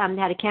they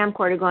had a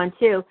camcorder going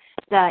too,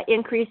 the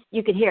increase,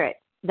 you could hear it,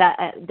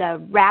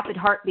 the rapid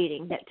heart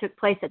beating that took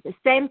place at the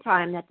same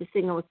time that the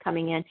signal was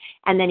coming in,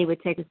 and then he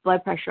would take his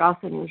blood pressure also,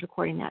 and he was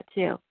recording that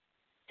too.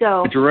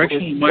 So the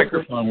directional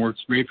microphone works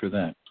great for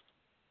that.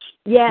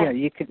 Yes. Yeah,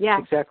 you can, yeah.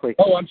 Exactly.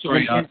 Oh, I'm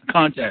sorry,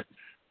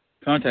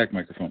 contact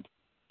microphone.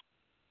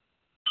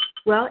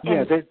 Well,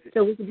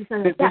 so we could do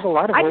something like that. There's a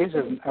lot of ways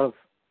of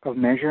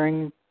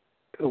measuring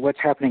what's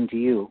happening to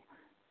you.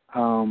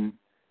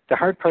 The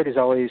hard part is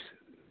always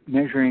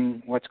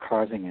measuring what's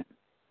causing it.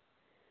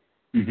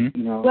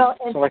 Mm-hmm. Well,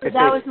 so like I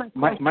was say,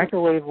 my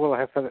microwave will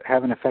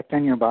have an effect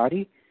on your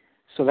body,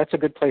 so that's a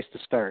good place to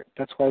start.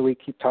 That's why we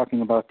keep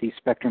talking about these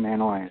spectrum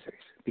analyzers,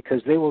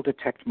 because they will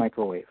detect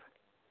microwave.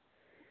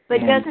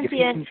 But doesn't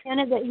the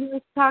antenna that he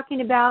was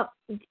talking about,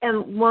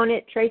 won't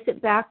it trace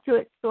it back to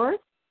its source?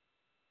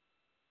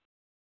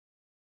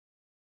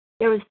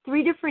 There was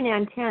 3 different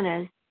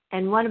antennas,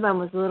 and one of them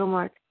was a little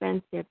more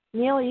expensive.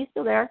 Neil, are you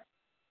still there?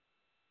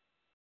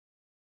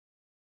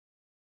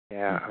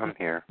 Yeah, I'm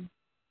here.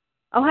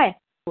 Oh, hey.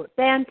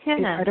 The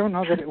antenna. I don't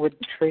know that it would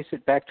trace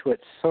it back to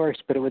its source,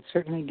 but it would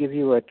certainly give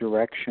you a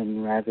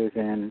direction rather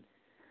than,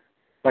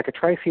 like a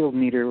tri-field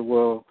meter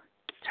will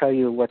tell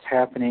you what's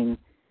happening,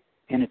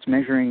 and it's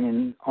measuring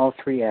in all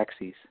three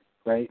axes,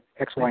 right?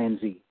 X, Y, and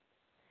Z.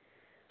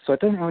 So it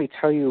doesn't really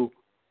tell you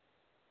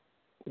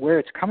where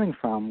it's coming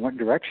from, what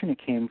direction it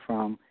came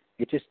from.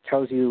 It just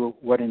tells you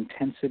what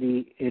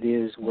intensity it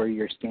is where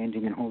you're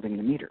standing and holding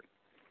the meter.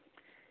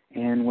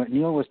 And what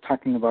Neil was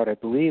talking about, I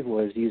believe,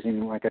 was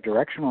using like a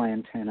directional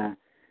antenna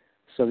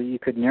so that you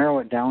could narrow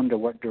it down to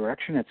what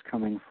direction it's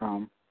coming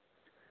from.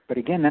 But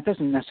again, that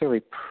doesn't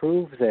necessarily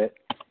prove that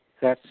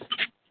that's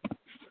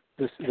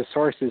the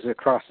source is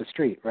across the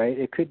street, right?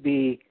 It could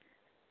be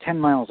 10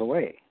 miles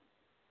away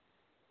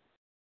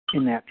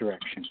in that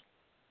direction.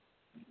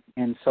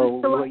 And so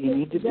what you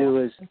need to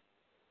do is,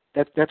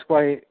 that's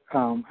why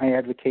I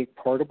advocate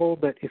portable,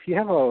 but if you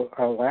have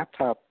a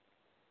laptop,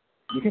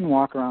 you can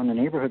walk around the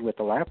neighborhood with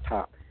the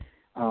laptop.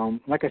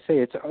 Like I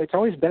say, it's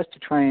always best to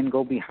try and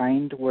go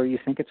behind where you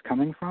think it's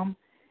coming from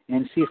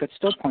and see if it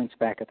still points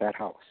back at that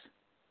house.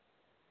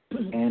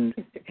 And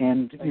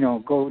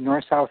go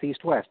north, south,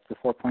 east, west, the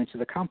 4 points of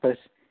the compass,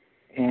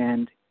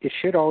 and it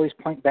should always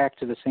point back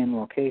to the same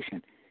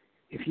location.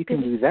 If you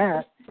can do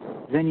that,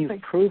 then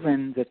you've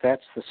proven that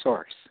that's the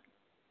source.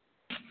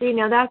 See,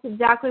 now that's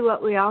exactly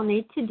what we all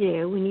need to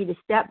do. We need a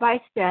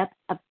step-by-step,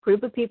 a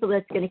group of people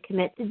that's going to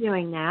commit to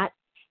doing that.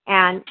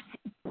 And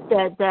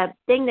the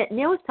thing that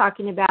Neil was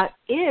talking about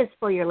is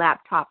for your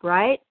laptop,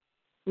 right?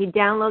 You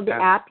download the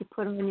app, you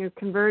put it on your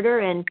converter,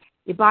 and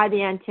you buy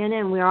the antenna,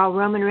 and we're all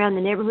roaming around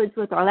the neighborhoods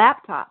with our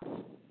laptops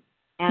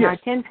and our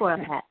tinfoil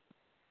hats.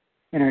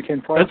 And our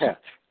tinfoil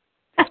hats.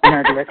 And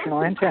our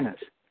directional antennas.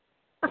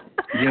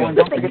 Yeah. And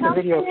don't forget the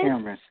video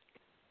cameras.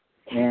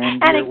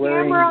 And a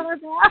camera on our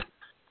back.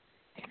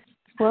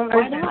 Well,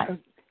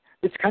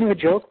 it's kind of a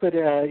joke, but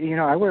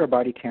I wear a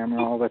body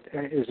camera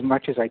as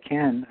much as I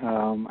can.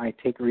 I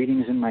take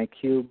readings in my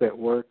cube at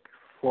work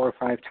 4 or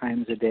 5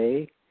 times a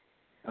day.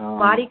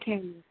 Body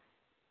camera.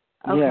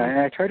 Okay. Yeah, and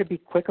I try to be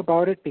quick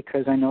about it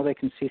because I know they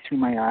can see through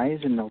my eyes,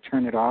 and they'll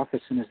turn it off as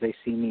soon as they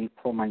see me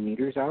pull my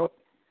meters out.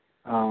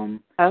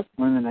 One of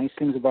the nice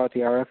things about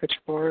the RF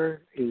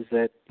Explorer is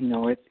that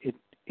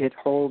it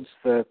holds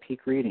the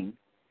peak reading.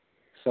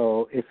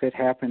 So if it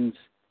happens,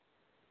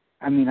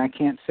 I mean, I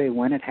can't say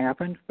when it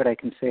happened, but I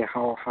can say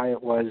how high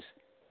it was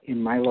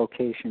in my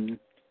location,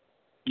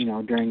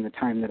 during the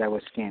time that I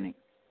was scanning.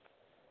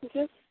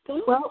 Just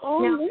stop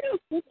all this.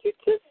 Would you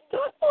just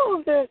stop all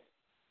of this?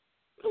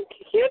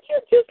 Can't you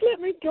just let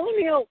me go,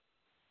 Neil?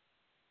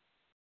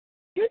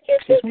 Can't you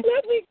just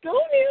let me go,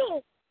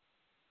 Neil?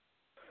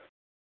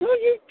 No,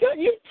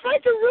 you've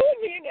tried to ruin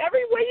me in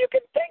every way you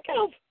can think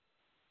of.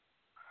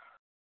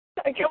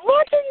 I'm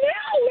watching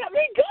now. Let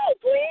me go,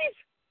 please.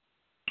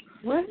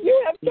 What?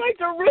 You have tried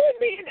to ruin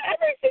me in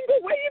every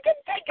single way you can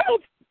think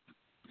of.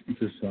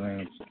 It's a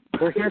science.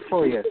 We're here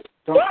for you.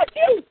 Not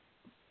you.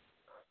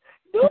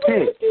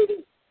 Nobody else do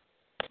this.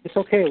 It's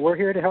okay. We're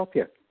here to help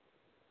you.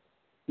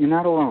 You're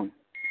not alone.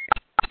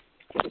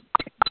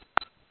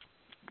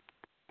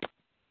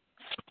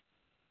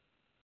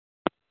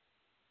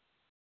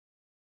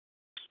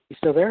 You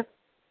still there?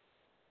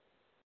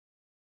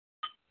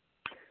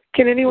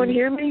 Can anyone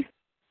hear me?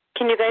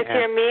 Can you guys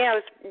hear me? I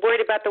was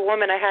worried about the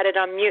woman. I had it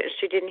on mute.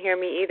 She didn't hear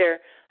me either.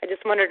 I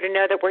just wanted her to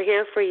know that we're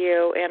here for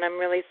you, and I'm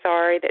really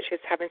sorry that she's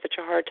having such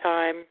a hard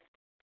time.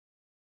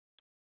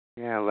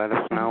 Yeah, let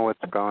us know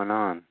what's going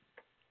on.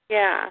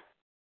 Yeah.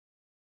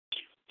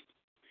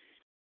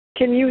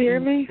 Can you hear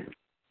me?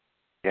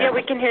 Yeah,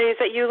 we can hear you. Is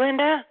that you,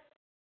 Linda?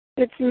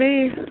 It's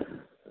me.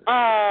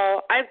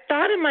 Oh, I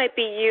thought it might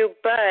be you,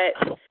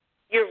 but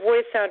your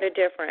voice sounded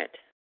different.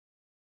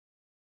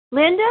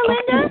 Linda?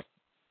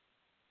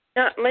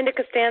 No, Linda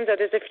Costanzo.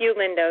 There's a few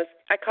Lindos.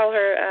 I call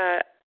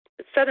her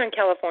Southern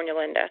California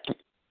Linda.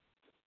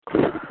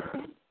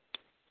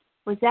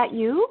 Was that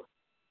you?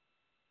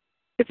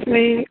 It's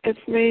me.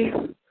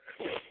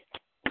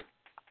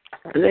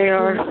 They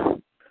are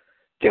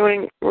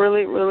doing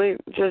really, really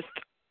just,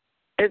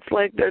 it's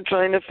like they're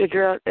trying to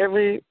figure out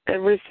every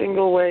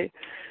single way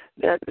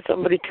that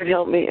somebody could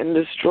help me and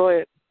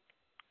destroy it.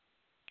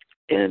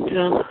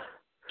 And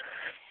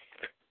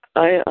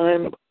I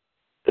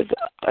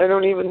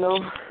don't even know.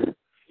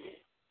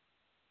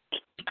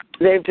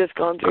 They've just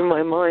gone through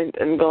my mind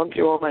and gone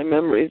through all my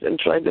memories and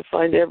tried to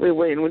find every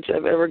way in which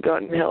I've ever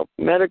gotten help,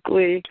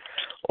 medically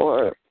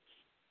or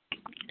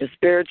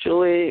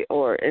spiritually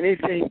or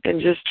anything,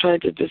 and just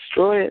tried to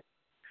destroy it.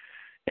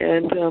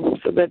 And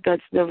so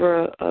that's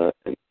never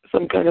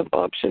some kind of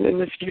option in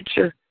the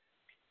future.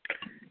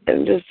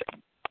 And just,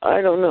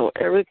 I don't know,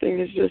 everything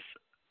is just,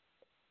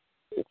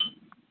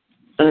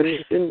 I'm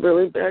in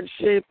really bad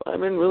shape.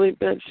 I'm in really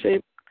bad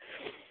shape.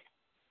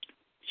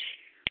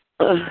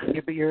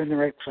 Yeah, but you're in the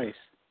right place.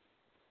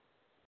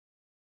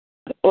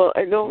 Well,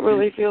 I don't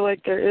really feel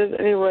like there is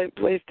any right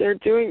place. They've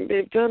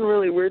done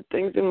really weird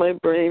things in my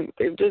brain.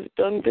 They've just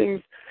done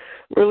things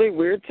really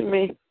weird to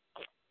me.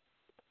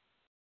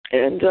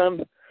 And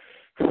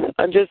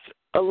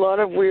a lot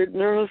of weird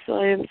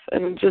neuroscience,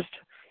 and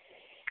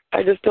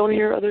I just don't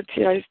hear other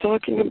TIs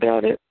talking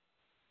about it.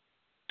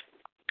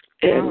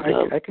 And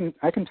well,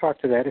 I can talk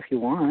to that if you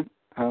want.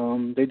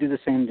 They do the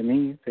same to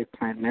me. They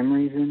plant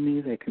memories in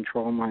me. They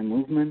control my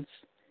movements.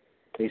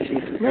 They see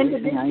Linda,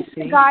 everything I this is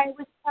see. the guy I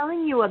was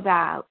telling you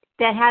about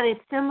that had a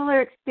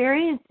similar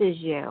experience as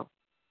you.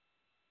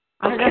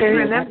 I don't know if you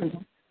remember.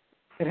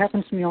 It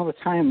happens to me all the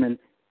time,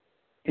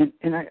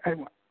 and I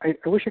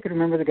wish I could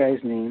remember the guy's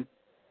name,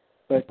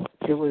 but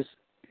it was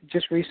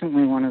just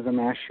recently one of the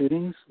mass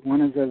shootings.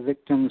 One of the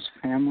victims'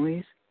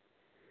 families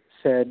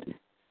said,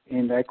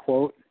 and I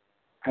quote,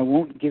 "I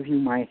won't give you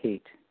my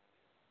hate."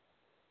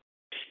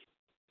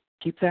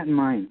 Keep that in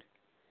mind.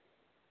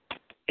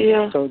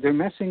 Yeah. So they're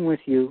messing with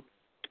you,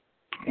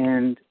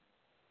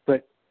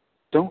 but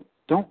don't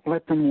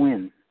let them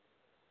win.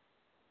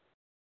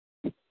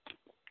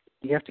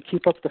 You have to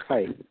keep up the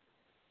fight.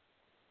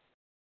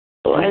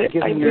 Well, don't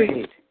give them your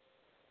hate.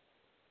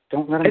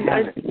 Don't let them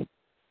have it.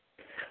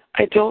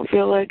 I don't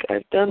feel like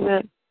I've done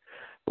that.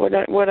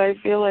 What I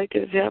feel like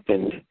has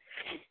happened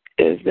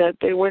is that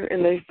they went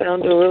and they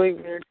found a really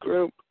weird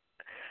group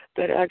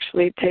that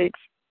actually takes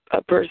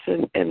a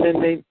person and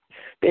then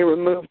they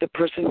remove the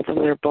person from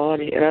their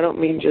body. And I don't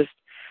mean just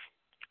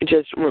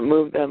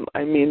remove them.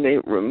 I mean they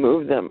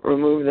remove them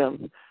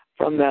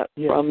from that.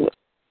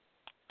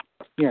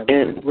 Yeah.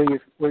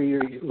 Where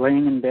you're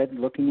laying in bed,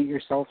 looking at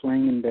yourself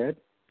laying in bed.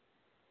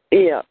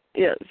 Yeah.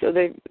 So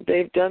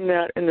they've done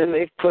that, and then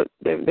they put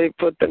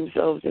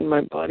themselves in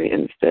my body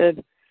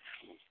instead,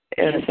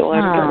 and so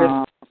I'm kind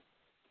of.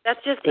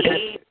 That's just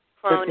cloning.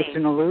 It's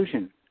an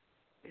illusion.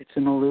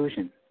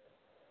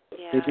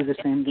 Yeah. They do the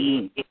same to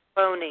me.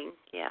 Cloning.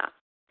 Yeah.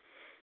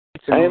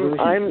 It's an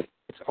illusion.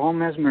 It's all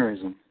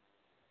mesmerism.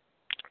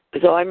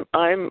 So I'm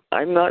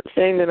not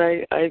saying that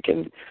I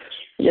can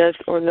yes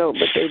or no,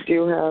 but they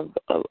do have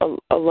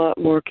a lot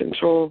more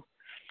control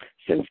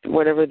since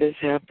whatever this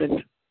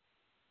happened.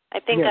 I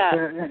think.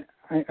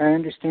 I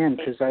understand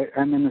because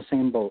I'm in the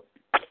same boat.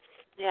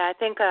 Yeah, I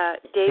think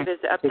Dave is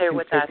up there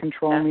with us. They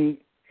control me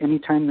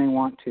anytime they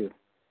want to,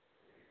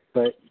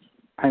 but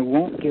I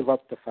won't give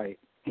up the fight,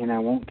 and I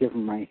won't give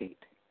them my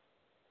hate.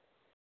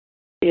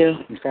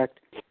 Yeah. In fact,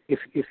 if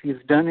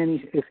you've done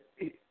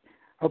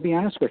I'll be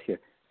honest with you.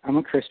 I'm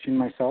a Christian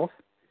myself,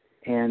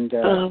 and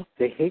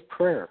they hate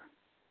prayer.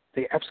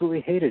 They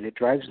absolutely hate it. It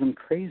drives them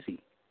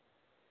crazy.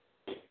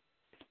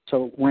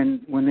 So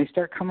when they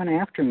start coming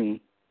after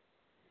me,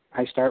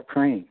 I start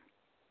praying.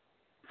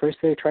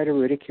 First they try to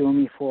ridicule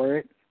me for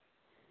it,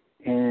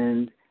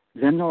 and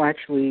then they'll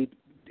actually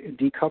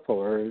decouple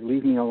or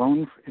leave me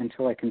alone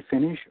until I can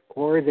finish,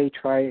 or they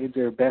try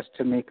their best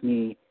to make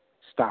me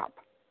stop.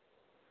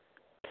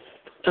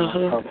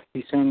 I'll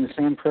be saying the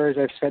same prayers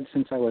I've said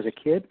since I was a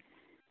kid,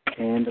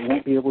 and I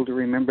won't be able to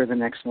remember the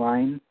next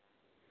line,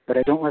 but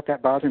I don't let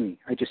that bother me.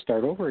 I just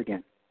start over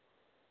again.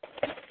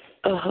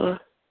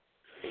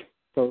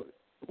 So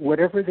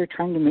whatever they're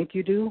trying to make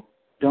you do,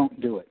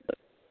 don't do it.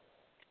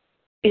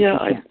 Yeah,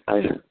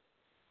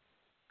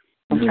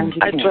 Sometimes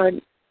you can't.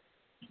 Tried.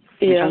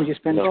 Yeah. Sometimes you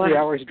spend 3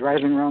 hours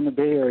driving around the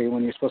Bay Area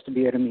when you're supposed to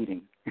be at a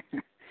meeting.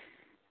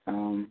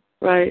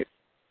 Right.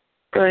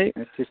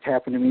 That just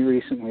happened to me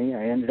recently.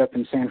 I ended up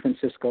in San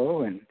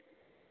Francisco, and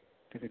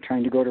they're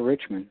trying to go to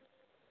Richmond.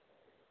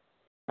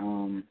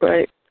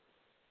 Right.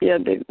 Yeah,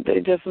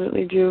 they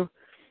definitely do.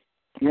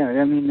 Yeah,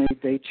 I mean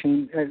they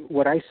changed.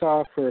 What I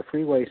saw for a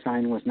freeway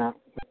sign was on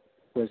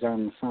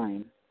the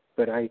sign,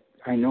 but I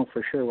know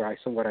for sure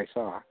what I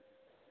saw.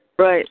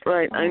 Right.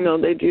 I know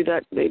they do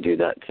that. They do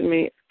that to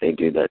me.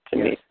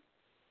 Me.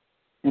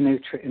 And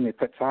they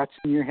put thoughts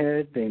in your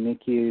head. They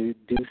make you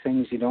do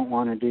things you don't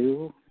want to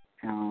do.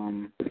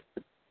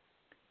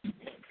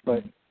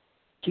 But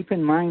keep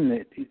in mind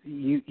that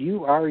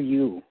you are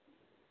you.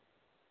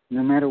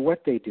 No matter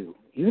what they do,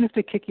 even if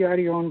they kick you out of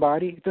your own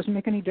body, it doesn't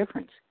make any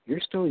difference. You're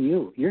still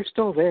you. You're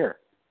still there.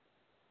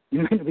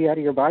 You might be out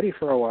of your body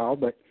for a while,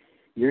 but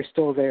you're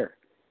still there.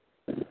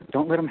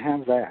 Don't let them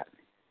have that.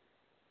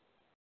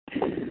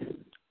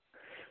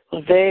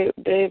 Well,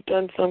 they've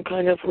done some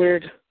kind of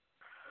weird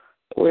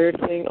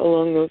thing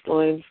along those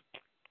lines,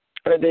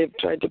 or they've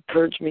tried to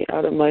purge me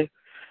out of my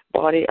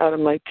body, out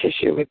of my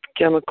tissue with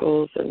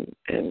chemicals and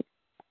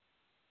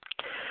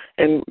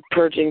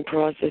purging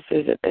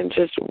processes and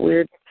just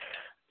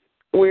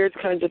weird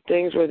kinds of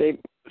things where they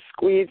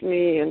squeeze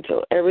me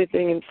until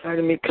everything inside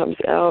of me comes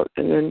out,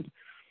 and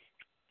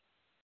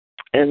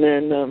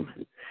then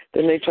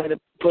they try to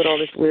put all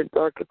this weird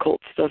dark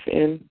occult stuff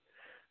in.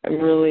 I'm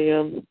really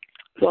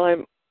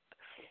so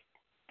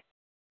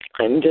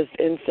I'm just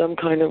in some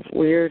kind of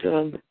weird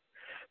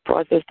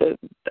process that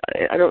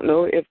I don't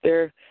know if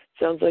there.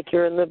 Sounds like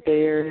you're in the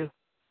Bay Area,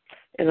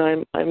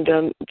 and I'm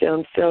down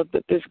south.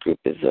 But this group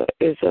is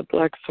a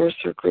black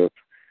sorcerer group,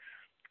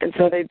 and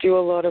so they do a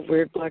lot of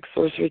weird black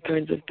sorcery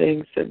kinds of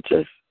things. And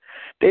just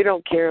they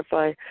don't care if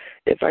I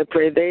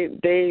pray.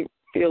 They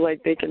feel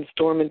like they can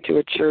storm into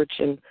a church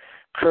and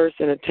curse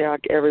and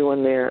attack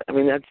everyone there. I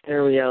mean, that's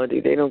their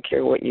reality. They don't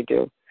care what you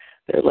do.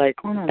 They're like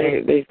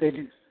they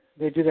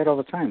They do that all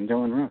the time.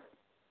 Dylan Roof.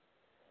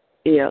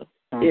 Yeah.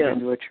 Went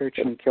into a church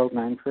and killed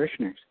 9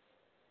 parishioners,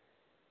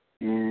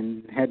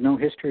 and had no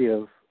history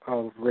of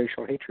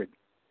racial hatred.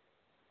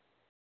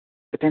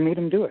 But they made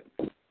him do it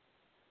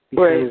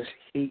because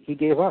he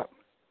gave up,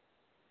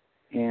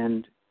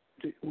 and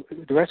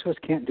the rest of us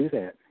can't do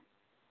that.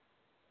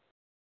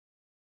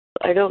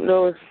 I don't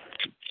know if.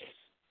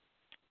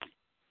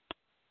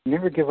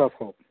 Never give up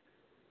hope.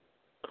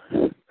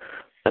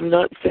 I'm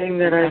not saying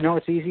that I know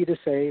it's easy to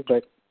say,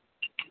 but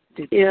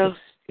it's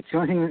the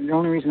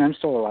only reason I'm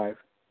still alive.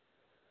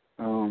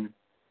 Can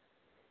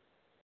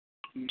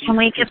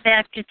we get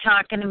back to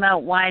talking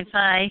about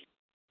Wi-Fi?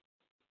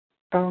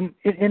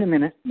 In a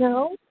minute.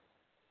 No.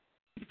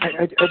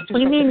 I just what do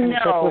you mean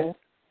no?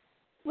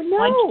 Well, no.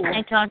 Why can't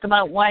I talk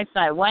about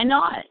Wi-Fi? Why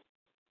not?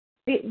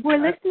 We're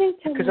listening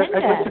to Because Linda.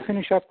 I'd like to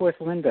finish up with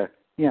Linda.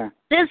 Yeah.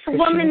 This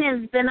woman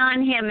has been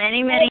on here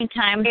many, many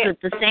times with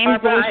the same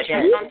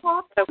bullshit. We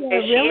talked for a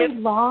really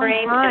long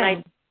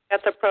time.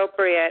 That's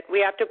appropriate.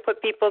 We have to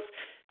put people's,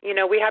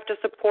 we have to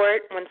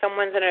support. When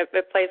someone's in a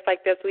place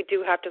like this, we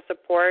do have to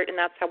support, and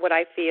that's what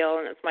I feel,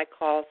 and it's my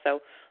call.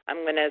 So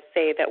I'm going to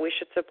say that we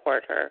should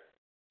support her.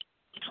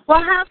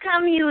 Well, how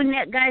come you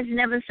guys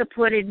never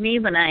supported me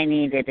when I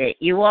needed it?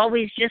 You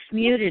always just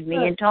muted me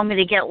and told me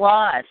to get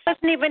lost. I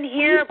wasn't even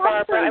here,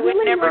 Barbara. I would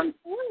never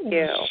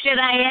you. Should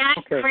I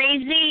act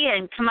crazy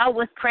and come out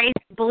with crazy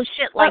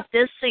bullshit like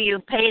this so you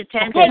pay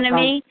attention to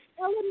me?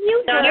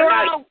 It's not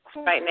about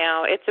you right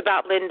now. It's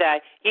about Linda.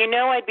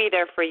 I'd be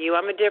there for you.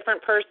 I'm a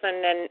different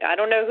person, and I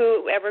don't know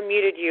who ever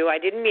muted you. I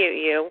didn't mute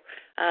you.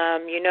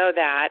 You know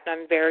that.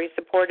 I'm very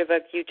supportive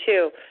of you,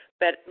 too.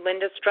 But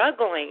Linda's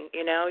struggling,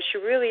 she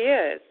really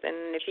is.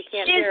 And if you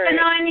can't hear it. She's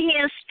been on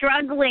here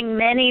struggling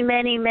many,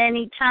 many,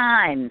 many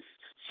times.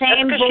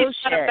 Same that's bullshit.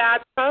 She's got a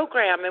bad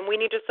program, and we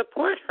need to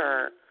support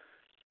her.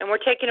 And we're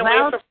taking away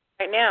from her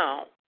right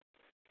now.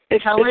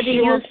 Tell her to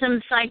use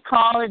some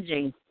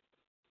psychology.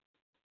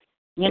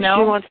 She's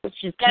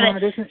got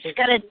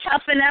to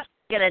toughen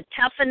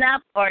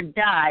up or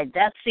die.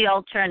 That's the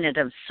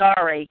alternative.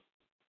 Sorry.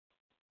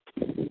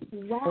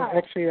 Wow. Well,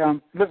 actually,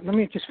 let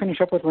me just finish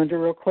up with Linda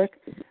real quick.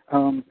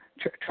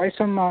 Try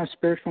some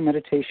spiritual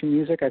meditation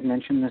music. I've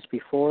mentioned this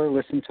before.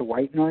 Listen to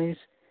white noise.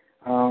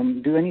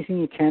 Do anything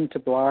you can to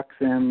block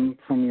them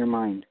from your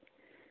mind.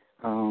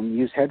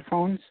 Use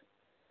headphones.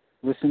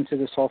 Listen to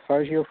the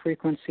solfeggio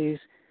frequencies.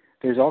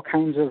 There's all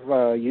kinds of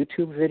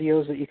YouTube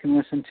videos that you can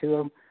listen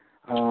to.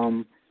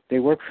 They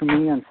work for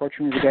me.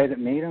 Unfortunately, the guy that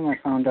made them, I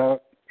found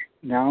out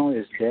now,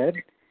 is dead.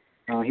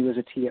 He was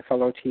a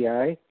fellow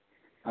TI.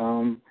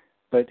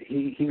 But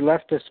he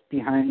left us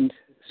behind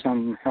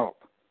some help.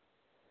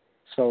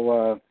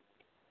 So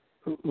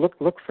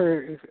look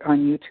for on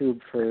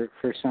YouTube for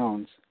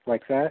sounds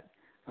like that.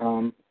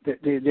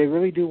 They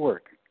really do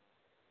work.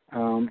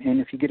 And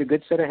if you get a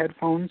good set of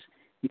headphones,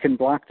 you can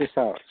block this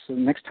out. So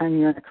the next time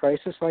you're in a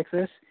crisis like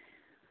this,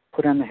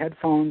 put on the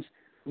headphones,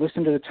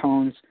 listen to the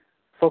tones,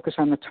 focus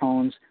on the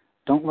tones.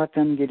 Don't let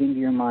them get into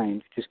your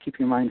mind. Just keep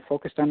your mind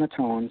focused on the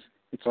tones.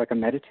 It's like a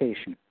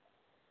meditation.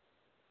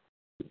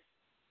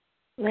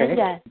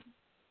 Linda,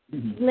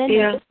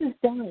 Linda, this is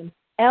Dawn.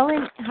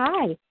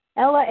 Hi.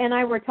 Ella and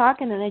I were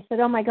talking, and I said,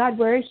 oh, my God,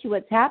 where is she?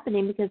 What's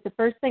happening? Because the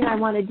first thing I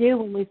want to do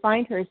when we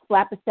find her is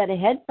slap a set of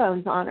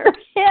headphones on her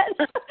head.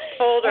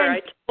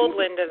 I told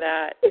Linda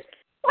that.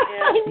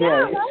 I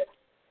know.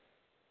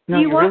 Yeah.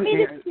 Do you want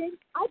me to?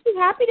 I'd be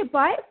happy to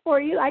buy it for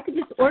you. I could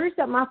just order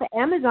something off of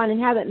Amazon and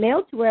have it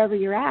mailed to wherever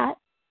you're at.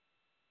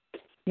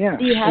 Yeah,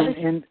 do you have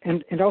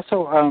and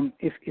also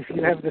if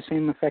you have the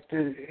same effect,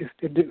 if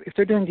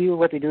they're doing to you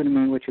what they do to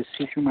me, which is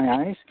see through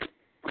my eyes,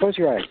 close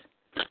your eyes.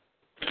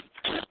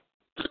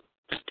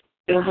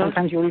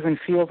 Sometimes you'll even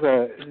feel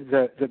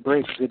the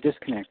break, the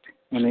disconnect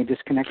when they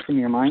disconnect from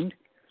your mind.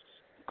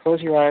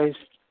 Close your eyes,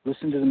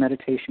 listen to the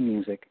meditation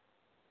music,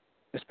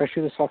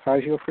 especially the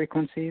solfeggio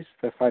frequencies,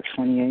 the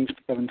 528,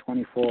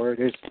 724.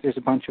 There's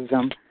a bunch of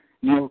them.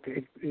 Neil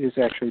is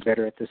actually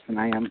better at this than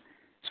I am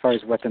as far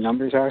as what the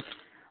numbers are.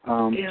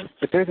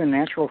 But they're the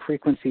natural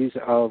frequencies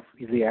of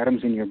the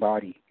atoms in your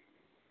body.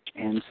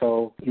 And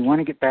so you want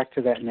to get back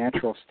to that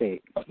natural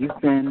state. You've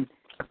been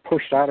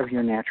pushed out of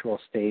your natural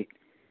state.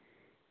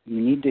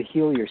 You need to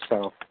heal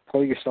yourself,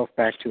 pull yourself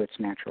back to its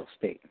natural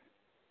state.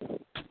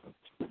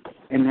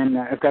 And then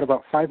I've got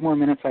about 5 more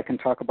minutes I can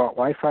talk about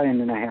Wi-Fi, and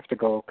then I have to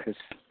go because,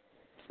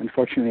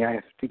 unfortunately, I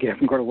have to get up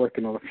and go to work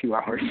in a few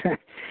hours.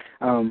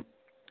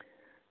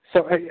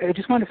 So I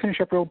just want to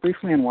finish up real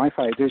briefly on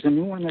Wi-Fi. There's a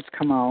new one that's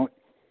come out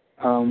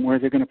where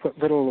they're going to put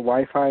little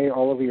Wi-Fi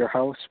all over your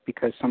house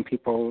because some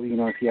people,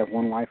 if you have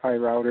one Wi-Fi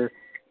router,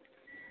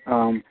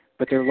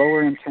 but they're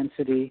lower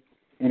intensity,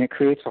 and it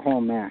creates a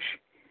whole mesh.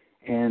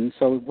 And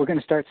so we're going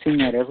to start seeing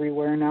that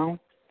everywhere now.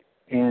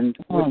 And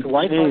what the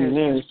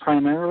Wi-Fi is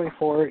primarily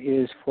for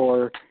is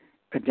for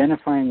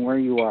identifying where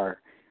you are.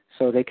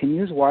 So they can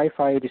use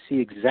Wi-Fi to see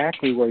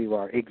exactly where you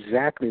are.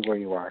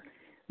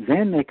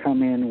 Then they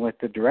come in with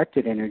the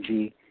directed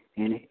energy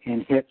and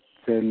hit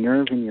the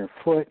nerve in your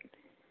foot,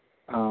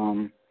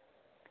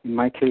 in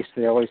my case,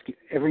 they always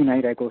every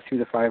night I go through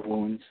the 5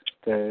 wounds: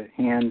 the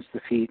hands,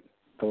 the feet,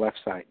 the left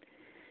side.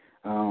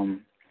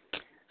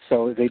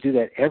 So they do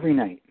that every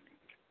night,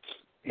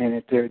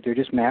 and they're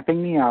just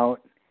mapping me out,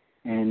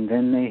 and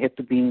then they hit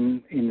the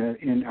beam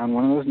on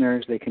one of those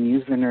nerves. They can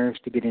use the nerves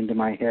to get into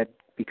my head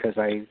because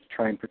I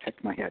try and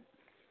protect my head.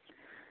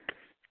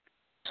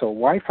 So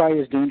Wi-Fi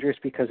is dangerous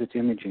because it's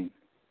imaging.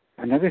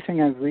 Another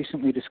thing I've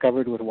recently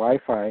discovered with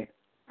Wi-Fi,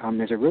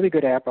 there's a really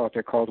good app out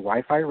there called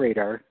Wi-Fi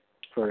Radar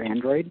for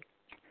Android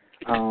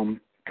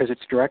because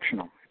it's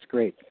directional. It's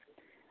great.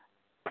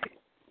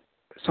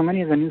 So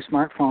many of the new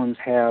smartphones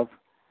have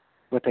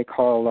what they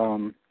call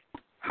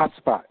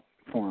hotspot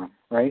for them,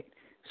 right?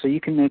 So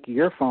you can make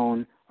your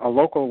phone a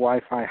local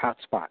Wi-Fi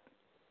hotspot.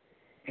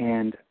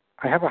 And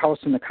I have a house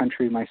in the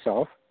country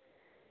myself.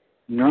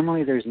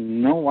 Normally there's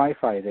no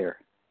Wi-Fi there.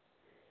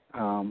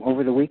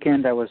 Over the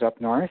weekend I was up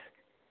north,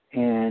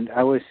 and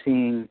I was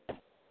seeing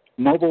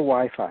mobile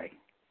Wi-Fi.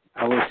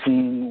 I was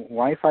seeing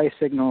Wi-Fi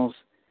signals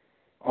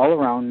all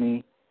around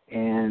me,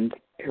 and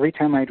every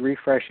time I'd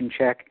refresh and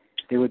check,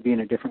 they would be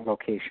in a different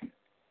location.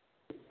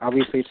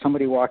 Obviously, it's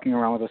somebody walking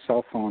around with a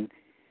cell phone,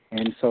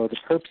 and so the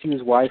perps use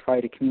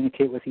Wi-Fi to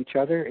communicate with each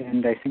other,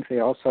 and I think they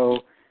also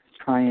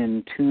try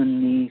and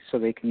tune me so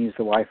they can use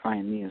the Wi-Fi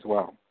in me as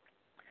well.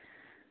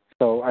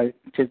 So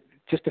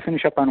just to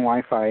finish up on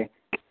Wi-Fi,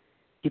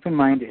 keep in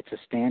mind it's a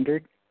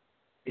standard.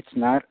 It's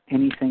not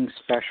anything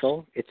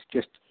special. It's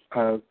just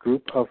a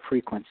group of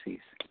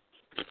frequencies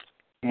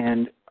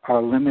and a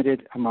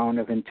limited amount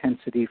of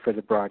intensity for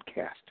the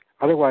broadcast.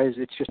 Otherwise,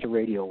 it's just a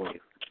radio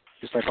wave,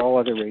 just like all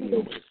other radio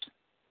waves.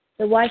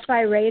 The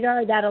Wi-Fi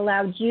radar, that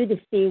allowed you to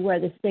see where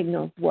the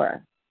signals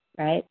were,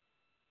 right?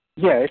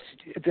 Yeah,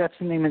 that's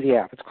the name of the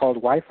app. It's called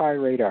Wi-Fi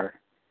Radar,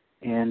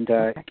 and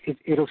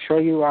it'll show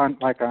you on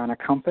a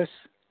compass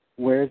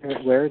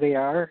where they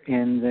are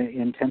and the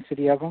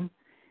intensity of them,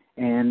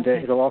 and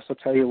it'll also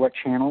tell you what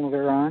channel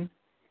they're on,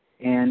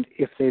 and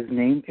if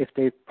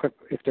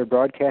they're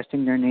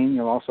broadcasting their name,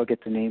 you'll also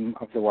get the name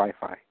of the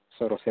Wi-Fi.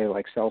 So it'll say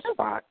like cell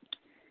spot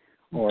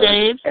or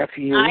Dave,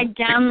 FU. I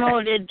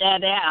downloaded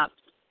that app.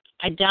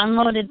 I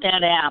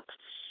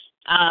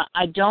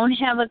don't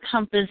have a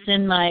compass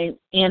in my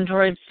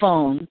Android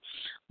phone,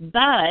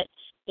 but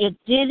it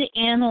did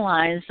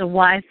analyze the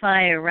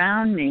Wi-Fi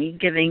around me,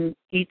 giving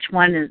each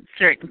one a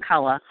certain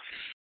color.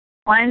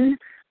 One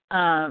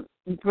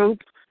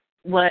group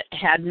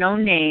had no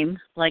name,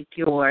 like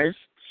yours,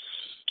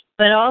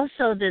 but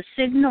also the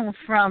signal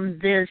from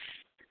this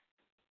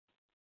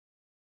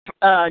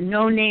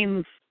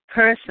no-name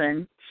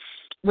person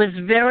was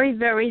very,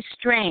 very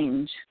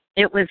strange.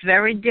 It was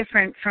very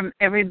different from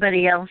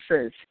everybody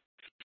else's.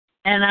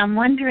 And I'm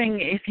wondering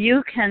if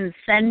you can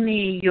send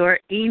me your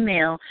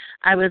email.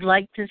 I would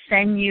like to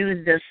send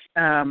you this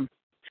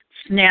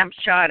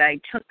snapshot I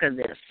took of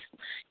this,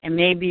 and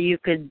maybe you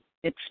could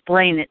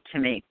explain it to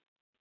me.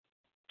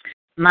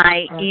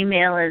 My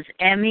email is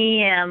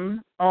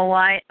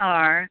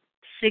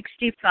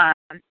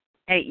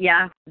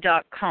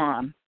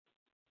memoir65@yahoo.com.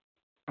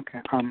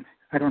 Okay.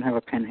 I don't have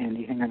a pen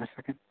handy. Hang on a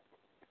second.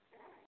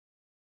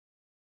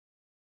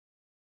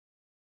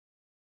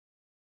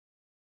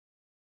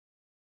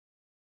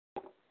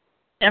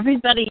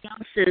 Everybody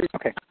else's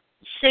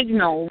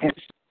signal was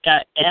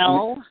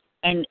L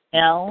and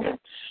L,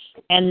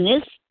 and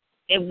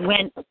it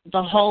went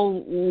the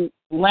whole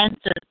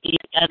length of the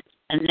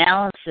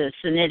analysis,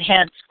 and it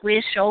had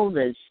square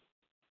shoulders,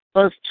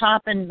 both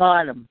top and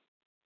bottom.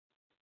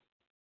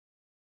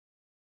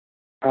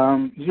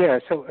 Yeah.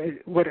 So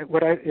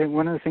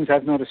one of the things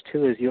I've noticed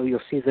too is you'll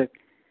see that.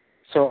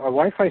 So a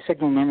Wi-Fi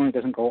signal normally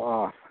doesn't go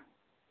off.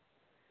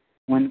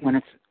 When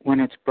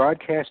it's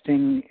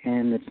broadcasting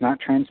and it's not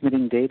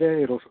transmitting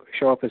data, it'll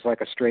show up as like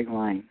a straight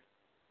line.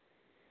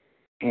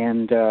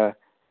 And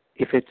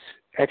if it's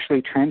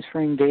actually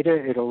transferring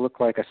data, it'll look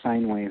like a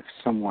sine wave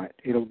somewhat.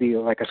 It'll be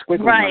like a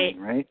squiggly line,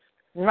 right?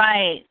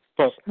 Right.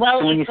 So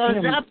it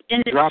goes up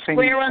and it's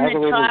square on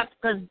the top,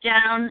 goes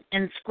down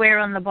and square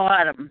on the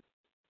bottom.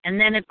 And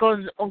then it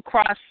goes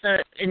across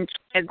the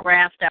entire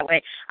graph that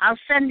way. I'll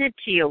send it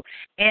to you.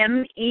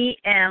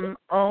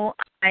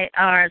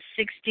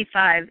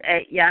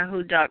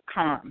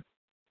 MEMOIR65@yahoo.com.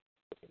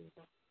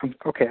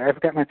 Okay, I've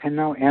got my pen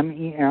now.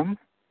 MEM.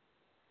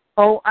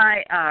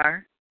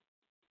 OIR.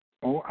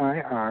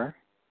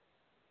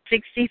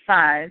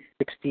 65.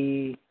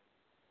 60.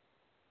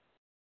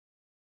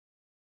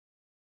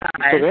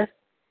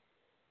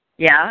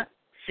 Yeah,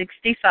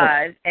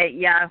 65 at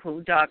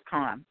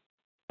yahoo.com.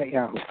 At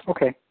Yahoo.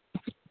 Okay.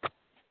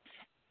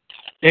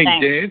 Hey,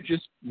 Thanks. Dave,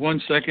 just 1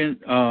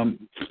 second.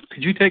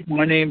 Could you take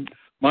my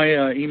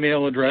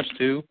email address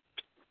too,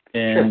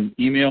 and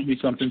email me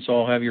something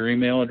so I'll have your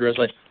email address?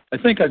 I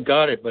think I've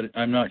got it, but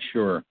I'm not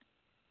sure.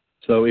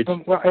 So it's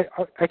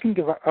I can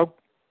give. I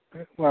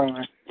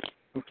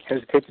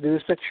hesitate to do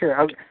this, but sure.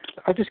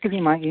 I'll just give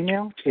you my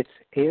email. It's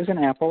A as in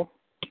Apple,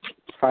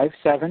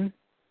 57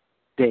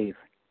 Dave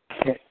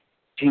at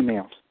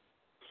Gmail.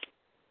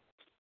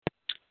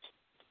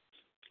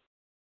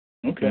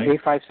 Okay.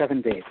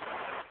 A57 Dave.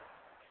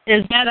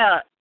 Is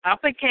that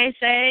uppercase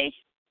A?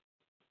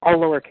 All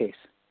lowercase.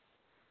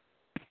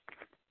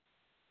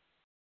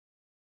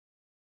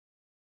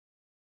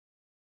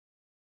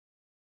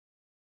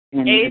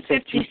 And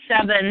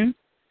A57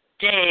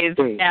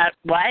 Dave at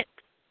what?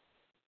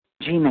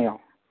 Gmail.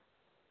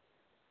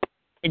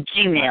 At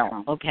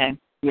Gmail. Okay.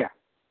 Yeah.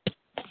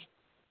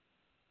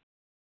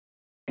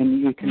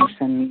 And you can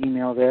send me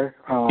email there.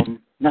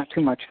 Not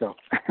too much though.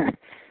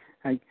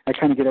 I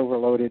kind of get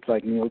overloaded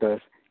like Neil does.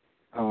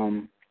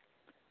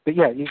 But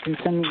yeah, you can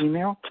send me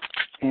email,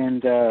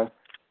 and I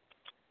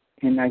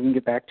can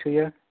get back to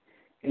you.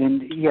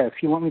 And yeah, if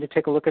you want me to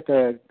take a look at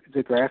the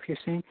graph you're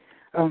seeing,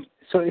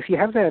 so if you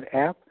have that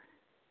app,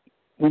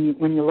 when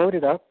you load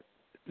it up,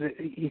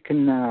 you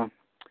can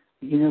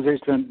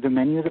there's the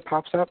menu that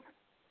pops up.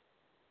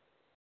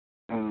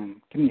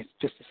 Give me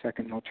just a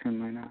second, and I'll turn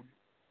mine on.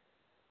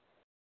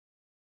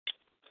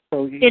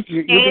 So you're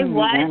doing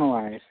the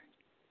analyze.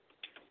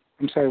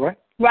 I'm sorry,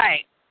 what?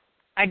 Right.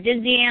 I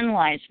did the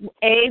analyze.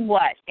 A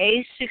what?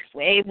 A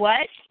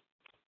what?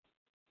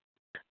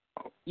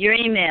 Your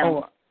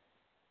email.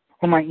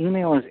 Oh, my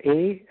email is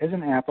A as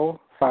in Apple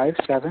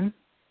 57.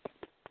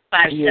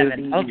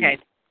 57. Okay.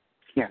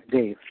 Yeah,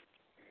 Dave.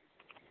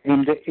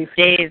 And if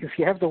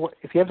you have the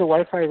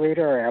Wi-Fi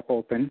radar app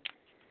open,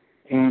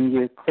 and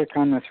you click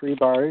on the three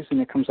bars,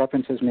 and it comes up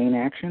and says Main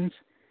Actions,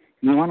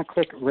 you want to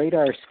click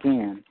Radar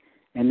Scan,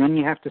 and then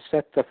you have to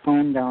set the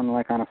phone down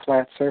like on a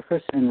flat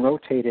surface and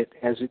rotate it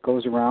as it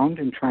goes around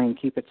and try and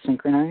keep it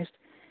synchronized.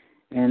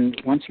 And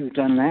once you've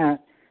done that,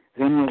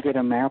 then you'll get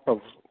a map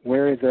of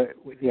where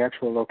the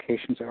actual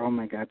locations are. Oh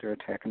my God, they're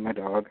attacking my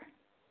dog.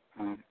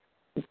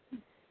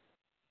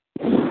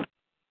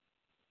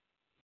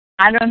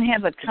 I don't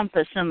have a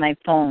compass on my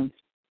phone.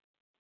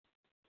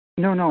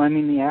 No, I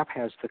mean the app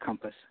has the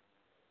compass.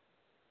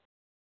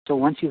 So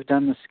once you've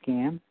done the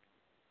scan,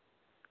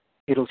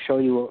 it'll show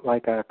you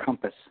like a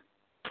compass.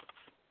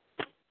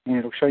 And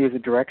it'll show you the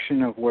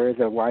direction of where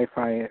the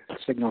Wi-Fi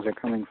signals are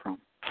coming from.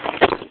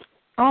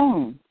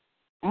 Oh,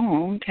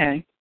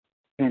 okay.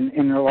 And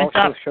it'll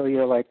also show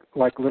you like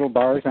little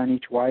bars on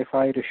each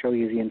Wi-Fi to show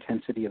you the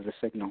intensity of the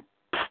signal.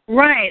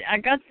 Right, I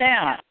got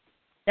that.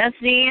 That's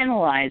the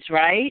analyze,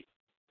 right?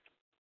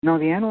 No,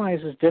 the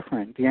analyze is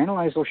different. The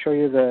analyze will show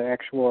you the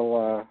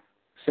actual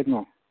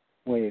signal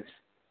waves.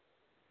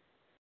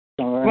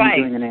 So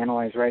I'm doing an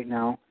analyze right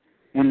now.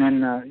 And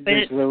then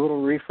there's a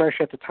little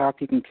refresh at the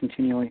top. You can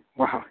continually.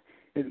 Wow,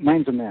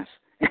 mine's a mess.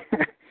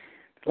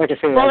 Like I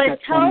say, well, I've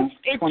got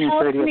 20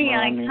 or 30 of them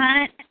around me.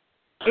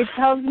 It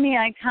tells me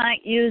I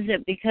can't use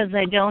it because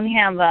I don't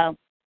have a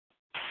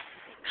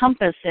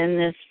compass in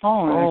this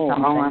phone or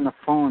something. Oh, on the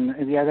phone.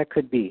 Yeah, that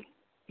could be.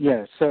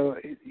 Yeah, so,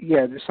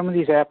 yeah, some of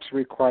these apps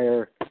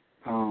require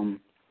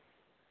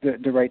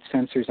the right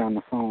sensors on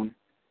the phone.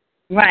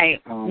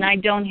 Right, and I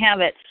don't have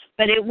it.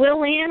 But it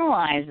will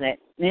analyze it.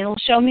 And it'll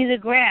show me the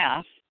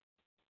graph.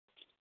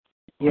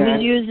 Yeah,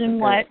 who's using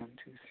what,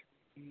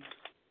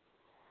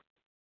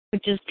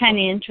 which is kind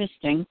of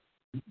interesting.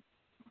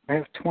 I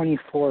have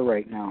 24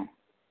 right now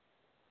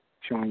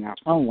showing up.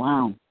 Oh,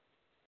 wow.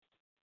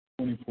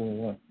 24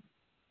 what?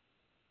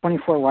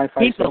 24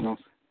 Wi-Fi signals.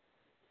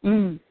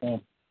 Mm. I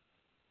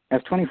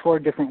have 24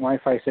 different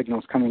Wi-Fi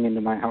signals coming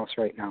into my house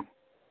right now.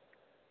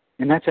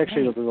 And that's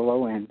actually the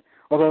low end.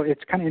 Although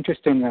it's kind of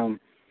interesting,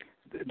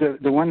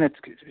 the one that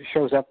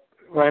shows up,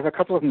 well, I have a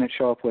couple of them that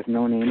show up with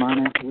no name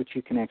on it, which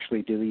you can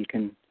actually do. You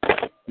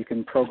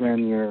can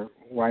program your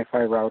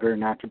Wi-Fi router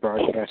not to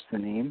broadcast the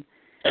name.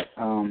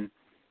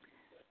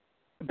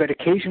 But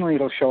occasionally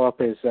it'll show up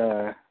as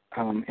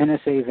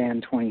NSA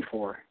Van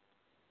 24.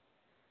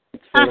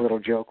 It's a little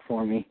joke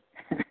for me.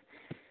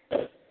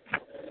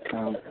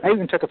 I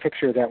even took a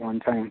picture of that one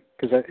time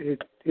because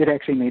it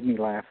actually made me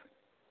laugh.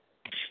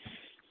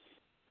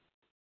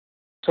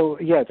 So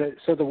yeah, the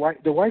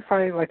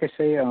Wi-Fi, like I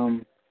say,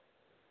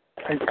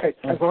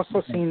 I've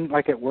also seen,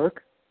 like at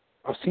work,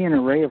 I'll see an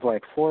array of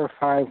like 4 or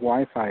 5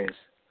 Wi-Fis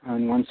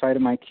on one side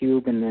of my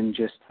cube, and then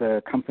just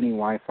the company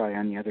Wi-Fi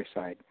on the other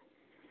side.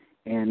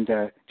 And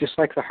just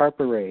like the HARP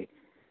array,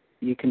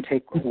 you can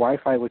take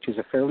Wi-Fi, which is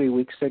a fairly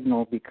weak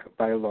signal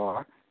by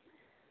law,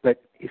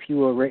 but if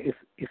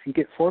you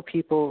get 4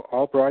 people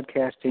all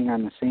broadcasting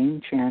on the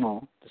same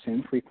channel, the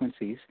same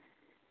frequencies,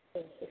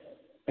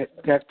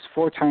 that's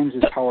 4 times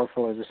as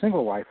powerful as a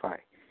single Wi-Fi.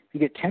 If you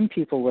get 10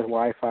 people with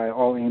Wi-Fi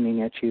all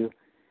aiming at you,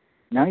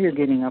 now you're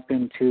getting up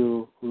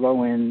into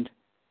low-end,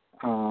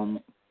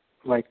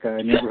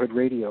 neighborhood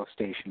radio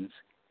stations.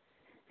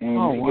 And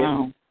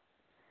wow.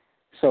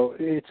 So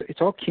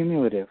it's all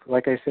cumulative.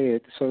 Like I say,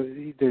 so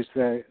there's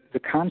the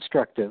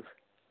constructive,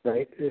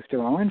 right? If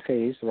they're all in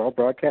phase, they're all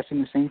broadcasting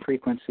the same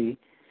frequency,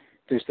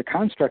 there's the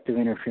constructive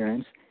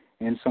interference,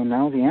 and so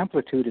now the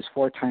amplitude is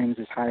 4 times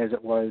as high as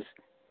it was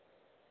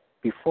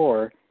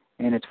before,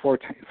 and it's 4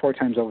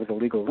 times over the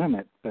legal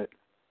limit. But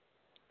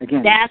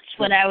again, that's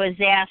what I was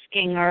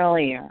asking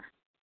earlier.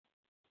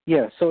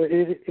 Yeah, so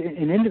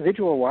an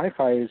individual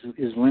Wi-Fi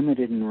is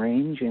limited in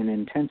range and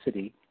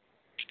intensity,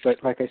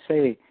 but like I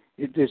say,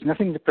 there's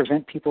nothing to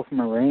prevent people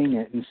from arraying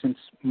it, and since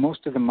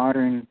most of the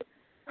modern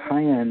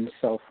high-end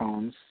cell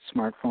phones,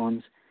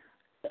 smartphones,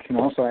 can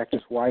also act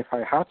as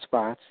Wi-Fi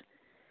hotspots.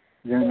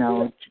 They're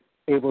now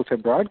able to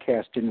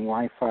broadcast in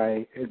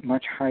Wi-Fi at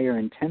much higher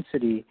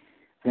intensity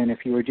than if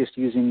you were just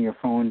using your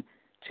phone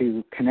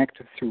to connect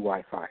through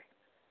Wi-Fi.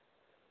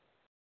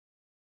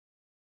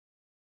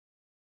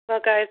 Well,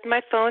 guys,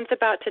 my phone's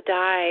about to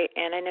die,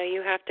 and I know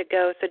you have to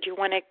go. So, do you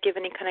want to give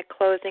any kind of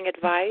closing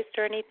advice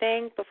or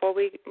anything before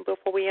we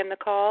end the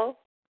call?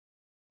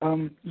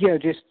 Yeah,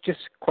 just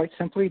quite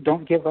simply,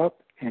 don't give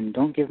up and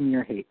don't give them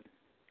your hate.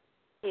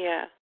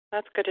 Yeah,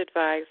 that's good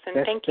advice.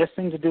 And thank you. Best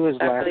thing to do is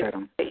laugh really at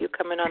them. Appreciate you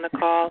coming on the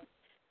call.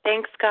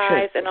 Thanks,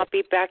 guys, Sure. and I'll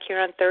be back here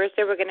on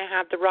Thursday. We're going to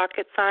have the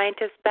rocket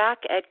scientist back,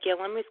 Ed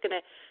Gillum, who's going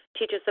to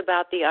teach us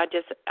about the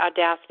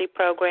Audacity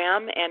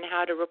program and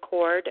how to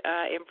record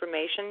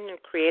information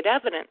and create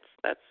evidence.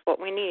 That's what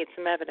we need,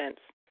 some evidence.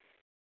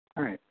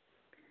 All right.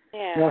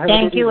 Yeah. Well,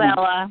 Thank you,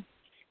 Ella.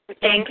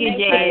 Thank you,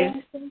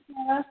 Dave.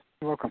 You're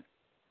welcome.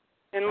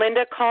 And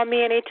Linda, call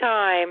me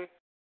anytime.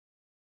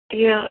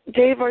 Yeah.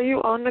 Dave, are you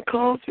on the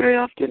calls very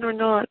often or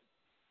not?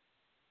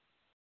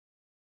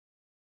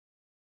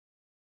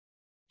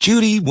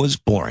 Judy was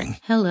boring.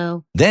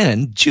 Hello.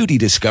 Then Judy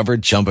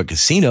discovered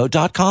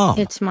ChumbaCasino.com.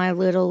 It's my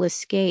little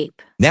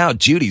escape. Now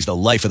Judy's the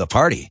life of the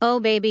party. Oh,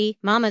 baby,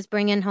 mama's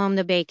bringing home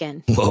the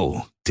bacon.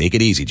 Whoa, take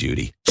it easy,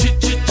 Judy.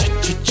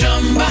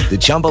 The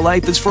Chumba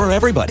life is for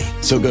everybody.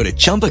 So go to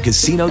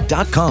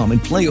ChumbaCasino.com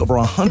and play over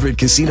 100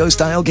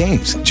 casino-style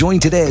games. Join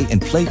today and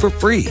play for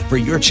free for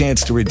your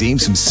chance to redeem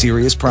some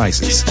serious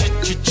prizes.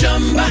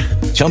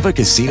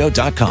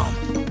 ChumbaCasino.com.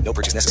 No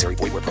purchase necessary.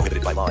 Void where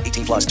prohibited by law.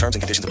 18 plus terms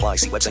and conditions apply.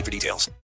 See website for details.